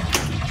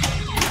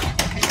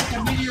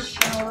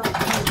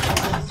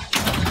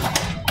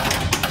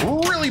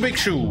 Really big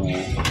shoe.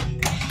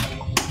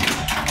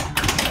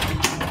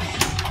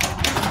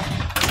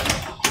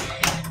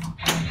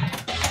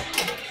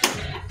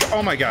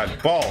 Oh my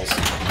God, balls.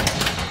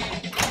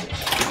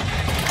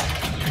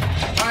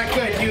 All right,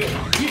 good.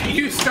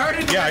 You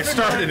started. Yeah, I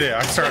started it.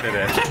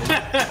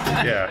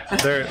 Yeah,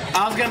 there.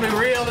 I was gonna be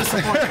real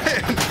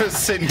disappointed.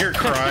 Just sitting here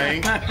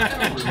crying.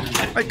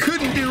 I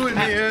couldn't do it,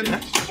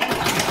 man.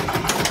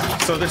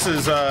 So this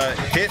is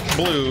hit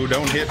blue,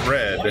 don't hit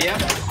red.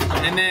 Yep.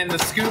 And then the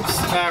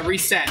scoops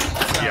reset.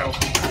 So. Yep.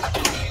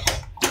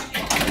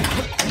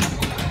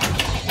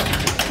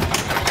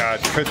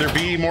 God, could there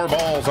be more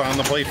balls on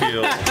the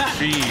playfield?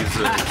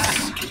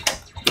 Jesus.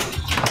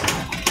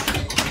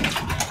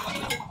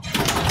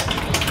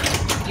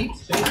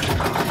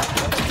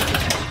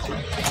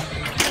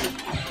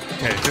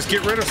 Okay, just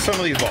get rid of some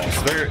of these balls.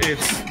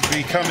 It's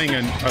becoming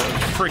a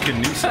freaking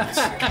nuisance.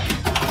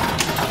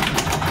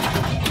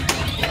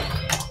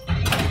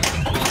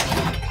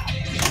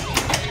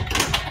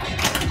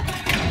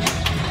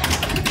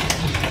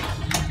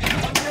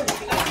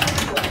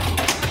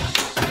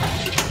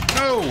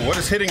 Oh, what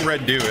does hitting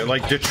red do? It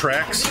like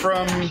detracts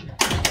from...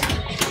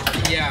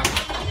 Yeah.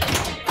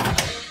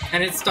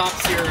 And it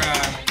stops your...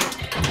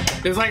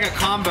 There's like a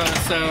combo,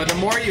 so the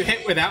more you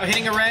hit without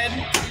hitting a red,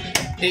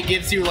 it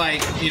gives you like,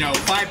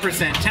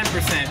 5%,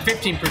 10%,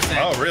 15%.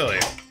 Oh, really?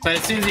 But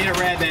as soon as you hit a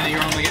red, then you're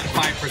only getting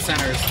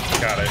 5%ers.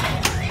 Got it.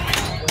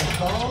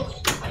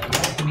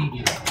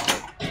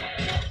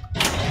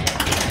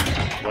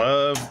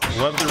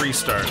 Love the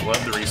restart.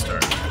 Love the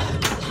restart.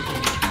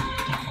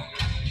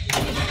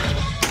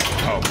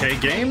 Okay,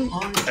 game.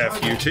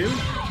 FU2.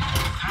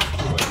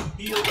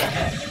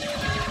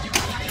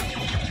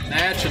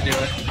 That should do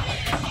it.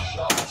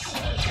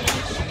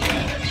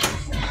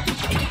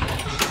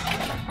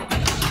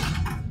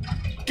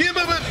 Give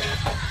him it!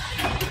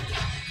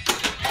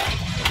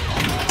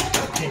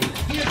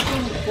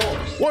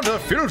 What a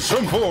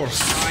fearsome force!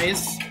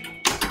 Nice.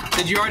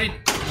 Did you already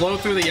blow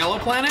through the yellow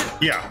planet?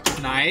 Yeah.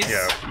 Nice.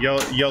 Yeah.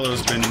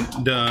 Yellow's been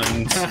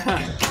done.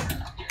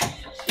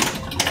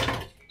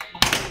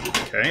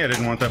 Okay, I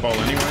didn't want that ball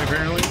anyway,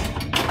 apparently.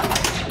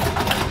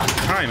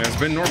 Time has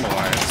been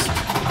normalized.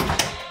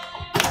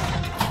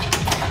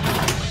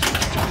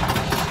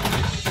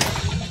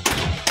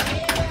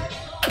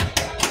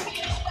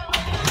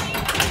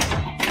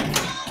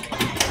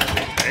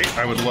 Okay,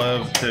 I would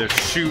love to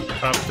shoot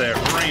up that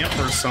ramp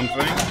or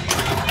something.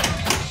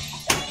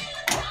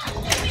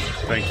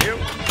 Thank you.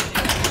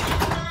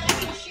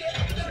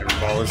 Every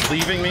ball is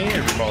leaving me.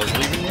 Every ball is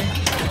leaving me.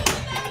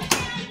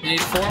 You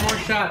need 4 more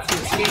shots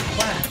to escape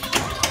flat.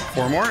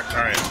 4 more?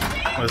 All right.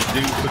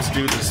 Let's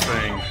do this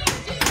thing.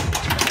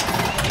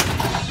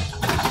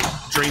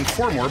 Drain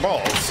 4 more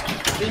balls.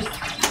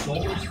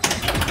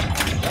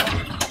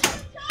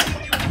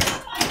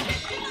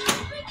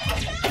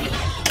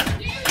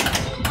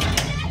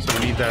 So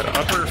we need that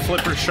upper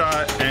flipper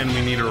shot, and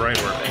we need a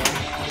right working.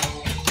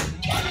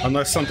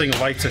 Unless something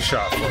lights a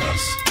shot for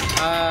us.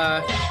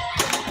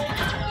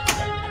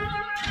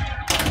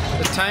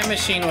 The time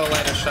machine will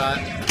light a shot.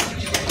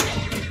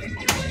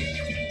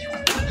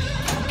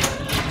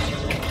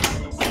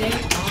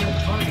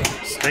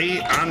 Stay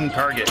on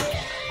target.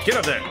 Get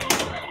up there.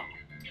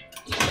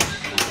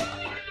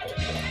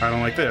 I don't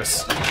like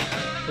this.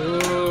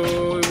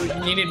 Ooh,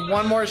 you need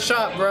 1 more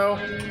shot, bro.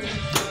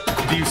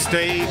 Do you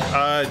stay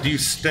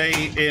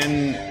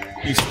in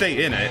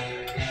it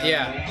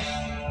Yeah.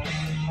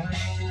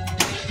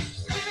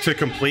 to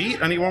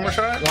complete? I need 1 more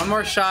shot? 1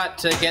 more shot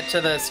to get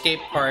to the escape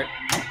part.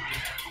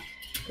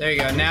 There you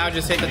go. Now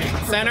just hit the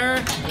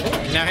center.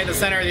 Now hit the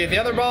center of the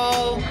other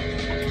ball.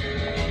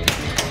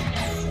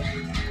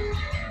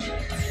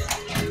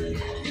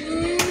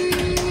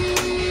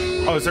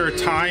 Oh, is there a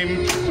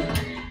time?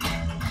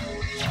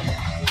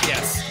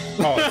 Yes.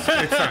 Oh,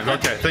 it's time.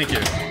 Okay, thank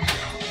you.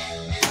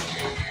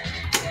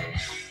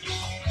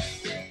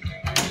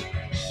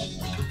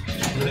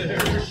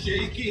 They're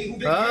shaking.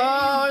 The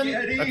Oh,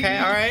 spaghetti. okay,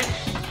 all right.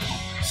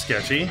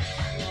 Sketchy.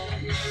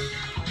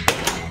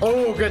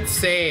 Oh, good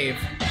save.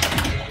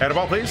 Add a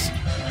ball, please.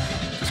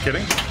 Just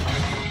kidding.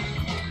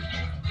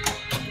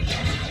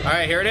 All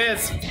right, here it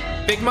is.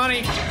 Big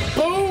money.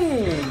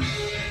 Boom.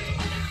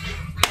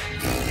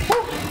 Woo.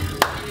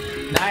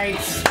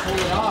 Nice. Pull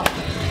it off.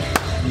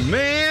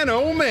 Man,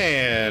 oh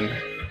man.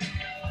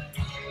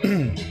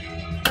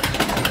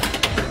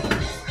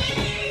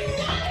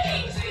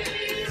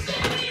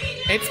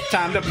 It's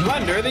time to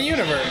plunder the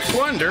universe.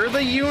 Plunder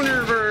the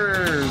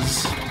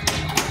universe.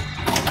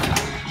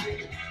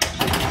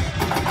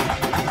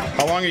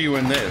 How long are you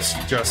in this?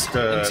 Just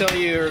Until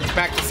you're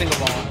back to single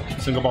ball.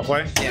 single ball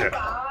play? Yeah.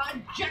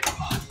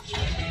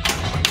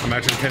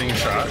 Imagine hitting a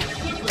shot.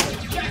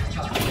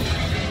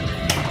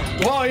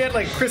 Whoa, you had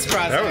like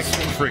crisscross That was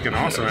action. freaking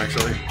awesome,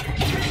 actually.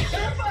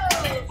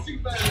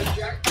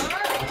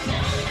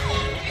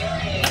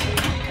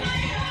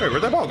 Wait,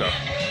 where'd that ball go?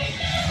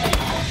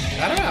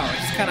 I don't know.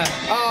 It's kind of.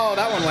 Oh,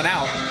 that one went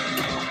out.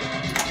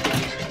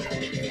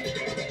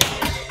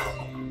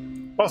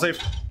 Ball safe.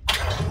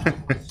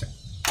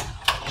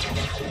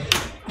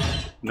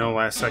 No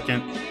last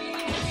second.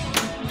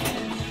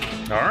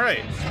 All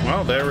right.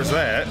 Well, there was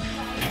that.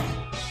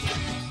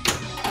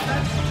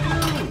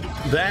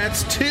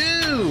 That's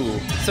 2.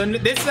 So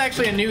this is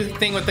actually a new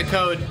thing with the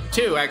code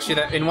too. Actually,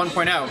 that in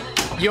 1.0,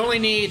 you only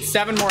need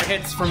 7 more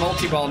hits for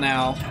multi-ball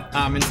now,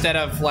 instead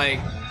of like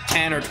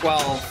 10 or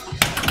 12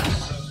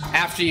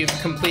 after you've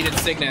completed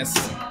Cygnus.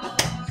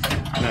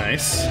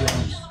 Nice.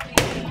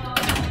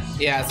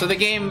 Yeah. So the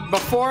game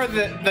before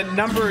the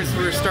numbers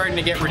were starting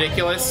to get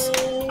ridiculous.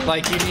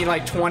 Like you need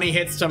like 20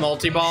 hits to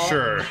multi-ball.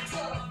 Sure.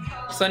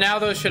 So now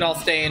those should all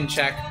stay in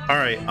check. All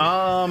right.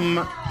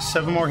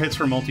 7 more hits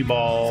for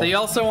multi-ball. So you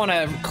also want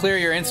to clear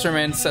your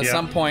instruments at Yep.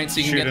 some point so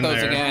you can Shoot get in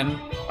those there. again.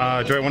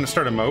 Do I want to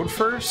start a mode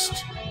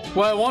first?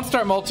 Well, it won't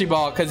start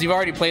multi-ball because you've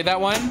already played that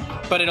one,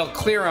 but it'll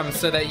clear them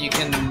so that you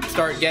can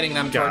start getting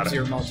them Got towards it.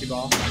 your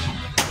multi-ball.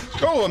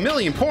 Oh,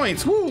 1,000,000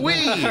 points! Woo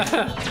wee!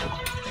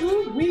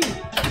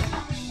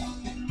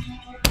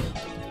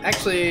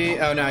 Actually,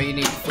 oh no, you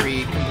need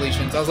 3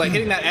 completions. I was like,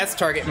 hitting that S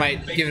target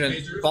might give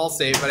it a ball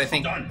save, but I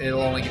think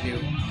it'll only give you...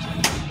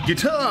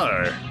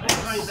 Guitar,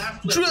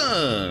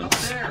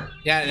 drums.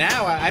 Yeah,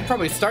 now I'd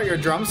probably start your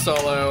drum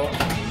solo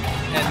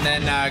and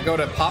then go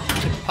to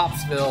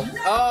Popsville.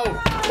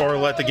 Oh! Or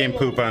let the game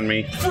poop on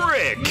me.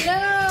 Frick!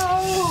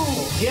 No!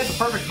 He has a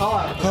perfect call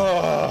out.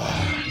 Oh,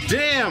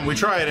 damn, we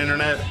tried,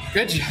 internet.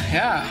 Good job,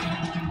 yeah.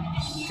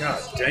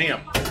 God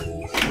damn.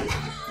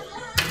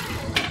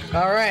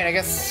 All right, I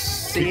guess...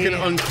 You can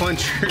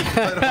unclench your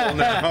pedal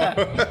now.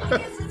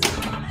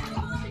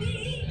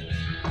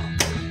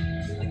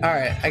 All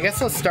right, I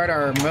guess let's start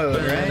our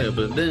mode, right?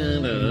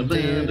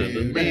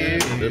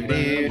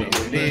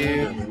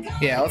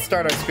 Yeah, let's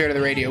start our Spirit of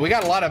the Radio. We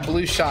got a lot of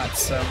blue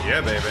shots, so.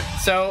 Yeah, baby.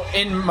 So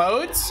in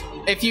modes,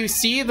 if you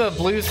see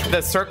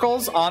the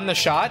circles on the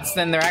shots,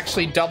 then they're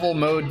actually double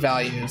mode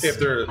values. If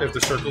the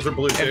circles are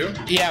blue too.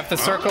 Yeah, if the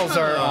circles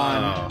are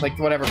on like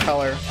whatever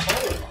color.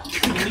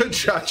 Good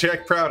shot,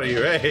 Jack. Proud of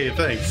you. Hey,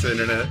 thanks,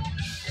 internet.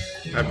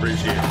 I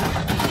appreciate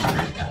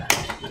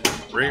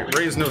it.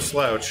 Ray's no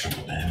slouch.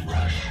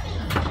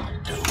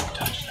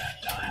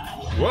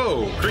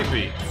 Whoa,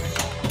 creepy.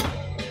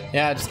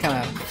 Yeah, it just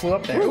kind of flew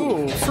up there.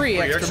 Ooh, free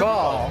extra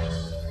ball.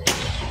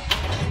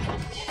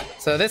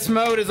 So this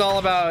mode is all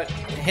about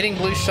hitting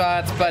blue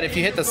shots, but if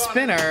you hit the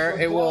spinner,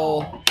 it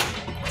will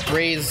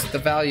raise the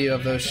value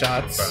of those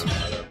shots.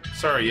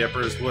 Sorry,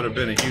 Yeppers, would have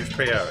been a huge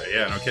payout.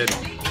 Yeah, no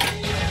kidding.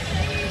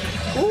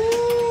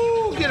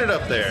 Ooh, get it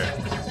up there.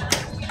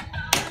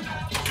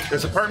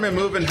 This apartment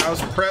move and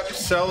house prep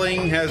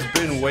selling has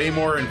been way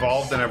more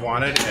involved than I've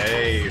wanted.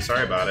 Hey,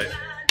 sorry about it.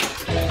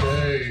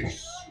 Hey.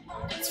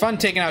 It's fun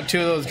taking out 2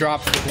 of those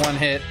drops with 1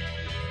 hit.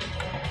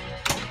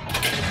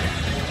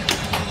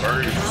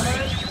 Bird.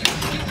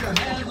 Keep your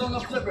hands on the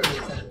flippers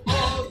at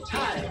all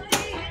times.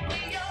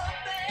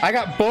 I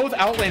got both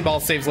outlane ball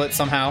saves lit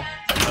somehow.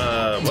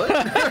 What?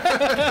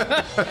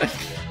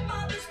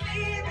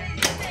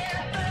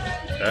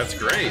 That's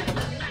great.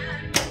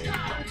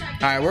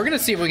 All right, we're gonna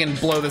see if we can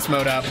blow this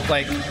mode up.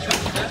 Like,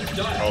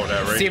 Oh,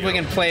 that right. see if we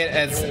can play it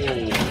as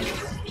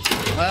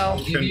well.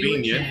 Give you a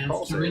Convenient.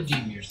 chance to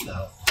redeem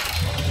yourself.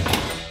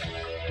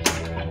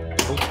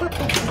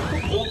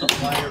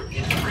 Multiplier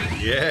is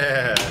free.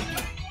 Yeah.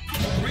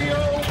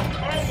 Rio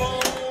combo.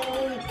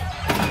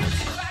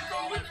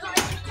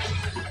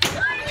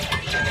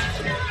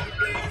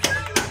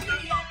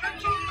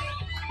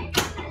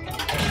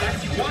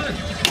 That's one.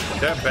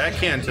 That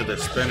backhand to the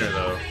spinner,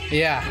 though.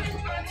 Yeah.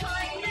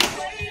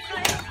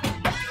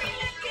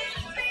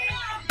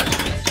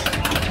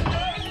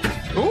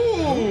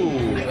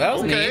 Ooh. That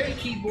was Okay.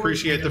 neat.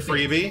 Appreciate the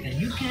freebie.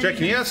 Jack,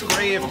 can you ask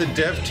Ray if the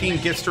dev team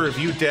gets to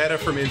review data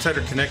from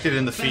Insider Connected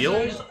in the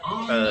field?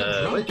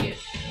 What?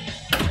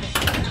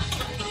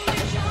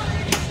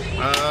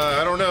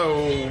 I don't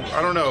know.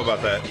 I don't know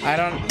about that. I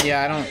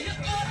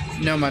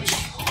don't know much.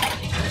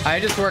 I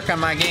just work on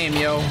my game,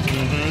 yo.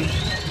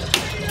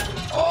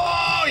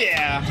 Oh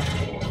yeah.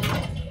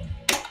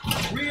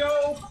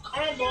 Rio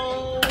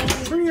combo.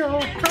 Rio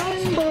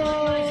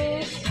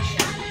combo.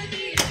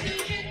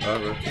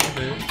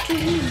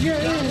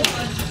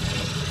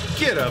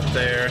 Get up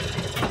there.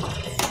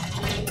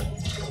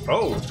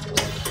 Oh.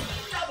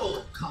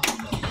 Double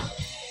combo.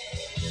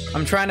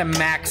 I'm trying to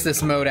max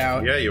this mode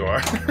out. Yeah, you are.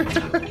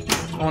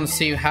 I want to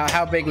see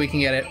how big we can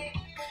get it.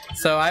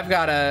 So I've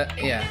got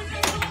yeah.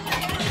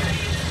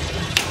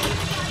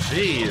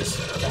 Jeez.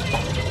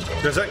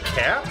 Does that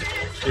cap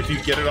if you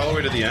get it all the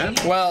way to the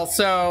end? Well,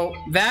 so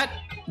that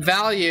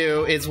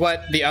value is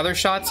what the other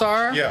shots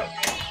are. Yeah.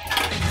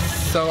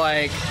 So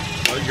like,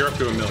 Oh, you're up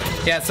to 1 million.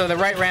 yeah. So the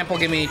right ramp will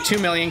give me 2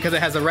 million because it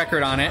has a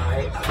record on it.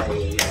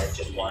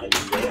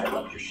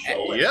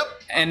 Yep.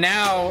 And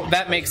now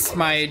that makes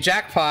my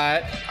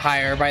jackpot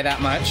higher by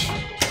that much.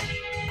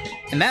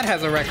 And that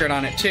has a record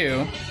on it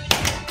too.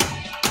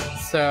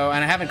 So,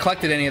 and I haven't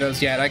collected any of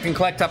those yet. I can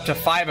collect up to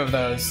 5 of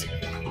those.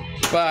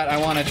 But I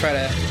want to try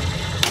to...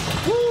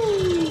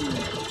 Woo!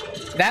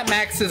 That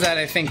maxes at,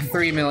 I think,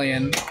 3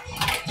 million.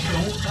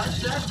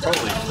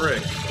 Holy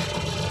frick.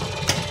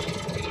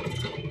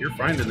 You're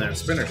finding that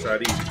spinner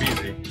shot easy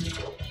peasy.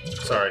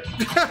 Sorry.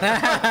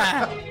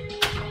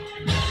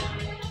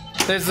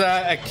 There's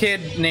a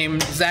kid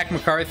named Zach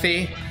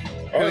McCarthy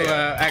who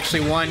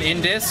actually won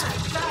in disc.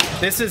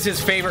 This is his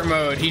favorite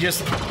mode. He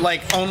just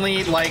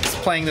only likes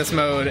playing this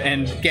mode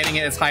and getting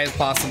it as high as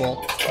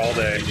possible. All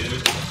day.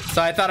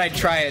 So I thought I'd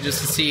try it just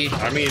to see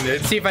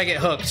see if I get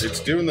hooked. It's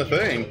doing the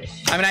thing.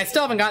 I mean, I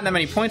still haven't gotten that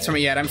many points from it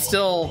yet. I'm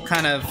still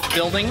kind of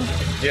building.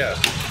 Yeah.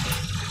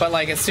 But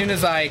as soon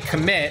as I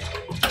commit,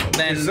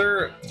 then Is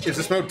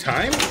this mode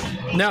timed?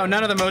 no,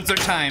 none of the modes are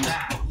timed.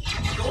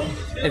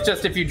 It's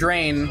just if you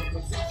drain.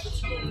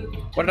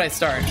 What did I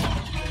start?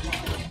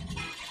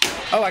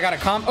 Oh, I got a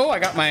I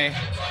got my.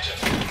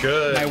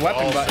 Good. My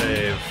weapon ball button.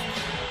 save.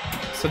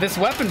 So this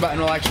weapon button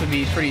will actually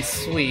be pretty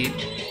sweet.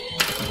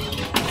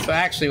 So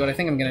actually, what I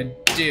think I'm gonna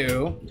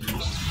do.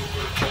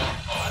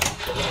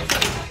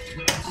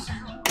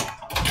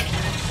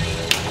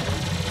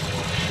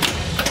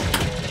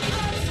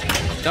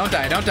 Don't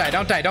die! Don't die!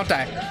 Don't die! Don't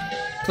die!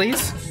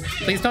 Please,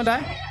 please don't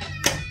die.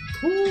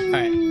 All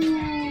right.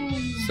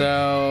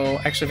 So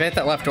actually, if I hit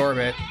that left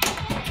orbit,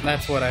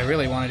 that's what I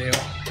really want to do.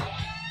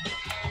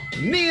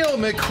 Neil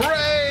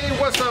McRae,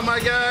 what's up, my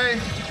guy?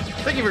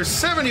 Thank you for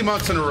 70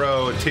 months in a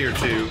row at Tier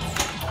 2.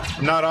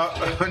 Not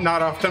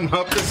often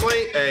up this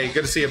late. Hey,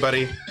 good to see you,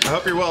 buddy. I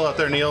hope you're well out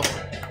there, Neil.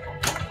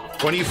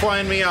 When are you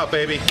flying me out,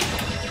 baby?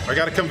 I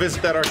gotta come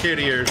visit that arcade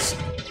of yours.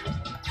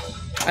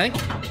 I think.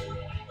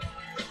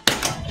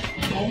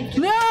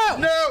 No!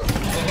 No!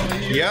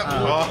 Yep.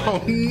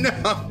 Oh,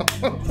 no.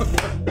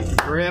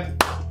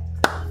 Rip.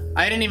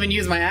 I didn't even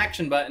use my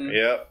action button.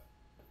 Yep.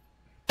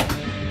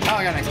 Oh,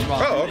 I got an extra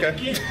ball. Oh,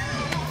 okay.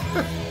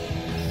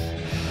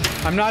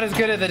 I'm not as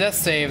good at the death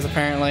saves,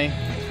 apparently.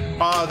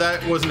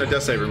 That wasn't a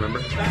death save,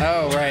 remember?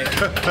 Oh, right.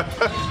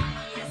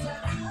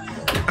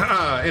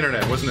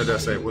 Internet, wasn't a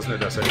death save, wasn't a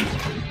death save.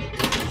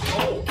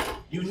 Oh,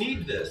 you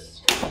need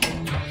this.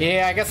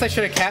 Yeah, I guess I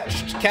should have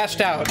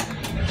cashed out.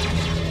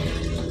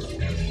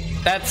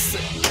 That's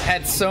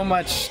had so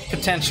much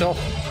potential.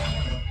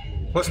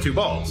 Plus 2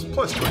 balls,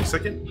 plus 20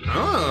 second.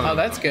 Oh,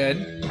 that's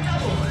good.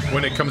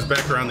 When it comes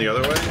back around the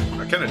other way,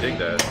 I kind of dig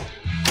that.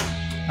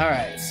 All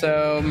right,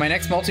 so my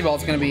next multi-ball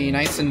is going to be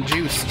nice and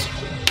juiced.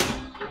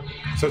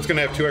 So it's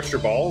gonna have 2 extra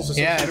balls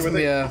Yeah, associated it's with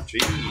gonna it? be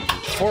a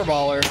Jeez.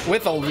 4-baller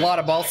with a lot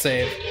of ball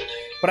save.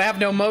 But I have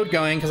no mode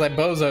going because I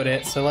bozoed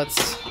it, so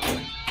let's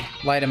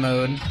light a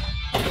mode.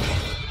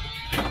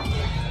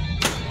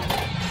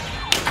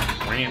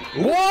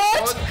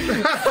 What?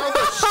 How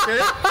the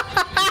shit?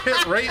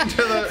 Hit right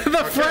into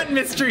the Front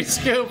mystery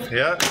scoop.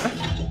 Yeah.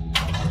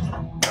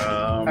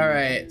 All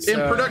right. In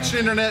production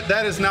internet,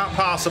 that is not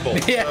possible.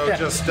 Yeah. So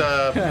just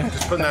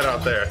putting that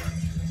out there.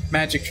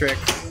 Magic trick.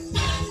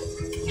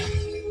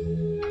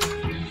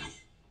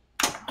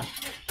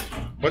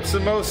 What's the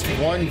most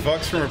won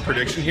bucks from a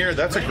prediction here?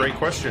 That's a great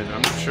question.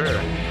 I'm not sure.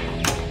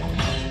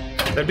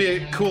 That'd be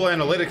a cool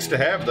analytics to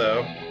have,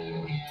 though.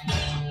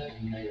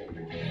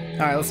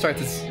 All right, let's start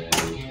this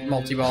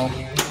multi-ball.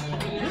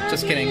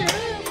 Just kidding.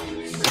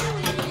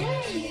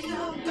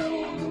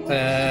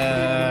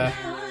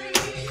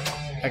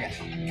 Okay.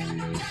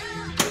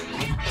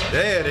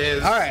 There it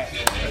is. All right.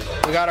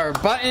 We got our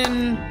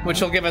button,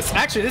 which will give us...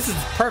 Actually, this is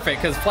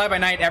perfect, because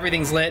Fly-By-Night,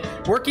 everything's lit.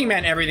 Working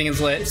Man, everything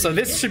is lit. So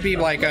this should be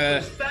like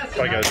a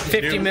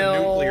 50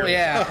 mil... nuclear.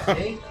 Yeah.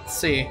 Let's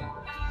see.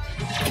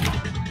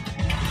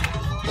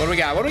 What do we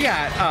got? What do we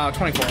got? Oh,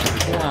 24.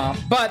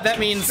 But that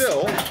means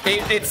Still.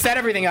 it set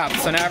everything up,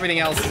 so now everything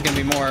else is going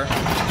to be more.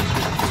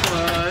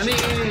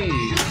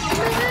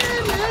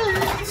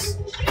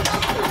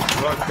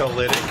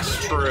 Buckalytics,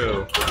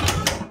 true.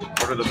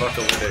 What are the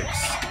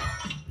buckalytics?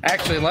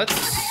 Actually, let's...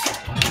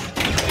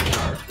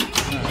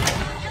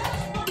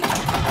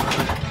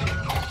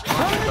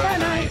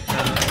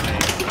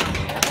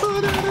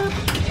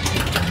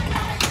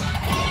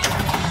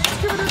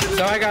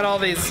 So I got all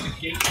these...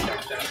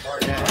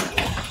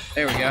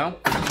 There we go.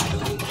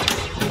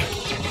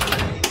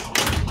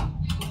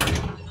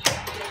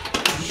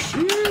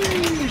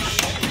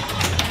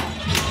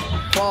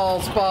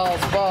 Balls,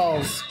 balls,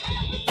 balls.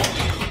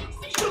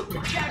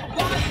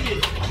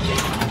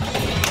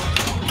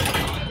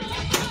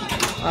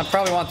 I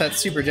probably want that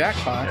super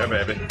jackpot. Yeah,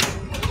 baby.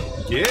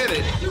 Get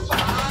it.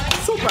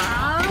 Super.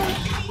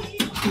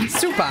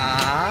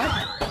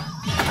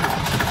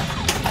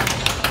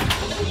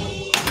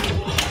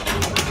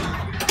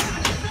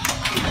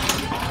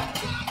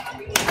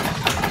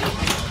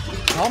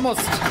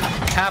 Almost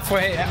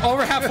halfway,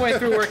 over halfway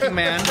through Working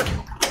Man.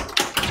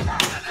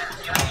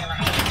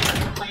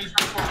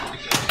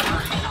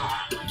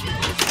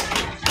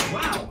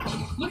 Wow,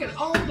 look at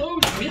all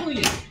those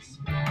millions.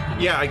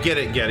 Yeah, I get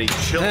it, Getty.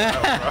 Chill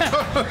out,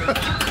 bro.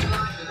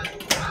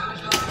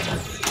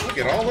 Look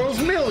at all those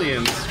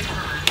millions.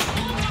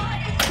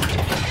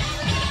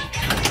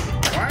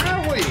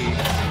 Wowee.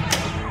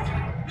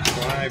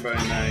 Fly by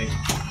night.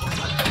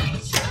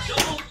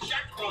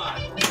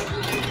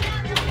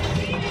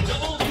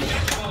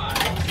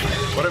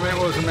 What I meant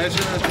was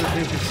imagine that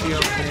you can see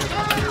how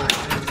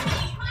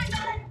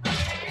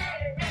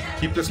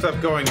keep this stuff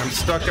going. I'm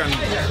stuck on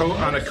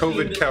a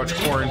COVID couch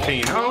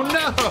quarantine. Oh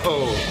no!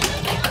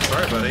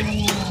 Sorry,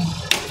 buddy.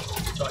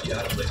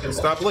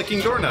 Stop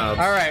licking doorknobs.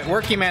 All right,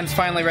 Working Man's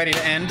finally ready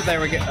to end.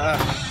 There we go.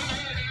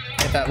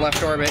 Hit that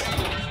left orbit.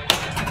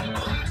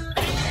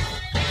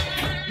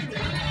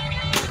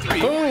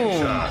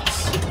 Boom!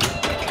 Shots.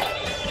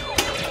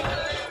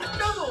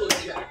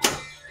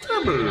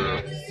 Double.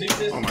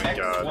 Oh my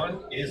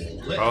god.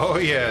 Oh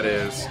yeah, it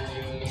is.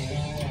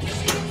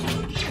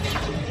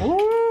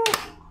 Woo!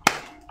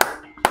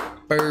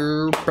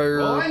 Burr,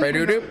 burr,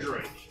 ba-doo-doo.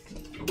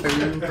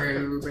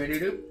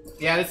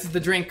 Yeah, this is the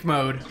drink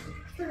mode.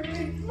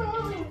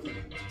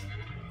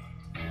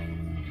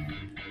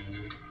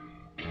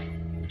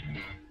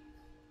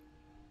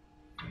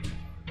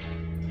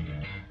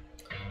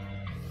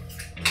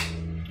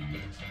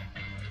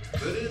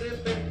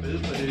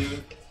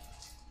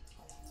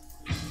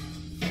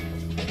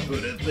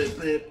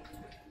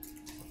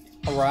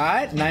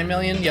 Alright, 9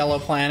 million Yellow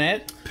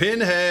Planet.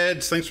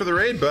 Pinheads, thanks for the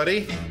raid,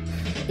 buddy.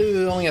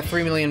 Ooh, only a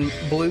 3 million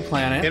Blue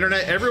Planet.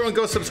 Internet, everyone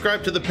go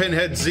subscribe to the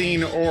Pinhead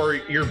Zine or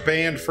you're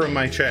banned from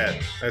my chat.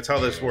 That's how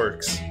this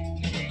works.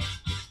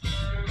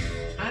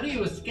 How do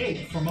you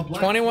escape from a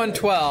black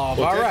 2112,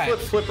 Will alright.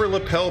 Deadfoot Flipper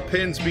lapel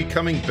pins be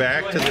coming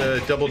back to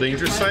the Double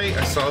Danger site?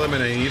 I saw them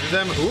and I needed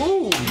them.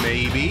 Ooh,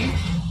 maybe.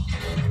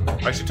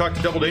 I should talk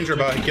to Double Danger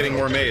about getting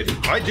more made.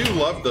 I do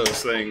love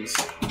those things,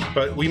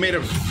 but we made a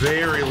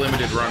very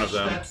limited run of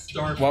them.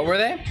 What were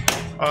they?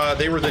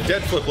 They were the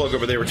Dead Flip logo,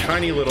 but they were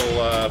tiny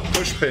little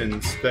push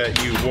pins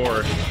that you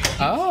wore.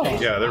 Oh.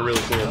 Yeah, they're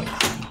really cool.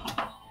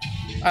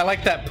 I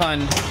like that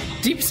pun.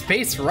 Deep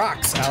space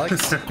rocks,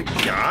 Alex.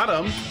 Got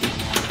him.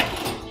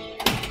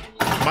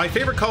 My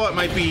favorite call out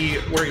might be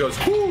where he goes,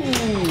 "Ooh,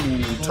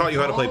 taught you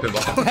how to play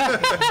pinball."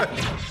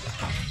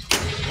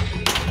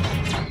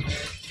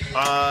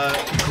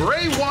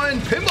 Gray One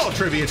pinball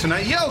trivia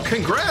tonight. Yo,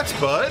 congrats,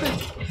 bud.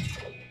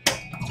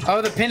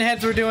 Oh, the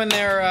Pinheads were doing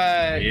their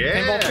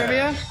pinball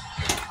trivia?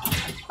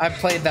 I've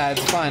played that.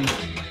 It's fun.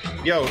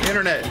 Yo,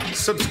 internet,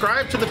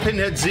 subscribe to the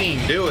Pinhead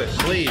Zine. Do it,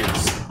 please.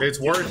 It's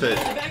worth it.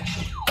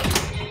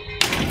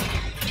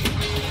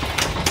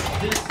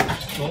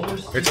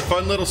 It's a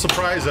fun little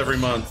surprise every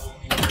month.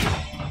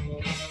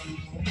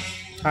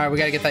 All right, we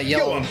gotta get that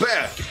yellow. Yo, I'm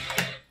back.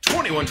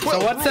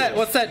 2112. So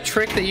what's that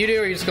trick that you do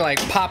where you just go like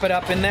pop it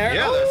up in there?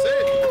 Yeah, that's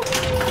it.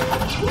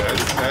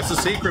 That's the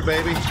secret,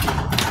 baby.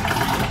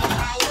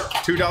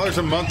 $2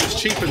 a month is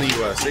cheap in the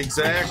US.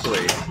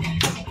 Exactly.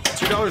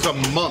 $2 $6 a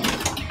month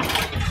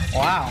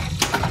Wow.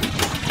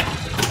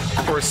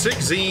 for a 6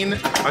 zine.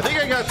 I think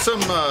I got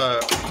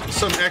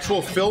some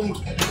actual film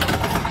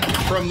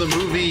from the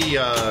movie,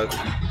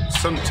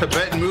 some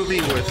Tibetan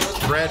movie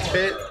with Brad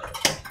Pitt.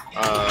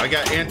 I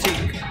got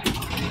antique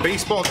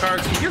baseball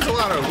cards. He gives a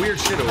lot of weird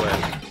shit away,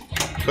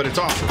 but it's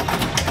awesome.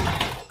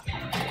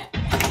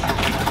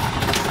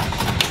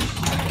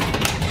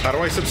 How do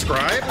I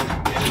subscribe?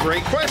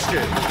 Great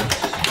question.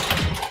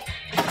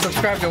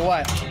 Subscribe to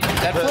what?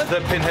 Netflix? The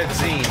Pinhead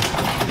zine.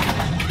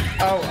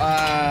 Oh,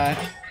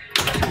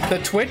 the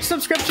Twitch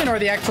subscription or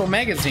the actual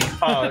magazine?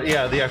 Oh,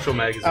 yeah, the actual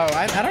magazine. Oh,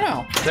 I don't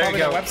know. There Probably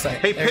you go. their website.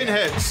 Hey, There you go.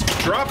 Pinheads,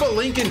 drop a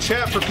link in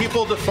chat for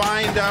people to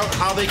find out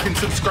how they can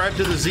subscribe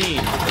to the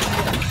zine.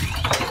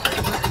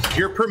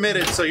 You're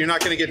permitted, so you're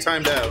not going to get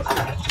timed out.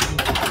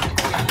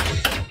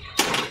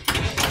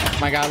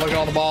 My God, look at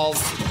all the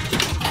balls.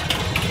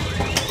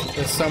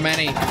 There's so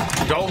many.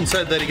 Dalton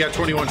said that he got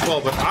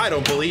 2112, but I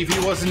don't believe he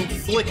wasn't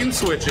flicking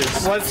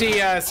switches. Was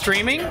he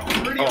streaming?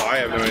 Oh, I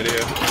have no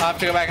idea. I'll have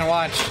to go back and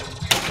watch.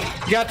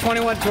 You got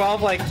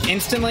 2112 like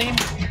instantly?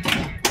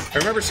 I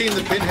remember seeing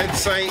the Pinhead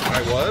site.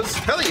 I was.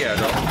 Hell yeah,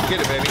 Dalton.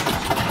 Get it, baby.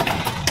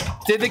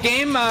 Did the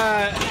game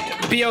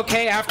be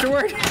okay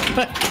afterward?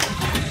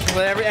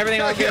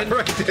 Everything look Yeah, good?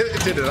 right.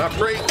 Did it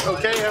operate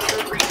okay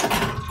after?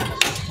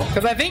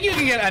 Because I think you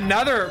can get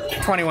another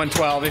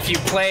 2112 if you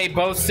play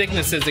both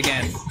Signuses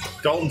again.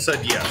 Dalton said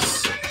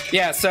yes.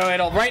 Yeah, so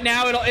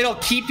it'll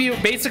keep you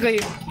basically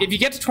if you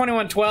get to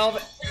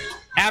 2112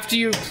 after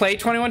you play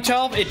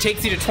 2112, it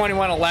takes you to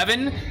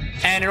 2111,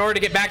 and in order to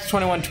get back to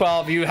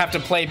 2112, you have to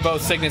play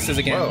both Signuses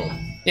again. Whoa.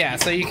 Yeah,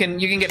 so you can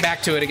get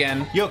back to it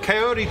again. Yo,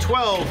 Coyote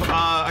 12,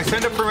 I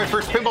signed up for my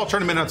first pinball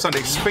tournament on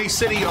Sunday. Space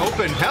City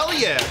Open. Hell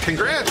yeah.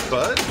 Congrats,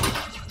 bud.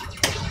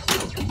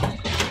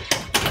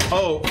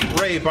 Oh,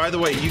 Ray, by the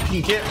way, you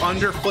can get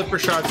under flipper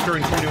shots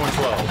during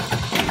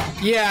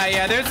 2112.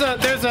 Yeah,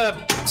 there's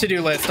a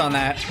to-do list on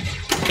that.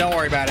 Don't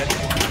worry about it.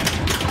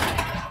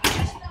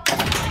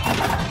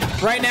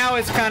 Right now,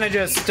 it's kind of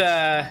just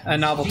a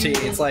novelty.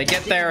 It's like,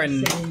 get there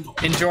and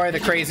enjoy the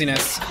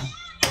craziness.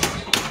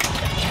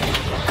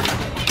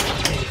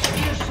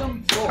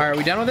 All right, are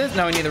we done with this?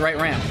 No, we need the right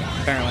ramp,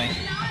 apparently.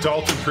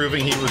 Dalton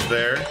proving he was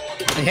there.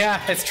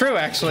 Yeah, it's true,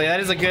 actually. That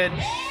is a good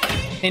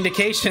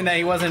indication that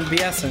he wasn't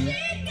BSing.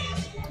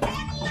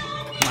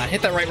 Come on,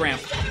 hit that right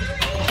ramp.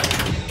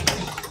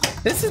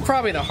 This is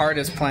probably the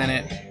hardest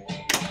planet.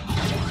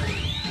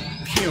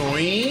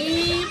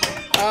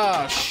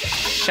 Oh,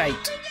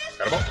 shite.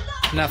 Got a ball?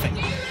 Nothing.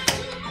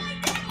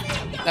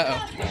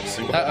 Uh-oh.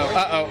 Single Uh-oh, ball.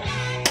 uh-oh.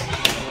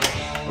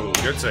 Oh,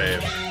 good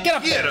save. Get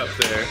up Get there. up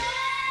there.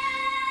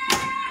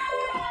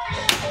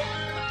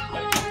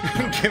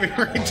 Give me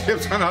Ray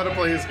tips on how to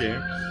play this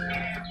game.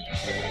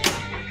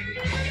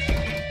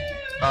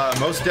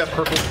 Most Depth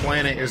Purple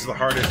Planet is the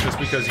hardest just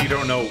because you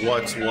don't know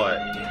what's what.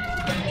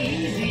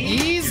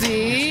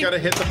 Easy. You gotta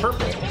hit the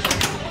purple.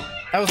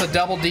 That was a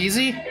double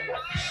DZ.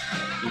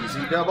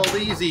 Easy double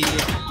easy.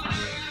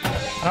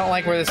 I don't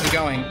like where this is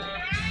going.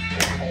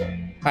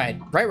 Alright,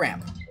 right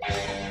ramp.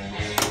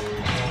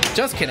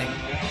 Just kidding.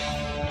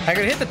 I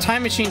could hit the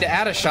time machine to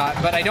add a shot,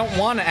 but I don't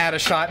want to add a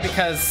shot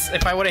because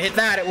if I would have hit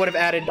that, it would have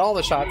added all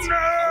the shots. A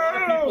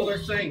lot of people are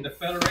saying the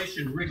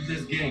Federation rigged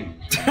this game.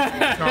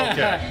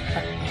 Okay.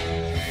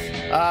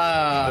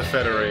 The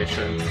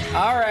Federation.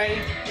 Alright.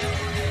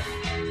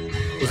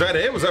 Was that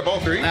it? Was that ball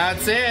 3?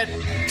 That's it.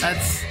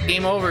 That's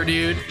game over,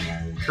 dude.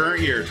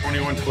 Current year,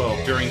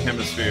 2112, during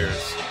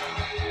hemispheres.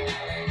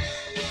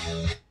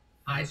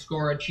 High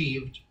score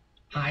achieved.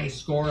 High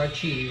score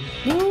achieved.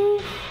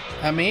 Woo.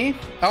 Me?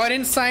 Oh, I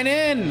didn't sign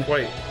in.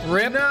 Wait.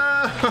 Rip. No!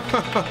 Oh,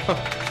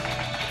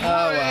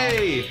 well.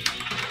 Hey!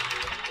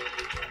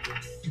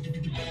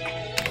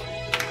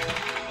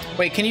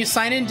 Wait, can you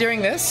sign in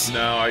during this?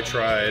 No, I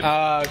tried.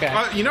 Okay.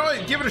 You know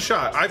what? Give it a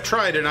shot. I've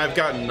tried and I've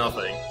gotten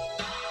nothing.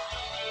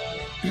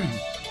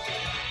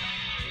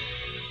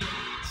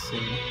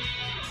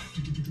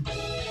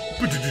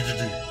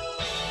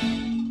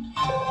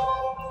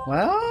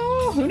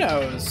 Well, who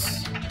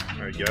knows?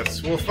 I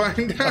guess we'll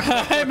find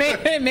out.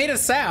 it made a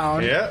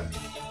sound. Yeah.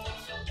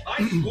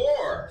 High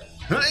score.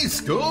 Nice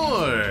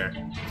score.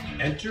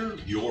 Enter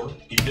your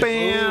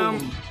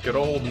Bam. Good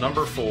old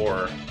number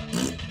 4.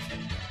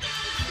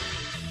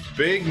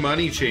 Big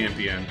money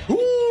champion.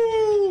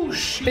 Ooh,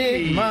 sheesh.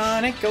 Big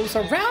money goes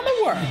around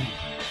the world.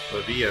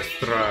 La Via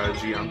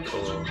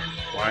Stragianco.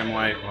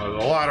 Limelight. Well,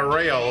 there's a lot of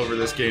Ray all over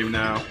this game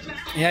now.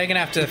 Yeah, you're gonna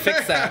have to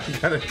fix that.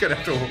 Gonna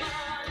have to.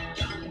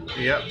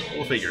 Yep,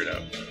 we'll figure it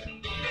out.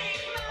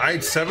 I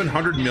had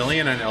 700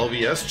 million on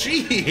LVS.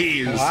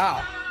 Jeez.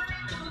 Wow.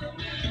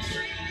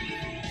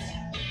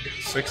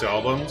 6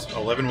 albums,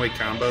 11-way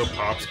combo,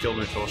 pops, killed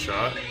in a kill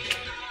shot.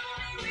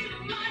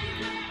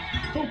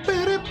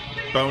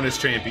 Bonus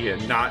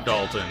champion, not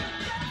Dalton.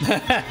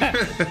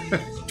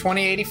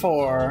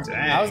 2084.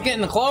 Dang. I was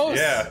getting close.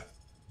 Yeah.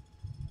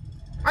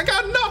 I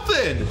got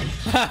nothing.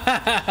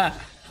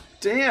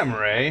 Damn,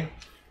 Ray.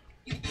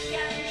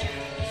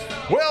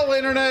 Well,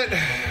 Internet,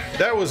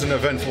 that was an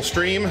eventful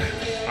stream.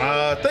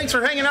 Thanks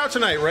for hanging out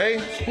tonight, Ray.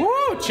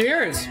 Woo!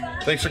 Cheers.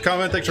 Thanks for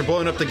coming. Thanks for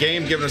blowing up the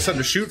game, giving us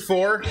something to shoot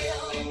for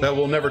that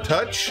we'll never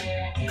touch.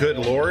 Good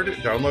Lord.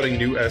 Downloading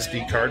new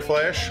SD card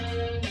flash.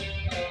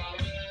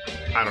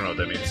 I don't know what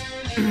that means.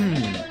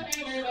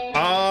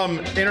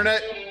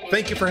 Internet,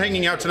 thank you for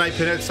hanging out tonight,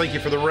 Pinheads. Thank you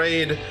for the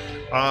raid.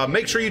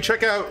 Make sure you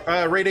check out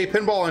RayDay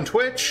Pinball on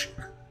Twitch.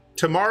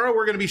 Tomorrow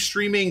we're going to be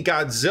streaming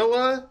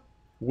Godzilla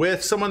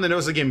with someone that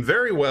knows the game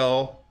very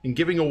well and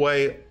giving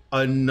away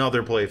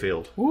another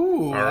playfield.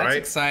 Ooh, all that's right?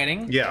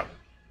 exciting. Yeah.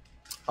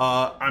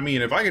 I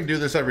mean, if I can do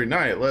this every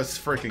night, let's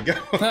freaking go.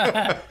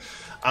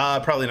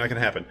 Probably not going to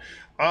happen.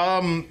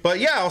 But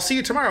yeah, I'll see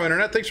you tomorrow,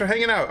 Internet. Thanks for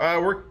hanging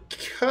out. We're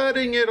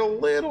cutting it a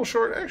little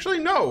short. Actually,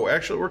 no.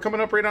 Actually, we're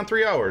coming up right on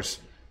 3 hours.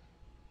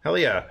 Hell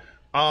yeah.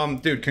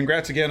 Dude,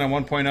 congrats again on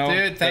 1.0.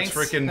 Dude, thanks.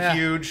 That's freaking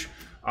huge.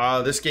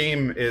 This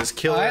game is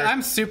killer.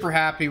 I'm super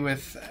happy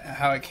with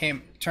how it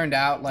turned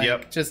out.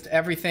 Like, just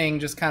everything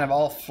just kind of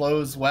all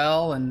flows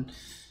well, and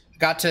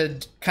got to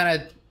kind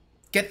of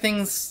get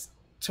things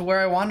to where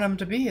I wanted them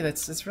to be.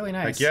 It's really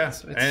nice.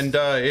 Like, and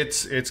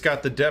it's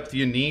got the depth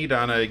you need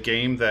on a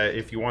game that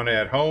if you want it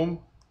at home,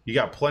 you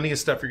got plenty of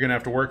stuff you're gonna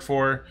have to work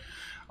for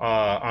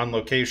on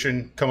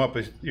location. Come up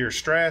with your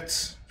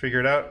strats,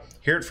 figure it out.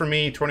 Hear it from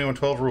me.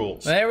 2112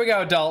 rules. There we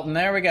go, Dalton.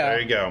 There we go.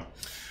 There you go.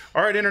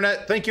 All right,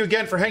 Internet. Thank you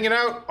again for hanging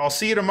out. I'll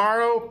see you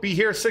tomorrow. Be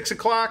here 6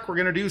 o'clock. We're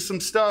gonna do some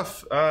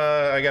stuff.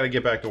 I gotta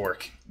get back to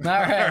work. All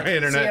right. All right,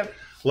 Internet.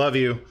 Love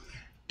you.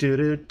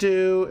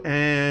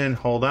 And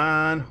hold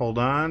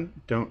on.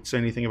 Don't say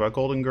anything about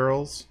Golden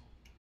Girls.